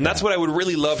 understand, yeah, and that's what I would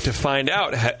really love to find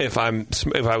out if I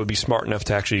would be smart enough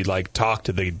to actually like talk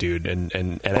to the dude and Or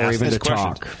ask even these to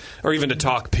questions. talk. Or even to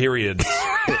talk. Period.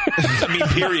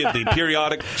 I mean,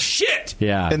 periodic shit.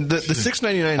 Yeah. And the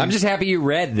 $6.99. I'm just happy you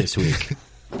read this week.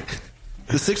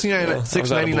 The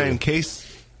 $6.99 case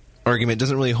argument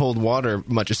doesn't really hold water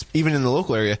much, even in the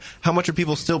local area. How much are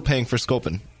people still paying for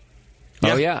Sculpin?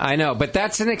 Oh, yeah, I know. But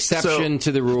that's an exception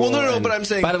to the rule. Well, no, and- but I'm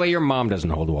saying... By the way, your mom doesn't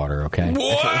hold water, okay?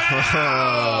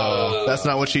 That's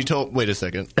not what she told... Wait a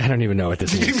second. I don't even know what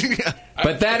this is.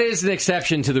 But that is an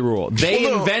exception to the rule.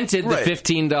 They invented the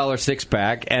 $15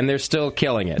 six-pack, and they're still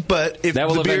killing it. But if that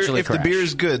will the beer, eventually if the crash. beer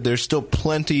is good, there's still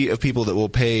plenty of people that will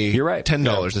pay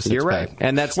 $10 a six-pack. You're right.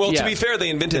 And that's... Well, yeah. to be fair, they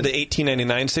invented the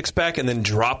 $18.99 six-pack and then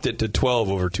dropped it to $12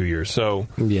 over 2 years. So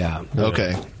yeah,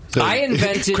 okay. So I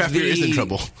invented craft beer is in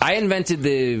trouble. I invented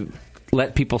the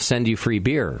let people send you free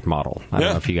beer model. I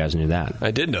don't know if you guys knew that.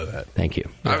 I did know that. Thank you.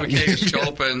 I have a cake of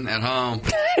Sculpin at home.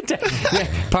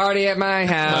 Party at my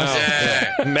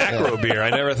house. Macro beer. I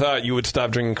never thought you would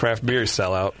stop drinking craft beer,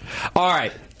 sellout. All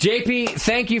right. JP,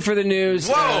 thank you for the news.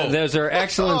 Those are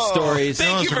excellent stories.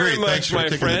 Thank you very much, my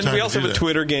friend. We also have a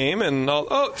Twitter game. And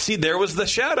see, there was the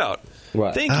shout-out.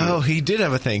 What? Thank you. Oh, he did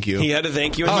have a thank you. He had a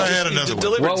thank you. Oh, I had another one.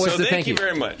 Delivered. What was so the thank you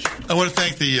very much. I want to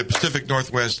thank the Pacific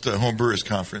Northwest Home Brewers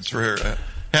Conference for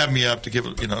having me up to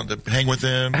to hang with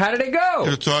them. How did it go?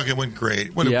 To talk. It went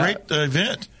great. What a great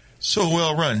event. So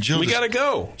well run. Jill We got to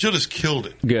go. Jill just killed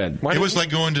it. Good. It was like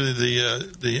going to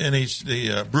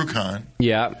the BrewCon.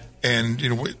 Yeah. And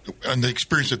and the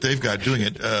experience that they've got doing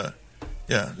it.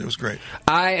 Yeah, it was great.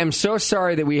 I am so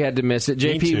sorry that we had to miss it.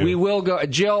 Me JP, too. we will go.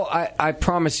 Jill, I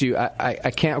promise you,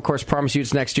 I can't, of course, promise you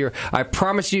it's next year. I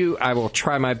promise you I will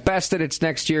try my best that it's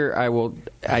next year.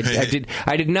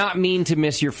 I did not mean to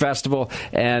miss your festival,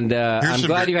 and I'm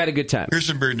glad you had a good time. Here's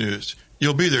some beer news.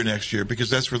 You'll be there next year because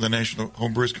that's where the National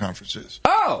Home Brewers Conference is.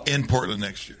 Oh! In Portland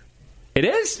next year. It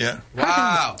is? Yeah.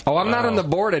 Wow. Oh, I'm not on the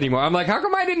board anymore. I'm like, how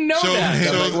come I didn't know that?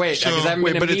 I'm like, wait, because I'm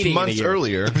in a meeting in a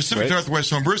year. The Pacific Right? Northwest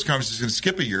Home Brewers Conference is going to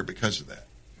skip a year because of that.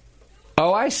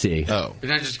 Oh, I see. Oh.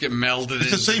 You're not just get melded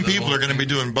It's the same people are going to be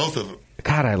doing both of them.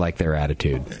 God, I like their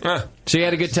attitude. So you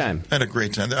had a good time? I had a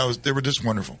great time. They were just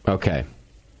wonderful. Okay.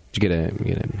 Did you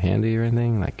get a handy or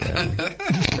anything? Like,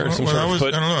 or some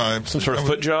sort of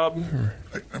foot job?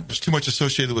 I was too much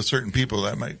associated with certain people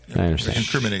that might I understand.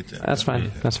 incriminate them. That's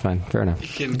fine. That's fine. Fair enough. You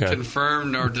can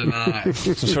confirm nor deny.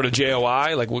 Some sort of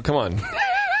JOI? Like, well, come on.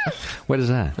 What is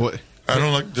that? What? I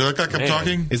don't like. Do I look like I'm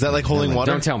talking? Is that like holding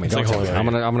water? Don't tell me. It's Don't like tell me.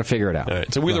 holding I'm gonna figure it out. All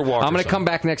right, so Wheeler Walker. I'm gonna come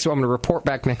back next. I'm gonna report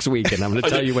back next week, and I'm gonna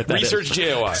tell you what that Research is.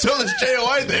 JOI. So this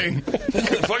JOI thing.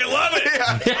 Fucking love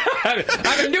it.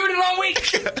 I've been doing it all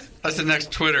week. That's the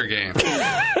next Twitter game.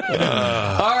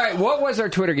 All right, what was our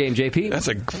Twitter game, JP? That's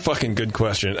a fucking good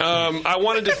question. I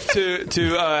wanted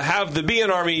to have the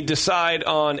BN Army decide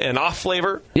on an off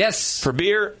flavor. Yes. For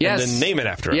beer. Yes. And then name it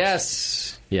after us.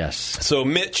 Yes. Yes. So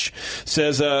Mitch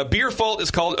says, beer fault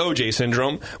is called OJ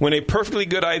syndrome when a perfectly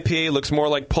good IPA looks more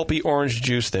like pulpy orange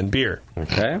juice than beer.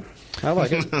 Okay. I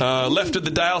like it. Left of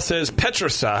the dial says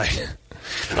petricide.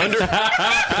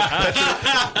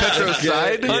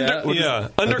 Petrocide?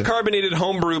 Undercarbonated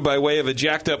homebrew by way of a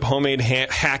jacked up homemade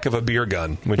hack of a beer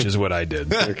gun, which is what I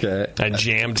did. Okay. I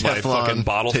jammed my fucking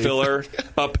bottle filler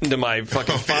up into my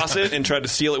fucking faucet and tried to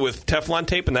seal it with Teflon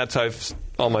tape, and that's how I've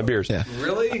all my beers. Yeah.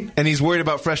 Really? And he's worried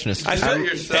about freshness. I feel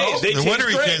yourself. They No taste wonder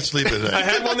he great. can't sleep at night. I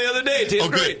had one the other day. It tastes Oh,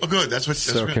 good. great. Oh, good. That's what.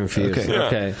 So that's confused. Okay. Yeah.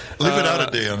 Okay. Live it out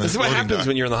a day on This this. is what happens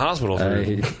when you're in the hospital for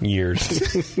years.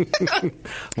 Wasn't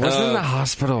in the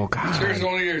hospital. God. Here's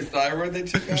one of your thyroid they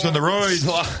took It's out. on the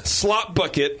roids. Slop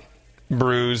Bucket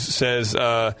Brews says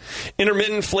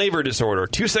intermittent flavor disorder.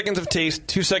 2 seconds of taste,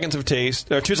 2 seconds of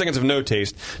taste, or 2 seconds of no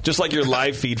taste, just like your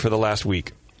live feed for the last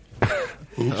week.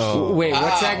 Wait,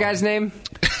 what's that guy's name?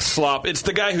 Slop. It's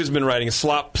the guy who's been writing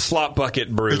Slop Bucket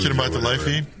Brews. Bitching about the live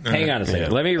feed? Hang on a second. Yeah.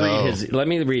 Let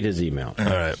me read his email. All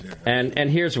right. And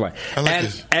here's why.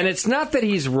 And it's not that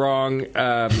he's wrong.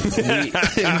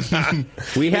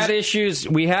 We have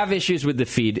issues with the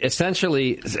feed.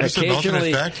 Essentially,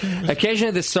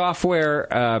 occasionally the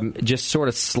software just sort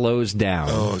of slows down.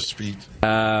 Oh, speed.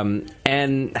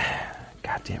 And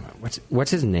God damn it,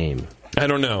 what's his name? I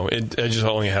don't know. I just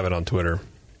only have it on Twitter.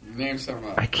 Name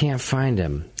someone. I can't find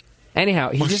him.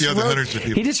 Anyhow, he just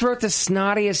wrote the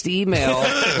snottiest email.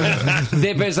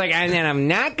 That was like, and then I'm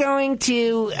not going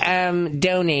to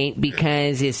donate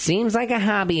because it seems like a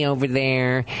hobby over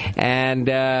there. And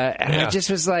I just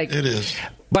was like, it is.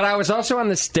 But I was also on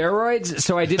the steroids,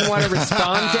 so I didn't want to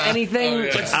respond to anything.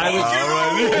 Yes,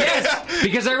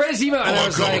 because I read his email and I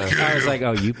was like,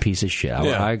 oh, you piece of shit.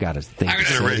 I got to think. I'm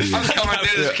coming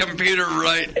to this computer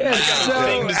right now. So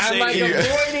I'm like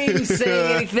avoiding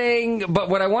saying anything, but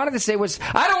what I wanted to say was,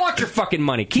 I don't want your fucking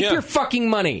money. Keep your fucking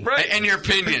money. Right. And your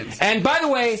opinions. And by the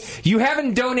way, you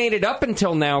haven't donated up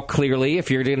until now, clearly, if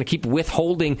you're going to keep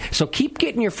withholding, so keep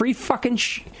getting your free fucking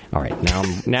All right,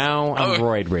 now I'm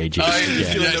roid raging.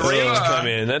 The rage come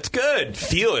in. That's good.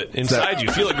 Feel it inside you.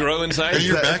 Feel it grow inside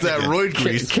you. That roid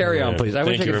grease. Carry on, please. I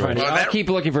wish I could find it. I'll keep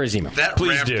looking for his email. That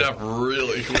ramped up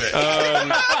really quick.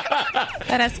 That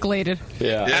escalated.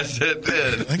 Yeah. Yes, it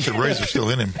did. I think the rays are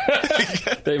still in him.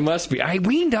 They must be. I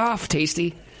weaned off,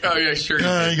 Tasty. Oh, yeah, sure.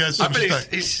 You got some I bet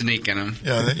he's sneaking them.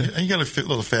 Yeah, you got a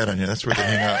little fat on you. That's where they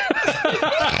hang out.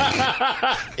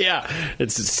 Yeah,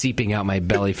 it's seeping out my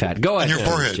belly fat. Go ahead. On your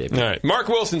forehead. All right. Mark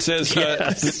Wilson says,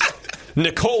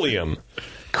 Nicolium.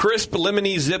 Crisp,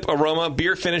 lemony zip aroma.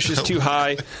 Beer finishes too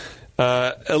high.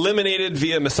 Eliminated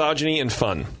via misogyny and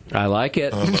fun. I like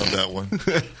it. I love that one.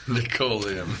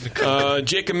 Nicolium.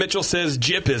 Jacob Mitchell says,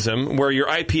 Jipism, where your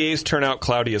IPAs turn out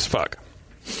cloudy as fuck.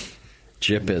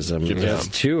 Jipism. That's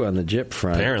two on the Jip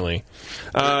front. Apparently.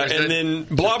 And then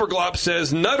Blobberglop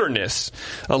says nutterness.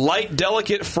 A light,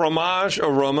 delicate fromage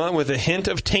aroma with a hint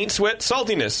of taint sweat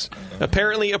saltiness.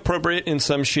 Apparently appropriate in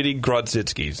some shitty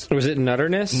Grodzitskis. Was it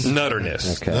nutterness?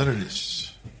 Nutterness. Okay.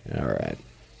 Nutterness. All right.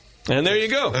 And there you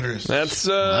go. That's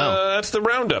the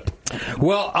roundup.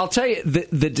 Well, I'll tell you,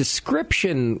 the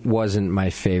description wasn't my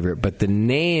favorite, but the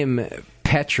name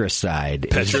Petricide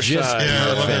is just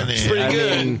perfect. It's pretty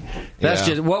good. That's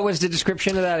just. What was the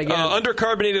description of that again?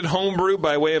 Undercarbonated homebrew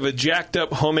by way of a jacked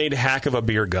up homemade hack of a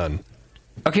beer gun.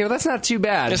 Okay, well that's not too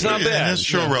bad. It's not bad. That's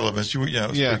show relevance.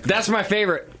 That's my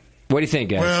favorite. What do you think,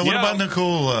 guys? Well, what about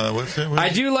Nicole? What's that? I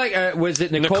do like. Was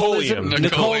it Nicolium?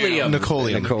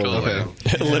 Nicolium. Okay.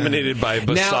 Eliminated by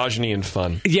misogyny and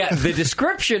fun. Yeah, the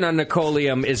description on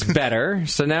Nicolium is better.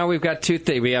 So now we've got two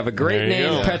things. We have a great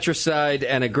name, Petricide,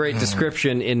 and a great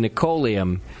description in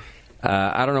Nicolium.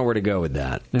 I don't know where to go with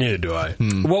that. Neither do I.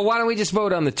 Well, why don't we just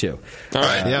vote on the two? All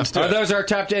right. Yeah. Are those our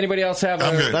top? Anybody else have?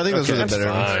 I'm good. I think those are the better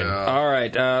fine. ones. All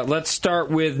right. Let's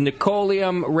start with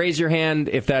Nicolium. Raise your hand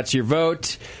if that's your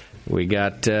vote. We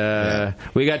got two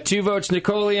votes,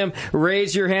 Nicolium.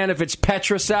 Raise your hand if it's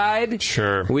Petricide.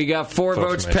 Sure. We got 4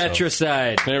 votes,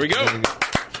 Petricide. There we go.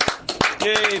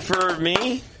 Yay for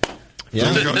me.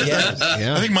 Yeah. I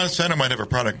think Monsanto might have a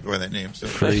product by that name. So.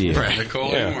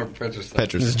 Nicolium or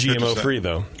Petricide? It's GMO free,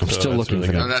 though. I'm still looking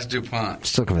for that. No, that's DuPont.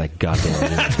 Still looking for that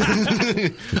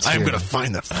goddamn I'm going to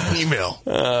find that email.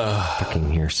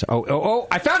 Fucking here. Oh,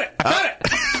 I found it.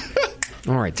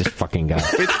 All right, this fucking guy.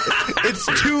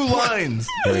 It's 2 lines.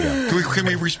 There we go. Can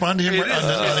we respond to him on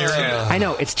the air? I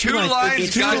know, it's 2 lines.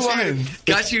 It's 2 lines.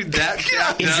 Got you that?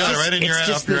 He's got it right in your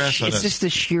ass. It's just the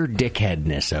sheer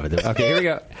dickheadness of it. Okay, here we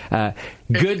go.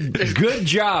 Good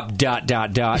job, ...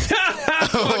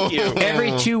 Fuck you.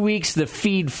 Every 2 weeks, the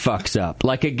feed fucks up.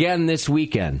 Like again this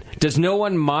weekend. Does no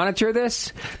one monitor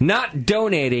this? Not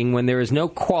donating when there is no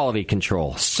quality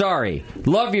control. Sorry.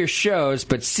 Love your shows,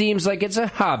 but seems like it's a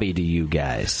hobby to you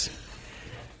guys.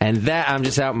 And that, I'm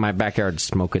just out in my backyard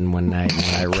smoking one night,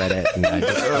 and I read it, and I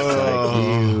just was like,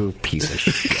 you piece of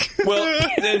shit. Well,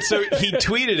 and so he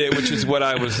tweeted it, which is what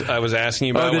I was asking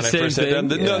you about when I first said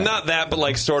that. No, not that, but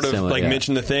like sort of like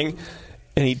mention the thing,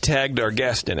 and he tagged our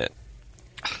guest in it.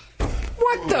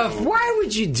 What the? Why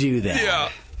would you do that? Yeah.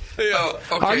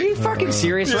 Okay. Are you fucking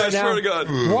serious right now? I swear to God.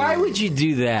 Why would you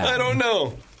do that? I don't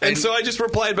know. And so I just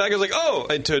replied back. I was like, oh,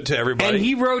 to everybody. And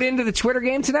he wrote into the Twitter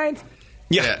game tonight?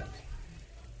 Yeah.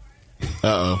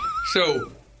 Uh-oh.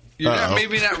 So, you're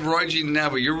maybe not roiding now,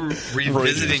 but you're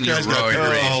revisiting your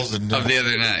roid rage of the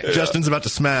other night. Justin's about to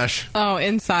smash. Oh,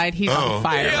 inside, he's on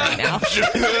fire right now.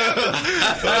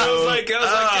 I was like,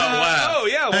 wow. Oh,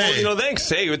 yeah, well, thanks.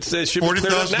 Hey, it should be cleared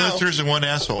up 40,000 now. listeners and one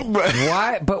asshole.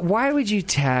 Why? But why would you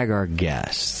tag our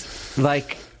guest?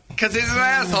 Like... Because he's an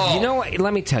asshole. You know what?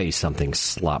 Let me tell you something,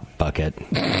 Slop Bucket.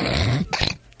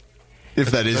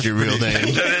 If that is your real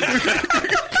name.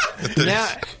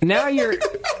 Now you're,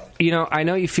 I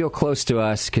know you feel close to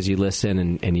us because you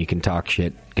listen and you can talk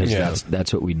shit because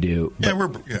that's what we do.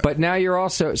 But, but now you're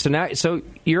also so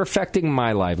you're affecting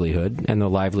my livelihood and the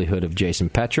livelihood of Jason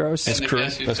Petros. That's true.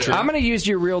 That's true. I'm going to use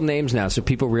your real names now so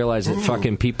people realize that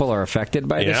fucking people are affected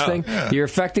by this thing. Yeah. You're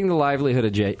affecting the livelihood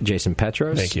of Jason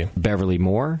Petros. Thank you. Beverly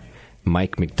Moore.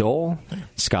 Mike McDowell,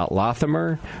 Scott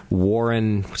Lothamer,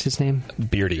 Warren, what's his name?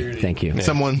 Beardy. Thank you. Yeah.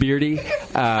 Someone. Beardy.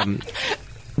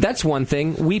 That's one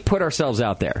thing. We put ourselves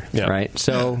out there, right?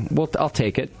 So I'll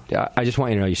take it. I just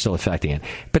want you to know you're still affecting it.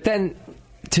 But then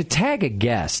to tag a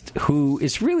guest who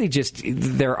is really just,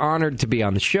 they're honored to be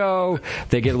on the show.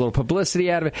 They get a little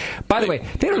publicity out of it. By the way,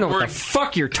 they don't know what the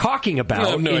fuck you're talking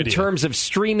about in terms of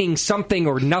streaming something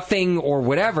or nothing or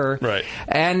whatever. Right.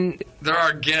 And they're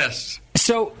our guests.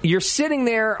 So you're sitting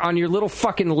there on your little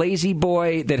fucking lazy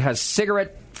boy that has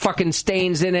cigarette fucking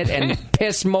stains in it and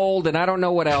piss mold and I don't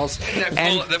know what else.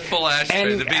 The full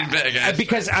ashtray, the beanbag ashtray.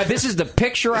 Because this is the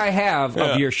picture I have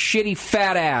of your shitty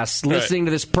fat ass listening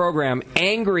to this program,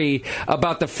 angry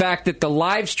about the fact that the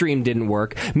live stream didn't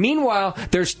work. Meanwhile,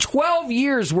 there's 12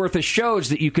 years worth of shows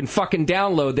that you can fucking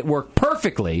download that work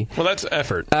perfectly. Well, that's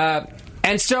effort.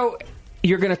 And so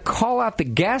you're going to call out the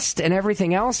guest and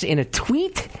everything else in a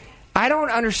tweet? I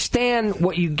don't understand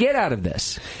what you get out of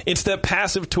this. It's that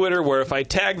passive Twitter where if I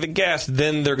tag the guest,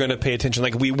 then they're going to pay attention.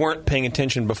 Like, we weren't paying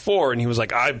attention before, and he was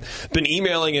like, I've been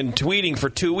emailing and tweeting for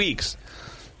 2 weeks.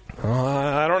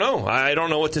 I don't know. I don't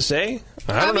know what to say.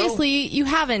 Obviously, you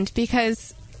haven't,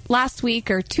 because last week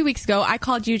or 2 weeks ago, I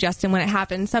called you, Justin, when it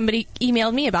happened. Somebody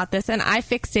emailed me about this, and I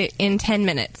fixed it in 10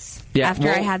 minutes after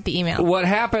I had the email. What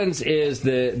happens is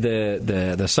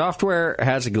the software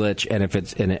has a glitch, and if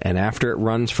it's and after it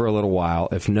runs for a little while,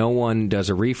 if no one does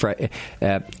a refresh,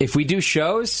 if we do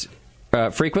shows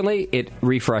frequently, it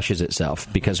refreshes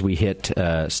itself because we hit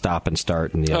stop and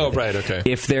start. And right, okay.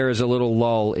 If there is a little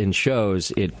lull in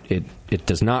shows, it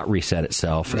does not reset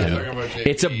itself. Right. And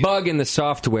it's a bug in the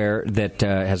software that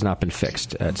has not been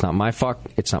fixed. It's not my fault.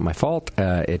 It's not my fault.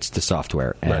 It's the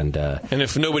software. Right. And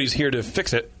if nobody's here to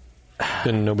fix it,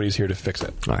 then nobody's here to fix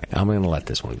it. All right, I'm going to let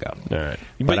this one go. All right.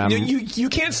 But you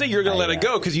can't say you're going to let it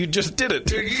go because you just did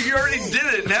it. You already did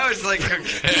it. Now it's like,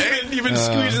 okay. You've been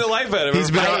squeezing the life out of him.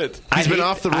 He's been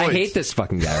off the roids. I hate this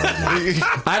fucking guy right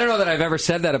now. I don't know that I've ever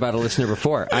said that about a listener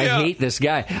before. I hate this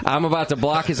guy. I'm about to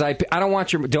block his IP. I don't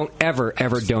want don't ever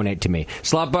donate to me.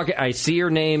 Slop Bucket, I see your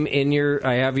name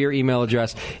I have your email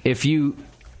address. If you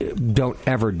don't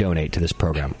ever donate to this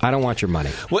program. I don't want your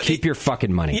money. Keep your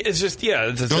fucking money. It's just,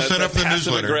 don't set up the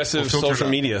newsletter. Aggressive social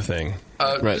media thing.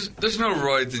 There's no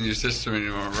roids in your system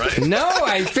anymore, right? No,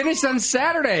 I finished on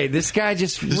Saturday. This guy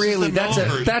just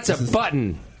that's a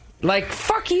button. Like,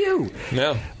 fuck you.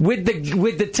 No. With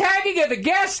the tagging of the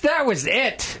guest, that was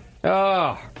it.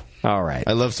 Oh. All right.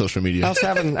 I love social media. I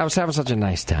was having such a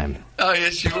nice time. Oh,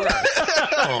 yes, you were.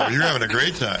 Oh, you're having a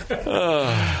great time.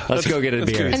 Let's go get a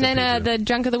beer. And then the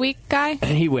drunk of the week guy?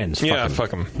 He wins. Yeah, fuck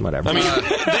him. Whatever. I mean,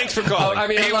 thanks for calling.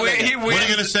 He wins. What are you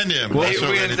going to send him? He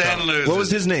wins and loses. What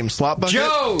was his name? Slop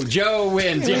Bucket? Joe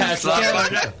wins. Yeah, Slop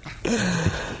Bucket.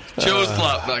 Joe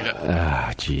Slop Bucket.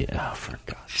 Oh, gee. Oh, for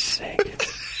God's sake.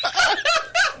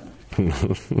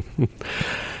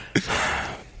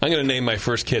 I'm going to name my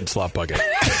first kid Slop Bucket.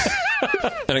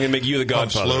 And I'm going to make you the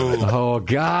godfather. Oh,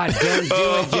 God. Don't do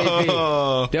it,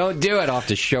 JP. Don't do it. I'll have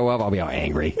to show up. I'll be all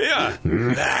angry. Yeah.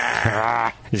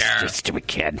 This is just a stupid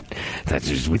kid. That's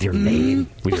just with your name.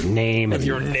 With your name. With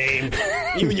your name.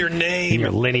 Even your name. And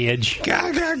your lineage.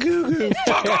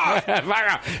 Fuck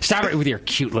off. Stop it with your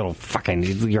cute little fucking...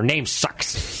 Your name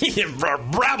sucks.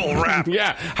 Rabble rap.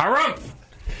 Yeah. Harumph.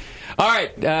 All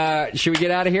right, should we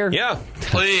get out of here? Yeah,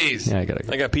 please. Yeah, I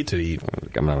got pizza to eat.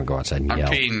 I'm going to go outside and yell.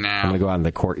 I'm peeing now. I'm going to go out in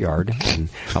the courtyard, and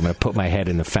I'm going to put my head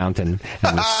in the fountain,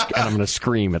 and I'm going to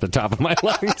scream at the top of my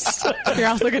lungs. You're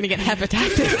also going to get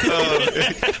hepatitis.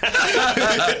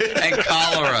 And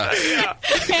cholera.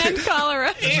 And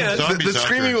cholera. And the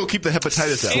screaming will keep the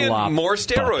hepatitis out. And more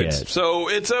steroids. Bucket. So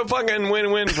it's a fucking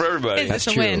win-win for everybody. It's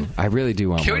That's a win. true. I really do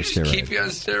want Can more we just steroids. keep you on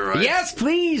steroids? Yes,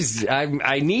 please.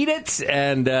 I need it,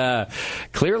 and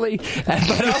clearly,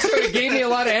 but also it gave me a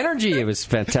lot of energy. It was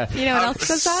fantastic. You know what else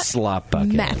does that? Slop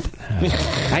Bucket.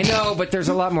 Meth. I know, but there's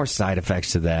a lot more side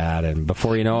effects to that, and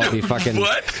before you know it, I'll be fucking...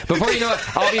 What? Before you know it,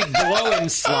 I'll be blowing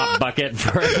Slop Bucket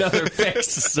for another fix,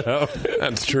 so...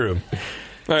 That's true.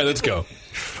 All right, let's go.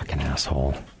 Fucking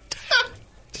asshole.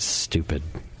 Stupid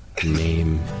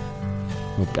name.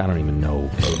 I don't even know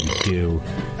what you do.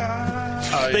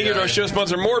 Thank you to our show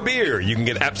sponsor, More Beer. You can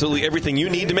get absolutely everything you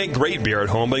need to make great beer at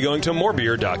home by going to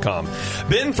morebeer.com.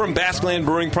 Ben from Basqueland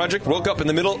Brewing Project woke up in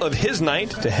the middle of his night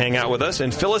to hang out with us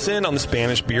and fill us in on the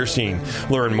Spanish beer scene.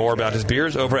 Learn more about his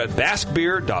beers over at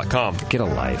basquebeer.com. Get a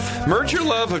life. Merge your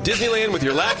love of Disneyland with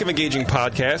your lack of engaging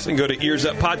podcasts and go to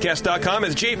earsuppodcast.com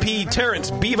as JP,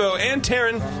 Terrence, Bevo, and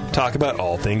Taryn talk about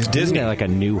all things Disney. Isn't that like a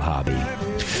new hobby?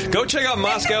 Go check out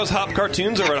Moscow's Hop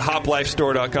Cartoons over at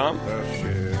hoplifestore.com.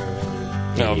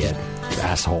 No. Idiot.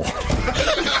 Asshole.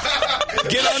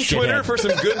 Get on Twitter for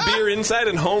some good beer insight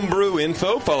and homebrew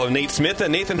info. Follow Nate Smith at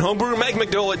Nathan Homebrew, Mike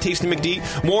McDowell at Tasty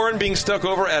McD, Warren being stuck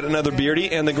over at Another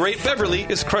Beardy, and the great Beverly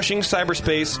is crushing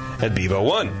cyberspace at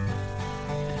Bevo1.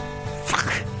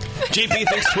 JP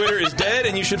thinks Twitter is dead,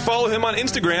 and you should follow him on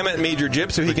Instagram at Major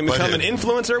Jip so he can become an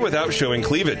influencer without showing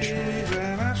cleavage.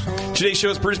 Today's show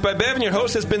is produced by Bev, and your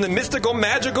host has been the mystical,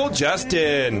 magical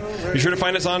Justin. Be sure to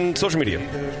find us on social media.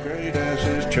 Great as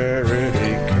his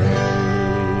charity